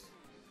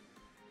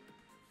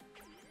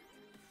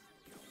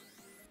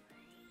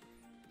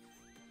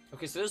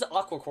 Okay, so there's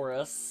Aqua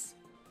Chorus.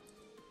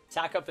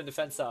 Attack up and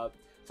defense up.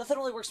 I thought that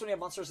only works when you have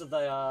monsters of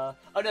the,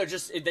 Oh no,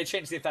 just, they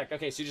changed the effect.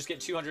 Okay, so you just get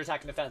 200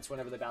 attack and defense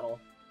whenever they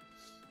battle.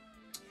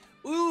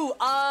 Ooh,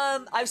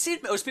 I've seen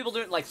most people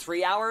do it in like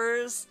 3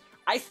 hours.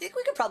 I think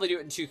we could probably do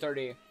it in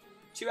 2:30.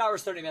 2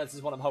 hours, 30 minutes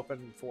is what I'm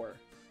hoping for.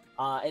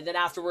 And then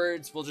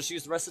afterwards, we'll just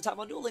use the rest of the time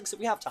on Duel Links if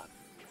we have time.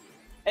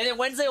 And then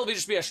Wednesday will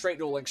just be a straight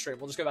Duel Link stream.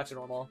 We'll just go back to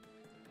normal.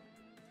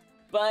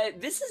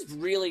 But this is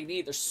really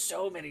neat. There's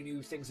so many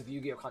new things of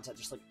Yu-Gi-Oh! Content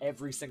just like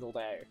every single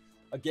day.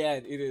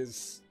 Again, it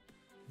is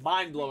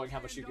mind-blowing how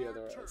much Yu-Gi-Oh!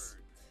 There is.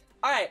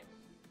 Alright.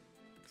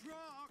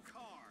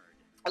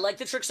 I like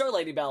the Trickstar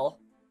Lady Bell.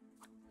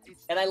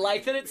 And I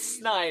like that it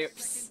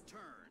snipes.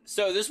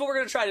 So this is what we're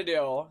going to try to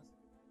do.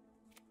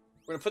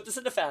 We're going to put this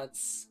in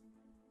defense.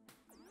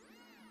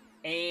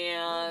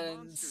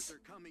 And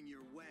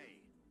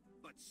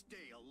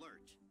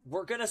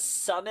we're going to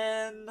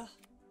summon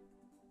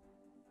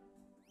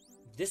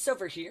this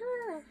over here.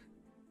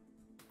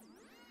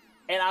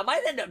 And I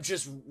might end up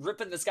just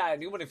ripping this guy a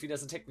new one if he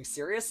doesn't take me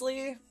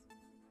seriously.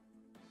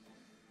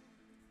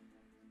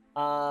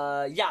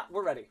 Yeah,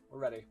 we're ready. We're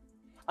ready.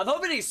 I'm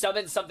hoping he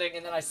summons something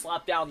and then I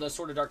slap down the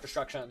Sword of Dark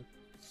Destruction.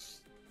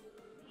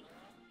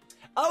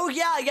 Oh,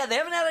 yeah, they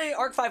haven't had any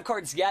Arc 5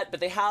 cards yet, but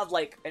they have,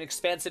 like, an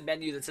expansive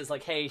menu that says,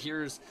 like, hey,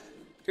 here's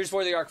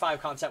where the Arc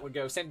 5 content would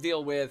go. Same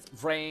deal with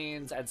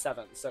Vrains and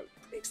Seven, so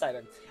pretty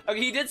exciting. Okay,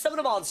 he did summon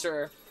a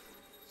monster.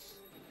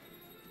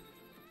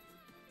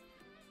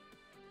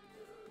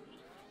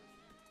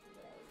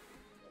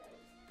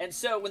 And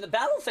so, when the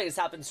battle phase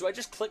happens, do I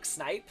just click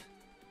Snipe?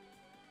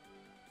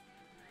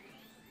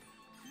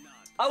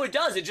 Oh, it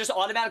does. It just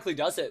automatically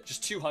does it.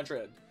 Just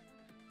 200.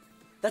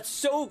 That's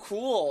so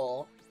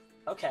cool.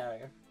 Okay.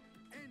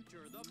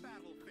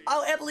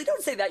 Oh, Emily,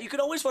 don't say that. You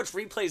can always watch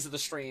replays of the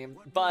stream,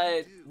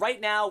 but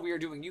right now we are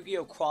doing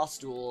Yu-Gi-Oh! Cross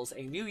Duels,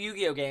 a new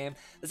Yu-Gi-Oh! Game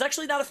that's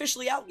actually not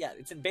officially out yet.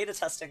 It's in beta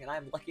testing, and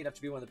I'm lucky enough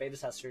to be one of the beta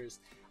testers.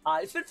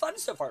 It's been fun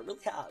so far. It really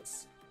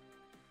has.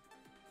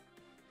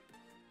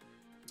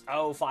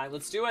 Oh, fine.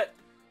 Let's do it.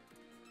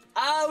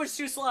 Oh, it's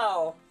too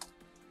slow.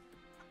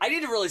 I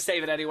need to really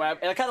save it anyway.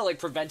 It kind of, like,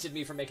 prevented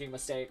me from making a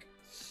mistake.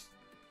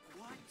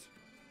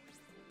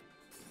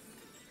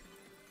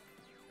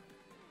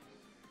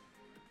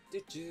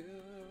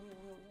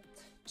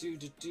 Do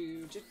do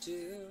do do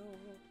do.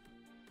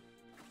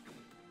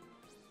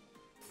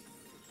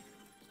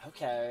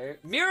 Okay.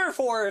 Mirror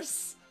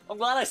Force! I'm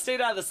glad I stayed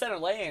out of the center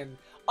lane.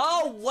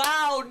 Oh,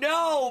 wow,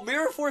 no!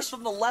 Mirror Force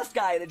from the left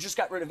guy that just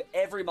got rid of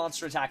every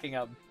monster attacking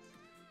him.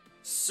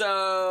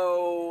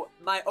 So,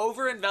 my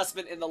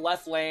overinvestment in the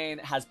left lane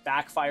has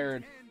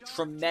backfired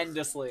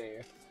tremendously.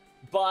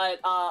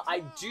 But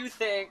I do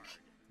think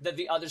that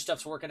the other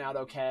stuff's working out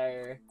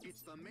okay.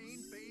 It's the main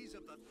phase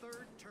of the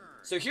third turn.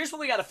 So here's what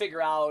we gotta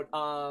figure out.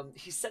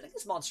 He's sending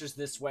his monsters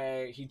this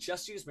way. He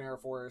just used Mirror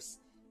Force.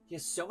 He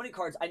has so many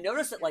cards. I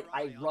noticed that, like,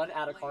 I run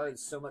out of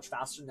cards so much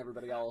faster than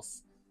everybody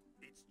else.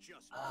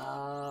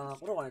 What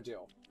do I want to do?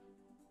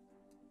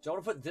 Do I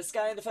want to put this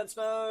guy in defense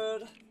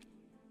mode?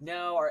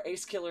 No, our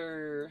ace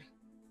killer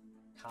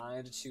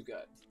kind of too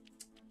good.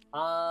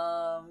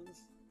 I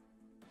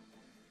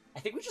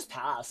think we just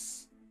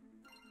pass.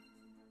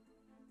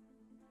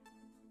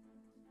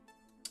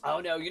 Oh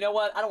no, you know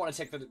what? I don't want to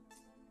take the...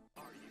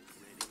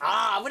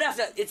 I'm gonna have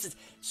to... It's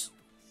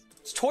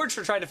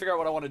torture trying to figure out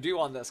what I want to do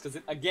on this,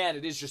 because, again,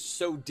 it is just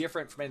so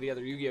different from any of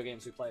the other Yu-Gi-Oh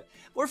games we played.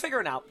 We're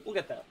figuring out. We'll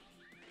get there.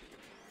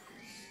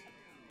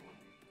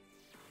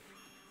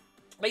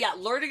 But yeah,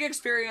 learning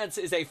experience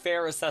is a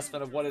fair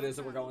assessment of what it is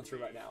that we're going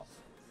through right now.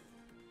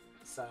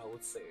 So,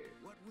 let's see.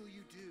 What will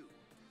you do?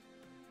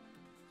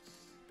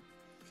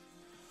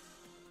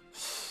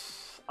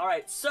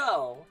 Alright,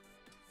 so,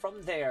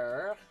 from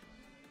there,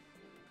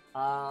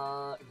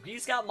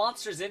 he's got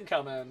monsters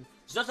incoming.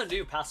 There's nothing to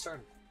do, pass turn.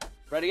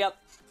 Ready up.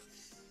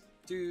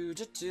 Do.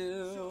 So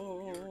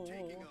you're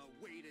taking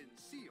a wait and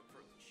see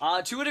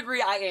approach. To a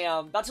degree, I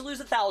am. About to lose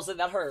 1,000,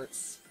 that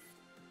hurts.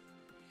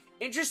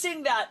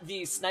 Interesting that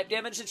the snipe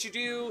damage that you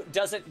do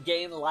doesn't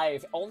gain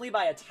life. Only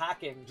by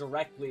attacking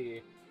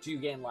directly do you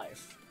gain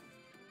life.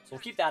 So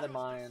we'll keep that in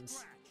mind.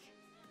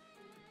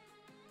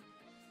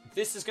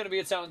 This is going to be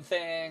its own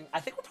thing. I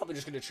think we're probably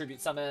just going to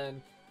tribute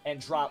summon and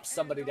drop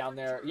somebody down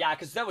there. Yeah,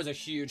 because that was a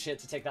huge hit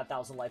to take that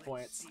 1,000 life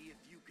points.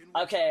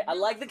 Okay, I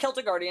like the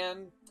Celtic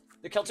Guardian.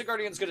 The Celtic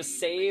Guardian's going to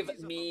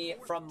save me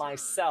from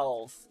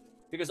myself,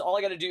 because all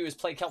I got to do is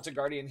play Celtic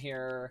Guardian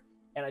here,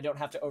 and I don't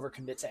have to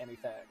overcommit to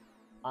anything.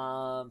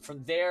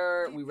 From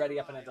there, we ready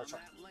up an end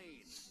charge.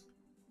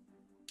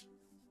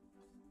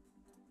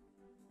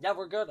 Yeah,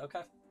 we're good.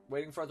 Okay.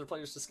 Waiting for other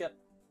players to skip.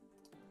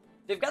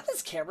 They've got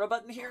this camera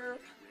button here,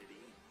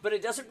 but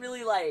it doesn't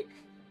really, like,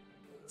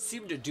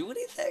 seem to do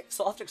anything,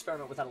 so I'll have to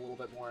experiment with that a little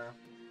bit more.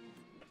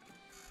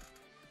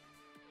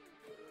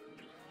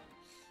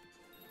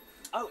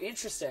 Oh,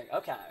 interesting.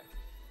 Okay.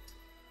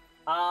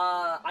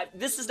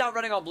 This is not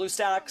running on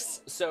BlueStacks,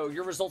 so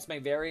your results may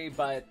vary,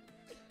 but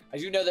I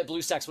do know that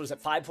BlueStacks, what is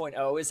it,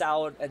 5.0 is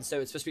out, and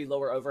so it's supposed to be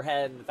lower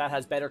overhead, and if that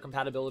has better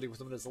compatibility with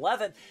Windows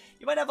 11,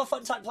 you might have a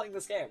fun time playing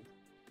this game.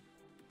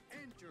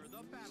 Enter the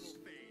battle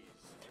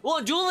phase. Well,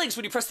 in Duel Links,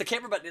 when you press the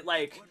camera button, it,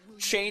 like,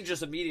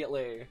 changes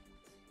immediately.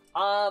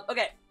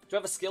 Okay. Do I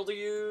have a skill to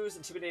use?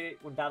 Intimidate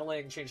when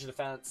battling, change the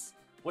defense.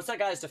 What's that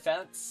guy's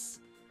defense?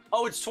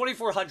 Oh, it's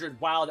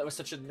 2,400. Wow, that was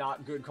such a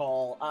not good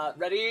call.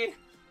 Ready?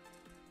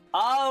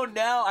 Oh,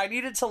 no. I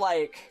needed to,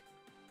 like...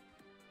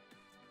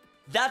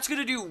 That's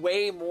gonna do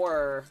way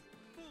more.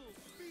 Full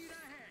speed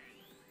ahead.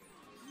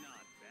 Not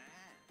bad.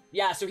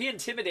 Yeah, so he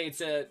intimidates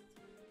it,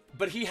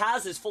 but he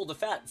has his full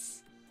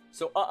defense.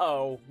 So,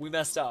 uh-oh, we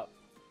messed up.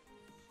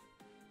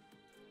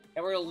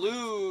 And we're gonna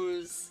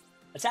lose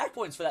attack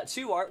points for that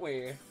too, aren't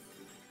we?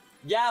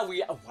 Yeah,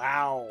 we...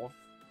 Wow.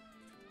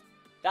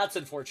 That's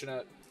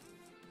unfortunate.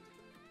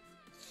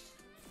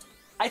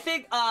 I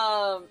think,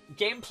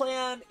 game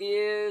plan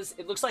is...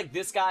 It looks like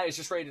this guy is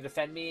just ready to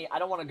defend me. I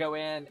don't want to go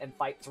in and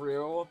fight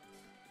through.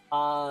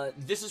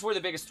 This is where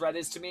the biggest threat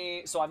is to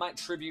me, so I might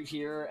tribute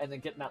here and then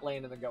get in that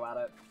lane and then go at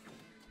it.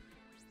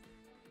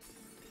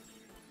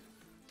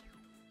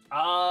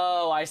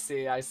 Oh, I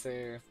see, I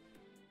see.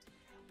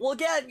 Well,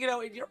 again, you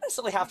know, you don't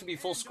necessarily have to be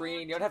full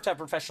screen. You don't have to have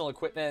professional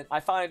equipment. I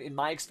find, in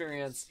my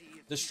experience,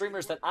 the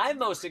streamers that I'm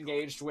most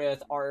engaged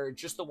with are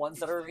just the ones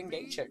that are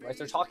engaging, right?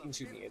 They're talking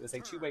to me. It is a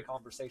two-way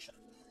conversation.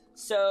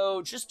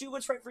 So, just do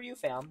what's right for you,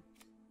 fam.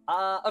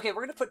 Okay,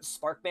 we're gonna put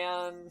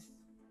Sparkman...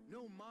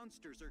 No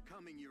monsters are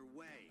coming your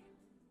way,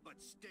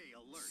 but stay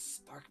alert.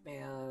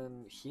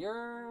 Sparkman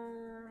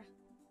here?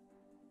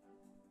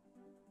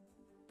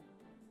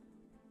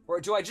 Or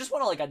do I just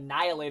want to, like,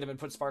 annihilate him and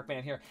put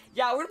Sparkman here?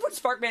 Yeah, we're gonna put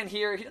Sparkman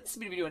here. He doesn't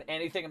seem to be doing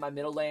anything in my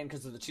middle lane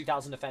because of the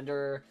 2,000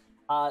 defender.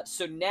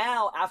 So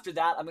now, after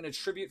that, I'm gonna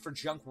tribute for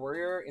Junk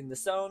Warrior in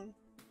this zone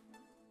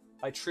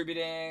by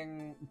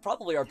tributing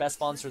probably our best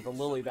monster, the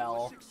Lily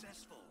Bell,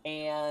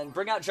 and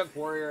bring out Junk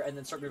Warrior and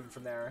then start moving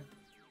from there.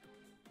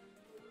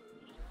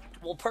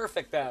 Well,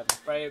 perfect then,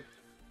 right?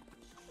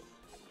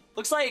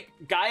 Looks like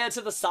Gaia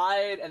to the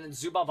side, and then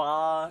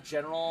Zubaba,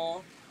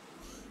 General.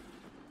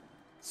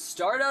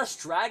 Stardust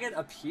Dragon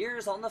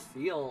appears on the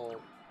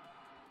field.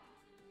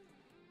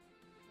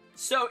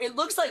 So, it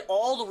looks like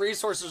all the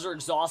resources are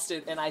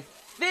exhausted, and I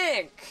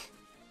think...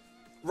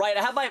 Right,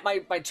 I have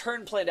my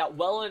turn planned out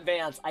well in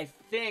advance. I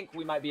think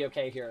we might be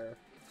okay here.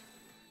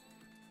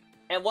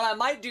 And what I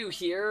might do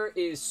here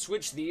is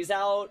switch these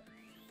out,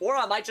 or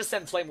I might just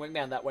send Flame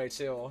Wingman that way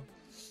too.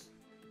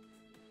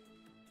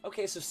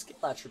 Okay, so skill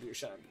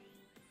attribution.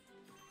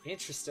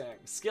 Interesting.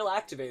 Skill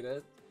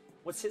activated.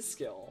 What's his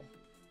skill?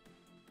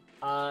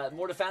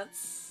 More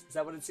defense? Is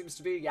that what it seems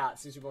to be? Yeah, it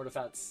seems to be more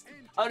defense.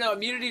 Oh no,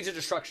 immunity to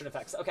destruction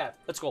effects. Okay,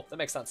 that's cool. That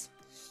makes sense.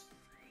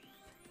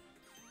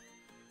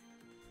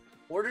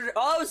 Order to,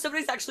 oh,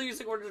 somebody's actually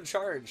using order to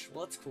charge.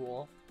 Well, that's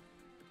cool.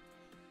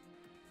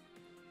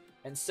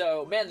 And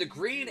so, man, the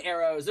green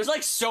arrows, there's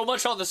like so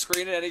much on the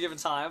screen at any given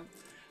time.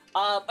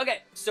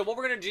 Okay, so what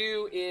we're gonna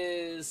do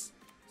is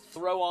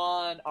throw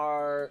on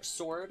our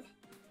sword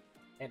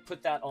and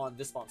put that on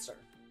this monster.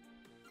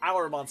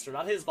 Our monster,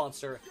 not his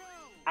monster.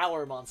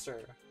 Our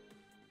monster.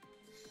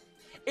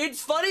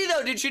 It's funny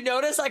though, did you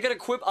notice I could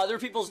equip other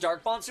people's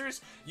dark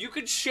monsters? You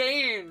could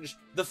change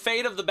the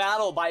fate of the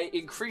battle by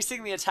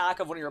increasing the attack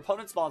of one of your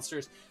opponent's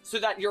monsters so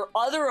that your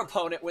other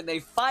opponent, when they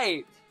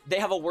fight, they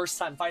have a worse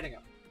time fighting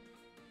him.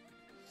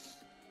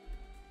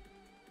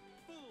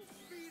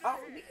 Oh,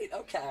 neat.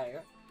 Okay.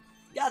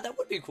 Yeah, that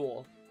would be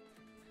cool.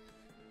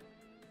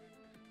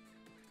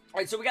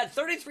 Alright, so we got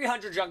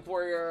 3,300 Junk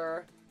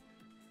Warrior.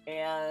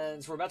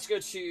 And we're about to go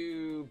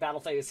to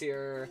battle phase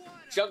here.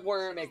 Junk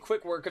Warrior made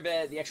quick work of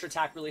it. The extra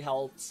attack really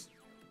helped.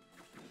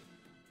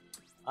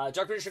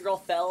 Dark Magician Girl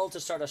fell to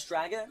Stardust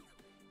Dragon.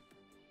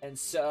 And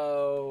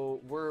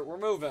so we're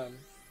moving.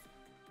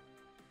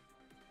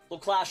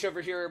 Little clash over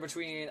here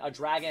between a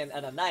dragon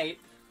and a knight.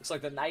 Looks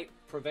like the knight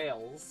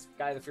prevails.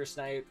 Guy the Fierce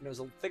Knight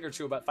knows a thing or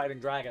two about fighting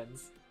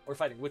dragons. Or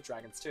fighting with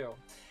dragons, too.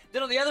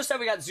 Then on the other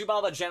side, we got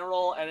Zubaba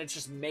General, and it's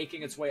just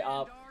making its way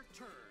up.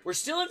 We're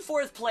still in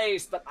 4th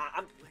place, but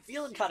I'm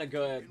feeling kind of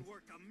good.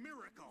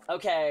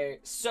 Okay,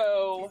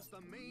 so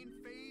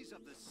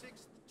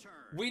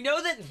we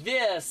know that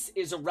this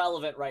is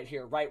irrelevant right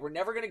here, right? We're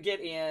never going to get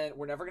in.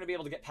 We're never going to be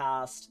able to get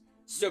past.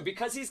 So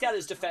because he's got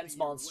his defense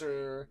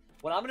monster,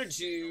 what I'm going to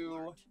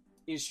do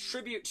is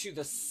tribute to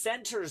the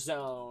center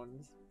zone.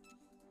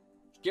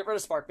 Get rid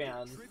of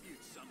Sparkman.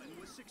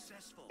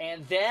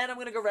 And then I'm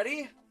going to go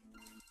ready.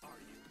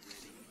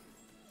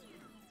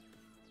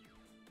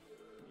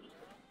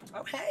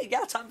 Oh, hey,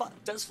 yeah, time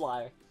does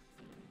fly.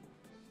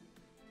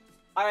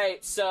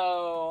 Alright,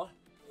 so...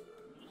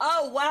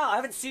 Oh, wow, I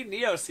haven't seen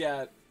Neos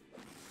yet.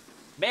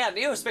 Man,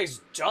 Neospace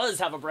does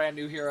have a brand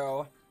new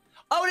hero.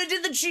 Oh, and it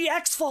did the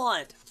GX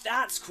font!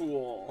 That's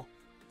cool.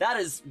 That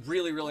is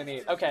really, really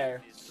neat. Okay.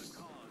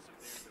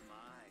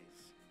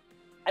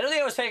 I don't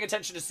think I was paying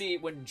attention to see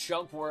when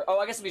Junk War... Oh,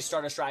 I guess it'd be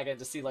Stardust Dragon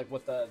to see, like,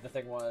 what the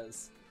thing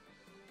was.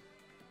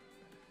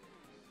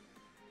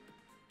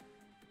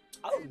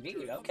 Oh,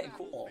 neat. Okay,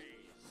 cool.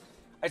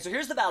 Alright, so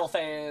here's the battle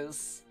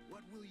phase.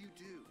 What will you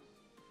do?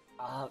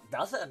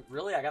 Nothing.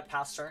 Really, I got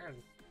past turn.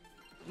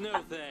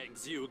 No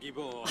thanks, Yugi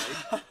boy.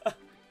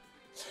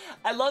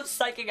 I love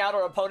psyching out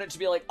our opponent to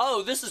be like,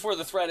 oh, this is where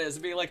the threat is,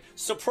 and being like,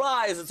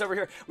 surprise, it's over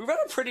here. We run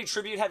a pretty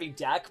tribute-heavy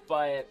deck,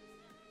 but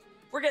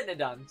we're getting it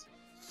done.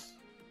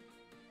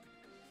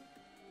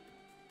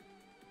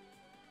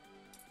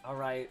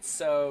 Alright,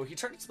 so he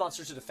turned his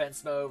monster to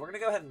defense mode. We're going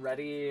to go ahead and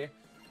ready.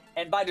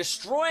 And by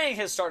destroying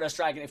his Stardust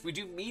Dragon, if we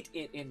do meet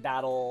it in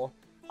battle,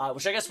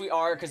 which I guess we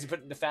are because he put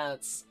it in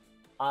defense,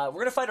 we're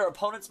going to fight our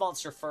opponent's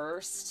monster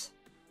first.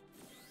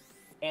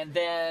 And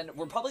then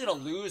we're probably going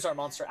to lose our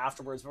monster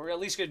afterwards, but we're at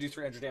least going to do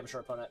 300 damage to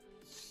our opponent.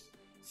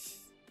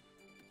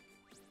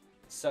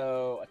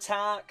 So,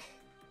 attack.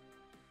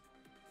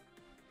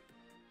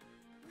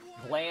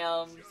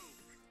 Blam.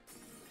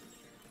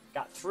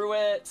 Got through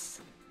it.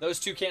 Those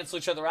two cancel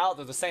each other out.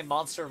 They're the same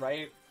monster,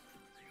 right?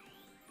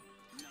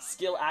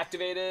 Skill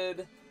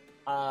activated.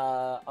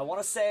 I want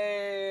to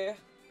say...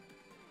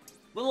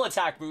 Little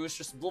attack boost,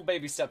 just little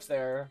baby steps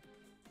there.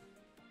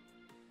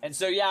 And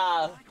so,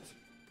 yeah...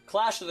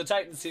 Clash of the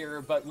Titans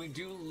here, but we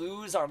do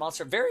lose our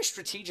monster. Very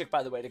strategic,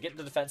 by the way, to get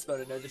into defense mode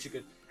and know that you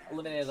could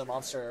eliminate the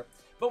monster.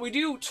 But we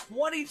do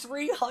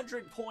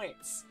 2,300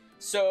 points.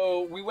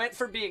 So we went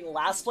from being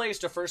last place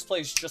to first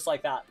place just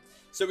like that.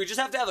 So we just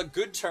have to have a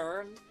good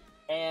turn,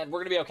 and we're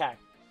going to be okay.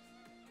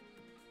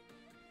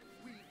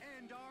 We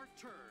end our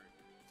turn.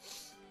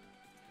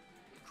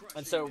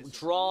 And so,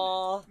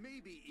 draw.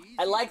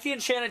 I like the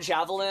Enchanted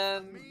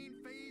Javelin.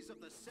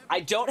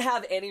 I don't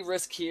have any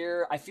risk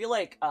here. I feel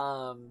like,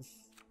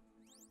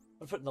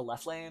 I'm put in the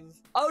left lane.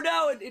 Oh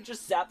no, it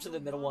just zapped to the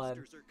middle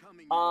one.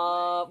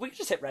 We can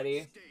just hit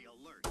ready.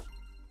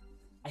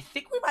 I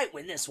think we might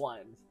win this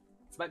one.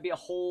 This might be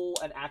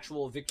an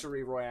actual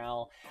victory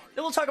royale.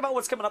 Then we'll talk about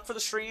what's coming up for the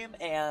stream,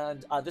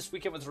 and this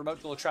weekend with Remote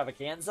Duel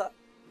Extravaganza.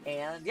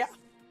 And yeah,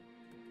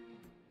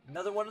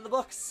 another one in the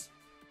books.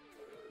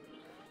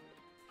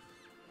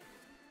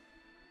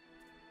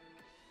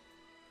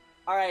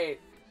 Alright,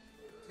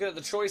 look at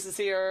the choices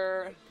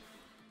here.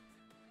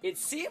 It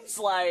seems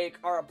like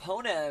our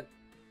opponent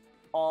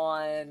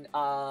on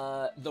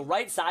the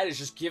right side is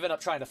just giving up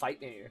trying to fight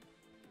me.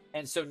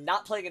 And so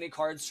not playing any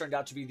cards turned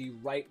out to be the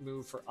right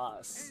move for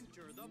us.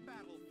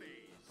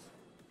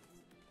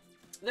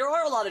 There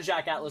are a lot of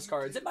Jack Atlas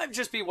cards. It might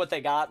just be what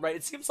they got, right?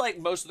 It seems like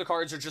most of the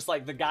cards are just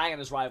like the guy and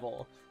his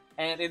rival.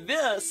 And in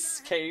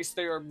this case,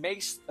 they are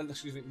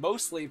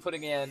mostly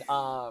putting in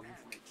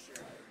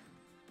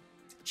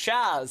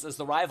Chaz as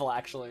the rival,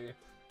 actually.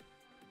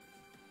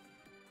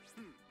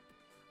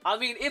 I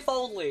mean, if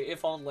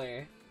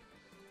only.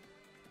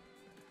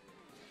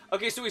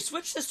 Okay, so we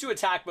switched this to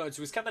attack mode,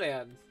 so he's coming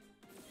in.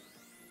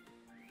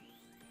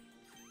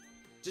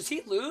 Does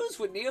he lose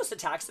when Neos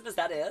attacks him? Is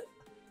that it?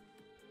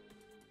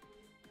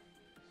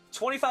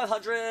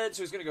 2,500,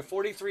 so he's going to go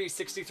 43,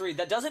 63.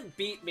 That doesn't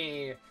beat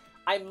me.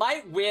 I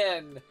might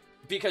win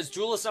because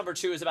Duelist number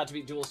 2 is about to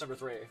beat Duelist number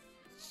 3.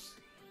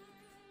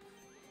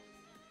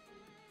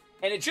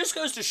 And it just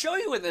goes to show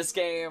you in this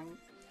game,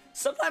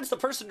 sometimes the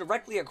person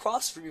directly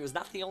across from you is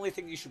not the only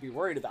thing you should be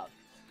worried about.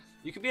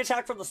 You can be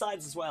attacked from the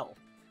sides as well.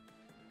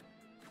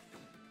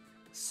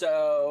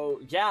 So,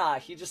 yeah,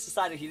 he just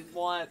decided he didn't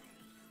want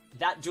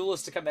that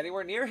Duelist to come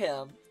anywhere near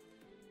him.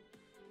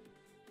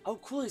 Oh,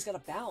 cool, he's got a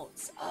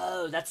bounce.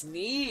 Oh, that's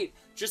neat.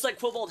 Just like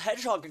Quillbolt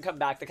Hedgehog can come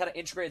back. They kind of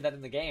integrated that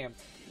in the game.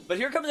 But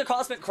here comes the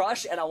Cosmic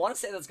Crush, and I want to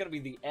say that's going to be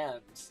the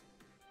end.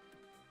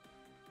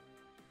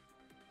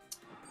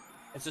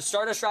 And so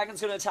Stardust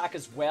Dragon's going to attack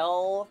as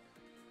well.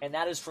 And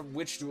that is from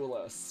which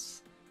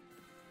Duelist?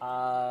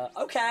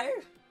 Okay.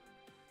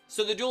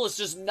 So the Duelist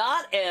does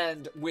not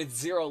end with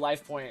 0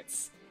 life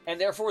points. And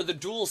therefore, the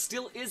duel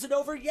still isn't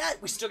over yet.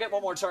 We still get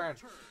one more turn.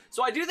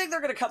 So I do think they're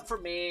going to come for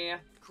me.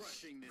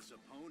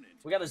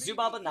 We got a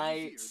Zubaba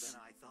Knight.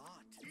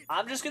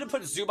 I'm just going to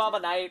put Zubaba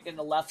Knight in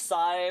the left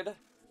side.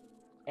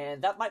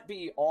 And that might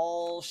be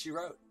all she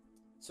wrote.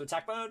 So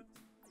attack mode.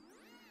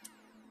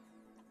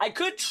 I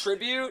could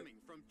tribute.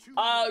 You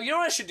know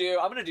what I should do?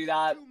 I'm going to do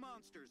that.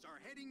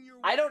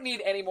 I don't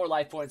need any more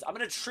life points. I'm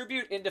going to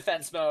tribute in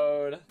defense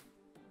mode.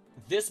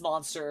 This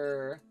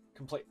monster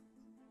complete.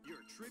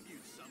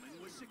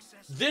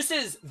 This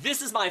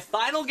is my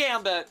final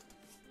gambit.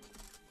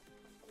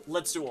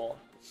 Let's duel.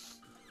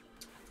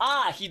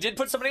 Ah, he did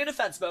put somebody in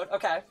defense mode.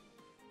 Okay.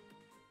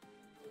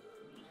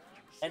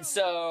 And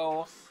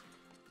so,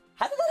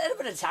 how did that end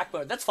up in attack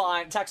mode? That's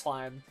fine. Attack's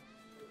fine.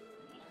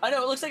 I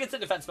know, it looks like it's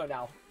in defense mode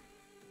now.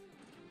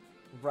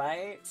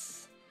 Right?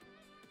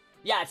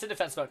 Yeah, it's in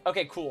defense mode.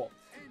 Okay, cool.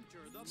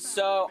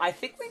 So, I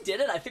think we did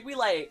it. I think we,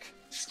 like,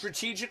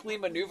 strategically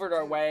maneuvered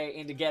our way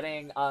into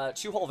getting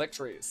 2 whole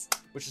victories,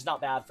 which is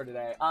not bad for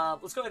today.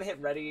 Let's go ahead and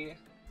hit ready.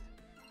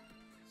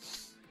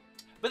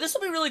 But this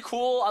will be really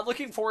cool. I'm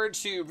looking forward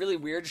to really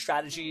weird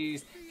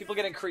strategies. People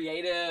getting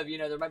creative. You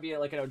know, there might be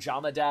like an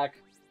Ojama deck.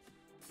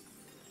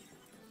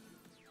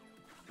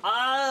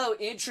 Oh,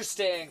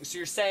 interesting. So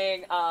you're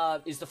saying,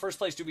 is the first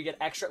place, do we get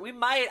extra? We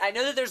might. I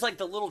know that there's like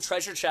the little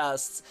treasure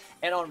chests.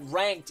 And on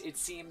ranked, it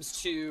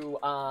seems to,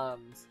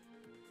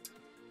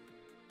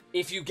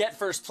 if you get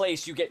first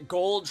place, you get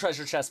gold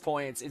treasure chest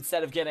points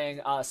instead of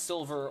getting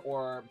silver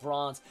or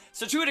bronze.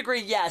 So to a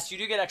degree, yes, you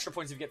do get extra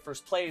points if you get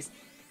first place.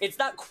 It's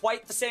not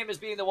quite the same as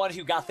being the one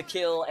who got the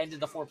kill and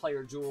did the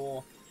 4-player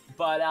duel.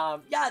 But,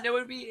 yeah, no,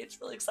 it's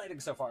really exciting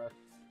so far.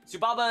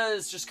 Zubaba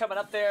is just coming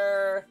up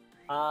there.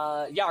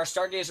 Yeah, our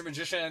Stargazer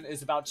Magician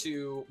is about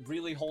to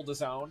really hold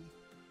his own.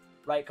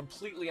 Right,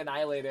 completely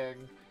annihilating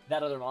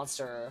that other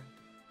monster.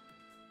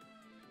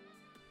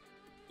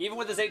 Even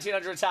with his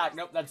 1800 attack,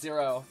 nope, that's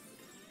 0.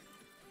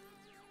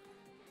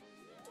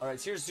 Alright,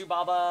 so here's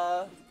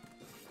Zubaba.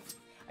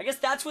 I guess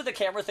that's what the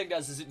camera thing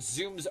does, is it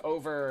zooms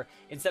over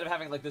instead of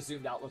having like the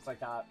zoomed out look like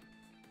that.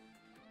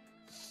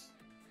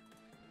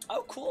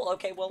 Oh, cool.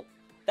 Okay, well,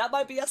 that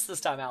might be us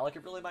this time, Alec.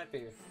 It really might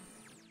be.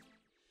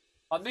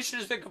 A mission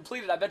has been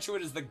completed. I bet you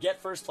it is the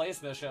get first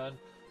place mission.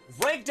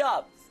 Ranked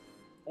up!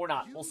 Or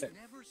not. We'll see.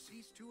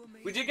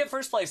 We did get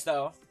first place,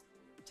 though.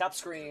 Tap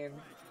screen.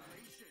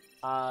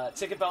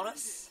 Ticket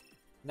bonus.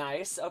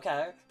 Nice.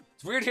 Okay.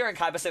 It's weird hearing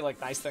Kaiba say, like,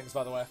 nice things,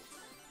 by the way.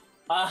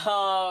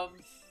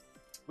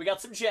 We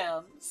got some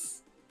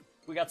gems.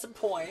 We got some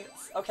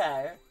points.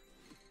 Okay.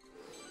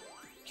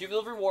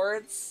 Cumulative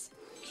rewards.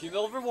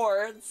 Cumulative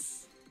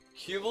rewards.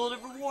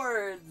 Cumulative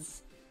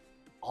rewards.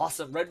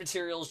 Awesome. Red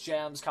materials,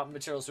 gems, common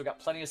materials. So we got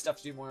plenty of stuff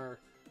to do more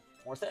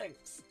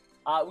things.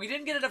 We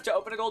didn't get enough to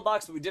open a gold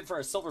box, but we did for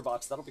a silver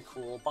box. That'll be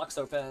cool. Box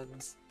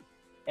opens.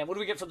 And what do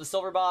we get from the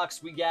silver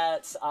box? We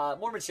get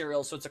more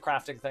materials, so it's a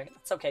crafting thing.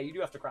 It's okay. You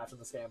do have to craft in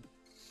this game.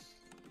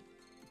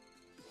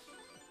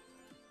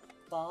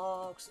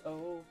 Box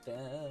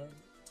open.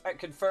 Alright,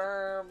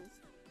 confirm.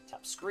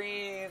 Tap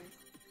screen.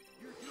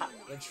 Ha,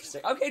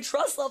 interesting. Okay,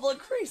 trust level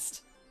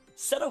increased.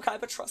 Seto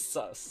Kaiba trusts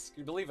us.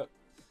 Can you believe it?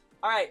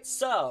 Alright,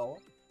 so.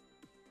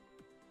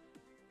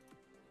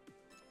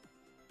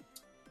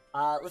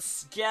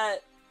 Let's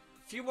get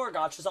a few more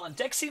gachas on.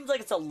 Deck seems like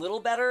it's a little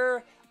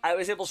better. I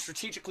was able to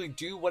strategically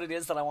do what it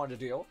is that I wanted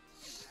to do.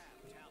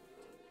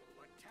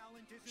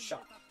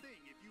 Shut.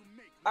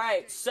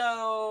 Alright,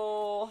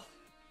 so.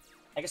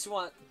 I guess we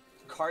want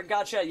card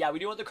gacha? Yeah, we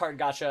do want the card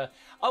gacha.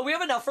 Oh, we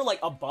have enough for, like,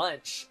 a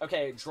bunch.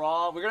 Okay,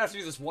 draw. We're gonna have to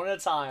do this one at a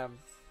time.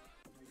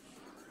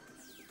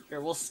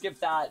 Here, we'll skip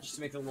that just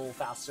to make it a little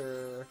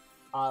faster.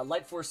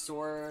 Light Force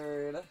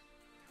Sword.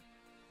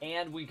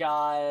 And we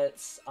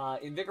got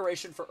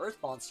Invigoration for Earth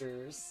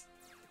Monsters.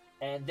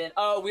 And then,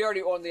 oh, we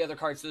already own the other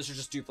cards, so those are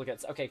just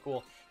duplicates. Okay,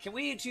 cool. Can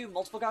we do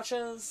multiple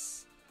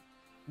gachas?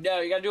 No,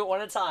 you gotta do it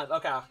one at a time.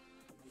 Okay.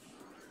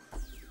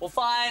 Well,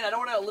 fine. I don't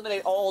want to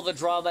eliminate all the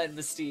drama and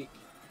mystique.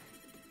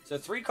 So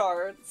 3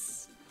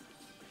 cards.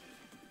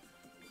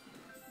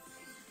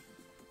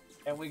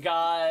 And we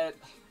got...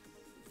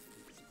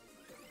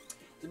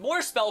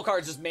 more spell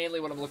cards is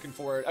mainly what I'm looking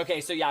for. Okay,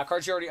 so yeah,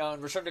 cards you already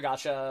own. Return to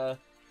gacha.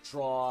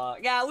 Draw.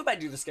 Yeah, we might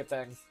do the skip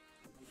thing.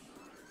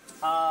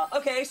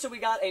 Okay, so we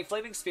got a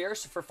Flaming Sphere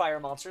for fire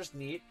monsters.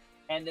 Neat.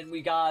 And then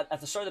we got, at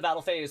the start of the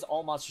battle phase,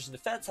 all monsters in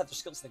defense have their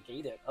skills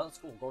negated. Oh, that's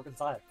cool. Gorgon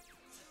side.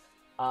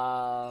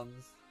 Go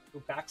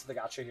back to the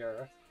gacha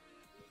here.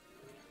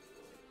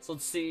 So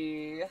let's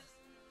see.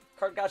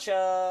 Card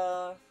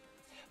gacha.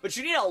 But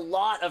you need a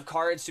lot of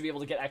cards to be able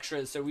to get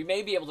extras, so we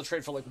may be able to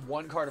trade for like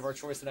 1 card of our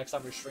choice the next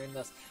time we stream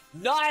this.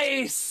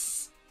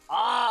 Nice!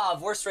 Ah,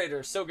 Vorse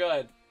Raider, so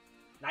good.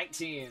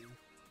 19.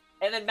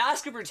 And then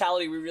Mask of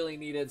Brutality we really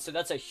needed, so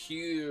that's a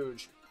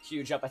huge,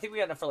 huge up. I think we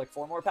got enough for like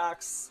 4 more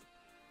packs.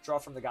 Draw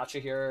from the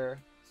gacha here.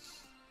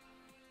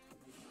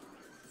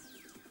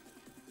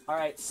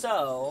 Alright,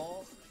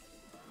 so...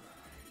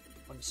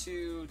 1,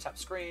 2, tap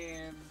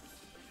screen.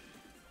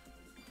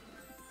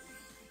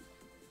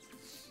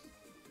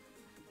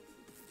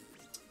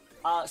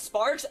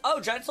 Sparks. Oh,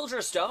 Giant Soldier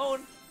of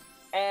Stone.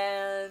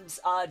 And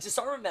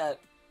Disarmament.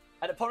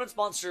 An opponent's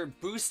monster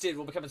boosted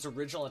will become its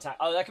original attack.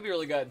 Oh, that could be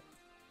really good.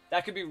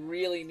 That could be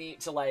really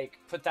neat to, like,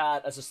 put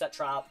that as a set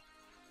trap.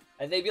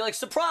 And they'd be like,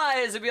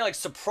 surprise! It'd be like,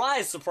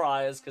 surprise,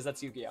 surprise, because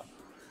that's Yu-Gi-Oh!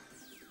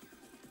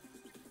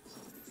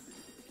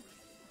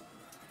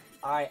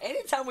 Alright,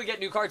 anytime we get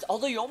new cards,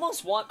 although you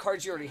almost want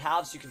cards you already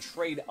have so you can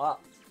trade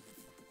up.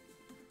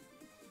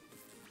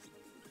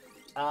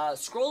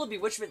 Scroll of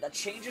Bewitchment, that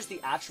changes the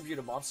attribute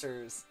of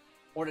monsters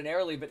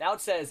ordinarily, but now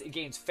it says it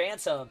gains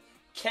Phantom,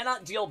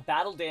 cannot deal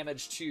battle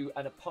damage to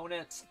an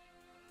opponent.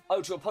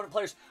 Oh, to opponent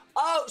players.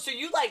 Oh, so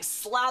you, like,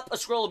 slap a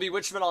Scroll of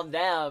Bewitchment on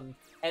them,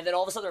 and then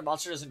all of a sudden their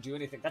monster doesn't do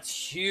anything. That's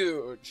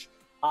huge.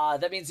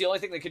 That means the only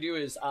thing they could do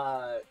is,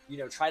 you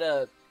know, try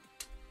to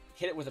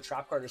hit it with a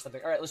trap card or something.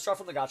 Alright, let's draw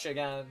from the gacha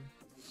again.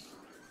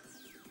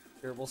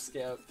 Here, we'll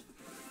skip.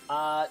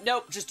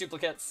 Nope, just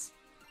duplicates.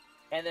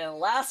 And then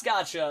last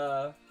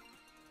gacha.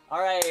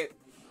 Alright.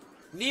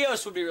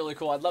 Neos would be really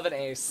cool. I'd love an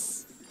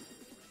ace.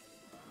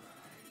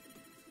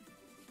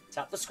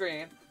 Tap the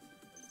screen.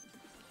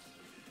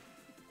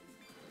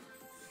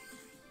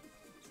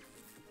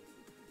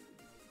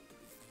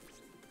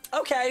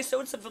 Okay, so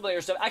it's some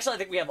familiar stuff. Actually, I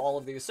think we have all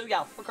of these. So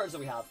yeah, what cards do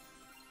we have?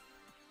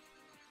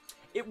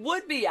 It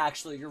would be,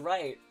 actually. You're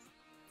right.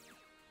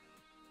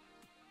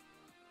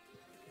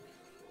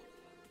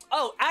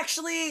 Oh,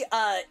 actually,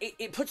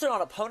 it puts it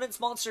on opponent's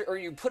monster, or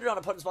you put it on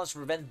opponent's monster to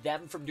prevent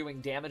them from doing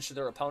damage to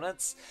their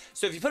opponents.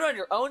 So if you put it on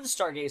your own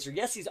Stargazer,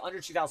 yes, he's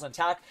under 2,000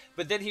 attack,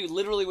 but then he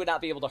literally would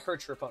not be able to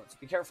hurt your opponents.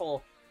 Be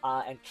careful,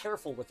 and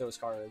careful with those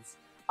cards.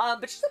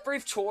 But just a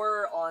brief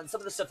tour on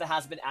some of the stuff that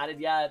hasn't been added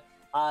yet.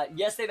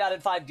 Yes, they've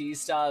added 5D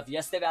stuff.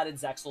 Yes, they've added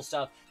Zexal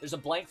stuff. There's a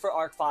blank for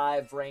Arc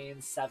 5,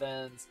 Reigns,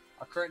 7s.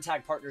 Our current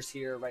tag partner's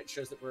here, right?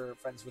 Shows that we're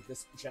friends with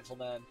this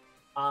gentleman.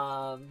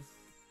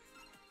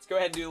 Let's go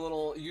ahead and do a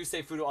little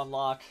Yusei Fudo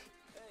unlock.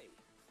 Hey,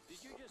 did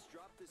you just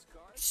drop this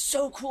card? It's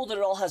so cool that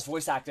it all has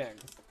voice acting.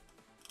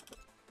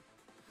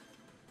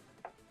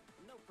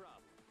 No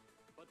problem.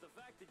 But the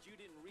fact that you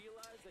didn't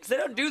realize that Because they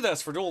don't do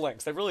this for Duel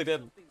Links. They really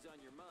didn't. something's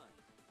on your mind.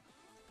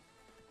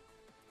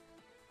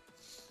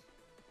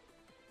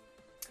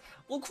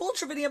 Well, cool,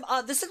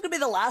 Trivinium. This is going to be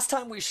the last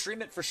time we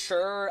stream it for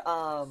sure.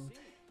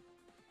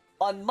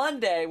 On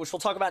Monday, which we'll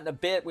talk about in a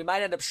bit, we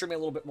might end up streaming a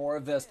little bit more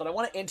of this, but I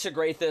want to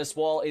integrate this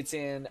while it's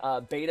in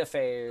beta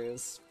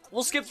phase.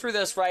 We'll skip through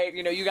this, right?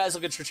 You know, you guys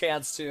will get your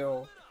chance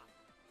to.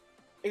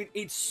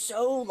 It's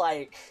so,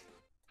 like,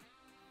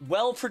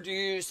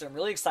 well-produced, and I'm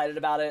really excited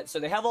about it. So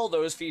they have all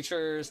those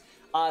features.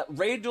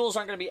 Raid duels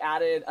aren't going to be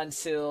added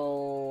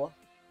until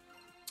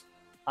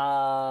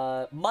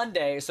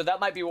Monday, so that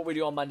might be what we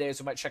do on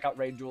Mondays. We might check out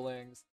raid duelings.